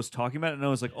Jordan right. Peele was talking about it, and I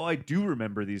was like, oh, I do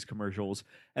remember these commercials,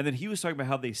 and then he was talking about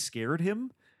how they scared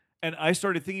him, and I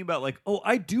started thinking about like, oh,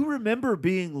 I do remember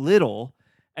being little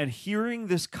and hearing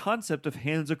this concept of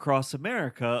Hands Across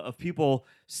America, of people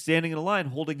standing in a line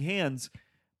holding hands,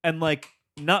 and like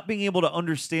not being able to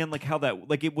understand like how that,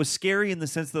 like, it was scary in the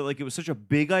sense that like it was such a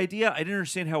big idea. I didn't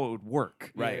understand how it would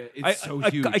work. Right. It's so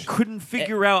huge. I couldn't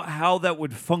figure out how that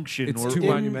would function. It's or, too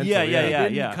or- monumental, Yeah, yeah. yeah,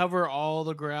 Didn't yeah. cover all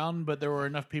the ground, but there were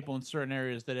enough people in certain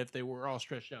areas that if they were all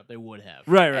stretched out, they would have.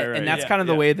 Right, right, right. And that's yeah, kind of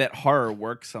the yeah. way that horror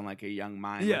works on like a young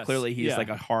mind. Like, Yes, clearly, he's yeah. like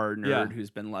a horror nerd Yeah.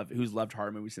 who's loved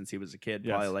horror movies since he was a kid.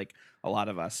 Yes. Probably like a lot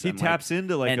of us. He And, like, taps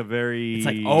into like and a very. It's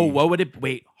like, oh, what would it?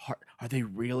 Wait, are they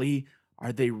really?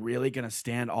 Are they really going to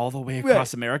stand all the way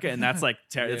across America? And that's like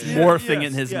it's Yeah. morphing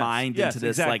Yes, in his yes, mind yes, into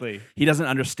this. exactly. Like he doesn't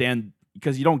understand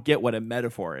because you don't get what a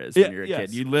metaphor is Yeah, when you're a yes.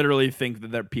 kid. You literally think that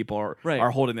there people Right.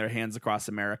 are holding their hands across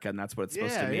America, and that's what it's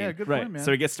supposed to mean. Yeah, good Right. point, man.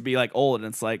 So he gets to be like old, and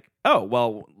it's like, oh,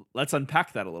 well, let's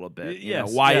unpack that a little bit. You know,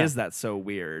 Yes, why yeah. is that so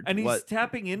weird? And he's What-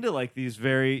 tapping into like these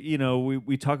very,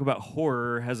 we talk about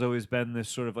horror has always been this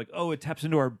sort of like, oh, it taps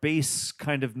into our base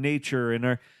kind of nature and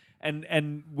our,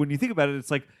 and when you think about it,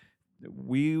 it's like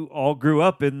we all grew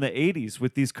up in the 80s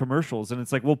with these commercials, and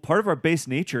it's like, well, part of our base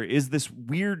nature is this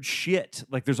weird shit.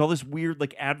 Like there's all this weird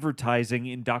like advertising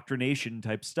indoctrination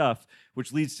type stuff,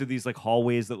 which leads to these like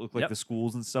hallways that look like Yep. the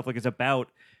schools and stuff. Like it's about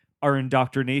our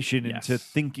indoctrination into Yes.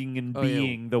 thinking and Oh, yeah.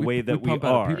 being the We- way that we pump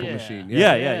out a are. people Yeah. machine.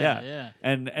 Yeah.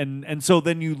 And so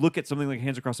then you look at something like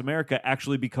Hands Across America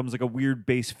actually becomes like a weird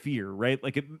base fear, right?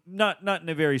 Like it not in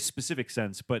a very specific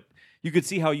sense, but you could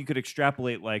see how you could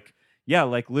extrapolate like, yeah,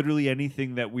 like literally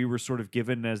anything that we were sort of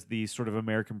given as the sort of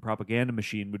American propaganda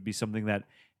machine would be something that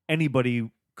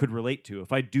anybody could relate to.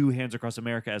 If I do Hands Across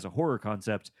America as a horror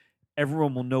concept,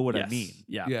 everyone will know what I mean.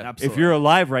 Yeah, Yeah. absolutely. If you're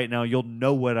alive right now, you'll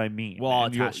know what I mean. We'll all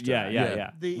And you'll- attach to yeah, that. yeah,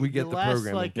 Yeah. yeah. We get the last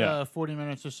programming. like Yeah. 40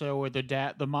 minutes or so where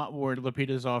where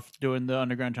Lupita's off doing the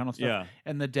underground tunnel stuff, Yeah.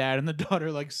 and the dad and the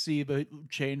daughter like see the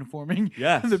chain forming.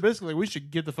 Yes. And they're basically like, we should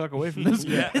get the fuck away from this.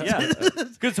 Yeah, yeah.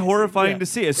 Because it's horrifying Yeah. to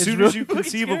see. As It's soon really as you fucking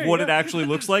conceive of scary, what it yeah. actually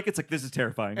looks like, it's like, this is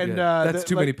terrifying. And That's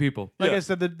too many people. Like Yeah. I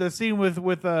said, the scene with Tim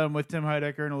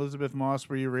Heidecker and Elizabeth Moss,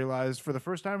 where you realize for the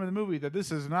first time in the movie that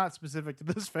this is not specific to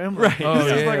this family. Right. Oh,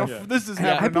 This is yeah, like yeah. this is I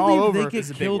happening believe all over. they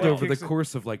get killed over the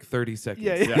course of like 30 seconds.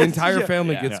 Yeah, yeah. The entire Yeah.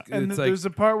 family Yeah. gets. And It's like there's a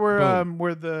part where boom.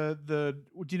 where the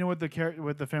do you know what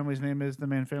the family's name is? The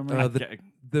main family.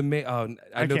 the main. I know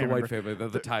the can't white remember. family,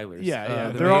 the Tylers. Yeah, yeah,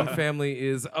 The they're main all- family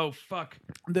is fuck.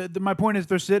 My point is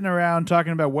they're sitting around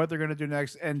talking about what they're going to do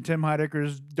next, and Tim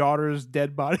Heidecker's daughter's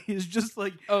dead body is just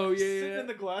like sitting in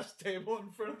the glass table in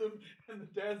front of them, and the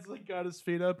dad's like got his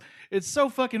feet up. It's so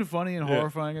fucking funny and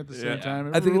horrifying at the same time.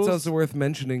 It I think rules. it's also worth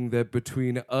mentioning that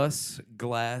between us,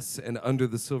 Glass, and Under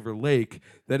the Silver Lake,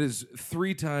 that is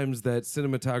 3 times that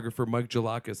cinematographer Mike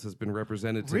Jalakis has been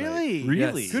represented tonight. really,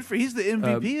 Really? good for he's the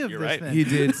MVP of you're this right. thing. He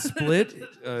did Split.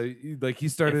 Like he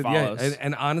started, It yeah. follows.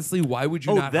 And honestly, why would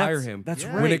you Oh, not hire that's- him? that's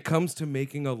When right. it comes to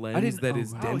making a lens didn't- that oh,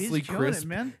 is wow. Oh, he's densely killing it, crisp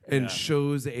man. and Yeah.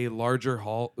 shows a larger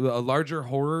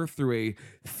horror through a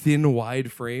thin,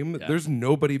 wide frame, there's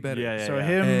nobody better. Yeah, yeah, So yeah.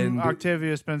 him, And-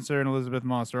 Octavia Spencer, and Elizabeth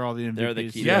Moss are all the MVPs. They're the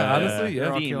key. Yeah, honestly, they're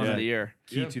yeah. themes Killing of it. the year.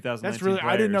 Key 2019 That's really.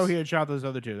 I didn't know players. he had shot those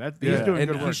other two. He's Yeah, doing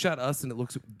and good he work. shot Us, and it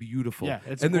looks beautiful. Yeah,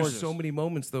 it's and there's gorgeous. so many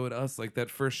moments though at Us, like that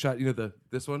first shot. You know,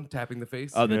 this one tapping the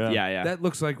face. Oh, Yeah. yeah. That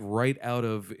looks like right out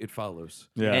of It Follows.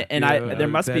 Yeah. And You know, there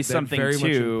must be that something very much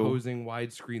too. imposing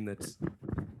widescreen that's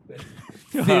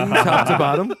thin top to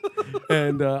bottom.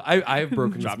 And I've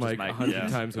broken this Dropped his mic mic, 100 yeah.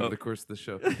 times over the course of the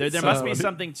show. There must be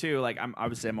something too. Like I'm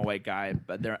a white guy,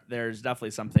 but there's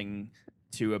definitely something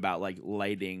too about like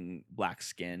lighting black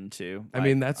skin too. I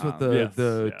mean, that's what Yes.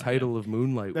 the Yeah, title of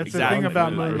Moonlight That's was. the Exactly. thing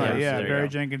about Moonlight, Moonlight. yes, Yeah, there you Barry go.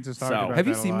 Jenkins has talked So- about Have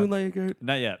you that a seen lot. Moonlight, Garrett?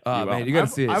 Not yet. Oh, You man, will. you got to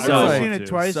see it. I've So, only like, seen it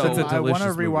twice. So- and That's a I want to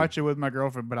delicious movie. rewatch it with my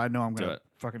girlfriend, but I know I'm Do gonna it.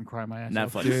 fucking cry my ass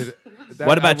off. Netflix. Dude,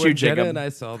 What about you, when Jenna Jacob? and I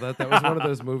saw that. That was one of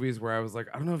those movies where I was like,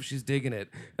 I don't know if she's digging it.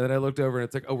 And then I looked over and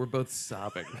it's like, oh, we're both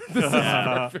sobbing. This is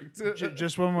perfect.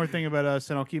 Just one more thing about Us,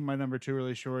 and I'll keep my number 2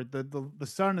 really short. The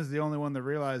son is the only one that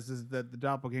realizes that the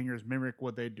doppelgangers mimic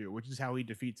what they do, which is how he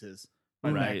defeats his.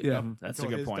 Right. Yeah. That's a Until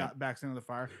good his point. Backs into the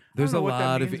fire. I There's a don't know what that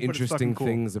lot of means, but it's interesting fucking cool.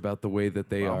 things about the way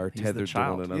that they Well, are he's the tethered to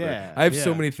child. one another. Yeah, I have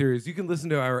so yeah. many theories. You can listen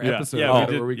to our Yeah, episode yeah, about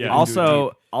we it where we did, get yeah. into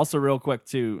it Also, real quick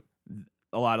too,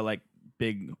 a lot of like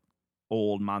big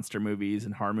old monster movies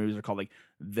and horror movies are called like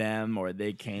Them or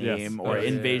They Came Yes. or Oh, yeah,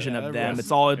 Invasion yeah, of yeah. Them.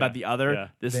 It's all about Yeah. the other. Yeah.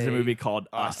 This is a They- movie called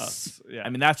Us. Yeah. I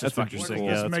mean, that's just That's fucking interesting. cool.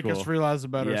 Yeah, Just that's make cool. us realize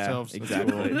about Yeah, ourselves. That's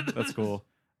exactly. cool. That's cool.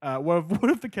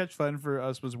 What if the catchline for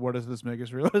us was what does this make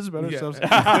us realize about Yeah. ourselves?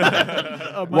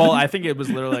 Well, I think it was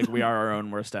literally like we are our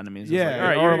own worst enemies. It's Yeah, like, all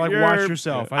right, or you're- like you're- watch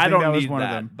yourself. I think don't that was need one of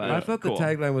that, them. But I thought cool. the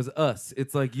tagline was us.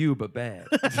 It's like you, but bad.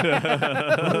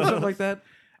 Something like that.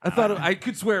 I thought I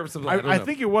could swear it was something. I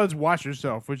think it was watch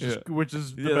yourself, which is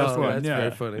the Yeah, best Oh, one. that's yeah.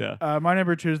 very funny. Yeah. My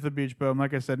number 2 is The Beach Bum.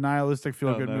 Like I said, nihilistic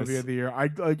feel good nice. movie of the year.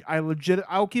 I legit.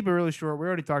 I'll keep it really short. We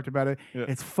already talked about it. Yeah.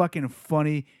 It's fucking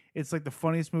funny. It's like the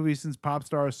funniest movie since Pop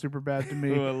Star is super bad to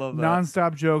me. Ooh, I love that.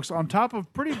 Non-stop jokes on top of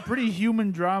pretty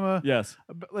human drama. Yes.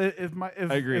 If I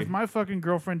agree. if my fucking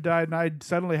girlfriend died and I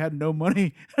suddenly had no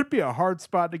money, that'd be a hard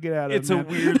spot to get out of. It's a man.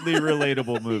 weirdly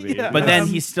relatable movie. Yeah. But then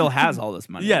he still has all this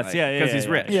money. Yes, yeah, because yeah, he's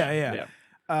yeah. rich.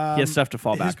 Yeah. He has stuff to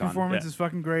fall His back on. performance Yeah. is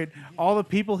fucking great. All the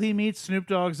people he meets: Snoop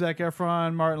Dogg, Zac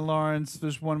Efron, Martin Lawrence.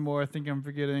 There's one more. I think I'm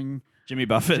forgetting. Jimmy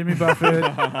Buffett. Jimmy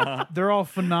Buffett. They're all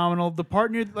phenomenal. The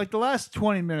part near, like the last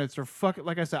 20 minutes are fucking.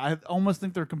 Like I said, I almost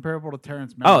think they're comparable to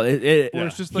Terrence Malick. Oh, Where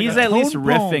it's just like he's a at least tone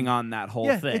riffing poem. on that whole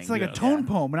Yeah, thing. it's like a tone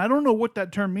poem, and I don't know what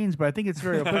that term means, but I think it's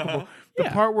very applicable. The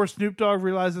Yeah. part where Snoop Dogg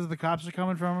realizes the cops are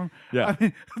coming from him. Yeah. I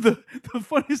mean, the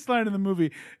funniest line in the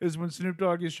movie is when Snoop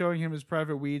Dogg is showing him his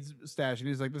private weeds stash, and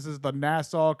he's like, "This is the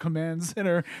Nassau Command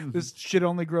Center. This shit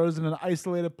only grows in an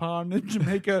isolated pond in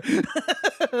Jamaica."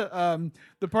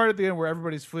 The part at the end where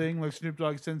everybody's fleeing, like Snoop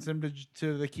Dogg sends him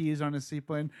to the Keys on his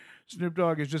seaplane. Snoop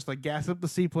Dogg is just like gas up the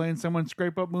seaplane, someone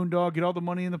scrape up Moondog, get all the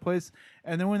money in the place,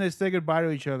 and then when they say goodbye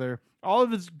to each other, all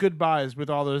of his goodbyes with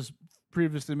all those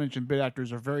previously mentioned bit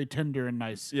actors are very tender and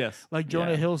nice. Yes. Like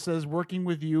Jonah Yeah. Hill says, working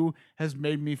with you has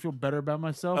made me feel better about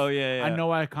myself. Oh, yeah, yeah. I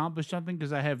know I accomplished something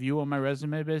because I have you on my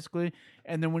resume, basically.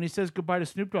 And then when he says goodbye to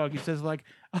Snoop Dogg, he says like,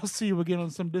 "I'll see you again on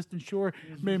some distant shore."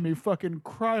 Made me fucking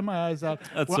cry my eyes out.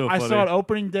 That's so I saw funny. it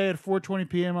opening day at 4:20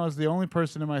 p.m. I was the only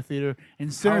person in my theater in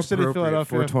How Center City, appropriate,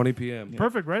 Philadelphia. 4:20 p.m.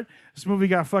 Perfect, right? This movie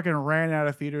got fucking ran out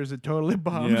of theaters. It totally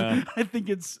bombed. Yeah. I think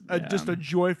it's just a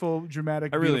joyful,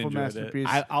 dramatic, I really beautiful enjoyed it.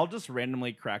 masterpiece. I'll just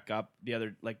randomly crack up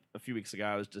a few weeks ago.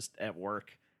 I was just at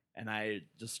work and I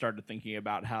just started thinking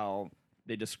about how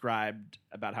they described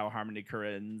about how Harmony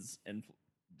Korine's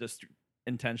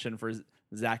intention for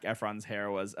Zac Efron's hair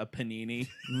was a panini,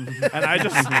 and I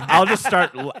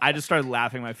just started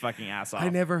laughing my fucking ass off. I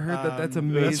never heard that. That's That's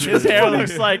amazing. His hair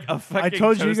looks like a fucking. I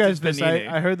told you toasted guys this. panini.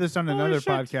 I heard this on another shit.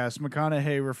 podcast.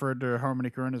 McConaughey referred to Harmony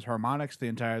Korine as Harmonix the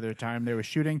entire time they were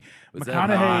shooting. Was that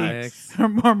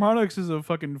McConaughey Harmonix is a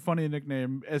fucking funny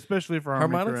nickname, especially for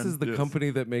Harmony Harmonix Korine. is the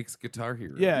company that makes Guitar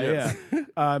Hero. Yeah.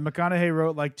 McConaughey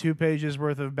wrote like 2 pages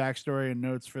worth of backstory and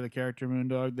notes for the character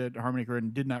Moondog that Harmony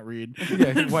Korine did not read.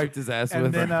 Yeah, he wiped his ass And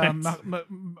with then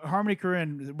it. Harmony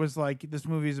Korine was like, this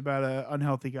movie is about an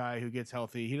unhealthy guy who gets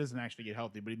healthy. He doesn't actually get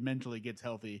healthy, but he mentally gets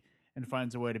healthy and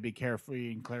finds a way to be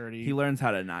carefree and clarity. He learns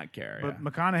how to not care. But yeah.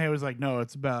 McConaughey was like, no,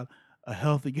 it's about a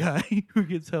healthy guy who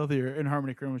gets healthier. And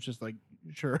Harmony Korine was just like,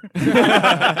 sure.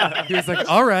 He was like,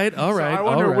 all right, So I all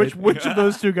wonder right. which of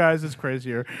those two guys is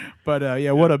crazier. But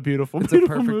what a beautiful, It's a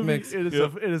beautiful perfect movie. mix. It is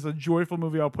it is a joyful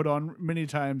movie I'll put on many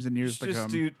times in years to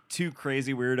Just come. two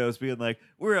crazy weirdos being like,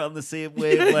 we're on the same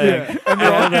wavelength.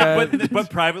 Yeah. but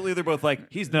privately, they're both like,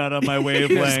 he's not on my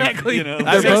wavelength. Exactly. You know?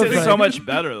 That They're makes both it like- so much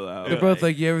better, though. They're both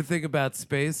like, you ever think about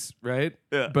space, right?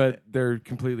 Yeah. But they're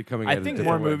completely coming at I it a think more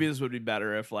different way. movies would be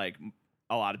better if like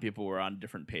a lot of people were on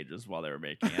different pages while they were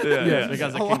making it. Yeah.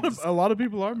 Because a lot of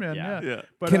people are, man. Yeah. Yeah. Yeah.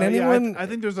 But Can I anyone- I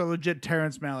think there's a legit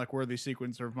Terrence Malick worthy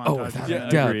sequence or montage. Oh, in without there. a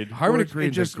doubt. Agreed. Harmony Where it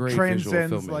Korine's just a great visual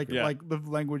transcends filmmaker. like the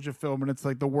language of film, and it's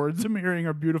like the words I'm hearing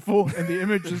are beautiful and the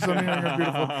images I'm hearing are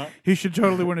beautiful. He should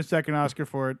totally win a second Oscar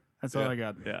for it. That's all I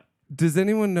got. Yeah. Does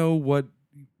anyone know what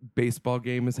baseball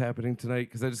game is happening tonight?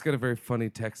 Because I just got a very funny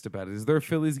text about it. Is there a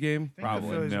Phillies game? Probably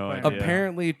Phillies no are idea. playing.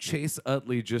 Apparently, Chase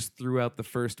Utley just threw out the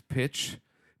first pitch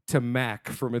to Mac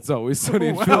from It's Always Sunny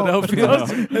in Wow. Philadelphia,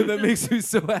 and that makes me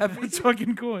so happy. It's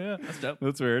fucking cool, yeah.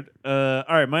 That's weird. All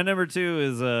right, my number 2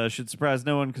 is should surprise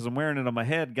no one because I'm wearing it on my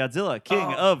head. Godzilla,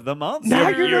 King of the Monsters. Now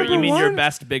you're number you mean your one?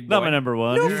 best big boy? Not my number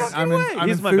 1. No He's- fucking I'm way. I'm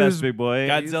He's my best enthused- big boy.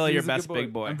 Godzilla, He's your a best good boy.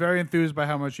 big boy. I'm very enthused by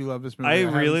how much you love this movie. I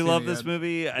haven't really seen love it this yet.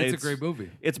 movie. It's a great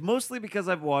movie. It's mostly because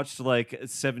I've watched like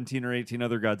 17 or 18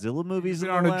 other Godzilla movies.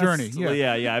 You've in been the on a journey, last-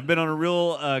 yeah. yeah. I've been on a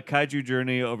real kaiju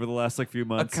journey over the last like few A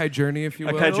months. Kai journey, if you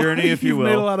A will. Kai journey, if you You've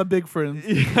made a will. lot of big friends.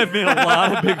 I've made a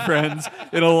lot of big friends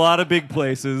in a lot of big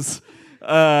places.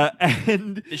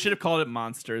 And They should have called it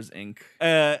Monsters Inc.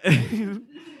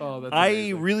 Oh, that's I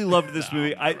amazing. really loved this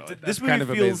movie. This movie kind of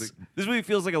feels amazing. this movie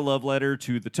feels like a love letter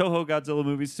to the Toho Godzilla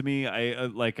movies to me.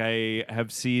 I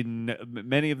have seen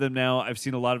many of them now. I've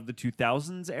seen a lot of the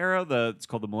 2000s era. It's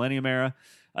called the Millennium era.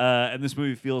 And this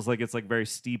movie feels like it's like very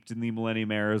steeped in the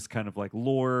Millennium era's kind of like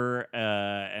lore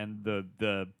and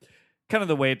the kind of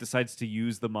the way it decides to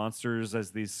use the monsters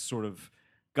as these sort of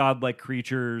godlike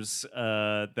creatures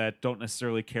that don't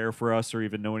necessarily care for us or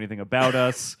even know anything about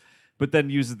us, but then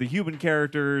uses the human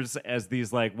characters as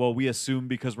these like, well, we assume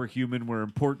because we're human, we're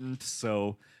important.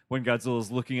 So when Godzilla's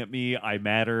looking at me, I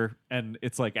matter. And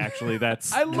it's like, actually,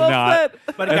 that's I love not,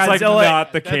 that. But that's like Godzilla-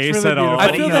 not the that's case really at all. I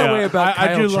beautiful. feel that Yeah. way about I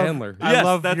Kyle do love- Chandler. I Yes,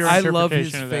 love that's- your I love his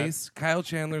interpretation of that. face. Kyle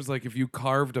Chandler's like if you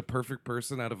carved a perfect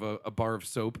person out of a bar of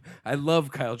soap. I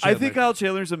love Kyle I Chandler. think Kyle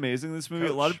Chandler's amazing in this movie.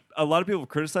 A lot of people have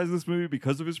criticized this movie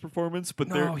because of his performance, but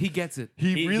no, he gets it.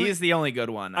 he really He's the only good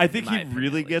one. I in think my he opinion,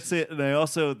 really at gets least. it, and I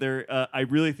also I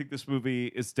really think this movie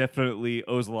is definitely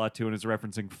owes a lot to and is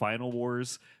referencing Final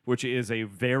Wars, which is a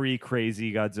very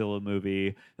crazy Godzilla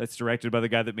movie that's directed by the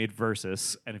guy that made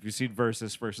Versus. And if you've seen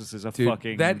Versus is a Dude,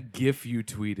 fucking that GIF you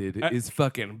tweeted is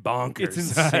fucking bonkers. it's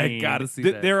insane. I gotta see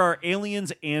that. There are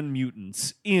aliens and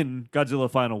mutants in Godzilla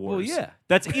Final Wars. yeah.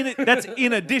 That's in it. That's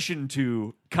in addition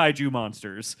to kaiju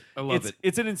monsters. I love it.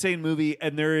 It's an insane movie,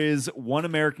 and there is one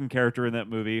American character in that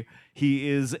movie. He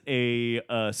is a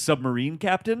submarine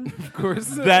captain. of course.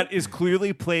 That is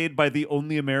clearly played by the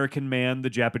only American man the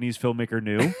Japanese filmmaker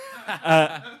knew.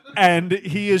 And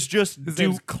he is just His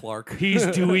name's Clark. he's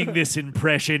doing this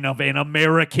impression of an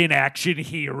American action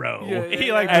hero.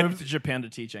 He like And- moved to Japan to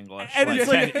teach English, And it's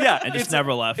like, yeah, and just it's-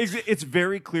 never left. It's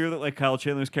very clear that like Kyle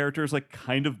Chandler's character is like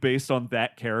kind of based on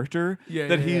that character. Yeah,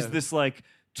 that yeah, he's yeah. this like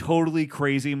totally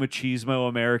crazy machismo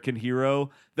American hero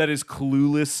that is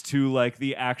clueless to like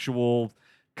the actual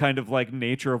kind of like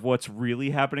nature of what's really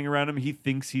happening around him. He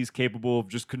thinks he's capable of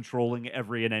just controlling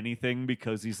every and anything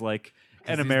because he's like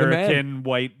an he's the man. American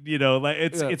white. Like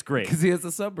it's great. because he has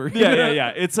a submarine.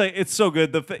 Yeah. It's so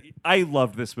good. I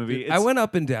loved this movie. I went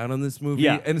up and down on this movie,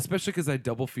 Yeah. and especially because I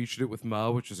double featured it with Ma,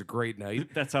 which was a great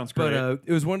night. That sounds great. But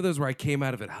it was one of those where I came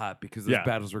out of it hot because those Yeah.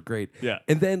 battles were great. Yeah.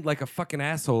 And then, like a fucking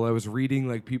asshole, I was reading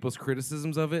like people's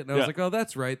criticisms of it, and I was Yeah. like, "Oh,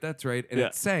 that's right, and Yeah.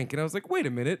 it sank. And I was like, "Wait a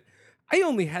minute, I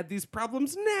only had these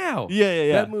problems now."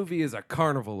 Yeah. That movie is a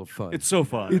carnival of fun. It's so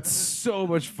fun. It's so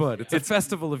much fun. It's a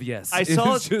festival of yes. I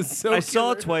saw It's it. just so I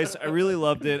saw it killer. twice. I really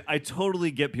loved it. I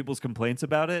totally get people's complaints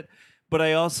about it, but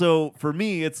I also, for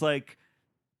me, it's like,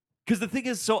 because the thing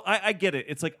is, so I get it.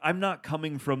 It's like I'm not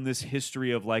coming from this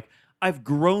history of like I've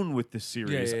grown with this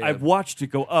series. yeah. I've watched it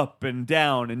go up and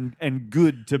down and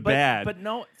good to bad. But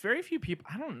no, very few people.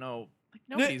 I don't know. Like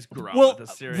nobody's grown well, with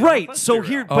this series. right, Let's so be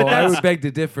here- real. Oh, but I that's- would beg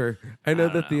to differ. I know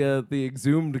I that don't the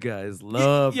exhumed guys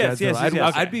love yes, Godzilla. yes, I'd,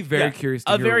 yes. I'd be very Yeah. curious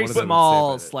to a hear very what one of them would say small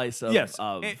about it. slice of, yes,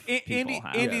 of Andy, people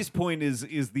have. Andy's point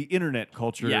is the internet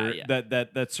culture Yeah.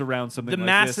 that surrounds something The like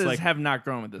masses this. Like, have not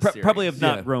grown with this series. probably have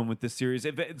not Yeah. grown with this series.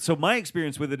 So my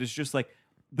experience with it is just like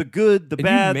the good, the And you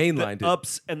bad, mainlined the it.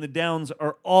 ups and the downs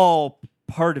are all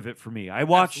part of it for me. I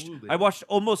watched Absolutely.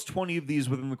 almost 20 of these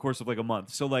within the course of like a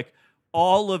month. So like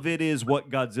all of it is what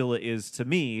Godzilla is to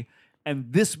me,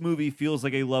 and this movie feels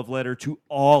like a love letter to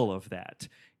all of that.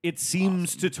 It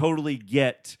seems to totally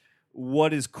get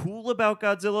what is cool about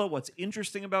Godzilla, what's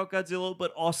interesting about Godzilla,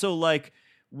 but also like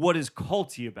what is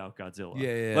culty about Godzilla.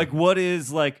 Yeah. Like what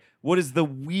is the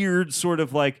weird sort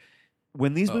of like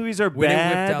when these movies are When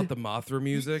bad. it whipped out the Mothra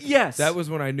music, Yes. that was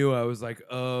when I knew I was like,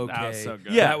 okay, That was so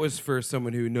good. Yeah. that was for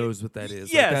someone who knows what that is.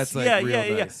 Like, Yes, that's like yeah, real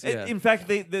yeah. nice. Yeah. In fact,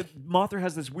 the Mothra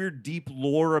has this weird, deep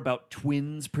lore about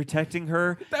twins protecting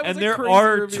her, That was and a there crazy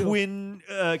are reveal. twin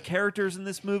characters in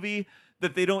this movie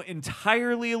that they don't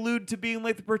entirely allude to being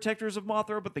like the protectors of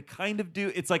Mothra, but they kind of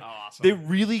do. It's like Awesome. they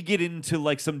really get into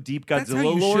like some deep Godzilla That's how you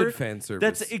lore. should fan service.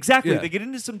 That's exactly. Yeah. They get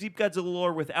into some deep Godzilla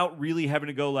lore without really having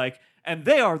to go like, and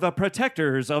they are the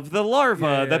protectors of the larva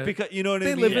Yeah, that yeah. because you know what I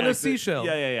They mean. live in a Like, seashell.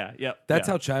 Yeah. That's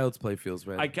yeah. how Child's Play feels,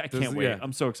 man. I can't Those- wait. yeah.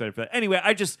 I'm so excited for that. Anyway,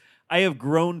 I have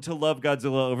grown to love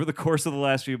Godzilla over the course of the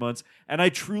last few months, and I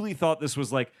truly thought this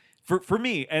was like for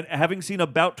me, and having seen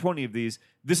about 20 of these,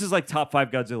 this is like top 5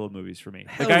 Godzilla movies for me.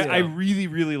 Hell Like yeah. I really,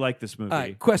 really like this movie. All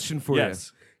right, question for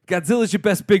Yes. you. Godzilla's your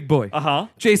best big boy. Uh-huh.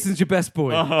 Jason's your best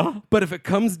boy. Uh-huh. But if it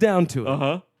comes down to it,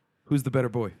 Uh-huh. who's the better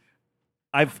boy?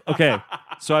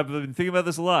 So I've been thinking about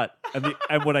this a lot,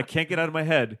 and what I can't get out of my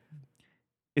head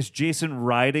is Jason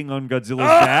riding on Godzilla's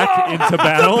back into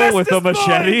battle with a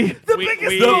machete. The We- biggest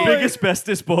we- The boy! biggest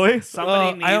bestest boy,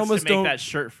 Somebody I needs almost to make don't- that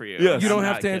shirt for you. Yes. You don't I'm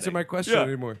have not to answer kidding. my question Yeah.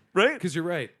 anymore. right? Because you're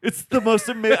right. It's the most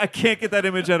amazing. I can't get that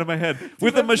image out of my head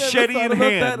with a I've never machete thought in about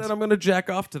hand. that, and I'm going to jack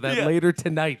off to that Yeah. later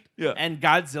tonight. Yeah. And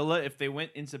Godzilla, if they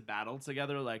went into battle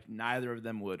together, like neither of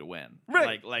them would win.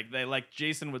 Right. Like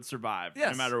Jason would survive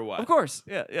Yes, no matter what. Of course.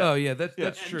 Yeah. Oh, yeah, that's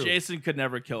And true. Jason could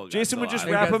never kill Godzilla. Jason would just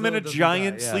And wrap him in Godzilla a doesn't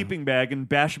giant die, yeah. sleeping bag and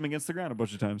bash him against the ground a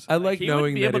bunch of times. I like he would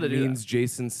knowing be that able it to do that. means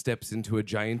Jason steps into a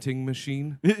gianting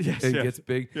machine Yes, and yes. gets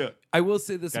big. Yeah. I will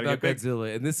say this Gotta about get big.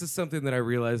 Godzilla, and this is something that I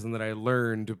realized and that I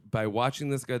learned by watching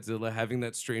this Godzilla, having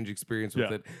that strange experience with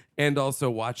Yeah. it, and also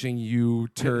watching you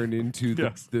turn into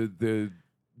Yes. the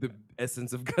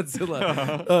essence of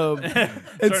Godzilla.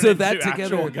 And so Turn that into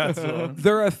actual together, Godzilla.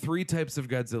 there are 3 types of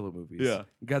Godzilla movies. Yeah.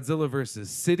 Godzilla versus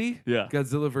city, Yeah.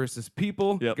 Godzilla versus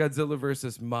people, Yep. Godzilla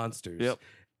versus monsters. Yep.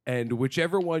 And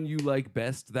whichever one you like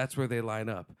best, that's where they line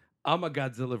up. I'm a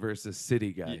Godzilla versus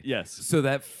city guy. Yes. So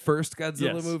that first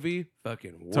Godzilla Yes. movie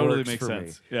fucking Totally works makes for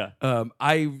sense. me. Yeah.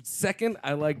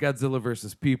 I like Godzilla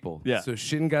versus people. Yeah. So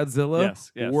Shin Godzilla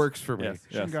Yes, yes. works for me. Yes.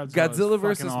 Shin Yes. Godzilla is Godzilla fucking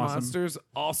versus awesome. monsters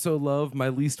also love my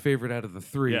least favorite out of the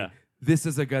 3. Yeah. This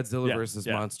is a Godzilla Yeah, versus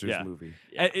yeah, monsters yeah. movie.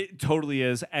 It totally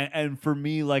is, and for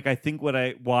me, like I think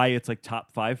why it's like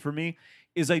top 5 for me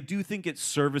is I do think it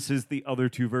services the other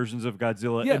 2 versions of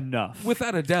Godzilla Yeah, enough.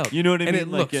 without a doubt. You know what I and mean? it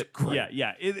Like looks great.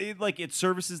 Yeah. It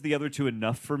services the other 2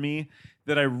 enough for me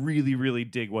that I really, really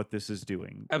dig what this is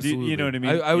doing. Absolutely. You know what I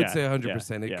mean? I would Yeah, say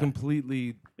 100%. yeah, It yeah.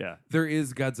 completely. Yeah. There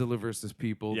is Godzilla versus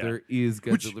people. Yeah. There is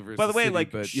Godzilla Which, versus by the way, city,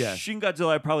 like but yeah. Shin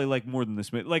Godzilla, I probably like more than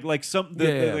this. Like some,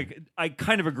 Yeah. like I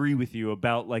kind of agree with you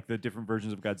about like the different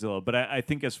versions of Godzilla, but I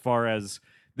think as far as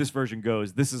this version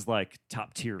goes, this is like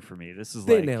top tier for me. This is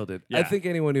They like nailed it. I yeah. think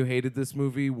anyone who hated this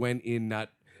movie went in not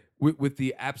with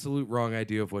the absolute wrong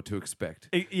idea of what to expect.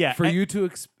 Yeah, For and- you to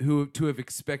to have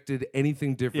expected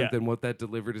anything different Yeah. than what that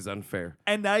delivered is unfair.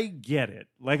 And I get it.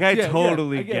 Like, I Yeah,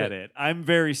 totally I get get it. I'm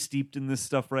very steeped in this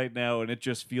stuff right now, and it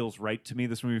just feels right to me.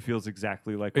 This movie feels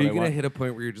exactly like Are what you I gonna want. hit a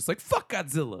point where you're just like, fuck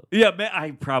Godzilla? Yeah,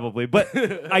 I probably, but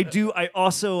I do.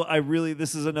 I really,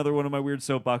 this is another one of my weird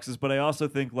soapboxes, but I also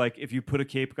think, like, if you put a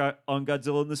cape on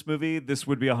Godzilla in this movie, this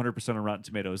would be 100% on Rotten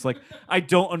Tomatoes. Like, I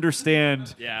don't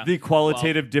understand Yeah. the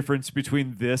qualitative difference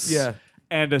between this Yeah.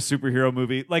 and a superhero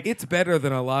movie. Like, It's better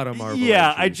than a lot of Marvel.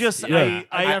 yeah, I entries. just, Yeah.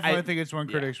 I definitely I- think it's one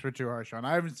critics were too harsh on.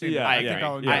 I haven't seen Yeah, it. I yeah, think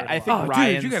I'll enjoy yeah. it. I think Oh,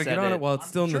 Ryan dude, you gotta said get on it. it while it's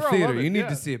still in the sure I'll love theater. it, You need yeah.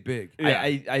 to see it big.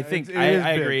 I think It I is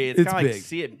big. agree. It's It's kind of like big.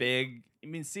 see it big. I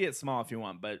mean, see it small if you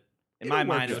want, but in It'll my work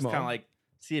mind, it was small. kind of like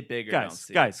see it big or don't guys,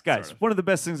 see guys, it, guys. sort of. One of the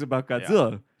best things about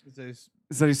Godzilla It's-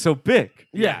 is that he's so big.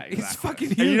 Yeah, He's exactly. fucking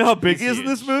And huge. you know how big he He's is in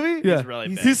this huge. movie? Yeah. He's really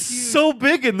big. He's so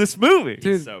big in this movie. Dude,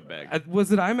 He's so big.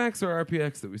 Was it IMAX or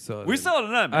RPX that we saw it? We in? saw it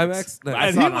on IMAX. IMAX? Nice. I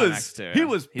And saw he it on was IMAX too, he yeah.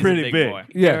 was He's a pretty big big. boy.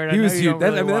 Yeah, Jared, he I was know you huge. don't That- I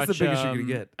really mean, that's the watch, biggest you're gonna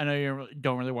get. I know you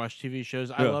don't really watch TV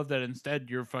shows. I Yeah. love that instead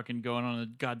you're fucking going on a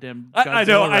goddamn. I know,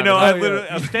 Godzilla I know. rabbit I hole. literally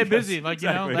You stay busy, like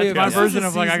exactly. you know. That's Yeah, my if version this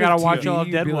was of like I season gotta watch TV, all of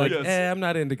you'd be Deadwood. like, I'm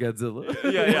not into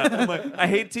Godzilla. yeah. I'm like, I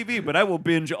hate TV, but I will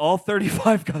binge all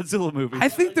 35 Godzilla movies. I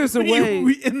think there's a But way.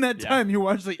 in that time, you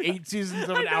watched like 8 seasons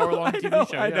of an hour-long TV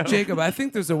show. I Yeah. know. Jacob, I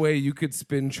think there's a way you could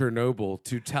spin Chernobyl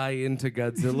to tie into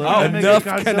Godzilla Oh, make enough it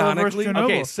Godzilla versus canonically. Chernobyl.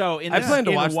 Okay, so in I this- plan to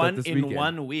in watch that one this in weekend.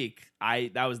 1 week.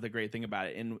 That was the great thing about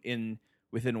it.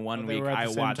 Within 1 they week, were at I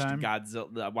the same watched time?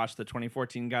 Godzilla. I watched the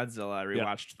 2014 Godzilla. I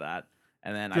rewatched that,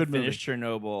 and then Good I finished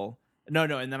Chernobyl. No,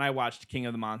 and then I watched King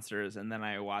of the Monsters, and then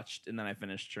I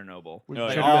finished Chernobyl.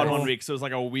 Like, Chernobyl. all in 1 week. So it was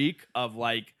like a week of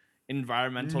like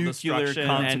environmental Nuclear destruction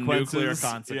and nuclear consequences. Yeah.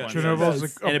 consequences. Chernobyl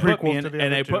is And a it put me prequel in, to the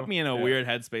and other it put two. me in a weird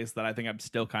headspace that I think I'm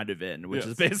still kind of in, which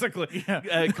Yes. is basically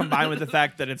combined with the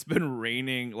fact that it's been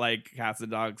raining like cats and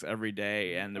dogs every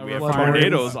day, and we have Refineries.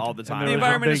 tornadoes all the time. the there was a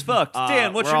environment is big- fucked.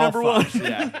 Dan, what's we're your all number one? fucked,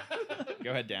 Yeah. Go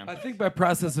ahead, Dan. I think by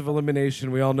process of elimination,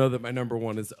 we all know that my number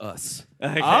one is Us.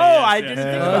 I didn't think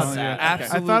about Yeah. that. I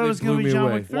Absolutely thought it was blew going to me be John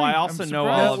away. Wick 3. Well, I also I'm know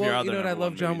surprised. all of your well, other you know what? I number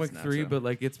love one John movies Wick now, 3, so. but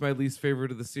like it's my least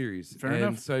favorite of the series. Fair and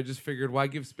enough. so I just figured, why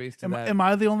give space to that? Am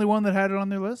I the only one that had it on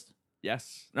their list?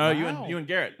 Yes. No, Wow. you and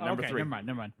Garrett, number okay, 3.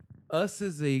 never mind. Us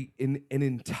is an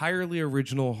entirely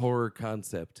original horror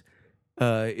concept.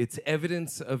 It's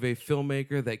evidence of a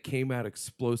filmmaker that came out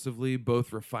explosively,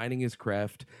 both refining his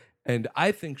craft and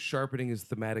I think sharpening his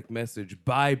thematic message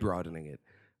by broadening it.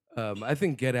 I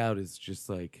think Get Out is just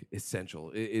like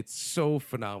essential. It's so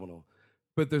phenomenal.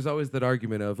 But there's always that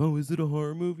argument of, oh, is it a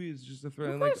horror movie? Is it just a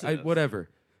threat? Like, whatever.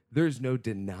 There's no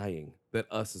denying that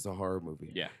Us is a horror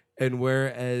movie. Yeah. And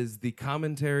whereas the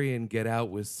commentary in Get Out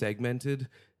was segmented,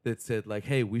 that said like,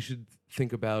 hey, we should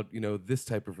think about, this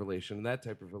type of relation and that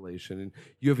type of relation. And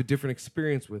you have a different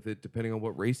experience with it depending on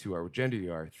what race you are, what gender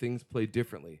you are. Things play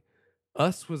differently.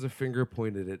 Us was a finger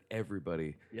pointed at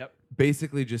everybody. Yep.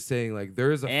 Basically just saying like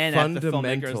there is a And at the fundamental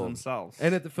filmmakers themselves.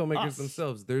 and at the filmmakers Us.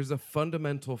 themselves, there's a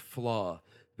fundamental flaw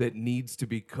that needs to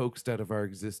be coaxed out of our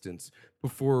existence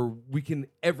before we can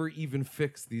ever even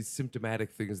fix these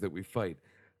symptomatic things that we fight.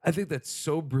 I think that's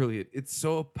so brilliant. It's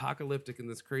so apocalyptic in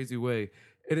this crazy way.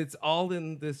 And it's all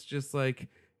in this just like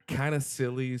kind of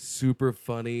silly, super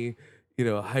funny,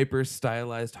 hyper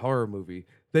stylized horror movie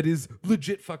that is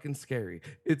legit fucking scary.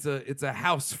 It's a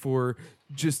house for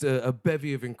just a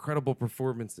bevy of incredible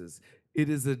performances. It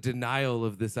is a denial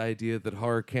of this idea that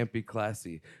horror can't be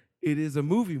classy. It is a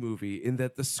movie in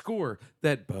that the score,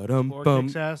 that ba-dum Floor bum,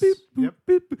 kicks ass. beep, boop, Yep.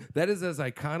 beep, boop, that is as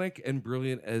iconic and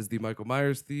brilliant as the Michael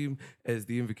Myers theme, as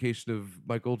the invocation of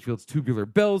Mike Oldfield's Tubular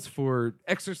Bells for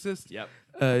Exorcist. Yep.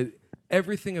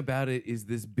 Everything about it is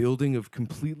this building of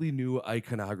completely new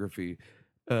iconography,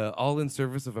 all in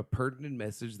service of a pertinent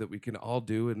message that we can all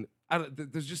do. And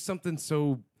there's just something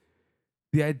so.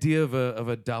 The idea of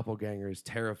a doppelganger is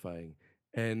terrifying.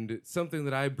 And something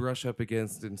that I brush up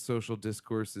against in social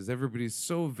discourse is everybody's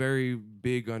so very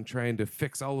big on trying to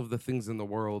fix all of the things in the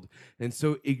world and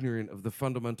so ignorant of the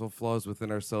fundamental flaws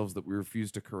within ourselves that we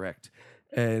refuse to correct.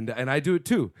 And I do it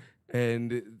too.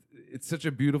 And it's such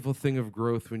a beautiful thing of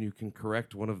growth when you can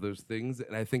correct one of those things.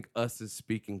 And I think Us is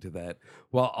speaking to that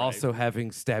while also having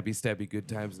stabby good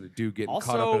times and a dude getting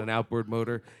caught up Also- in an outboard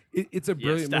motor. It's a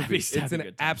brilliant movie. It's stabby an good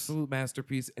times. absolute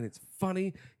masterpiece, and it's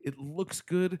funny. It looks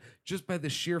good just by the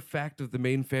sheer fact of the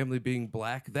main family being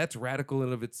black. That's radical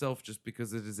in of itself, just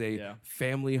because it is a Yeah.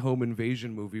 family home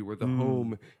invasion movie where the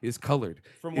home is colored.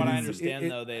 From It what I is- understand,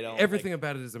 though, they don't. Everything like,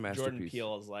 about it is a masterpiece. Jordan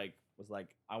Peele was like,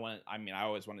 I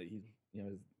always wanted.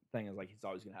 His thing is like he's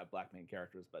always gonna have black main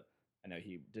characters, but I know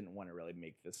he didn't want to really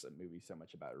make this a movie so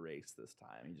much about race this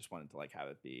time. He just wanted to like have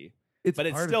it be. It's But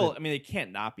it's part of still, it. I mean, it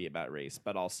can't not be about race,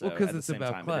 but also Well, 'cause at the it's same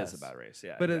about time, class. it is about race.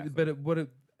 Yeah, But exactly.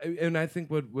 and I think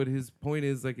what his point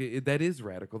is like that is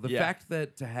radical. The Yeah. fact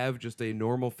that to have just a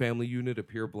normal family unit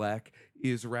appear black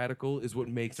is radical is what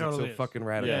makes it Totally so is. fucking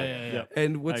radical. Yeah.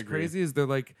 And what's I agree. crazy is they're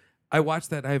like, I watched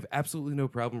that. I have absolutely no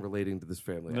problem relating to this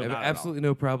family. No, I have not at all. absolutely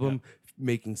no problem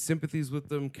making sympathies with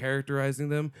them, characterizing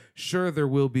them. Sure, there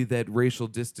will be that racial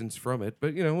distance from it,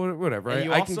 but whatever. And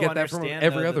you I can also get that from understand,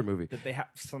 every though, other that- movie. that they have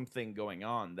something going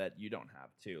on that you don't have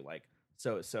too. Like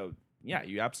so yeah,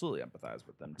 you absolutely empathize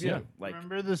with them too. Yeah. Like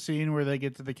Remember the scene where they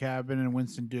get to the cabin and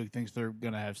Winston Duke thinks they're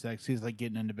gonna have sex? He's like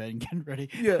getting into bed and getting ready.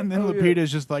 Yeah. And then Oh, yeah.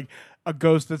 Lupita's just like, a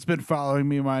ghost that's been following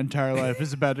me my entire life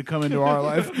is about to come into our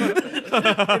life.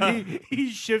 And he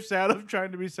shifts out of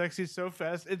trying to be sexy so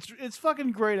fast. It's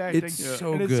fucking great acting. It's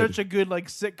so and it's good. such a good like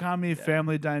sitcom-y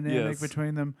family dynamic Yes.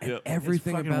 between them. And Yep.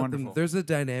 everything fucking about wonderful. them. There's a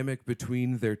dynamic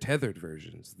between their tethered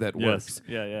versions that Yes. works.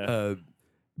 Yeah.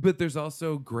 But there's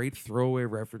also great throwaway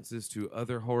references to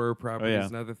other horror properties yeah.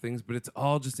 and other things, but it's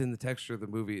all just in the texture of the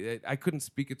movie. I couldn't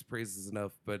speak its praises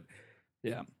enough, but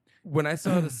Yeah. when I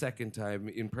saw it a second time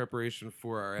in preparation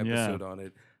for our Yeah. episode on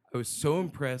it, I was so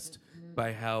impressed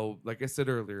by how, like I said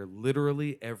earlier,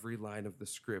 literally every line of the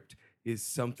script is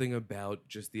something about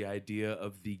just the idea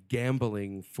of the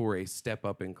gambling for a step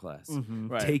up in class,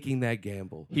 Right. taking that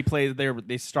gamble. he plays there.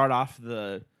 They start off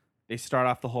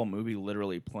the whole movie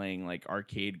literally playing like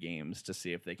arcade games to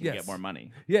see if they can Yes. get more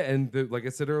money. Yeah, and like I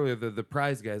said earlier, the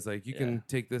prize guy's like, you Yeah. can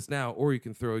take this now, or you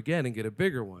can throw again and get a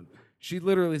bigger one. She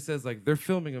literally says like, they're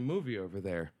filming a movie over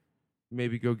there.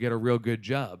 Maybe go get a real good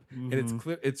job. And it's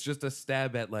clear. It's just a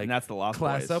stab at like And that's the Lost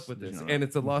class Boys. up with Did you this, know that? and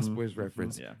it's a Lost Boys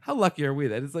reference. Yeah. How lucky are we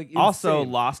that it's like Also,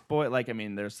 insane. Lost Boy. Like I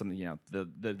mean, there's some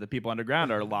the people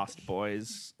underground are Lost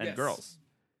Boys and Yes. girls.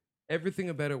 Everything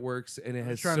about it works, and it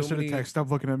has Trying so to send many. a text. Stop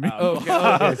looking at me. Oh,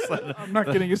 okay. I'm not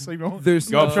getting a signal. There's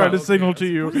I'm trying to okay. signal to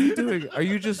you. What are you doing? Are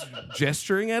you just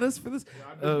gesturing at us for this?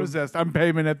 Possessed. I'm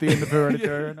payment at the end of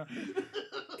Hereditary right now.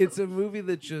 It's a movie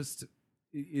that just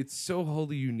it's so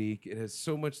wholly unique. It has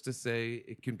so much to say.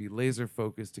 It can be laser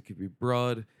focused. It can be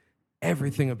broad.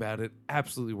 Everything about it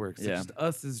absolutely works. Yeah. It's just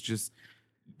us is just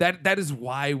that is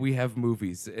why we have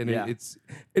movies, and Yeah. it's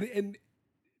and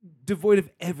devoid of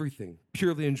everything,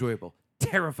 purely enjoyable,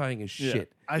 terrifying as Yeah.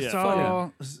 shit. I Yeah. saw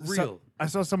Real. I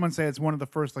saw someone say it's one of the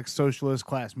first like socialist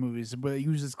class movies, but it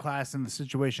uses class and the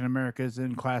situation America is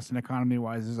in, class and economy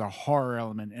wise, as a horror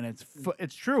element, and it's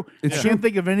true. It's I true. can't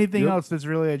think of anything Yep. else that's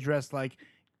really addressed like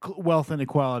wealth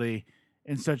inequality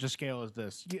in such a scale as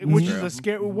this, which is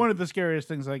one of the scariest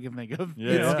things I can think of. Yeah.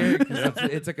 you It's know? scary 'cause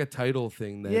it's like a title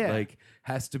thing that Yeah. like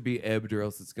has to be ebbed or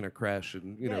else it's gonna crash,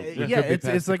 and Yeah, it yeah, could be it's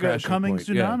past the like a crashing coming point.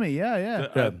 Yeah. tsunami. Yeah,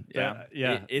 yeah.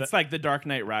 Yeah, it's like The Dark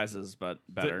Knight Rises, but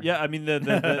better. Yeah, I mean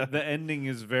the ending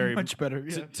is very Much better.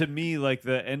 to, Yeah. to me, like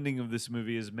the ending of this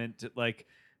movie is meant to like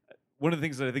one of the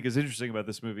things that I think is interesting about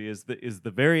this movie is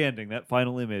the very ending, that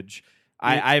final image.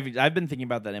 I've been thinking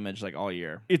about that image like all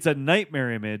year. It's a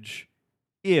nightmare image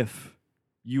if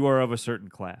you are of a certain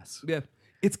class. Yeah,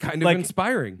 it's kind of Like-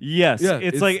 inspiring. Yes, Yeah,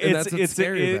 it's like and that's what's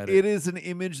scary about it. it is an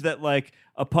image that like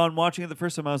upon watching it the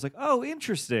first time I was like, oh,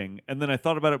 interesting, and then I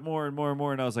thought about it more and more and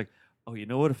more, and I was like, oh, you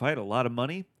know what? If I had a lot of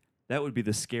money, that would be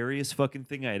the scariest fucking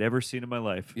thing I had ever seen in my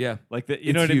life. Yeah, Like that,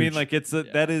 you It's know what I mean? huge. Like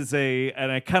that is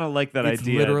and I kind of like that it's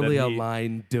idea. literally that a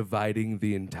line dividing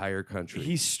the entire country.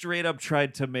 He straight up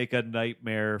tried to make a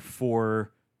nightmare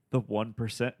for the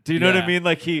 1%. Do you know what I Yeah. mean?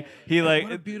 Like he what a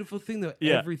like beautiful thing, though.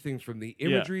 Yeah. Everything from the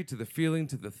imagery to the feeling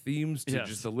to the themes to Yes.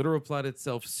 just the literal plot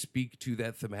itself speak to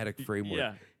that thematic framework.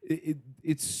 yeah.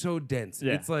 It's so dense.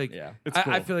 Yeah. It's like Yeah. It's I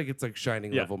cool. feel like it's like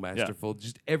Shining Yeah. level Yeah. masterful.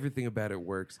 Just everything about it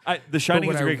works. The Shining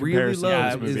what is a I great really comparison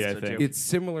love to this movie. is I so think too. It's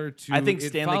similar to. I think It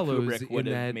Stanley Follows Kubrick would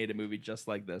in have that- made a movie just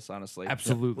like this, honestly.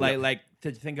 Absolutely. Like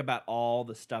to think about all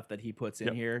the stuff that he puts in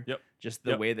Yep. here. Yep. Just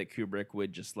the Yep. way that Kubrick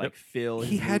would just like Yep. fill.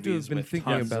 He his had to have movies been with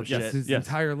thinking tons about of this shit. his Yes.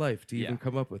 entire life to Yeah. even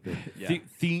come up with it. Yeah.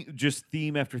 Just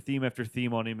theme after theme after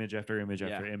theme on image after image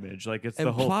after Yeah. image. Like it's And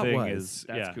the whole thing plot-wise, is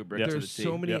that's yeah. Kubrick yeah. to the There's T.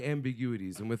 so many Yep.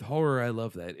 ambiguities, and with horror, I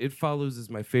love that. It Follows is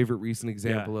my favorite recent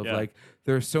example of yeah. like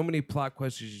there are so many plot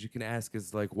questions you can ask.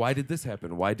 Is like, why did this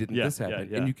happen? Why didn't Yeah, this yeah, happen?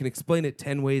 yeah. And you can explain it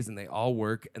 10 ways, and they all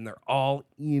work, and they're all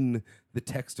in the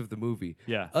text of the movie.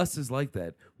 Yeah. Us is like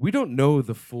that. We don't know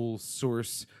the full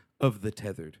source of the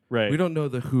tethered. Right. We don't know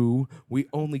the who. We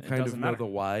only kind of doesn't know matter. the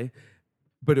why.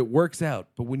 But it works out.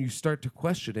 But when you start to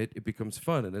question it, it becomes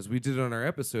fun. And as we did on our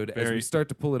episode, as Very- we start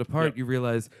to pull it apart, Yep. you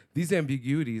realize these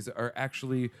ambiguities are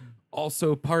actually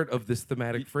also part of this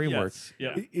thematic framework. Yes,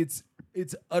 yeah. It's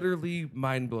It's utterly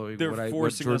mind blowing. They're what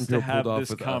forcing Jordan us to Peele have pulled off this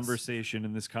with Us. conversation,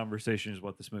 and this conversation is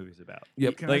what this movie's about.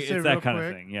 Yep. Can I Like say it's real that kind of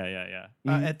quick? thing. Yeah.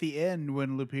 At the end,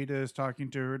 when Lupita is talking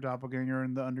to her doppelganger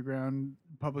in the underground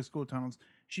public school tunnels,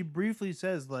 she briefly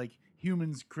says like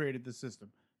humans created the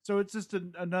system. So it's just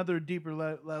another deeper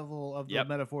level of the Yep.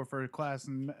 metaphor for class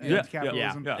and Yeah,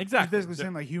 capitalism. yeah. Exactly. She's basically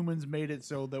saying like humans made it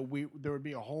so that there would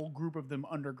be a whole group of them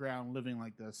underground living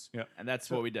like this. And that's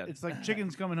So what we did. It's like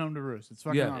chickens coming home to roost. It's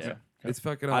fucking Yeah. awesome. It's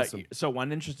fucking awesome. So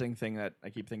one interesting thing that I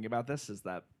keep thinking about this is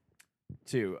that,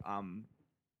 too. I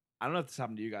don't know if this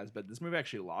happened to you guys, but this movie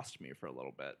actually lost me for a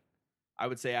little bit. I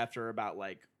would say after about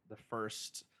like the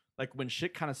first, like when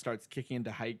shit kind of starts kicking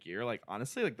into high gear. Like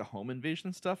honestly, like the home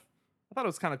invasion stuff, I thought it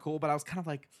was kind of cool, but I was kind of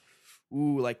like,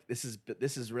 ooh, like this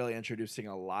is really introducing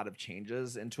a lot of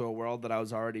changes into a world that I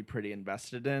was already pretty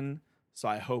invested in. So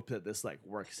I hope that this like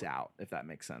works out, if that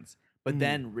makes sense. But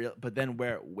then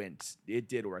where it went, it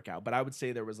did work out. But I would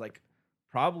say there was like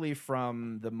probably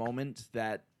from the moment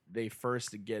that they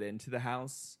first get into the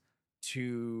house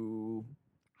to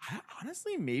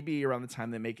honestly maybe around the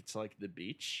time they make it to like the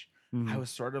beach. I was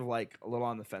sort of like a little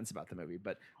on the fence about the movie,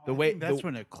 but the way That's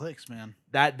when it clicks, man.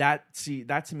 that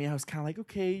to me, I was kind of like,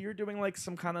 okay, you're doing like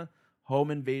some kind of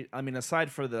home invasion. I mean, aside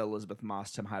for the Elizabeth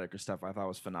Moss, Tim Heidecker stuff, I thought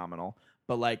was phenomenal.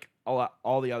 But like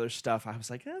all the other stuff, I was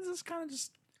like, this is kind of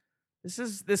just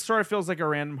this sort of feels like a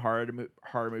random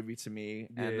horror movie to me,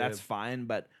 and that's fine.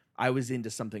 But I was into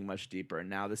something much deeper, and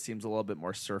now this seems a little bit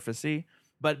more surfacey.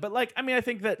 But like, I mean, I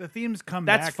think that The themes come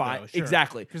that's back. fine. Though, sure.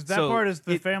 Exactly. Because that So part is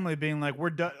the it- family being like, we're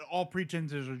done. All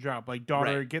pretenses are dropped. Like,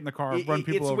 daughter, Right. get in the car, It- run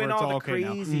people it's over. when It's all all the okay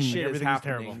now. crazy Like, shit is everything's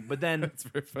happening. terrible. But then, It's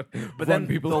very fun. but Run then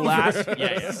people the over. last, we're doing-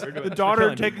 The we're daughter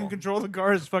killing taking people. control of the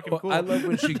car is fucking Well, cool. I love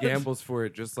when she gambles for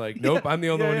it. Just like, nope, I'm the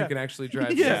only one yeah. who can actually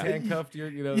drive. Yeah. She's handcuffed.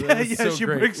 That yeah, was yeah. so She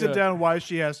great. breaks Yeah. it down why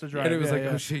she has to drive. And it was Yeah, like, yeah.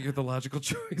 oh shit, you're the logical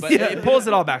choice. But Yeah. it pulls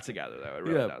it all back together, though. It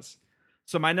really Yeah. does.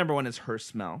 So my number one is Her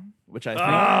Smell, which I think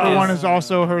Number one is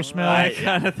also Her Smell. I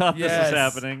kind of thought this Yes. was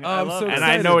happening. Oh, I I'm love so it. and I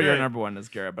excited. know what your Great. number one is,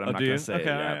 Garrett, but I'm Oh, not do going you? to say Okay, it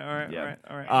all yet. right.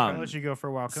 Yeah. I'll let you go for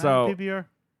a while. Can so- I have PBR?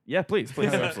 Yeah, please,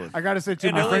 absolutely. I gotta say too,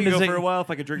 And my I'll let friend you is go for a while if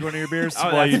I could drink one of your beers Oh,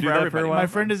 while that's you for do that for a everybody. while. my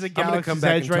friend is at I'm gonna come Galaxy's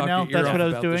back Edge and right talk now. your ear That's off what I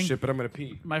was about this doing. shit, but I'm gonna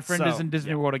pee. My friend So- is in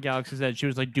Disney World at Galaxy's Edge. She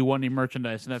was like, "Do you want any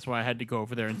merchandise?" And that's why I had to go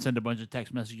over there and send a bunch of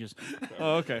text messages.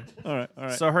 Oh, okay. All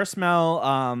right. So Her Smell,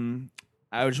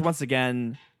 I would just once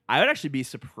again, I would actually be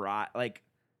surprised. Like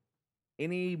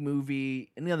any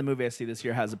other movie I see this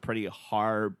year has a pretty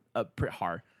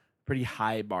pretty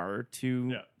high bar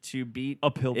to beat.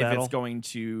 Uphill if battle. it's going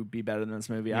to be better than this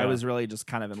movie. Yeah. I was really just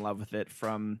kind of in love with it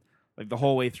from like the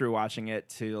whole way through watching it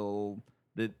till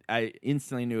I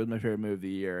instantly knew it was my favorite movie of the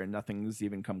year, and nothing's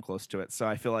even come close to it. So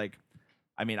I feel like,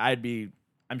 I mean,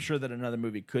 I'm sure that another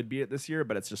movie could beat it this year,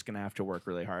 but it's just gonna have to work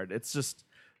really hard. It's just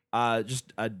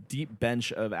a deep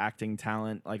bench of acting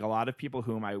talent. Like a lot of people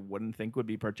whom I wouldn't think would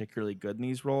be particularly good in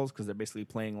these roles because they're basically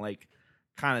playing like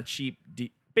kind of cheap.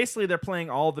 Basically, they're playing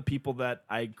all the people that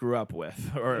I grew up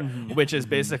with, or which is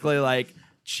basically like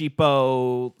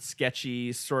cheapo,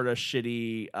 sketchy, sort of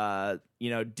shitty,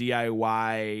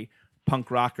 DIY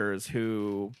punk rockers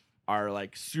who are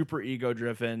like super ego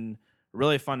driven,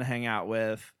 really fun to hang out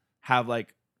with, have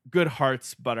like good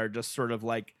hearts, but are just sort of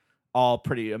like all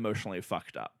pretty emotionally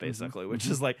fucked up, basically, which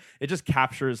is like it just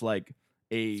captures like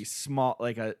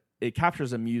it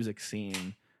captures a music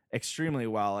scene extremely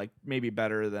well, like maybe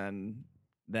better than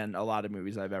a lot of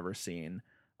movies I've ever seen.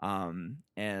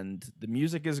 And the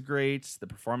music is great, the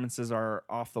performances are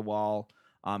off the wall.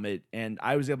 And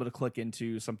I was able to click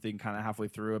into something kind of halfway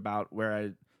through about where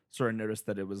I sort of noticed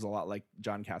that it was a lot like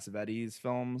John Cassavetes'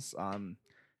 films.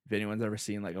 If anyone's ever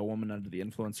seen like A Woman Under the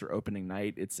Influence or Opening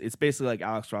Night, it's basically like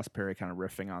Alex Ross Perry kind of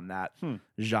riffing on that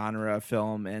genre of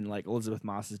film, and like Elizabeth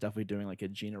Moss is definitely doing like a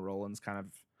Gina Rowlands kind of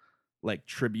like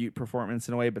tribute performance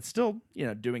in a way, but still,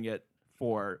 doing it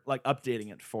for like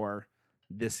updating it for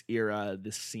this era,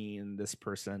 this scene, this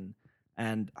person.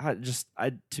 And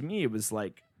to me, it was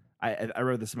like, I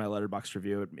wrote this in my Letterboxd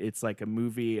review. It's like a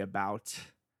movie about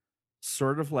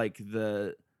sort of like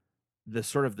the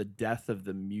sort of the death of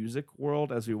the music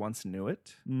world as we once knew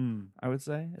it. I would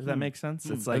say, does that make sense?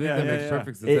 It's I like think that makes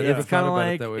perfect sense. I never it's thought kind of about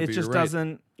like it that way, it but just you're right.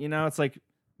 doesn't. It's like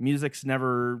music's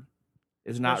never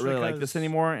is not Especially really like this 'cause-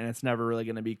 anymore, and it's never really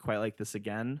going to be quite like this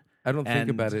again. I don't think And-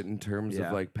 about it in terms yeah.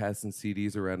 of like passing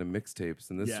CDs around and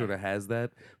mixtapes, and this Yeah. sort of has that.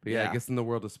 But yeah, Yeah. I guess in the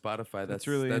world of Spotify, that's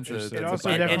really a- interesting. It that's a also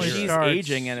big And definitely area. she's starts-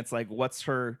 aging, and it's like, what's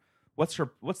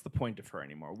the point of her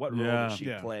anymore? What role Yeah. does she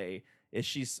Yeah. play?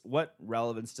 What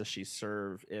relevance does she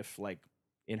serve if like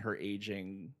in her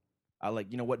aging,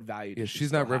 what value? Yeah, does she she's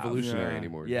still not have? revolutionary Yeah.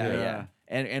 anymore. Yeah.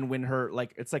 And when her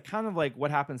like, it's like kind of like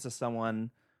what happens to someone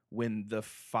when the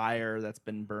fire that's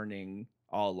been burning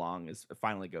all along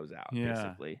finally goes out,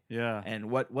 basically. Yeah. And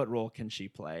what role can she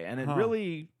play? And it Huh.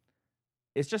 really,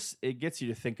 it gets you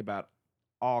to think about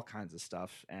all kinds of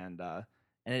stuff, and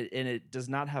it does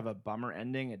not have a bummer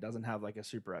ending. It doesn't have like a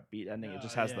super upbeat ending. It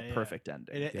just has the perfect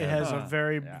ending. It Yeah. has a Huh.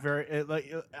 very, Yeah. very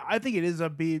I think it is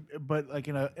upbeat, but like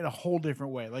in a whole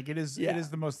different way. Like it is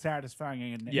the most satisfying.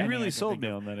 Yeah. ending You I really can sold think me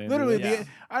of. on that. Andy. Literally, Yeah.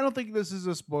 I don't think this is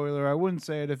a spoiler. I wouldn't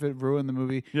say it if it ruined the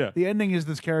movie. Yeah. The ending is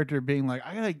this character being like,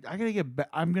 I gotta get.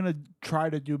 I'm gonna try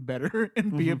to do better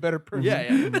and be a better person.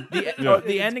 Yeah, yeah. The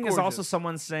It's ending is also gorgeous.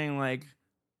 someone saying like,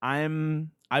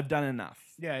 I've done enough.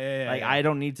 Yeah. Like I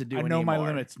don't need to do. I know my anymore.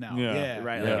 limits now. Yeah. Yeah,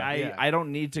 Right. Yeah. Like I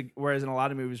don't need to. Whereas in a lot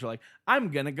of movies, we're like, I'm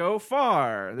gonna go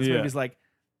far. This Yeah. movie's like,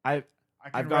 I can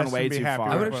I've gone rest way and be too happy far.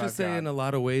 I would with what actually I've say got. in a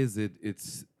lot of ways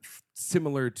it's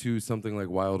similar to something like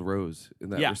Wild Rose in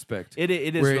that Yeah. respect. it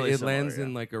is where really it similar, lands yeah.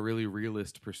 in like a really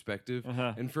realist perspective.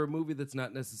 Uh-huh. And for a movie that's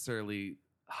not necessarily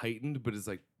heightened, but is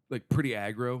like pretty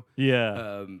aggro.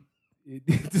 Yeah.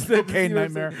 Does that- Okay, you know what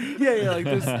I'm Nightmare. saying? Yeah.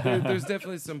 Like there's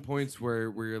definitely some points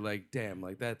where you're like, damn,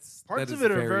 like that's Parts that of is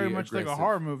it are very much like a aggressive.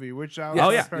 horror movie, which I Oh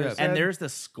was yeah, surprised Yeah. and said. there's the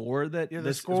score that Yeah, the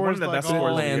this is score one is of the like best all- It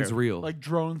scores. of the lands year. real. like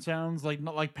drone sounds, like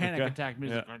not like Panic Okay. Attack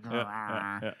music. Yeah, Like,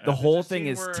 yeah. The whole There's a thing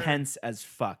scene is where- tense as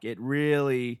fuck. It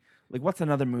really like what's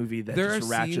another movie that There are just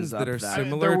ratchets scenes up that are that? There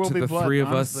similar Will to Be the Blood, three of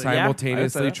us honestly. Yeah, I would say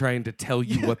simultaneously that. trying to tell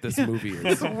you what this movie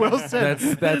is. Will said.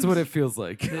 That's what it feels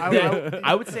like.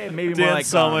 I would say maybe more Dan like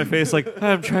saw my face like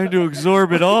I'm trying to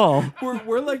absorb it all.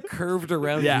 We're like curved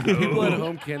around. Yeah. You. People at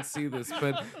home can't see this,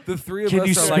 but the three of Can us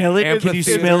you are smell like it? Can you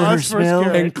empathetic smell her us for smell?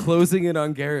 scared. and closing in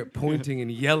on Garrett, pointing and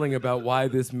yelling about why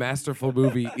this masterful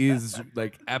movie is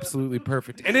like absolutely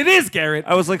perfect, and it is, Garrett.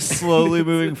 I was like slowly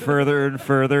moving further and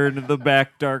further into the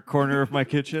back dark corner of my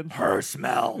kitchen. her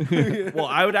smell. Well,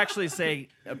 I would actually say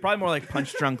probably more like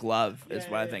Punch Drunk Love is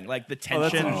what I think. Like the that's an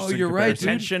tension. interesting you're right, The dude.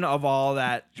 tension of all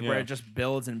that where Yeah. it just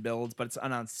builds and builds, but it's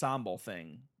an ensemble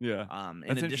thing. Yeah. In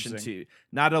That's addition interesting. to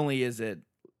not only is it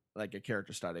like a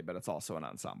character study, but it's also an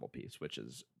ensemble piece, which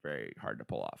is very hard to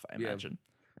pull off, I Yeah. imagine.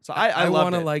 So I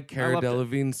want to loved it. like I Cara loved it.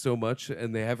 Delevingne so much,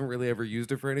 and they haven't really ever used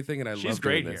her for anything, and I She's love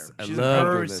great doing this. here. I She's love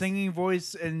Her doing this. singing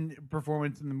voice and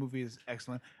performance in the movie is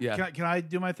excellent. Yeah. Can I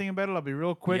do my thing about it? I'll be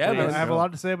real quick. Yeah, I man. have a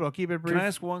lot to say, but I'll keep it brief. Can I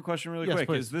ask one question really Yes, quick?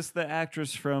 please. Is this the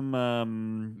actress from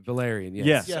Valerian, yes.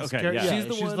 Yes. Yes, Okay, Car- yeah. She's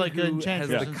the she's one like who a has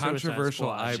enchantress the in controversial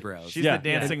Suicide Squad. eyebrows. She's Yeah. the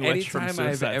dancing And witch from anytime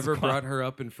I've Suicide ever Squad. brought her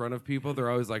up in front of people, they're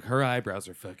always like, her eyebrows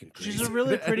are fucking crazy. She's a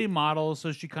really pretty model,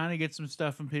 so she kind of gets some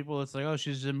stuff from people. It's like, oh,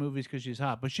 she's in movies because she's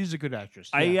hot, but she's a good actress.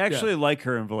 I Yeah. actually like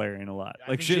her and Valerian a lot.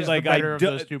 I Like think she's she's like the better I of do-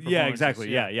 those two yeah, performances, exactly.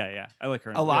 yeah. Yeah. I like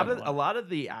her. and a lot Valerian of a lot of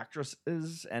the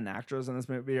actresses and actors in this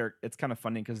movie are it's kind of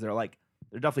funny because they're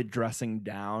definitely dressing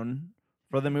down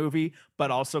for the movie, but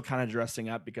also kind of dressing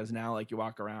up because now like you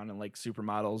walk around and like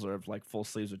supermodels or have like full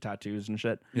sleeves with tattoos and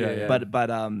shit. Yeah. But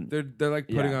They're like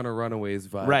putting Yeah. on a Runaways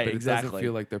vibe, Right, But it doesn't exactly.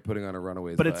 feel like they're putting on a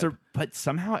Runaways. but vibe. but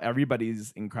somehow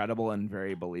everybody's incredible and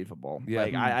very believable. Yeah.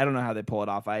 Like I don't know how they pull it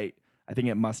off. I think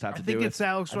it must have I to think do it's with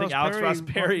Alex I think Ross Alex Perry. Ross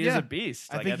Perry is Yeah. a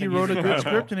beast. I Like, think he he's wrote a good incredible.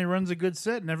 script and he runs a good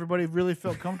set, and everybody really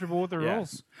felt comfortable with their Yeah.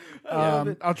 roles. love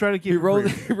it. I'll try to keep he it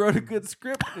brief. wrote a good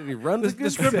script and he runs a The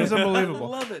good script is set.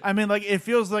 unbelievable. I love it. I mean, like it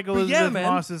feels like yeah, Elizabeth man.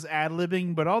 Moss is ad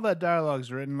libbing, but all that dialogue's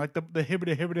written like the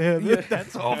hibbity hibbity.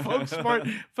 That's all folks smart,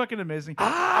 fucking amazing.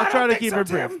 I'll try to keep it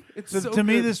brief. It's So, so to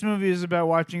me, good. this movie is about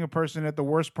watching a person at the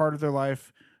worst part of their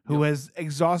life who has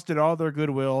exhausted all their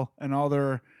goodwill and all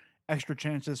their extra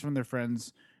chances from their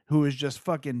friends, who is just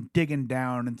fucking digging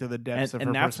down into the depths of And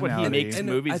her that's what he personality. makes And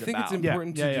movies I think it's about.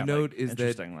 important Yeah, to yeah. note is that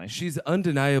interestingly. she's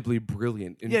undeniably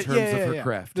brilliant in terms of her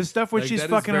craft. The stuff when Like, she's that is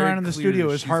fucking very around in the clear studio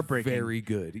that is she's heartbreaking. Very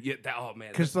good. Yeah. Oh man.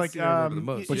 'Cause, that's the like, scene I remember the um,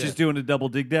 most. But yeah. she's doing a double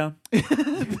dig down.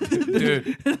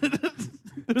 dude.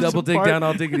 There's Double a dig part- down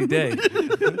all diggity day.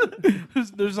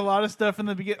 there's a lot of stuff in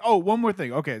the beginning. Oh, one more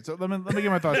thing. Okay, so let me get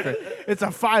my thoughts straight. It's a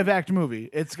 5-act movie.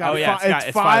 It's got Oh, yeah, it's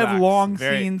five five acts. long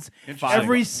Very scenes. interesting.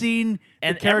 Every scene,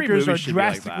 And the every characters movie are should be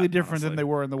like drastically that, different than honestly. they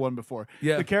were in the one before.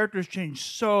 Yeah. The characters change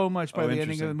so much by Oh, the ending of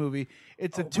the interesting. movie.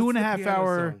 It's a what's 2.5 the piano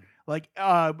hour song? like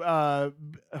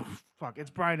fuck. It's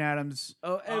Brian Adams.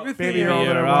 Oh, everything. Baby, you're all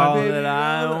that I You're want. all Baby, that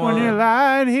I When want. you're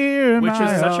lying here, in Which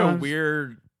my is such a arms.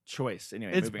 weird choice.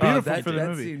 Anyway, It's moving on. beautiful that, for the that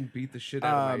movie. scene beat the shit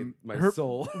out of my her-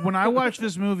 soul. When I watched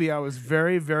this movie, I was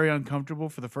very, very uncomfortable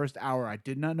for the first hour. I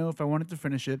did not know if I wanted to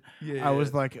finish it. Yeah. I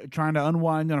was like trying to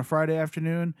unwind on a Friday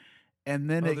afternoon, and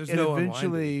then Oh, it there's no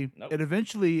eventually, Nope.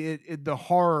 the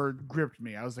horror gripped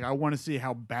me. I was like, I want to see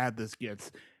how bad this gets.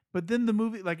 But then the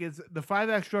movie, like, it's the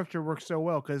 5-act structure works so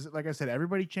well because, like I said,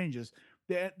 everybody changes.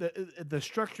 The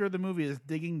structure of the movie is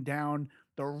digging down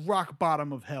the rock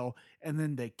bottom of hell, and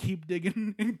then they keep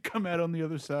digging and come out on the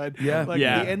other side. Yeah. Like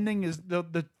Yeah. the ending is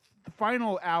the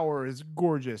final hour is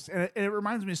gorgeous, and it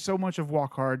reminds me so much of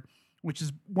Walk Hard, which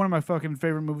is one of my fucking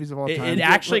favorite movies of all It, time. it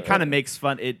actually kind of makes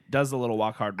fun. It does a little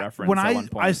Walk Hard reference when at one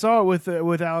point. I saw it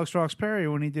with Alex Rox Perry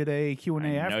when he did a Q&A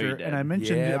I know after, you did. and I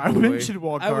mentioned Yeah, I boy. mentioned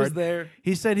Walk I Hard. was there.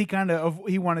 He said he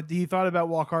thought about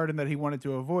Walk Hard and that he wanted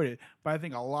to avoid it. But I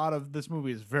think a lot of this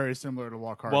movie is very similar to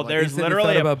Walk Hard. Well, Like, there's He said he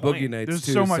literally thought a about point. Boogie Nights there's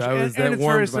too. so much, I was, and that it's very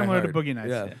warmed my similar to heart. Boogie Nights.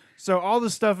 Yeah. So all the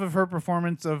stuff of her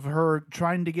performance, of her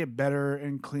trying to get better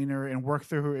and cleaner and work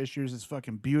through her issues, is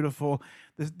fucking beautiful.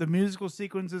 The musical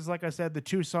sequences, like I said, the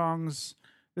 2 songs.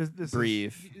 This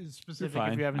Breathe. is specific You're if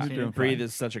fine. you haven't You're seen doing it. Breathe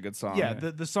is such a good song. Yeah,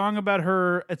 the song about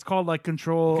her, it's called like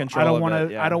Control. Control I don't of want it,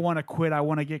 to. yeah. I don't want to quit. I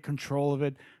want to get control of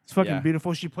it. It's fucking Yeah.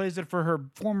 beautiful. She plays it for her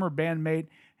former bandmate,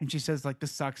 and she says like,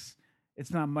 "This sucks. It's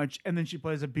not much." And then she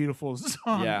plays a beautiful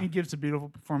song Yeah. and gives a beautiful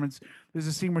performance. There's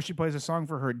a scene where she plays a song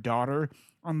for her daughter.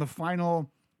 On the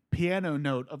final piano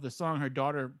note of the song, her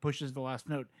daughter pushes the last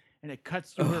note, and it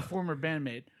cuts to her former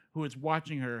bandmate who is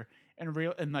watching her.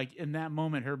 And like in that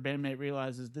moment, her bandmate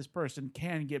realizes this person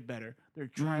can get better. They're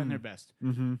trying their best.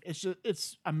 Mm-hmm.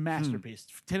 It's a masterpiece.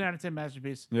 10 out of 10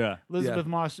 masterpiece. Yeah. Elizabeth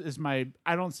Moss is I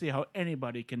don't see how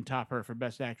anybody can top her for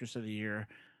Best Actress of the Year.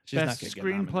 She's not Best gonna get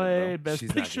screenplay, nominated, best She's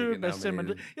not gonna picture, get best cinema.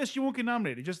 nominated. Yes, she won't get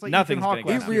nominated. Just like Nothing's Ethan Hawke gonna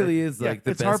get last It year. really is Yeah, like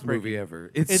the it's best heartbreaking. movie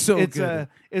ever. It's so good.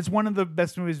 It's one of the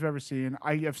best movies I've ever seen.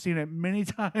 I have seen it many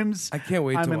times. I can't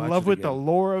wait I'm to in watch love it with the again.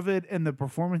 lore of it and the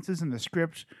performances and the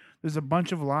script. There's a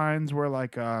bunch of lines where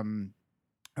like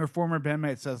her former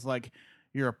bandmate says like,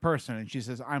 "You're a person," and she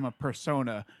says, "I'm a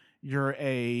persona." You're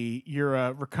a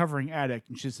recovering addict,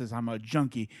 and she says, "I'm a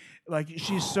junkie." Like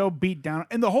she's so beat down,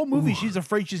 and the whole movie she's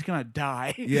afraid she's gonna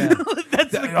die. Yeah.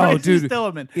 That's the Oh, craziest dude.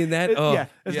 element. In that, Yeah,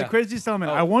 that's the craziest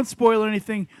element. Oh. I won't spoil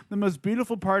anything. The most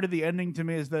beautiful part of the ending to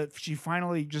me is that she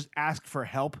finally just asked for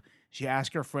help. She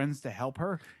asked her friends to help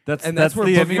her. That's And that's that's where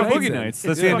the ending of Boogie Boogie Nights Nights. ends.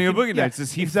 That's It's the ending of fucking- Boogie yeah, Nights.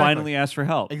 Is he exactly. finally asked for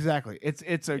help? Exactly.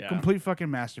 It's a Yeah. complete fucking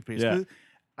masterpiece. Yeah.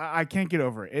 I can't get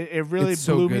over it. It really It's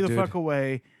so blew me good, the dude. fuck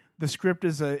away. The script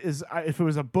is if it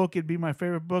was a book, it'd be my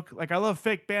favorite book. Like I love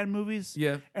fake band movies.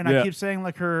 Yeah. And Yeah. I keep saying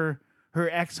like her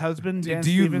ex-husband Dan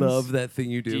Do you Stevens. love that thing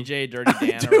you do? DJ Dirty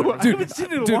Dan. Dude, or I whatever. haven't seen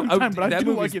it in a dude, long time, but I that do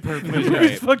movie's like it. perfect. It's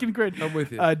Great. fucking great. I'm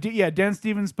with you. Dan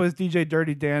Stevens plays DJ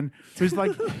Dirty Dan, who's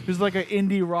like an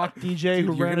indie rock DJ Dude,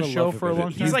 who you're ran a gonna show love it, for a man. long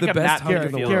He's time. He's like the a best Matt hunk in the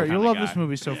Field world. Garrett, kinda you'll love guy. this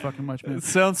movie so fucking much, man. It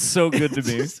sounds so good to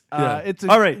me. It's a,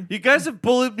 All right, you guys have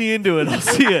bullied me into it. I'll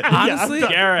see it. Honestly,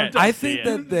 Garrett. I See think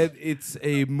it. that it's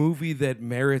a movie that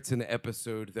merits an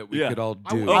episode that we Yeah. could all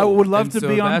do. I would love And to so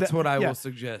be on That's the- what I yeah. will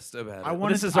suggest about it. I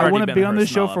want this has to. I already want to been be her on this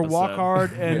show smell for Walk episode.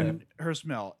 Hard and her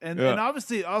smell, and Yeah.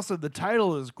 obviously also the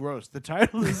title is gross. The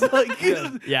title is like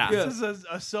Yeah. this is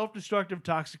a self-destructive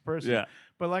toxic person. Yeah.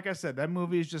 But like I said, that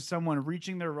movie is just someone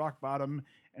reaching their rock bottom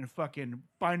and fucking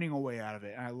finding a way out of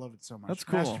it, and I love it so much. That's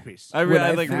cool. Masterpiece. I When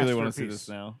I like really want to see masterpiece. this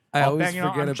now. I always banging on-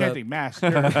 forget I'm about. chanting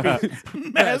masterpiece.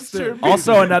 Masterpiece.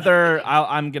 Also, another.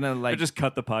 I'm gonna I like. just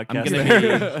cut the podcast. I'm gonna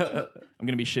there. I'm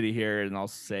gonna be shitty here, and I'll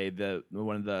say that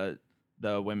one of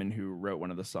the women who wrote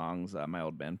one of the songs, my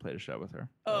old band played a show with her.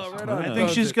 Oh, right I on. I think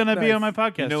she's gonna be on my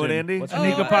podcast. You know what, soon. Andy? What's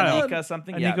Anika her name? Pyle. Anika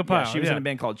something. Anika yeah, Pyle, she was in yeah. a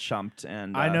band called Chumped,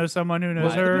 and I know someone who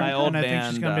knows my, her, my old and I think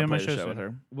band she's gonna be on my played a show show with soon.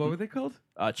 her. What were they called?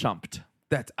 Chumped.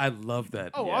 I love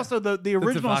that. Oh, Yeah. also the That's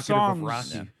original evocative of songs.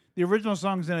 Rocky. The original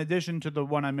songs, in addition to the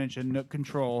one I mentioned, No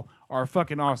Control, are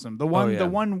fucking awesome. The one, yeah. the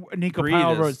one Nika Breathe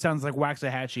Pyle is- wrote sounds like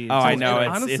Waxahachie. Oh, I And know.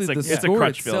 honestly, It's like the it's a score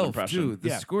Crutchfield itself, impression. too. The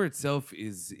Yeah. score itself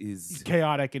is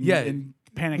chaotic and, Yeah, and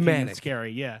panicking and manic.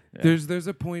 scary. Yeah. There's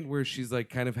a point where she's like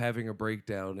kind of having a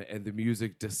breakdown, and the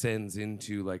music descends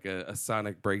into like a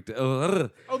sonic breakdown.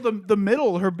 Ugh. Oh, the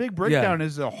middle, her big breakdown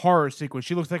is a horror sequence.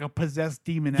 She looks like a possessed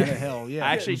demon out of hell. Yeah.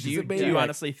 Actually, she's do you amazing.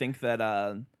 honestly think that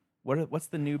what's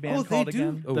the new band Oh, called they do.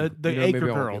 again? Oh, The you know, maybe Acre I won't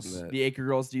get Girls. into that. The Acre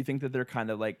Girls. Do you think that they're kind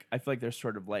of like? I feel like they're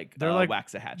sort of like They're like-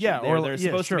 Waxahachie. yeah, they're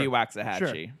supposed to be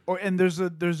Waxahachie. Sure. Or and there's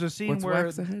a scene What's where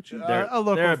Waxahachie? They're- a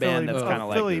local they're a band Philly, that's kinda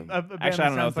like Philly, them. a band Actually, I that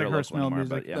don't know sounds if they're like her local smell anymore, music.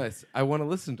 but yeah. Nice. I want to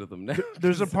listen to them now.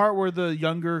 There's a part where the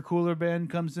younger, cooler band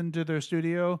comes into their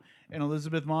studio, and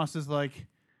Elizabeth Moss is like,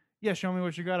 "Yeah, show me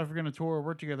what you got. If we're gonna tour or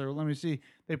work together, let me see."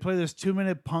 They play this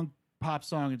 2-minute punk pop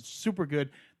song. It's super good.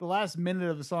 The last minute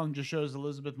of the song just shows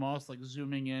Elizabeth Moss like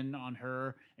zooming in on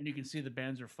her, and you can see the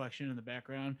band's reflection in the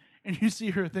background, and you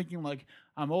see her thinking like,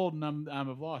 "I'm old and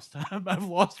I've lost. I've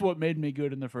lost what made me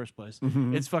good in the first place."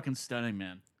 It's fucking stunning,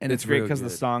 man. And it's It's great real because the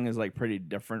good. song is like pretty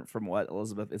different from what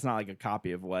Elizabeth. It's not like a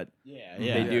copy of what Yeah,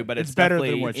 they do, but It's it's better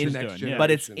definitely than what she's in- next doing. Yeah. But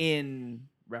it's generation. in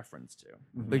reference to.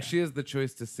 Like she has the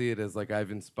choice to see it as like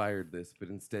I've inspired this, but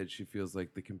instead she feels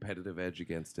like the competitive edge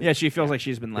against it. Yeah, she feels like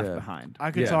she's been left Yeah. behind.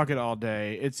 I could Yeah. talk it all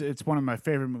day. It's one of my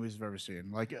favorite movies I've ever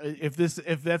seen. Like if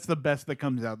that's the best that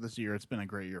comes out this year, it's been a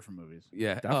great year for movies.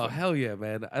 Yeah. Oh Definitely. hell yeah,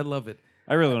 man! I love it.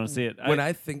 I really want to see it. When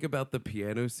I think about the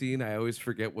piano scene, I always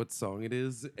forget what song it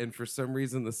is, and for some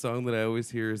reason, the song that I always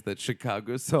hear is that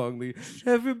Chicago song, the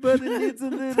 "Everybody Needs a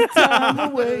Little Time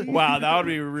Away." Wow, that would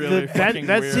be really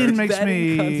that weird. scene makes that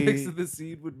in context me. of the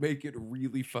scene would make it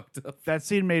really fucked up. That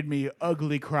scene made me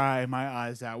ugly cry my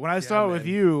eyes out. When I saw it with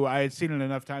man. you, I had seen it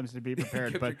enough times to be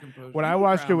prepared. Kept But your composure. when I You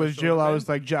watched cry it on my with Jill, shoulder, I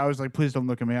man. was like, please don't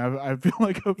look at me. I feel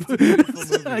like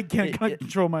I can't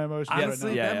control my emotions Honestly,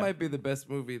 right now. Yeah, that yeah. might be the best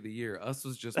movie of the year. Us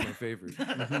was just my favorite.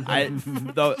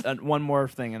 One more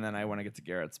thing, and then I want to get to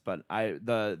Garrett's. But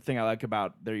the thing I like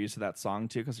about their use of that song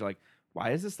too, because you're like,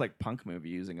 why is this like punk movie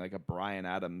using like a Bryan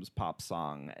Adams pop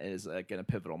song is like in a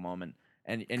pivotal moment?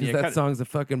 And Because you that kinda- song's a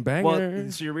fucking banger.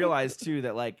 well, so you realize too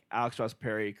that like Alex Ross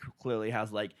Perry clearly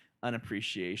has like an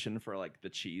appreciation for like the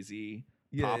cheesy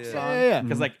pop yeah. song. Yeah.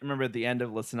 Because like remember at the end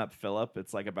of Listen Up, Philip,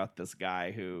 it's like about this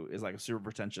guy who is like a super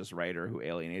pretentious writer who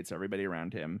alienates everybody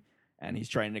around him, and he's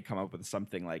trying to come up with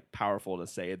something like powerful to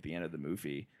say at the end of the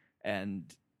movie and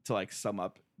to like sum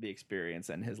up the experience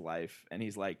and his life. And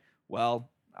he's like, well,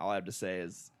 all I have to say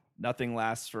is nothing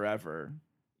lasts forever,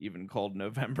 even cold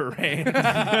November rain.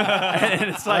 And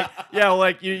it's like, yeah,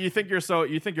 like you think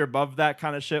you're above that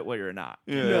kind of shit. Well, you're not.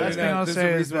 last thing I'll there's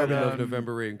say a is reason why that, we love um,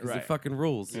 November Rain because right. it fucking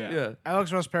rules. Yeah.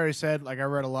 Alex Ross Perry said, like, I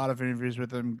read a lot of interviews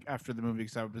with him after the movie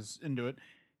because I was into it.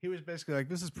 He was basically like,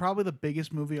 this is probably the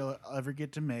biggest movie I'll ever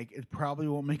get to make. It probably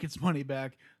won't make its money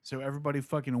back, so everybody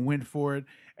fucking went for it.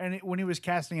 And when he was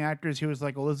casting actors, he was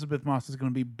like, Elizabeth Moss is going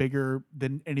to be bigger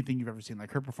than anything you've ever seen. Like,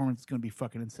 her performance is going to be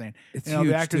fucking insane. It's and all the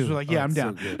huge, actors too. were like, Oh, yeah, I'm it's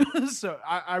so down. good. So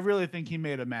I really think he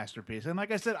made a masterpiece. And like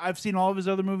I said, I've seen all of his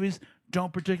other movies.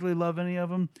 Don't particularly love any of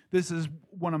them. This is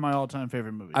one of my all-time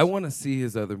favorite movies. I want to see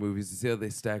his other movies to see how they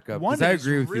stack up. One Because I is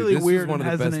agree with really you. This weird is one of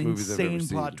and the has best an movies I've ever insane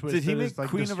seen. plot twist. Did he that make is, like,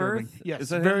 Queen of disturbing. Earth? Yes, Is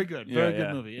that very him? good, Yeah, very yeah,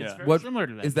 good movie. It's yeah. very What similar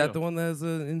to that. is that too. the one that has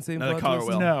an insane No, the plot Color twist?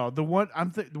 Wheel. No, the one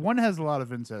the one has a lot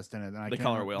of incest in it. And I The can't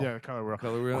Color remember- Wheel. Yeah, the Color Wheel.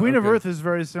 Color Wheel? Queen of Okay. Earth is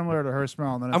very similar to Her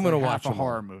Smell, and then it's I'm gonna like watch half a them all.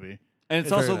 horror movie. And it's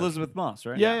Fair also enough. Elizabeth Moss,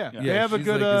 right? Yeah. They have a she's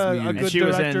good like his a muse. good she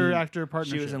was in- director-actor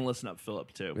partnership. She was in Listen Up,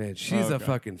 Philip too. Man, she's a Okay.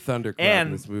 fucking thunderclap in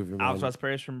And this movie, man. Alex Ross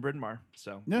Perry is from Bryn Mawr,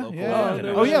 so Yeah, local, yeah. you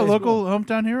know. Oh yeah, That's local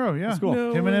hometown hero. Yeah, cool.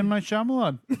 No Him way. and M. Night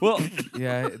Shyamalan. Well,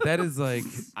 Yeah, that is like.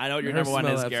 I know what your Her number one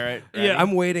Smell is, abs- Garrett. Yeah.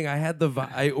 I'm waiting. I had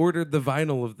I ordered the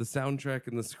vinyl of the soundtrack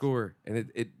and the score,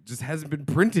 and it just hasn't been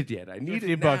printed yet. I need $50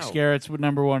 it now. Garrett's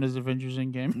number one is Avengers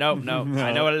Endgame. No,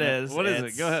 I know what it is. What is it?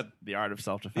 It's Go ahead. The Art of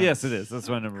Self-Defense. yes, it is. That's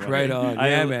my number one. Right on. I,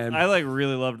 Yeah, man. I like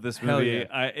really loved this Hell movie.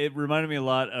 yeah. It reminded me a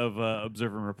lot of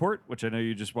Observe and Report, which I know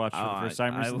you just watched for the first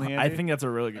time recently. I Andy. think that's a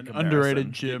really good An comparison.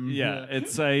 underrated gym. Yeah,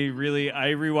 it's I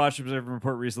rewatched Observe and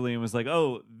Report recently and was like,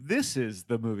 oh, this is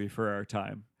the movie for our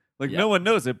time. Like Yeah. no one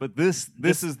knows it, but this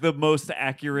is the most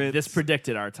accurate. This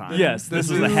predicted our time. Yes, this this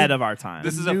was is- ahead of our time.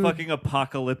 This is a fucking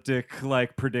apocalyptic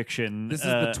like prediction. This is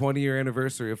the 20-year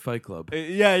anniversary of Fight Club.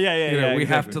 Yeah. You know, we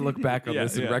have exactly. to look back on Yeah,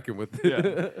 this and yeah. reckon with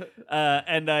it.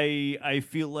 And I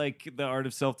feel like The Art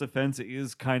of Self-Defense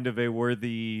is kind of a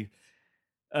worthy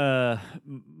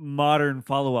modern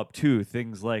follow-up to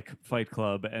things like Fight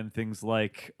Club and things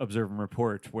like Observe and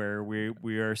Report, where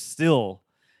we are still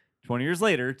 20 years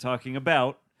later talking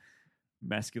about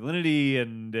masculinity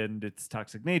and its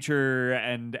toxic nature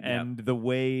and the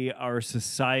way our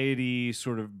society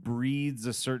sort of breeds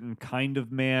a certain kind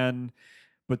of man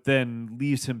but then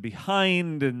leaves him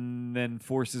behind and then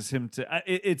forces him to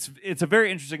it's a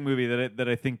very interesting movie that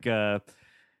I think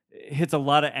hits a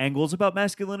lot of angles about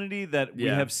masculinity that we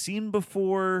Yeah. have seen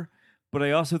before, but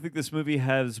I also think this movie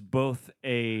has both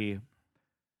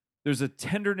there's a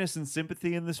tenderness and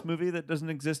sympathy in this movie that doesn't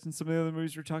exist in some of the other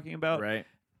movies we're talking about. right.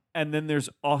 And then there's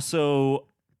also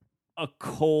a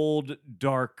cold,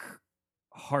 dark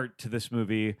heart to this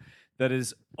movie that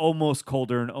is almost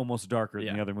colder and almost darker than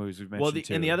Yeah. the other movies we've mentioned. Well,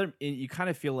 too. and the other, you kind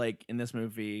of feel like in this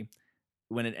movie,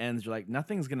 when it ends, you're like,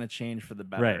 nothing's gonna change for the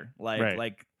better. Right.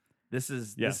 Like this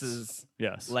is Yes. this is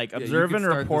yes, like Yeah, you Observe could and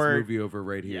start this Report. movie over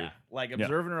right here. Yeah, like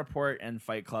Observe and Report and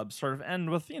Fight Club sort of end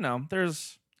with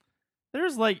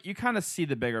there's like you kind of see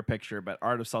the bigger picture, but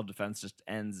Art of Self Defense just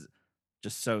ends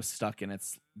just so stuck in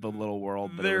its the little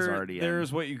world that it was already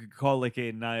there's in. what you could call like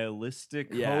a nihilistic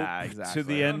Yeah, hope exactly. to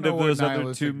the I don't end know of what those other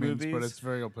nihilistic two means, movies. but it's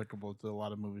very applicable to a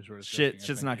lot of movies where it's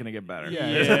Shit's not going to get better. Yeah.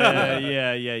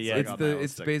 yeah. It's all it's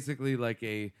nihilistic. basically like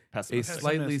a Pessimistic.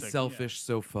 slightly Pessimistic, yeah. selfish.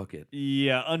 So fuck it.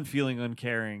 Yeah, unfeeling,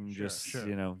 uncaring. Sure, just sure.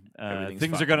 Everything's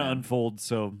things are fucked, going to man. unfold.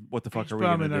 So what the fuck Each are we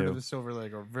going to Promenade do? Under the Silver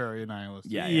Lake are very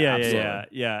nihilistic. Yeah,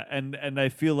 absolutely. yeah. And I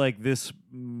feel like this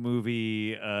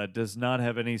movie does not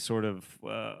have any sort of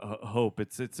hope.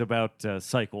 It's about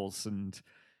cycles and.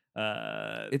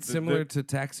 It's similar to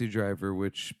Taxi Driver,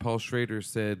 which Paul Schrader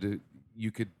said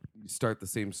you could start the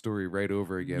same story right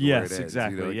over again. where Yes, it ends.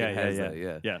 exactly. You know, like yeah, it has yeah. that,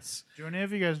 yeah. Yes. Do any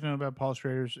of you guys know about Paul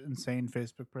Schrader's insane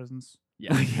Facebook presence?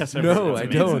 Yeah. Yes. I've No, heard I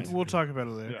it's don't. amazing. We'll talk about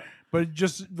it later. Yeah. But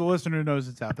just the listener knows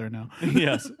it's out there now.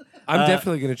 Yes. I'm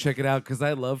definitely gonna check it out because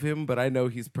I love him, but I know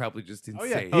he's probably just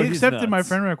insane. Oh, He he's accepted my nuts.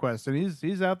 friend request, and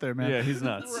he's out there, man. Yeah, he's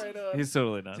nuts. He's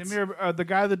totally nuts. Timur, the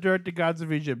guy that directed Gods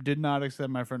of Egypt, did not accept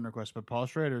my friend request, but Paul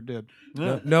Schrader did.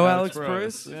 No Alex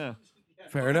Proyas? Yeah.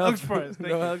 Fair enough. Alex Proyas, thank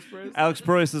no you. Alex Proyas. Alex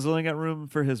Proyas has only got room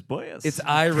for his boys. It's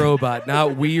iRobot,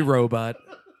 not We Robot.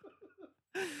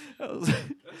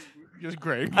 Just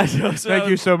great. I know, so Thank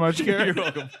you so much, You're Gary.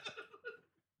 welcome.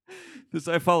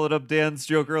 I followed up Dan's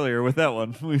joke earlier with that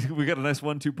one. We got a nice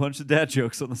 1-2 punch of dad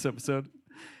jokes on this episode.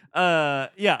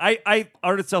 I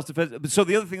Art of Self-Defense. So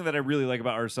the other thing that I really like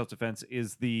about Art of Self-Defense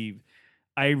is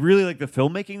I really like the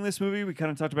filmmaking in this movie. We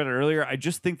kind of talked about it earlier. I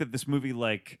just think that this movie,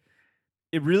 like,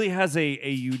 it really has a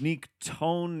unique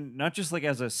tone, not just like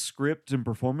as a script and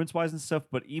performance-wise and stuff,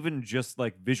 but even just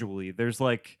like visually. There's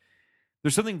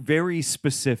something very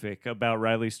specific about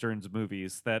Riley Stearns'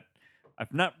 movies that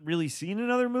I've not really seen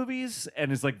in other movies,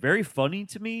 and is like very funny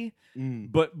to me,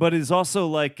 but is also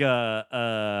like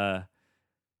I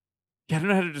don't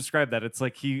know how to describe that. It's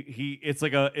like it's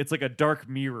like a dark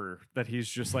mirror that he's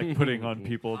just like putting on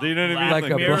people. Do you know what I mean?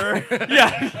 Like a mirror.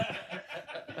 Yeah.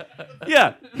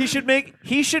 Yeah, he should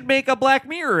make a Black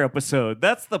Mirror episode.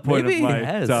 That's the point Maybe of he my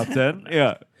has. top 10.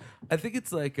 Yeah. I think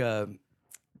it's like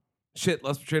shit.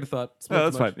 Lost my train of thought. No,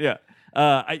 that's fine. Yeah.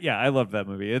 I love that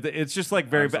movie. It's just like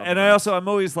very bad. And I'm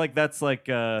always like, that's like,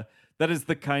 that is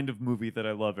the kind of movie that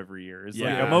I love every year. Is like,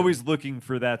 Yeah. I'm always looking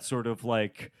for that sort of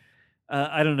like,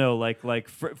 I don't know, like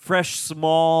fresh,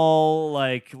 small,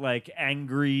 like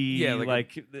angry, Yeah,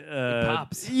 like Yeah.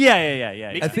 pops.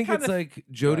 Yeah. I think kinda it's like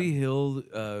Jody Hill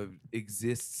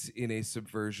exists in a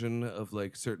subversion of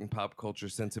like certain pop culture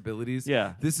sensibilities.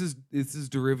 Yeah. This is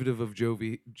derivative of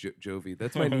Jovi.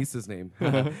 That's my niece's name.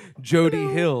 Jody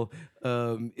Hill.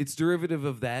 It's derivative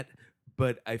of that,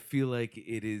 but I feel like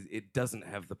it doesn't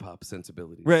have the pop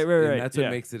sensibilities. Right, And right. that's what Yeah.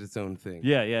 makes it its own thing.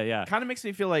 Yeah. Kind of makes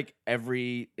me feel like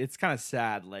it's kind of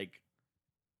sad. Like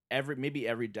maybe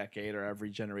every decade or every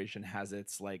generation has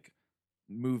its like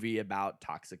movie about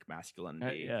toxic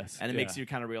masculinity. Yes, and it makes yeah. you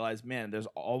kind of realize, man, there's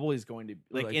always going to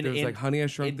Like, in there's like Honey I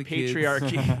Shrunk in the Kids.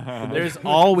 patriarchy. There's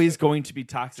always going to be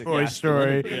toxic Toy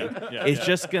Story. masculinity. Yeah. It's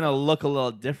just gonna look a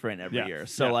little different every Yeah. year.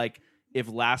 So Yeah. like if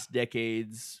last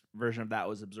decade's version of that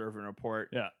was Observe and Report,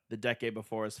 Yeah. the decade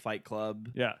before is Fight Club.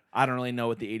 Yeah. I don't really know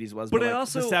what the 80s was, But but, I like,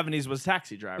 also- the 70s was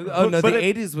Taxi Driver. Oh no, But the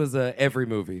it- '80s was every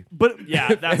movie. But Yeah,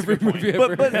 that's a Every good point. movie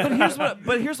ever.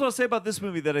 but here's what I'll say about this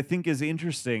movie that I think is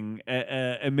interesting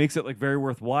and makes it like very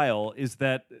worthwhile is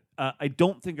that I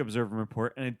don't think Observe and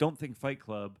Report and I don't think Fight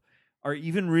Club are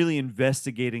even really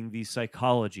investigating the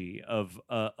psychology of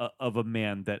a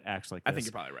man that acts like this. I think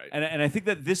you're probably right. And I think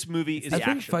that this movie is I think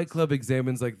actions. Fight Club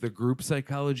examines like the group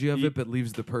psychology of it, but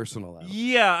leaves the personal out.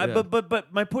 Yeah, Yeah.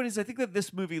 but my point is, I think that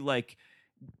this movie, like,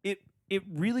 it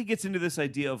really gets into this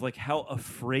idea of like how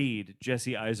afraid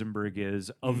Jesse Eisenberg is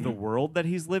of the world that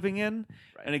he's living in,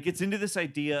 Right. and it gets into this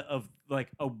idea of like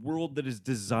a world that is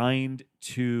designed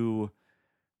to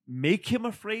make him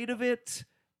afraid of it,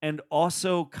 and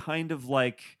also kind of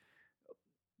like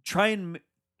try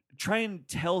and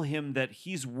tell him that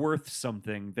he's worth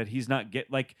something that he's not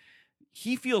like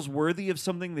he feels worthy of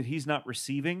something that he's not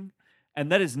receiving,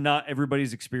 and that is not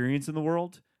everybody's experience in the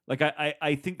world. Like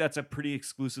I think that's a pretty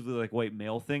exclusively like white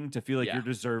male thing to feel like Yeah. you're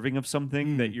deserving of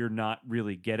something that you're not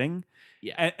really getting.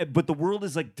 Yeah. But the world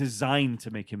is like designed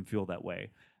to make him feel that way.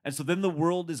 And so then the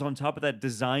world is on top of that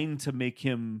designed to make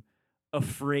him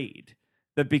afraid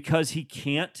that because he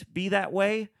can't be that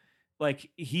way,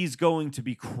 like he's going to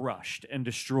be crushed and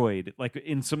destroyed like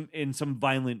in some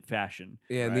violent fashion.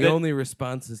 Yeah, and Right. the only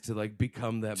response is to like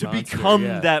become that To monster. become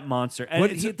yeah. that monster. And What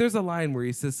it's- there's a line where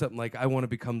he says something like, "I want to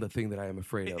become the thing that I am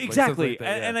afraid of." Like, Exactly. stuff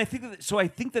like that, And I think that, so I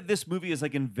think that this movie is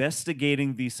like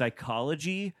investigating the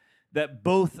psychology that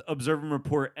both Observe and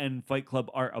Report and Fight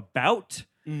Club are about,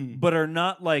 but are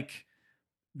not like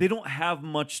they don't have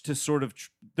much to sort of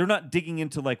they're not digging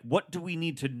into like what do we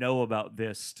need to know about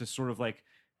this to sort of like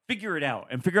figure it out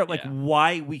and figure out like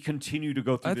why we continue to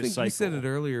go through I this think cycle. you said it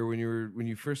earlier when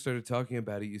you first started talking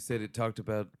about it. You said it talked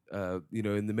about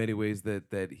in the many ways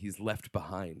that he's left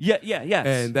behind. Yes.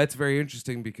 And that's very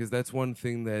interesting because that's one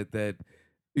thing that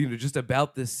just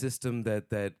about this system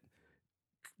that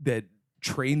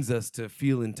trains us to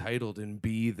feel entitled and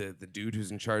be the dude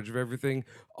who's in charge of everything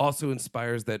also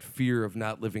inspires that fear of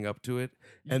not living up to it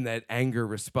and that anger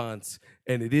response,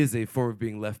 and it is a form of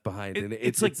being left behind. And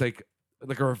it's like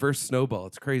a reverse snowball.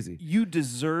 It's crazy. You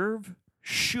deserve,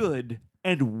 should,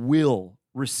 and will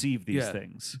receive these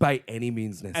things by any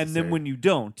means necessary. And then when you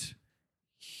don't,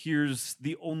 here's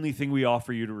the only thing we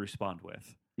offer you to respond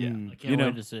with. I can't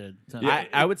wait to see it.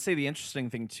 I would say the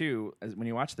interesting thing too is when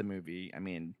you watch the movie, I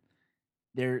mean,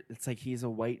 it's like he's a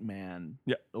white man,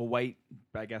 a white,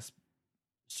 I guess,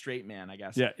 straight man, I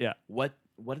guess. Yeah. What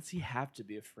does he have to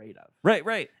be afraid of?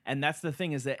 Right. And that's the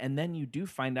thing is that, and then you do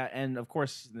find out, and of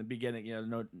course, in the beginning,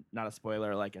 no, not a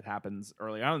spoiler, like it happens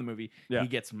early on in the movie, he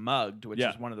gets mugged, which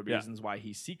is one of the reasons why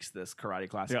he seeks this karate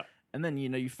class. Yeah. And then,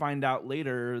 you find out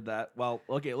later that, well,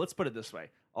 okay, let's put it this way.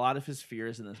 A lot of his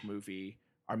fears in this movie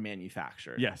are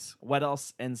manufactured. Yes. What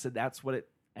else? And so that's what it,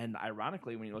 and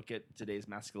ironically, when you look at today's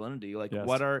masculinity, like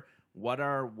what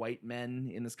are white men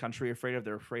in this country afraid of?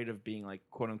 They're afraid of being like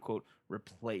quote unquote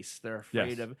replaced. They're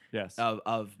afraid of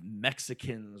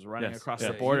Mexicans running across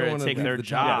the border and taking their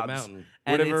jobs.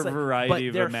 And whatever variety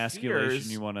of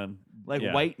emasculation you want to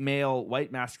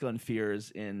white masculine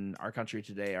fears in our country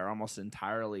today are almost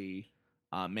entirely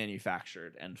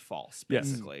manufactured and false,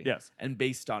 basically. Yes. And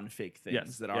based on fake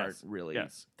things that aren't really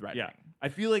threatening. Yeah. I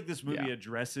feel like this movie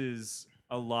addresses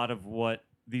a lot of what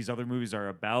these other movies are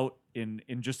about in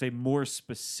just a more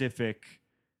specific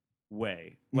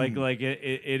way. Like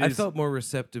it is. I felt more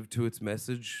receptive to its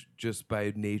message just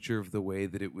by nature of the way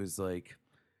that it was like.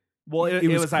 Well, it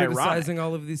was criticizing ironic.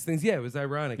 all of these things. Yeah, it was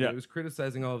ironic. Yeah. It was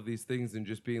criticizing all of these things and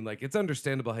just being like, it's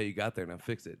understandable how you got there. Now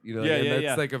fix it.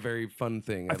 That's like a very fun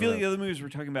thing. I feel like the other movies we're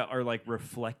talking about are like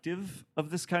reflective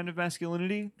of this kind of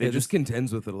masculinity. It just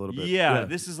contends with it a little bit. Yeah,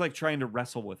 this is like trying to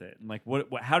wrestle with it and like what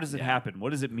how does it happen?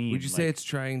 What does it mean? Would you say it's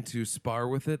trying to spar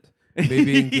with it?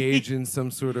 Maybe engage in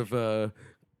some sort of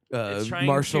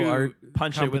martial art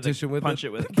competition with punch it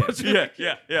with a kick.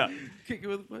 Yeah. Kick it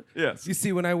with a Yes. You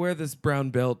see, when I wear this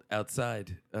brown belt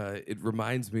outside, it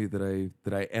reminds me that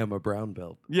I am a brown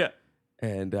belt. Yeah.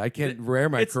 And I can't wear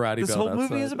my karate belt. This whole movie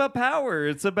outside. is about power.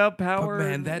 It's about power. But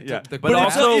man, that but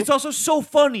also it's also so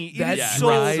funny. That It's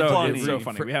dry so funny. It's so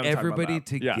funny. For We haven't talked about everybody that.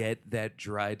 to get that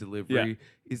dry delivery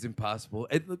is impossible.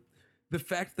 And the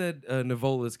fact that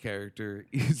Navola's character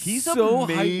is He's so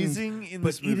amazing heightened, in but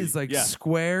this movie. it is like Yeah.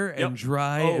 square and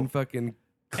dry and fucking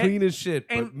clean as shit.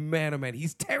 But man, oh man,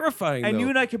 he's terrifying. And though. you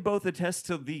and I can both attest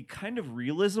to the kind of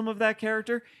realism of that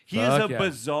character. He is Fuck a yeah.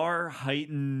 bizarre,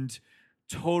 heightened,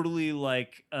 totally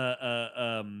like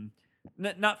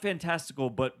not fantastical,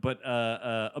 but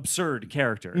absurd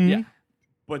character. Yeah.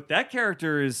 But that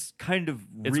character is kind of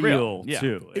It's real real. Yeah.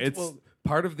 too. It's well,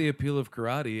 part of the appeal of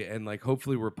karate, and like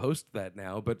hopefully we're post that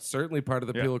now, but certainly part of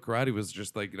the appeal of karate was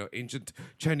just like ancient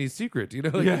Chinese secret,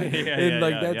 like,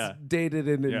 that's dated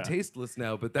and tasteless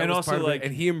now. But that And was also, part of like- it,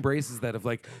 and he embraces that of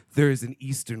like there is an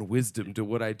Eastern wisdom to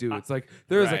what I do. It's like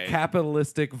there is a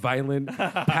capitalistic, violent,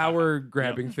 power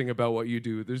grabbing thing about what you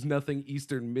do. There's nothing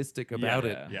Eastern mystic about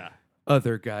it. Yeah.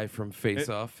 Other guy from Face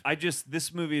Off.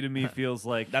 This movie to me feels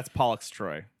like That's Pollux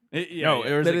Troy. no,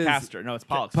 Or is That it is- Castor? No, it's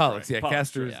Pollux. Pollux, Troy. yeah, Pollux,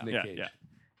 Castor is yeah. Nick Yeah, Cage.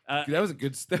 yeah. That was a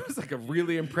good. That was like a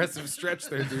really impressive stretch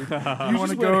there, dude. You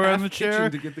want to go around the chair?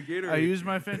 to get the Gatorade. I use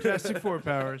my Fantastic Four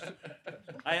powers.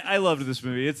 I loved this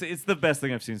movie. It's the best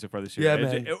thing I've seen so far this year. Yeah,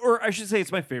 man. Or I should say,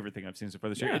 it's my favorite thing I've seen so far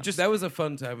this year. Yeah, It just that was a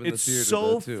fun time in it's the theater. so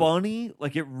though, too. funny.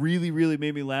 Like it really, really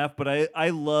made me laugh. But I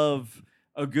love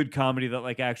a good comedy that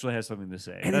like actually has something to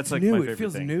say. And That's it's like new. my It favorite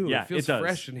feels thing. new. Yeah, It feels does.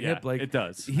 fresh and Yeah, hip. Like it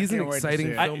does. He's an can't wait to exciting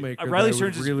see it. filmmaker. Riley that I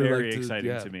Stearns would is really very like to-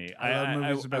 exciting yeah. to me. I love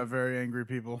movies about very angry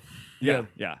people. yeah.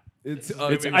 It's.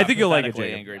 I think you'll like it, Pathetically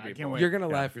Jacob. angry I people. can't wait. You're gonna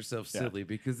laugh yourself silly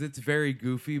because it's very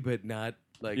goofy, but not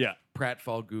like Yeah.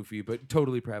 pratfall goofy, but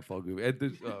totally pratfall goofy.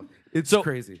 It's So-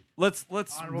 crazy. Let's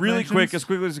Honorable really quick, mentions? as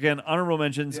quickly as we can. Honorable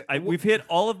mentions. We've hit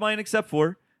all of mine except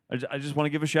for. I just want to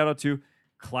give a shout out to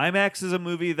Climax. Is a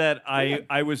movie that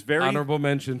I was very Honorable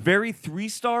mention. very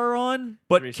 3-star on,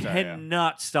 but 3-star, yeah.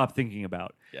 cannot stop thinking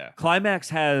about. Yeah. Climax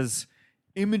has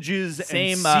images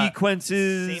Same, and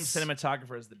sequences. Same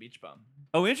cinematographer as The Beach Bum.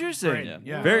 Oh, interesting. Great.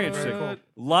 Yeah. Very Very interesting. cool.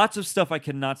 Lots of stuff I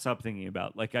cannot stop thinking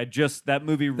about. Like that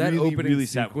movie That really, opening really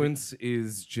sat with me. sequence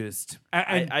is just.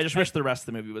 I just wish the rest of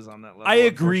the movie was on that level. I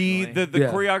agree. unfortunately. The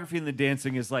Yeah. choreography and the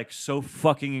dancing is like so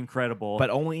fucking incredible. but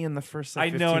only in the first.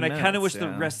 Like, I know, and I kind of wish the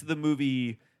rest of the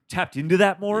movie tapped into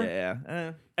that more. Yeah.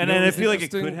 And You know then I what's feel like it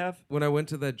interesting? could have. When I went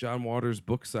to that John Waters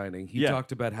book signing, he Yeah.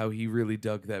 talked about how he really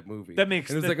dug that movie. That makes-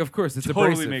 and it's that like, of course, it's totally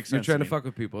abrasive. makes You're sense trying to to me. fuck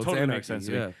with people. It's Totally anarchy. makes sense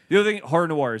to yeah. me. The other thing, Horror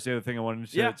Noir is the other thing I wanted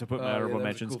to put in my Oh, yeah, honorable that was a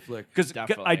mentions. cool flick. Because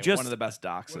Definitely I just one of the best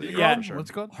docs. Of the Yeah. year, for sure. What's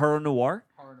it called? Horror Noir.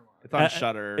 It's on Uh,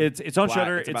 Shutter. it's on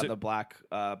Shudder. It's It's about a- the black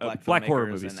black horror filmmakers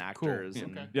movies. and actors. Cool.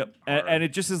 And Okay. Yep, horror. and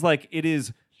it just is like it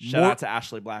is. Shout more, out to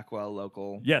Ashley Blackwell,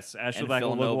 local. yes, Ashley and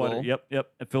Blackwell, Phil Logan Water. Noble. Yep,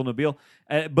 and Phil Nobile.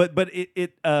 But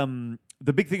it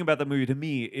the big thing about that movie to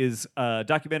me is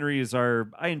documentaries are.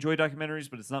 I enjoy documentaries,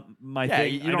 but it's not my Yeah,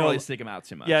 thing. you I don't know- really stick them out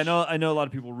too much. Yeah, I know a lot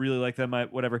of people really like them.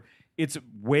 Whatever. It's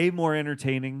way more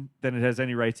entertaining than it has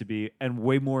any right to be, and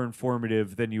way more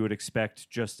informative than you would expect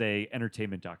just a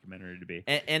entertainment documentary to be.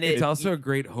 And It's also a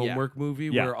great homework movie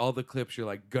Yeah. where all the clips you're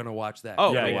like gonna watch that.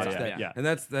 Oh, gonna yeah, watch yeah, that. yeah. And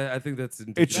that's I think that's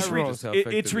It's just ridiculous how it's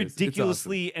effective it is. It's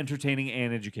ridiculously entertaining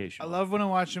and educational. I love when I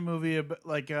watch a movie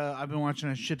like I've been watching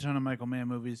a shit ton of Michael Mann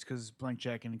movies because blank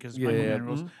check and because Yeah, Michael yeah. Mann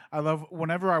rules. I love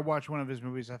whenever I watch one of his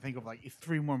movies, I think of like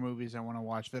 3 more movies I want to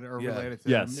watch that are Yeah. related to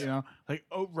Yes. him. You know, like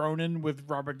Ronin with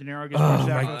Robert De Niro. Gets Oh pushed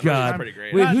out my for the first God. time. pretty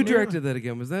great. Wait, Not who near- directed that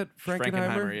again? Was that Frankenheimer?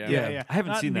 Frankenheimer, yeah. I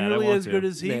haven't Not seen that. I nearly want as to. good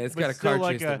as he. Man, it's but got a still car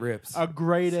like chase that rips. a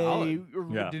grade Solid.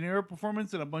 Yeah. De Niro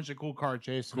performance and a bunch of cool car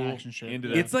chase and action shit. Into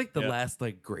that. It's like the Yeah. last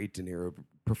like great De Niro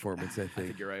performance, I I think.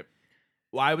 think you're right.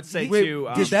 Well, I would say Wait, too.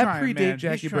 did He's that trying, predate man. He's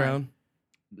Jackie trying. Brown?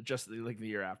 just like the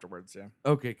year afterwards? Yeah.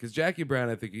 Okay, because Jackie Brown,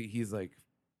 I think he's like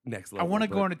next I level. want to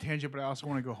but- go on a tangent, but I also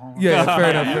want to go home. Yeah, fair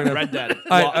enough. Fair enough. Red Dead.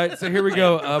 All right, so here we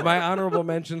go. My honorable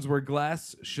mentions were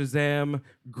Glass, Shazam,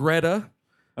 Greta,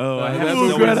 Oh, I Ooh, have Greta.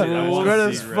 no Greta. idea. I want to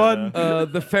Greta's see fun. Greta.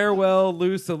 The Farewell,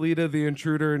 Loose, Alita, The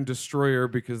Intruder, and Destroyer,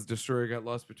 because Destroyer got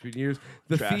lost between years.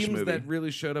 The Trash themes movie. that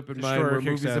really showed up in mine Destroyer were kicks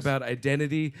movies ass. about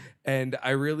identity, and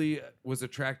I really was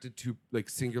attracted to like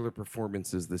singular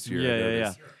performances this year. I Yeah, yeah,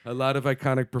 noticed. A lot of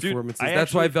iconic performances. I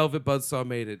That's why actually- Velvet Buzzsaw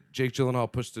made it. Jake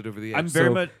Gyllenhaal pushed it over the edge. I'm very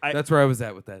So much- that's where I was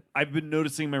at with that. I've been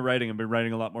noticing my writing. I've been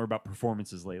writing a lot more about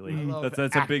performances lately. love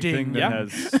That's a big acting. thing that Yeah.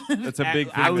 has. That's a big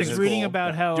thing. I that was has- reading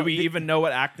about how. Do we even know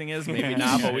what acting is? Maybe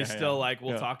not, but we still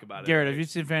we'll Yeah. talk about it. Garrett, have you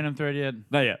seen Phantom Thread yet?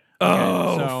 Not yet.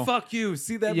 Oh, so- fuck you.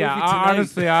 See that Yeah, movie tonight?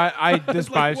 honestly, I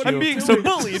despise you. I'm being so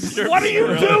bullied. What are you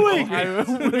doing?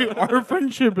 I- Our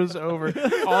friendship is over.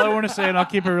 All I want to say, and I'll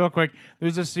keep it real quick.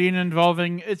 There's a scene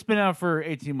involving. It's been out for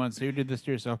 18 months. So you did this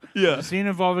to yourself. Yeah. A scene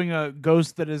involving a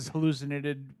ghost that is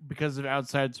hallucinated because of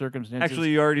outside circumstances. Actually,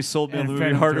 you already sold me on And the movie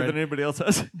Phantom harder Thread. than anybody else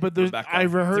has. but there's. Rebecca. I've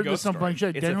It's a heard ghost some blank story.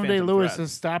 shit. It's a Daniel Phantom Day-Lewis Thread.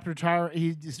 has stopped retiring.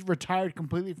 He just retired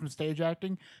completely from stage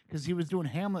acting because he was doing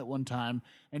Hamlet one time,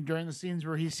 and during the scenes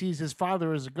where he sees his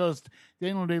father as a ghost,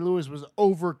 Daniel Day-Lewis was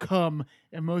overcome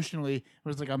emotionally. It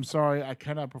was like, "I'm sorry, I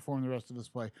cannot perform the rest of this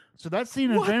play." So that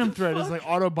scene in Phantom Thread is like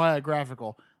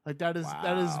autobiographical. Like that is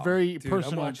very Dude, I'm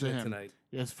personal watching to it him. tonight.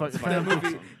 Yes, That Phantom,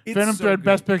 movie, it's Phantom so Thread, good.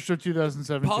 Best Picture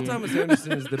 2017. Paul Thomas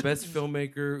Anderson is the best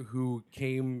filmmaker who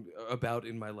came about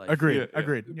in my life. Agreed. Yeah, yeah.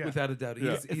 Agreed. Without a doubt.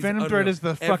 Yeah. He's Phantom Thread unreal. is the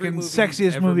Every fucking movie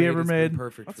sexiest he's movie made ever has been made.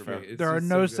 Perfect for me. It's There are just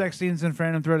no so good. sex scenes in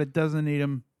Phantom Thread. It doesn't need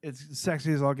them. It's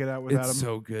sexy as all get out without It's them.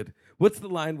 so good. What's the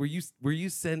line? Were you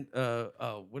sent? What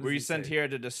does Were you he sent say? here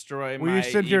to destroy Were my you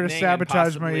sent here to evening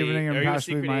sabotage and my possibly- evening and are you a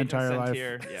possibly secret my agent entire sent life?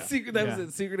 Here? Yeah. Secret. That was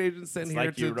it. Secret agent sent It's here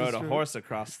like to you rode a destroy- horse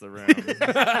across the room.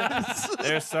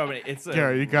 There's so many. It's a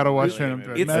Gary, you gotta watch really Phantom good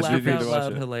Thread. movie. It's That's laugh your out video.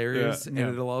 loud hilarious, Yeah.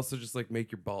 and it'll also just like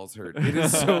make your balls hurt. It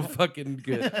is so fucking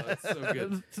good. Oh, it's so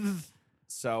good.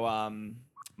 So,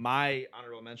 my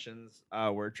honorable mentions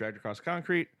were Dragged Across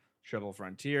Concrete, Triple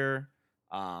Frontier,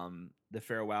 The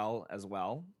Farewell as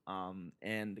well,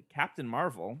 and Captain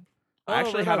Marvel. I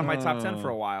actually right had on. on my top 10 for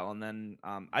a while, and then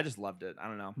I just loved it. I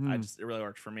don't know. It really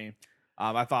worked for me.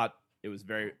 I thought it was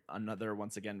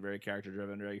once again, very character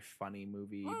driven, very funny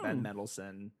movie. Ben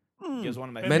Mendelsohn. He was one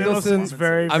of my Ben favorite Mendelsohn's performances.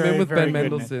 very, I'm in with very Ben good.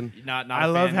 Mendelsohn. Not I a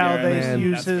love fan, how Garrett. they Man.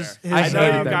 use That's his. fair. I know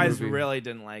hated you that guys movie. really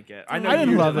didn't like it. I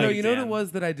didn't love it. No, you know what Dan. it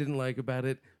was that I didn't like about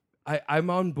it? I'm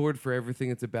on board for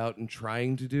everything it's about and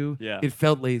trying to do. Yeah. It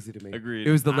felt lazy to me. Agreed.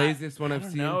 It was the laziest one I've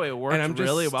don't seen. know, it worked and I'm just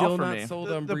really well still for not me.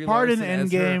 sold on The Brie part in Larson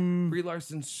as her. Endgame- Brie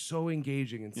Larson's so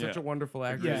engaging and such Yeah. a wonderful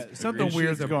actress. Yeah, something And she's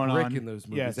weird's a going brick on. in those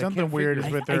movies. Yeah, I something can't weird figure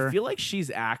is it with out. her. I feel like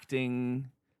she's acting.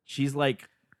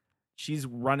 She's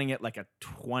running it like a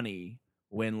 20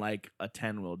 when like a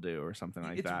 10 will do or something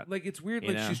like it's that. like it's weird. You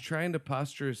Like know? she's trying to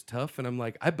posture as tough, and I'm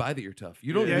like, I buy that you're tough.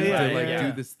 You don't Yeah, need yeah, to like yeah.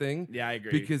 do this thing Yeah, I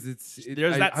agree. because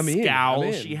There's that I'm in. scowl I'm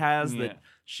in. she has Yeah. that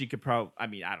she could probably. I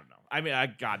mean, I don't know. I mean,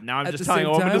 God, now I'm At just the telling a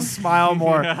same woman to time- smile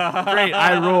more. Great,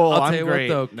 I rule. I'll I'm tell you great.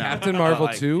 what though, No. Captain Marvel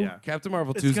Like, 2, yeah. Captain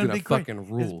Marvel It's 2 is gonna gonna be great. fucking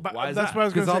rule. Why is That's that? what I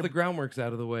was Because going all to the say. groundwork's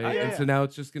out of the way, yeah, and yeah. so now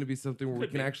it's just going to be something where we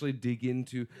Could can be. actually dig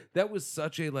into. That was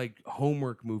such a like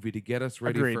homework movie to get us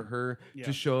ready Agreed. for her Yeah.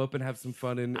 to show up and have some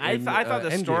fun. I thought the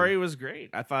Endgame. story was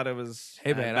great. I thought it was.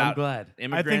 Hey man, I'm about glad.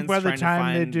 Immigrants by the trying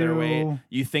time to they find their way. do-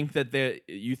 You think that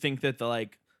the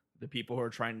like the people who are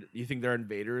trying to. You think they're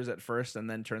invaders at first, and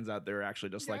then turns out they're actually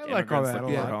just like I like all immigrants that a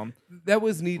looking for lot. home. That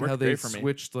was neat Worked how they great for me.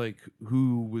 switched like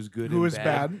who was good, Who and was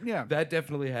bad? Yeah. That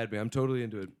definitely had me. I'm totally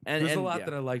into it. And- There's a and- lot yeah.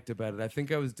 that I liked about it. I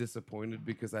think I was disappointed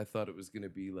because I thought it was going to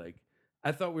be like.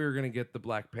 I thought we were going to get the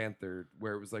Black Panther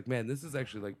where it was like, man, this is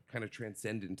actually like kind of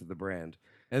transcendent to the brand.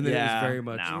 And then it Yeah, was very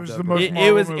much. no. It was dug the up. most It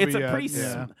Marvel was. movie It's a yet. pretty.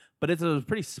 Yeah. But it's a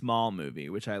pretty small movie,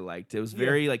 which I liked. It was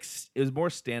very like it was more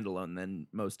standalone than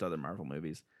most other Marvel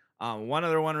movies. One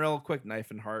other one, real quick,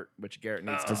 Knife and Heart, which Garrett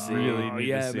needs to see. Really need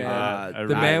yeah, to see man. that. I The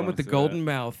really man wanna with the see golden that.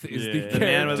 mouth is Yeah. the The The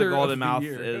Man with the character Golden of the Mouth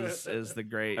year. is the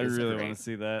great. I is really great. want to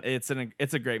see that.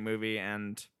 It's a great movie,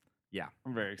 and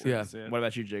I'm very excited Yeah. to see it. what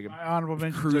about you, Jacob? My honorable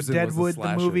mentions are Cruising was a Deadwood the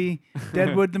slasher. movie.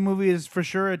 Deadwood the movie is for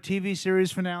sure a TV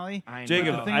series finale. I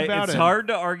Jacob, know. thing about it's it- hard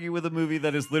to argue with a movie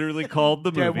that is literally called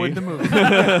the movie. Deadwood the movie.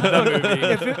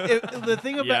 The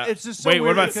thing about Yeah. it's just so Wait, what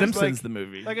weird about because, Simpsons like, the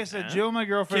movie? Like I said, Jill, my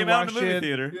girlfriend, Came out in watched the movie it.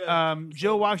 theater.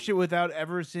 Jill watched it without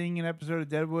ever seeing an episode of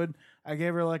Deadwood. I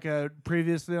gave her like a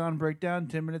previously on breakdown,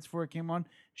 10 minutes before it came on.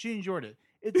 She enjoyed it.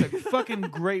 It's a fucking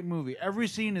great movie. Every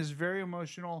scene is very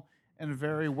emotional and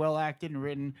very well acted and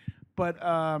written. But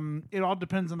it all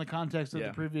depends on the context of Yeah.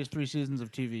 the previous 3 seasons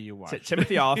of TV you watch.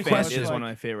 Timothy Olyphant Question. is one of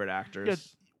my favorite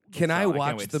actors. Can So I I can't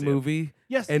watch wait the to see it. movie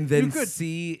Yes, and you then could.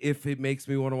 see if it makes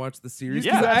me want to watch the series?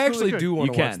 You 'Cause I absolutely actually could. do want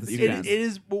You to watch can. the You series. can. It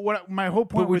is. But what my whole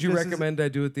point. But would with you this is- recommend I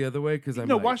do it the other way? Because I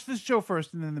No, might. watch this show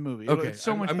first and then the movie. Okay, It's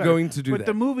so I'm- much I'm better. going to do but that.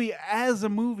 the movie as a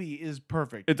movie is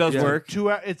perfect. It does Yeah. work.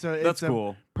 It's a That's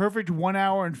cool. perfect 1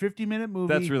 hour and 50-minute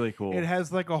movie. That's really cool. It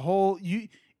has like a whole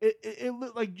it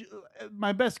looked like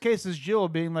my best case is Jill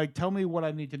being like, "Tell me what I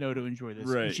need to know to enjoy this,"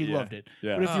 Right, and she yeah. loved it.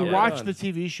 Yeah. But if Oh, you right watch on. the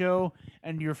TV show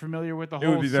and you're familiar with the It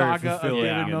would whole be very saga of fulfilling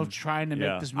David and- Milch trying to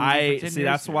yeah. make this movie, I for 10 see. years,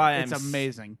 That's why it's I'm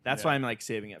amazing. That's why I'm like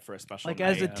saving it for a special. Like night.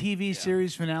 as a TV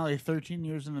series finale, 13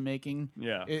 years in the making.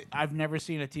 Yeah. I've never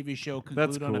seen a TV show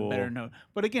That's conclude on a cool. better note.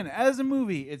 But again, as a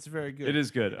movie, it's very good. It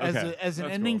is good. As, Okay. as an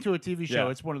That's ending cool. to a TV show,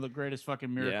 Yeah. it's one of the greatest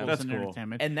fucking miracles That's in cool.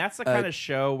 entertainment. And that's the kind of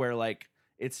show where like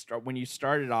when you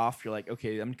start it off, you're like,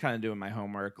 okay, I'm kind of doing my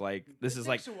homework. Like this is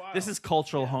like takes a while. this is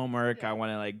cultural homework. I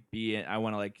want to like I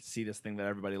want to like see this thing that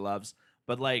everybody loves.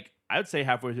 But like I would say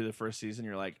halfway through the first season,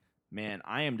 you're like, man,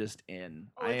 I am just in.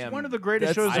 Oh, I it's am one of the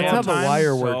greatest That's, shows I of that's all how am The time.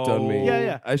 Wire worked on me. Yeah,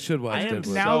 yeah. I should watch I am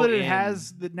Deadwood. Now so that it in.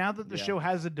 has now that the Yeah. show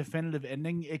has a definitive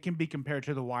ending, it can be compared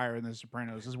to The Wire and The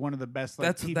Sopranos as one of the best like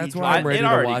That's TV that's dramas. why I'm It ready to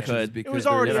already watch could. it. It It because was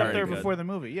there already is up already there good. before the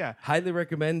movie. Yeah. Highly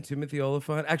recommend Timothy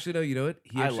Oliphant. Actually, no, you know what?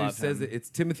 He I actually love says him. it. It's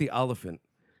Timothy Oliphant.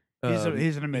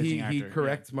 He's an amazing he actor, yeah.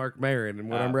 corrects Mark Maron, and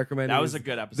what I'm recommending. That was is a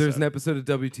good episode. There's an episode of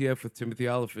WTF with Timothy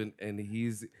Oliphant, and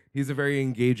he's a very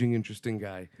engaging, interesting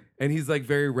guy, and he's like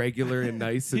very regular and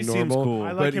nice and He seems normal. cool. I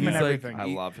but like him in he's like- everything. I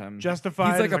love him.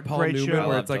 Justified He's like is a Paul great Newman, show.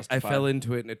 where I it's like love I Justified. fell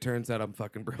into it, and it turns out I'm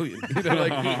fucking brilliant. You know, like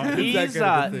that he's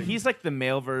kind of thing. he's like the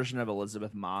male version of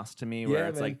Elizabeth Moss to me, where Yeah,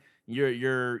 it's man.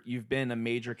 like you've been a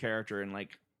major character in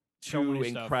like So two many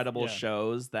stuff, incredible yeah.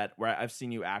 shows that where I've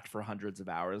seen you act for hundreds of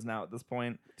hours now at this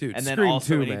point. Dude, And then Scream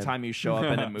also 2, man. anytime you show up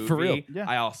in a movie, For real. Yeah.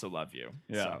 I also love you.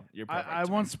 Yeah. So you're perfect. I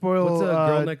to won't me. spoil. What's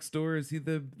Girl Next Door? Is he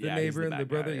the Yeah, he's neighbor the and the bad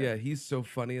guy, brother? yeah. Yeah, he's so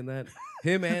funny in that.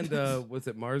 Him and was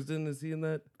it Marsden? Is he in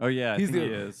that? Oh yeah, I He's think the,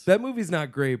 he is. That movie's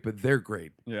not great, but they're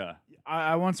great. Yeah.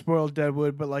 I won't spoil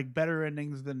Deadwood, but like better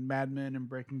endings than Mad Men and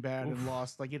Breaking Bad and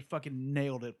Lost. Like it fucking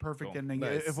nailed it. Perfect Cool. ending.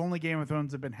 Nice. If only Game of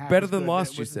Thrones had been half Better as than good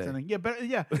Lost, with you its say? ending. Yeah, better.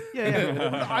 Yeah.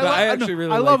 I actually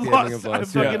really I like love the Lost. ending of I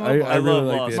Lost. fucking Yeah, love I Lost. really love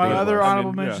like Lost. the My ending of other Lost. honorable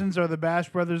yeah. mentions are the Bash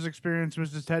Brothers Experience,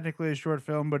 which is technically a short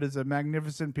film, but is a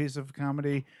magnificent piece of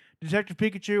comedy. Detective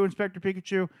Pikachu, Inspector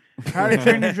Pikachu, How to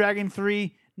Train Your Dragon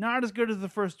 3, not as good as the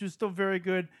first two, still very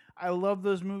good. I love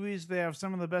those movies. They have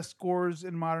some of the best scores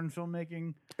in modern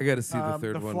filming. I got to see the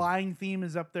third The one. flying theme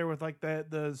is up there with like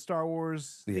the Star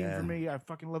Wars theme Yeah. for me. I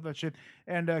fucking love that shit.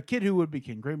 And Kid Who Would Be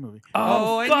King, great movie.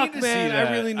 Oh, I fuck, need to man! see I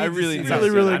that. really need I to really see need that. to Really,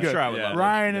 see really that. I'm good. sure I would love it.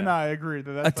 Ryan and Yeah. I agree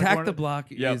that that's like Attack one the of- Block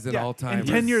Yep. is an Yeah, all-time. in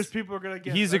 10 years, people are gonna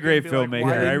get. He's they're a great gonna be like,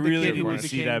 why filmmaker. I didn't the really Kid Who want Would to Be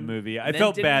see King- that movie. I And then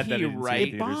felt didn't bad he that I didn't see write,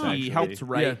 it in theaters, He actually. helped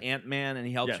write Yeah. Ant-Man, and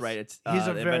he helped Yes. write it. He's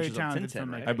a The very Adventures of talented Tintin,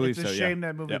 filmmaker. right? I believe it's so, a yeah. shame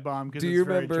that movie Yep. bombed because Do it's you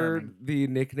very remember charming. the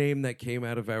nickname that came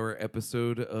out of our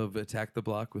episode of Attack the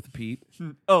Block with Pete?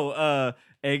 Oh,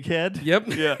 Egghead. Yep.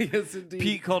 Yeah. Yes, indeed.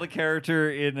 Pete called a character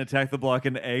in Attack the Block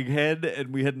an egghead,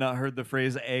 and we had not heard the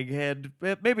phrase egghead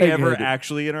maybe ever Egghead.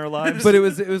 actually in our lives. But it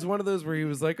was one of those where he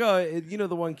was like, oh, you know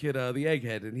the one kid, the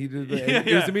egghead, and he did.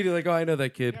 It was immediately like, oh, I know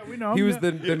that kid. we know He him, was yeah.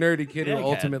 the nerdy kid who Egghead.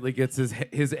 ultimately gets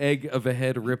his egg of a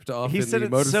head ripped off. he in said the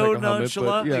it motorcycle so helmet,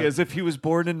 nonchalantly, but, yeah. as if he was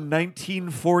born in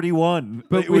 1941.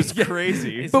 But It was we-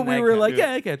 crazy. But we were egghead. like,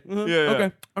 yeah, egghead. Uh-huh. Yeah, yeah.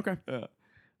 Okay.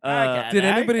 Did Did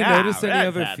anybody yeah, notice any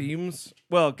other egghead. themes?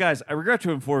 Well, guys, I regret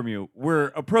to inform you, we're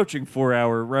approaching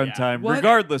 4-hour runtime, What?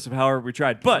 regardless of however we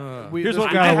tried. But here's this what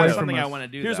we got I did. away have from something I us. want to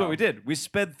do. Here's though. what we did. We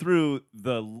sped through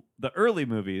the early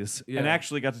movies and Yeah.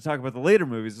 actually got to talk about the later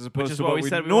movies as opposed is to what what we we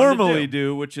said we wanted to normally do.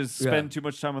 do, which is Yeah. spend too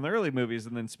much time on the early movies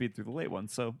and then speed through the late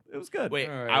ones. So it was good. Wait,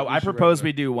 All right, I we should propose wrap it we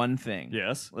up. do one thing.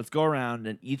 Yes. Let's go around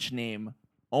and each name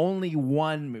only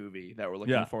one movie that we're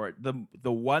looking Yeah. forward.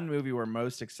 The one movie we're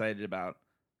most excited about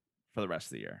for the rest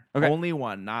of the year. Okay. Only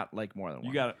one, not like more than one.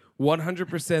 You got it.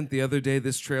 100%. The other day,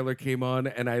 this trailer came on,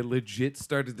 and I legit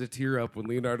started to tear up when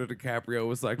Leonardo DiCaprio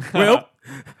was like, "Well,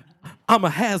 I'm a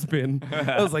has-been."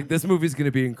 I was like, "This movie's going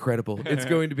to be incredible. It's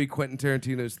going to be Quentin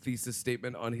Tarantino's thesis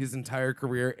statement on his entire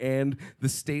career and the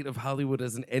state of Hollywood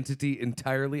as an entity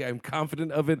entirely. I'm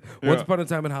confident of it. Once upon a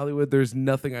time in Hollywood, there's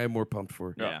nothing I am more pumped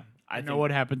for." Yeah. I know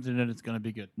what happens in it. It's going to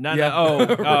be good. No, Yeah. no.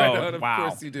 Oh, Right on, of wow.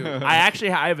 course you do. I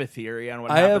have a theory on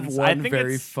what I have happens. one think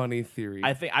very it's- funny theory.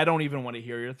 I don't even want to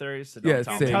hear your theories. So don't Yeah,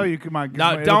 tell same. me. Tell you, come on.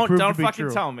 No, it'll prove to don't be fucking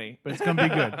true. tell me. But it's going to be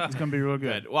good. It's going to be real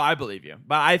good. Good. Well, I believe you,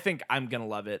 but I think I'm gonna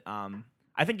love it.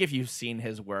 I think if you've seen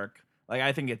his work, like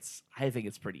I think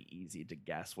it's pretty easy to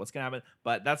guess what's gonna happen.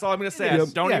 But that's all I'm gonna say. It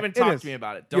is. Don't Yeah, even it talk is. to me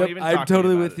about it. Don't Yep, even. I'm talk to me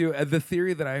totally about with it. you. The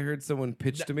theory that I heard someone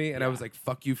pitch to me, and I was like,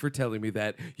 "Fuck you for telling me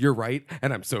that." You're right,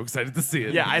 and I'm so excited to see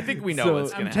it. Yeah, I think we know So-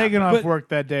 what's I'm gonna taking happen. off work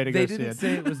that day to They go see didn't it.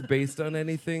 say it was based on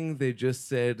anything. They just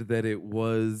said that it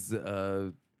was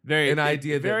Very an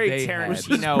idea that very they had.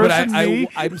 Tarantino. But person me?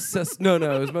 I'm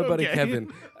no, it was my buddy Okay.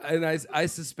 Kevin, and I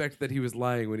suspect that he was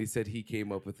lying when he said he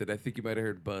came up with it. I think he might have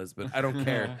heard buzz, but I don't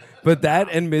care. But that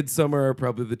and Midsummer are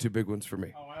probably the two big ones for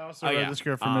me. Oh, I also Oh, read yeah. the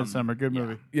script for Midsummer. Good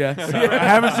movie. Yeah, I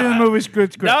haven't seen the movie. It's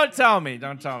good. Don't tell me.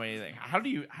 Don't tell me anything. How do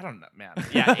you? I don't know, man.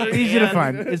 Yeah, Easy to and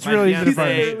find. It's my really easy to fiancé-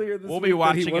 find. Earlier this We'll week be that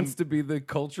watching. He wants him- to be the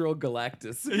cultural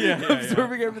Galactus. Yeah,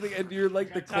 Absorbing everything, and you're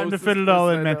like the Time to closest fit it all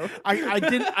in, person I man. know. I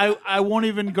didn't. I won't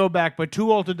even go back. But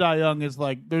Too Old to Die Young is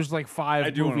like there's like I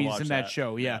 5 do wanna movies watch in that that.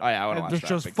 show. Yeah. Oh, yeah, I wanna And watch They're that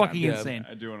just big time. fucking Yeah. insane.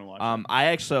 I do want to watch I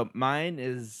actually mine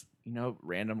is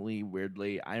randomly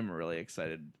weirdly I'm really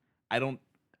excited.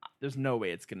 There's no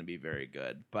way it's gonna be very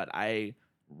good, but I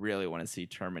really want to see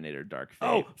Terminator Dark Fate.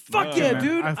 Oh, fuck Yeah, yeah, man.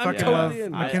 dude! I I'm fucking totally love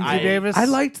in. Mackenzie I- Davis. I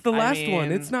liked the I last one.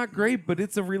 mean- It's not great, but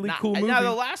it's a really cool movie. No,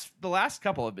 the last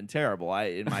couple have been terrible.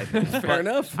 In my opinion. Fair But,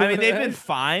 enough. I mean, they've been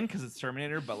fine because it's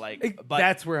Terminator, but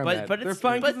That's where I'm at. They're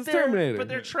fine 'cause it's Terminator. But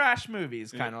they're trash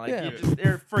movies, kind of like Yeah.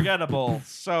 they're forgettable,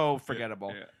 so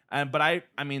forgettable. Yeah. But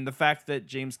I mean, the fact that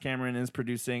James Cameron is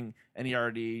producing and he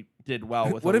already did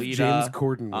well with What if Alita. James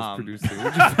Corden was um, producing?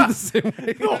 Would you feel the same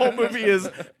way? The whole movie is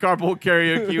carpool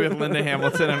karaoke with Linda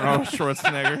Hamilton and Arnold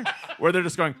Schwarzenegger, where they're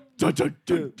just going. Dun, dun,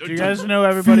 dun, dun, Do you dun. guys know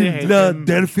everybody hates him?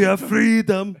 Philadelphia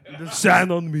freedom,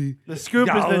 shine on me. The scoop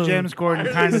is that Yeah. James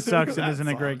Corden kind of sucks and isn't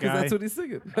a great Because guy. that's what he's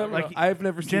singing. I don't Like, know. I've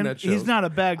never seen Jim, that show. he's not a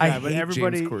bad I guy, but hate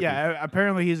everybody, James Corden. yeah,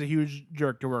 apparently he's a huge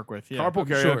jerk to work with. Yeah. Carpool I'm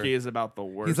karaoke sure. is about the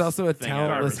worst. He's also a thing I've ever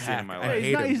talentless seen hack. in my I life. He's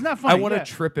hate not- him. he's not I funny, want to yeah.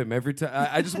 trip him every time.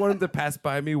 I just want him to pass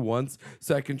by me once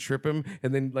so I can trip him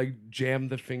and then like jam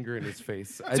the finger in his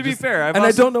face. To be fair, I've and I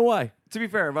also- don't know why. To be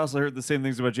fair, I've also heard the same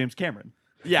things about James Cameron.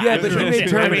 Yeah, Yeah, but he made I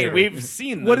Terminator. mean, we've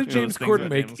seen. What those- did James those things Corden about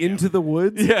make? James Into the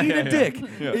Woods? Yeah, Eat yeah, a yeah. dick.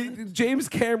 Yeah. James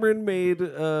Cameron made,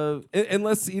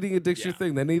 unless eating a dick's your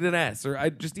thing, then eat an ass. Or I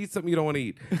just eat something you don't want to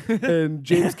eat. And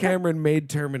James Cameron made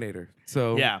Terminator.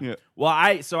 So Yeah. Yeah. Well,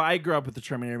 I grew up with the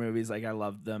Terminator movies. Like I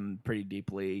loved them pretty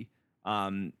deeply.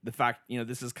 The fact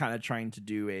this is kind of trying to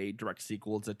do a direct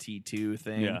sequel to T2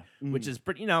 thing, Yeah. which is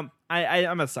pretty.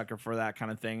 I'm a sucker for that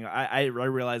kind of thing. I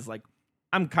realize like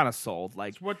I'm kind of sold.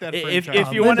 Like what that if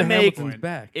franchise- you want to Linda make Hamilton's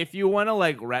back. if you want to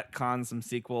like retcon some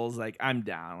sequels, like I'm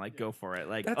down. Like go for it.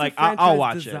 Like That's like a I'll franchise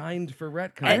watch it. designed for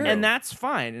retcon. And that's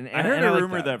fine. And I heard and a like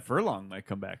rumor that Furlong might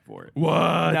come back for it.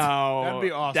 what? No, That'd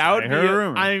be awesome. That would I be. heard a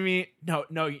rumor. I mean,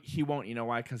 no, he won't. You know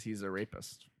why? Because he's a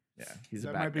rapist. Yeah, he's a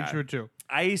That bad might be guy. true too.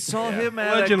 I saw him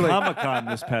at Allegedly. a Comic-Con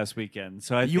this past weekend.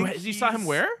 So You think saw him he's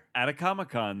where? At a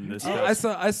Comic-Con this Oh, past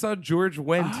I saw George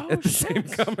Wendt at the same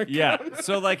comic. Yeah,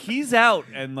 so like he's out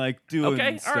and like doing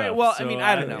Okay, stuff. all right. Well, so I mean,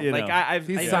 I don't know. you Like I've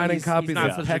He's I know signing he's copies not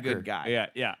of such Pecker. a good guy.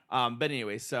 yeah. But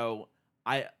anyway, so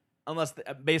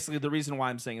basically the reason why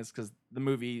I'm saying is because the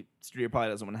movie studio probably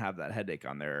doesn't want to have that headache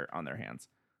on their hands.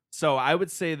 So I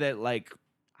would say that like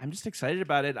I'm just excited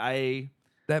about it.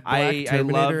 That Black I Terminator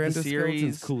love the endoskeletone's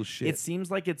series. cool as shit. It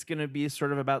seems like it's going to be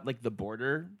sort of about like the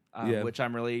border, Yeah. which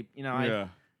I'm really,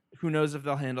 who knows if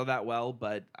they'll handle that well,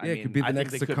 but I Yeah, it mean, could be the I think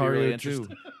next they could be really Sicario too.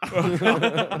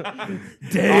 interesting.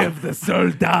 Day of the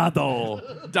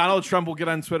Soldado. Donald Trump will get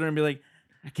on Twitter and be like,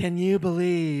 "Can you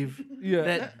believe Yeah.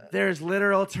 that there's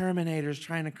literal Terminators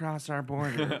trying to cross our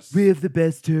borders?" We have the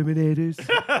best Terminators.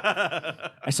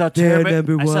 I saw They're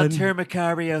number I saw one.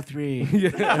 Termicario 3.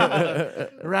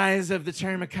 Rise of the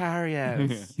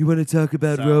Termicarios. You want to talk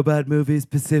about robot movies?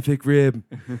 Pacific Rim.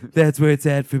 That's where it's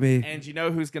at for me. And you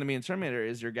know who's going to be in Terminator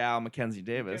is your gal Mackenzie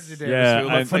Davis. Mackenzie Yeah, who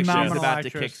looks like she's phenomenal about to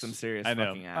actress. kick some serious I know.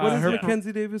 fucking ass. What is her-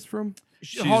 Mackenzie Davis from?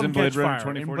 She's Halt in and Blade Catch Runner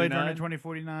Fire. In Blade Runner 2049.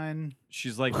 2049.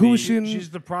 She's like Who is she in? She's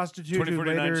the prostitute who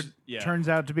 2049, later yeah. turns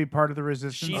out to be part of the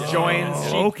resistance. She joins.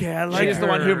 She, okay, I like she's the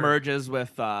one who her. merges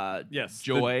with Yes,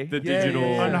 Joy. the Yeah, digital.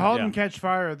 yeah, yeah. On *Halt yeah. and Catch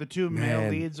Fire*, the two male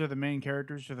Man. leads are the main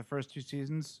characters for the first 2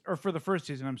 seasons, or for the first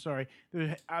season. I'm sorry.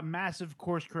 There's a massive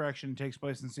course correction takes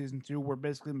place in season 2, where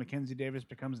basically Mackenzie Davis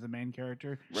becomes the main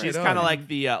character. She's Right kind of on. like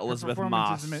the Her Elizabeth performance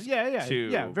Moss. is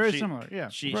amazing. Yeah, very similar. Yeah,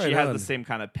 She Right has on. the same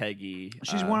kind of Peggy.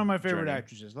 she's one of my favorite journey.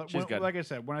 actresses. Like, She's good. like I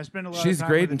said, when I spend a lot She's of time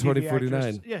great with in a TV 2049.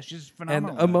 actress, yeah, she's And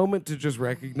phenomenal. a moment to just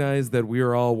recognize that we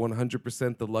are all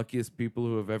 100% the luckiest people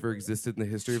who have ever existed in the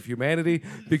history of humanity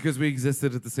because we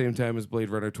existed at the same time as Blade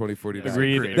Runner 2049.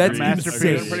 Agreed. That's agreed,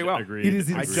 insane. agreed, Pretty well. agreed, It is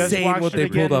agreed. I just insane watched what it they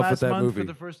again pulled off last with that month movie. for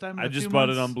the first time. I in just 2 bought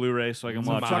it months. on Blu-ray so I can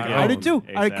watch it. fucking- again I did too. ASAP.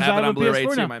 Because I Have it have on a Blu-ray PS4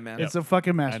 too, now. my man. It's a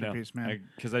fucking I know. masterpiece, man.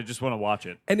 Because I just want to watch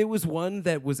it. And it was one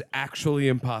that was actually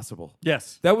impossible.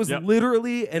 Yes. That was Yep.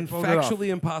 literally and pulled it off. factually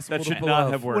impossible That to should pull not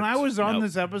off. have worked. When I was on Nope.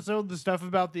 this episode, the stuff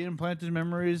about the implanted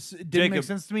memories didn't Jacob, make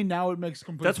sense to me. Now it makes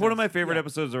complete That's sense. one of my favorite Yeah.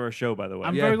 episodes of our show, by the way.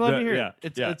 I'm Yeah. very glad to The- hear yeah,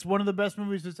 it. yeah. It's one of the best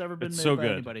movies that's ever been It's made so by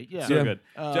good. anybody. Yeah. So Yeah. good.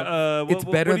 It's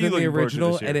better what are you than the looking forward to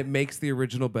original, this year? and it makes the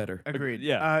original better. Agreed.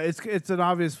 Yeah. It's an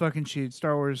obvious fucking cheat.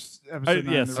 Star Wars episode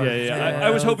 9. Yes, the yeah, Rise of yeah. Skywalker. I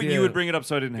was hoping Yeah. you would bring it up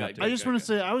so I didn't have to. I just want to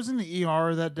say I was in the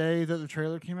ER that day that the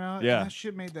trailer came out. Yeah. and that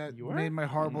shit made my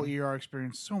horrible ER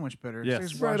experience so much better. Yes. I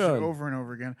just Right watched it on. over and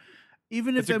over again.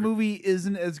 Even if It's a that gr- movie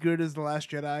isn't as good as The Last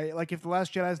Jedi, like if The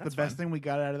Last Jedi is the That's best fine. thing we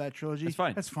got out of that trilogy, That's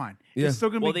fine. That's fine. Yeah. It's still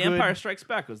gonna Well, be The good. Empire Strikes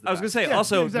Back was the I was gonna best. say Yeah,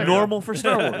 also exactly. normal for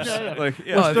Star Wars. Yeah, yeah. Like,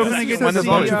 yeah. Well, still if gonna it's get when to there's a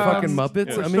bunch see, of fucking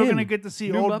Muppets, We're I'm still in. gonna get to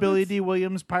see New old Muppets. Billy D.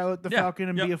 Williams pilot the Yeah, Falcon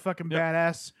and be yep, a fucking yep.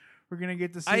 badass. We're gonna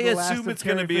get to see. I the last assume of it's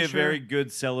going to Carrie be a Fisher. very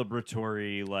good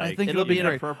celebratory, like. I think It'll be an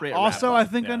great. appropriate Also, wrap-up. I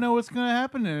think Yeah. I know what's going to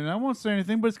happen in it. I won't say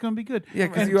anything, but it's going to be good. Yeah,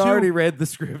 because And you two, already read the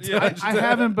script. I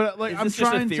haven't, but like Is I'm this just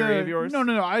a trying theory to. of yours? No.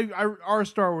 Our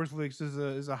Star Wars leaks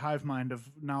is a hive mind of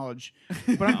knowledge,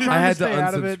 but I'm trying I had to to stay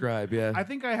out of it. unsubscribe. Yeah. I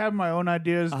think I have my own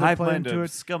ideas a that high play mind into of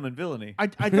it. scum and villainy. I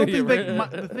don't Yeah, think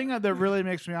right. the thing that really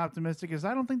makes me optimistic is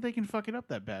I don't think they can fuck it up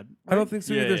that bad. I don't think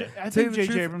so Yeah, either. yeah. I Tell you think the J.J.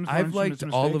 truth, Abrams I've learned from liked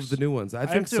his all of mistakes. the new ones. I have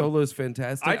think too. Solo's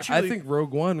fantastic. I I truly- think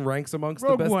Rogue One ranks amongst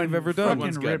Rogue the best One they've ever fucking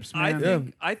done. rips, I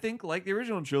man. think like the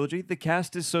original trilogy, the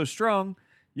cast is so strong.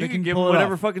 You They can can give pull them it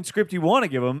whatever off. fucking script you want to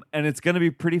give them, and it's going to be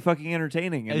pretty fucking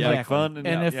entertaining and like Exactly. fun. And,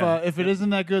 And yeah. if it isn't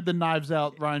that good, then Knives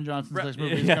Out, Ryan Johnson's Right. next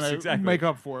movie is Yes, gonna exactly. make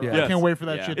up for it. Yeah. I can't wait for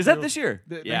that Yeah. shit. is that too. this year?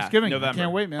 Yeah, Thanksgiving. November. I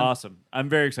can't wait, man. Awesome! I'm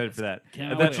very excited for that.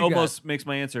 Can't And wait. that What you almost makes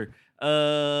my answer.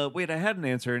 Wait, I had an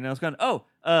answer and now it's gone. Oh,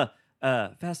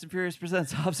 Fast and Furious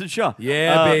presents Hobbs and Shaw.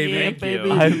 Yeah, baby. yeah, Thank baby.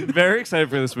 you. I'm very excited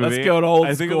for this movie. Let's go to old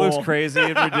I think school. it looks crazy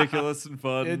and ridiculous and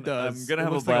fun. It does. I'm gonna It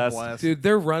have a looks like blast. Dude,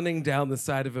 they're running down the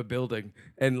side of a building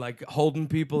and like holding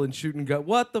people and shooting guns.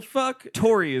 What the fuck?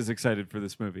 Tori is excited for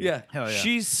this movie. Yeah. Hell yeah.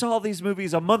 She saw these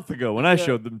movies a month ago when I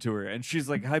showed them to her, and she's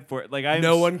like hyped for it. Like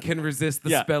No one can resist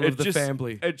the spell it of the just-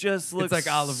 family. It just looks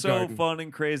like Olive so Garden. fun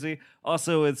and crazy.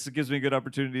 Also, it gives me a good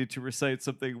opportunity to recite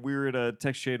something. We were at a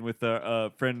text chain with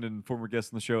a friend and former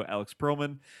guest on the show, Alex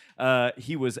Perlman.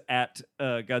 He was at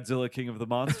Godzilla King of the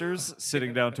Monsters,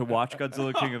 sitting down to watch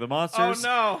Godzilla King of the Monsters.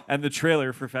 no. And the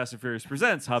trailer for Fast and Furious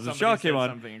Presents Hobbs and Shaw Somebody came said on,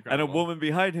 something and a incredible. woman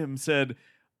behind him said,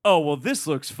 "Oh well, this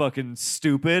looks fucking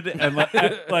stupid and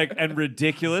and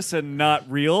ridiculous and not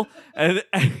real." And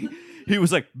he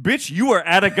was like, "Bitch, you are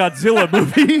at a Godzilla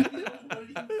movie."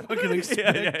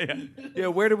 yeah. Yeah,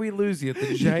 where do we lose you? At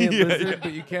the giant Yeah, lizard, yeah.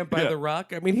 but you can't buy Yeah. the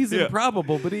rock? I mean, he's Yeah.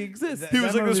 improbable, but he exists. He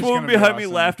was That like, this movie's woman gonna be behind me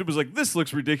awesome. laughed and was like, "This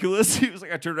looks ridiculous." He was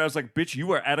like, I turned around, I was like, "Bitch,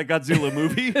 you are at a Godzilla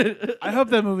movie." I hope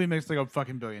that movie makes like a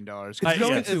fucking $1 billion. I- It's,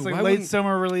 yeah. it's like Why late wouldn't-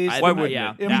 summer release. I- Why wouldn't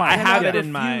yeah. it? It might. I have cannot it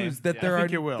in my. refuse that Yeah, there I are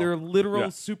think it will. there are literal Yeah.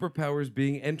 superpowers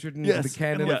being entered into Yes. the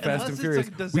canon Yeah. of Fast Unless and it's Furious.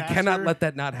 like a We cannot disaster. let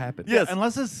that not happen. Yes.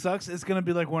 Unless it sucks, it's gonna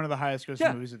be like one of the highest grossing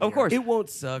Yeah, movies of the of year. course. It won't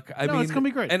suck. I No, mean, it's gonna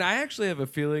be great. And I actually have a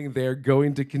feeling feeling they're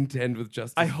going to contend with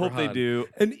Justice. I for hope they Han. do.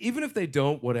 And even if they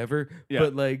don't, whatever. Yeah.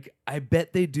 But like, I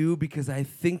bet they do because I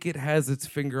think it has its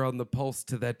finger on the pulse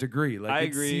to that degree. Like, I it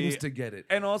agree. seems to get it.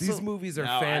 And also- these movies are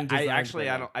No, fan I designed. actually, by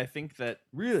I that. don't. I think that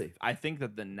Really. I think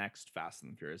that the next Fast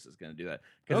and Furious is going to do that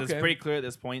because Okay. it's pretty clear at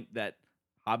this point that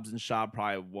Hobbs and Shaw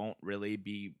probably won't really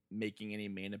be making any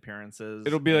main appearances.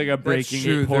 It'll be like a breaking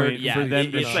true. point They're- for yeah,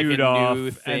 them to it's like shoot a off, new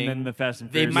and thing. then the Fast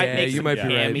and They Furious. might Yeah, make you some might be right.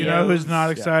 cameos. You know who's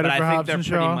not excited but for I think Hobbs they're and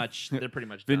pretty Shaw? much they're pretty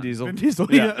much Vin done. Diesel. Vin Diesel.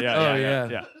 Yeah, Yeah. yeah, Oh, yeah,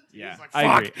 yeah. Yeah.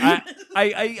 I agree.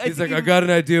 I He's think like, I you- got an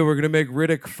idea. We're gonna make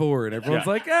Riddick 4, and everyone's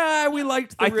Yeah. like, we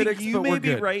liked the I Riddicks, think you but may we're be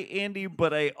good. right, Andy,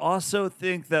 but I also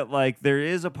think that like there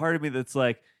is a part of me that's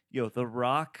like, The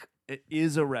Rock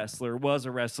is a wrestler, was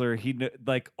a wrestler.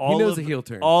 Like all knows of a heel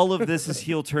turn. all of this is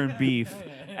heel turn beef,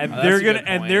 and Oh, that's they're a gonna good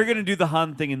and point. they're gonna do the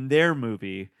Han thing in their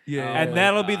movie. Yeah, And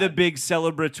that'll be the big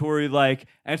celebratory, like,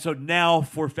 and so now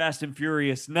for Fast and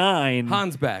Furious 9,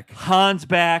 Han's back. Han's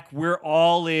back. We're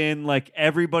all in. Like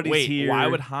everybody's Wait, here. why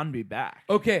would Han be back?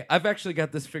 Okay, I've actually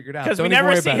got this figured out. Because we Don't even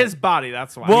never worry see about his it. body.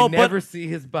 That's why. Well, We but- never see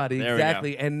his body There we go.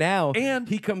 exactly, and now And-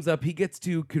 he comes up. He gets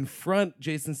to confront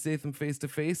Jason Statham face to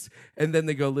face, and then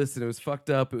they go, "Listen, it was fucked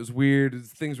up. It was weird.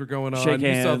 Things were going on. Shake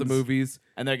You saw the hands. movies,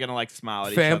 and they're gonna like smile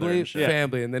at each other. family, And shit.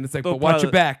 family." And then it's like, They'll "But watch pilot-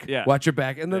 your back. yeah. Watch your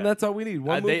back." And then Yeah. that's all we need.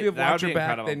 One They- movie of that would watch your be back,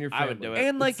 incredible. then your family. I would do it.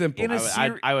 And like It's simple. in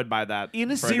a I would buy that in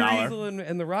a for series- $1. Diesel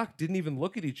and The Rock didn't even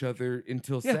look at each other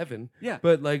until Yeah. 7. Yeah.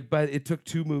 But it took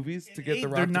 2 movies to get The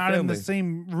Rock They're to not in the family.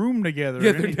 same room together. Yeah,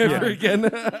 at they're any never time.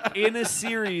 again. in a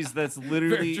series that's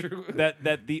literally Very true.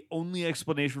 that the only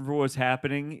explanation for what's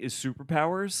happening is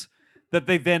superpowers, that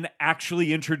they then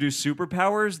actually introduce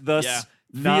superpowers, thus Yeah.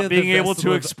 not Via the being able vessel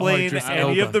to of explain Idris any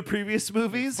Elba. of the previous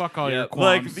movies. Fuck all your Yep.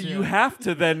 Like qualms. you have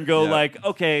to then go Yeah. like,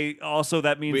 okay, also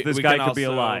that means We- this we guy can could be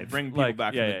also alive. bring people Like,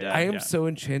 back from yeah, the yeah, dead. yeah, I am yeah. so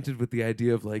enchanted with the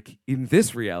idea of like in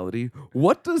this reality,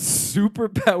 what does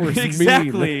superpowers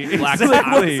Exactly. mean? Black Like, what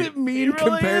Exactly. does it mean He really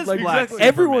compared? is Like Black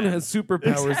everyone Superman. has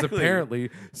superpowers Exactly. apparently.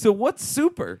 So what's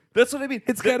super? That's what I mean.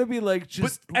 It's got to be like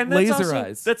just and laser that's also-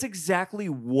 eyes. That's exactly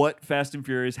what Fast and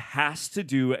Furious has to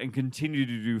do and continue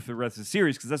to do for the rest of the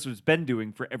series, because that's what it's been doing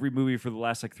for every movie for the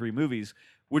last like 3 movies,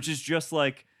 which is just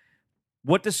like,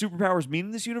 what does superpowers mean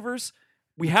in this universe?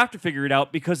 We have to figure it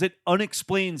out because it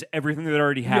unexplains everything that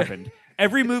already happened.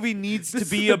 Every movie needs to This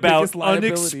is be the about biggest liability.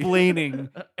 unexplaining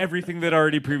everything that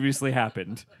already previously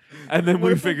happened, and then What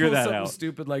we if they figure pull that something out.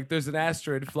 Stupid like there's an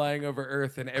asteroid flying over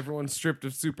Earth and everyone's stripped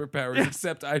of superpowers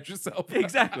except Idris Elba.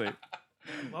 Exactly.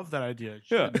 Love that idea.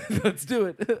 Yeah. Let's do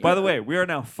it. By the way, we are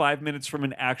now 5 minutes from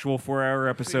an actual 4-hour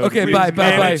episode. Okay, We've bye.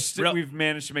 managed- Real- We've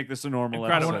managed to make this a normal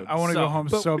Incredible. episode. I want to So- go home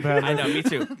but- so bad. I know, me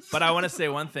too. But I want to say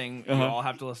one thing. Uh-huh. You all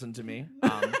have to listen to me,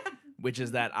 which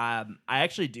is that I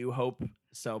actually do hope.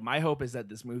 So my hope is that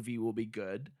this movie will be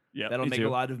good. Yeah, That'll me make too. a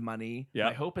lot of money. Yeah.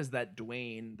 My hope is that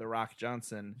Dwayne The Rock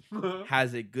Johnson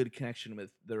has a good connection with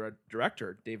the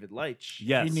director David Leitch.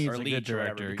 Yes. He needs or a good Leitch or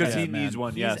whatever, director. because Yeah, he man. needs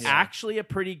one. He's Yes. actually a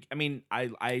pretty. I mean,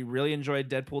 I really enjoyed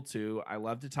Deadpool 2. I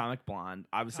loved Atomic Blonde.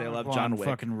 Obviously, I love John Wick.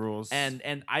 Fucking rules. And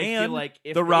I And feel like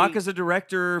if The Rock they- is a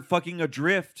director fucking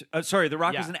adrift. Sorry, The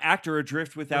Rock Yeah. is an actor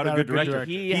adrift without a Without good a good director.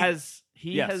 director.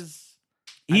 he Yes. has.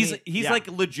 I He's mean, he's yeah, like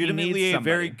legitimately needs a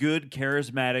very somebody. good,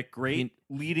 charismatic, great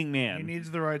leading he man.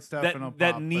 needs the right stuff. that and he'll pop,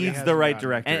 that but he needs hasn't the right gotten it.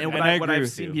 director. And, what, I what agree I've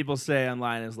with seen you. people say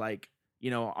online is like,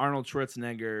 Arnold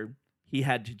Schwarzenegger, he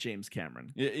had to James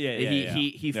Cameron. Yeah, yeah,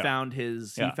 he yeah. found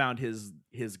his Yeah. he found his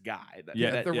guy. That,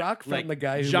 Yeah. that- The Rock found like, the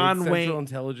guy who John made Central Wayne-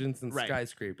 Intelligence and Right.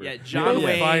 Skyscraper. Yeah, They're John both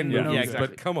Wayne- fine yeah, movies, exactly.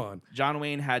 but come on. John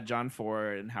Wayne had John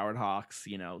Ford and Howard Hawks.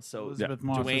 So Elizabeth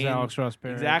Moss is Dwayne- Alex Ross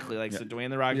Perry. exactly like so Yeah. Dwayne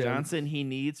the Rock Yeah. Johnson. He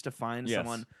needs to find Yes.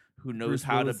 someone who knows Bruce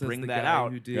how Willis to is bring the that guy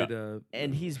out. Who did,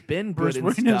 And he's been Bruce good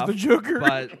Wayne in as stuff, the Joker.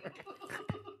 but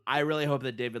I really hope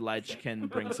that David Leitch can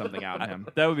bring something out in him.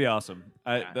 That would be awesome.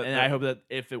 And I hope that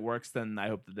if it works, then I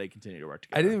hope that they continue to work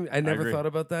I together. never agree. thought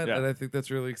about that, Yeah. and I think that's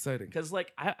really exciting. Because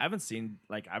I haven't seen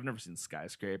I've never seen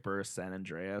Skyscraper, San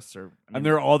Andreas, or And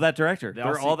they're all that director. they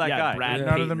They're all that guy. Brad Yeah. None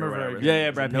of Payton them or are very whatever. good. Yeah,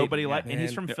 yeah, Brad Nobody Payton, like, yeah. and he's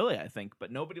Man. from Philly, I think,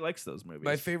 but nobody likes those movies.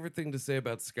 My favorite thing to say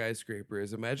about Skyscraper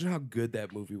is imagine how good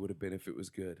that movie would have been if it was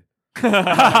good.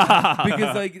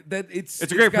 Because like that it's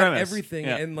It's a great got premise. everything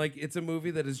Yeah. and like it's a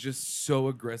movie that is just so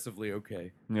aggressively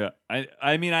okay. yeah,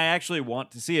 I mean, I actually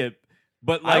want to see it,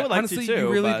 but I like, would like honestly, to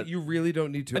too, but- you really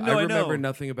don't need to. No, I remember know.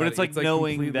 nothing about but it. it's like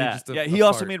knowing completely that. just a- Yeah, a he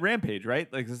also part. made Rampage,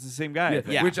 right? Like it's the same guy. Yeah,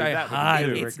 think. Yeah. which I That would be highly good.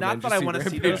 recommend. It's not that You I see want to see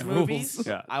Rampage those rules. movies.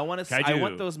 Yeah. I want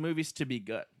Kaiju. those movies to be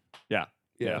good, Yeah,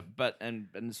 Yeah. but and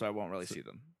so I won't really see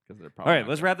them because they're All probably. right, not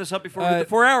let's good. wrap this up before we hit the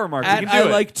 4 hour mark. We At can I do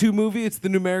it. Like 2 Movie, it's the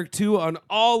numeric 2 on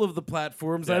all of the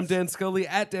platforms. I'm Yes. Dan Scully,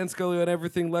 at Dan Scully on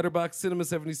everything, Letterboxd,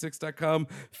 cinema76.com,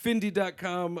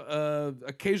 Findy.com,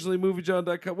 occasionally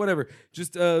MovieJohn.com, whatever.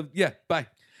 Just, bye.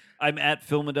 I'm at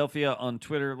Philadelphia on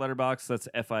Twitter, Letterboxd. That's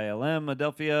FILM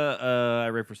Adelphia. I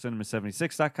write for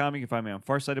cinema76.com. You can find me on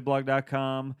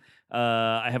farsightedblog.com.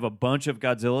 I have a bunch of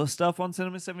Godzilla stuff on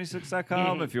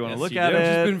cinema76.com if you want to Yes, look you at do. it.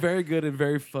 It's been very good and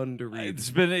very fun to read. It's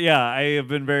been I have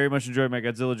been very much enjoying my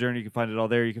Godzilla journey. You can find it all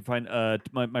there. You can find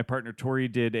my partner Tori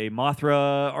did a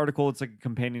Mothra article. It's like a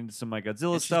companion to some of my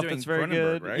Godzilla And she's stuff. doing That's very Cronenberg,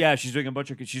 good. right? Yeah, she's doing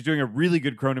she's doing a really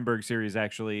good Cronenberg series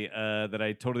actually that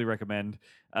I totally recommend.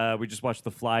 We just watched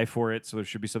The Fly for it, so there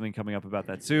should be something coming up about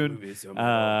that soon,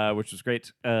 which was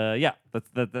great.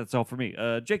 That's all for me.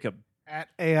 Jacob. At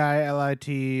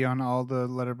AILIT on all the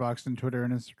Letterboxd and Twitter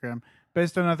and Instagram.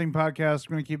 Based on Nothing podcast.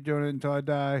 I'm going to keep doing it until I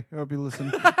die. I hope you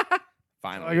listen.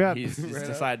 Finally, got- he's Right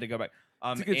decided to go back.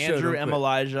 a good show, Andrew don't M. quit.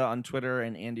 Elijah on Twitter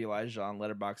and Andy Elijah on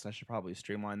Letterboxd. I should probably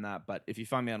streamline that, but if you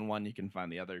find me on one, you can find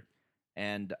the other.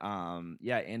 And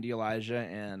Andy Elijah,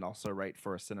 and also write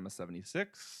for Cinema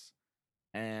 76.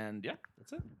 And yeah,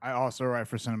 that's it. I also write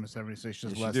for Cinema 76,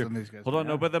 just Yes, you less do. than these guys. Hold on,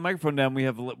 no, put the microphone down. We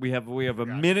have a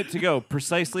minute to go.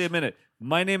 Precisely a minute.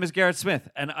 My name is Garrett Smith,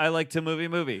 and I like to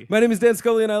movie. My name is Dan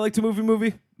Scully, and I like to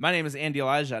movie. My name is Andy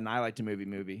Elijah, and I like to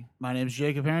movie. My name's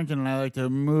Jacob Harrington, and I like to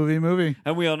movie.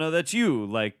 And we all know that you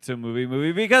like to movie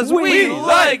because We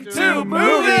like to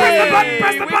movie.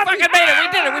 Press the button. We fucking made it.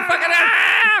 We did it. We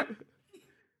fucking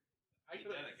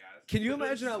Can you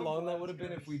imagine how long that would have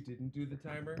been if we didn't do the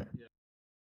timer?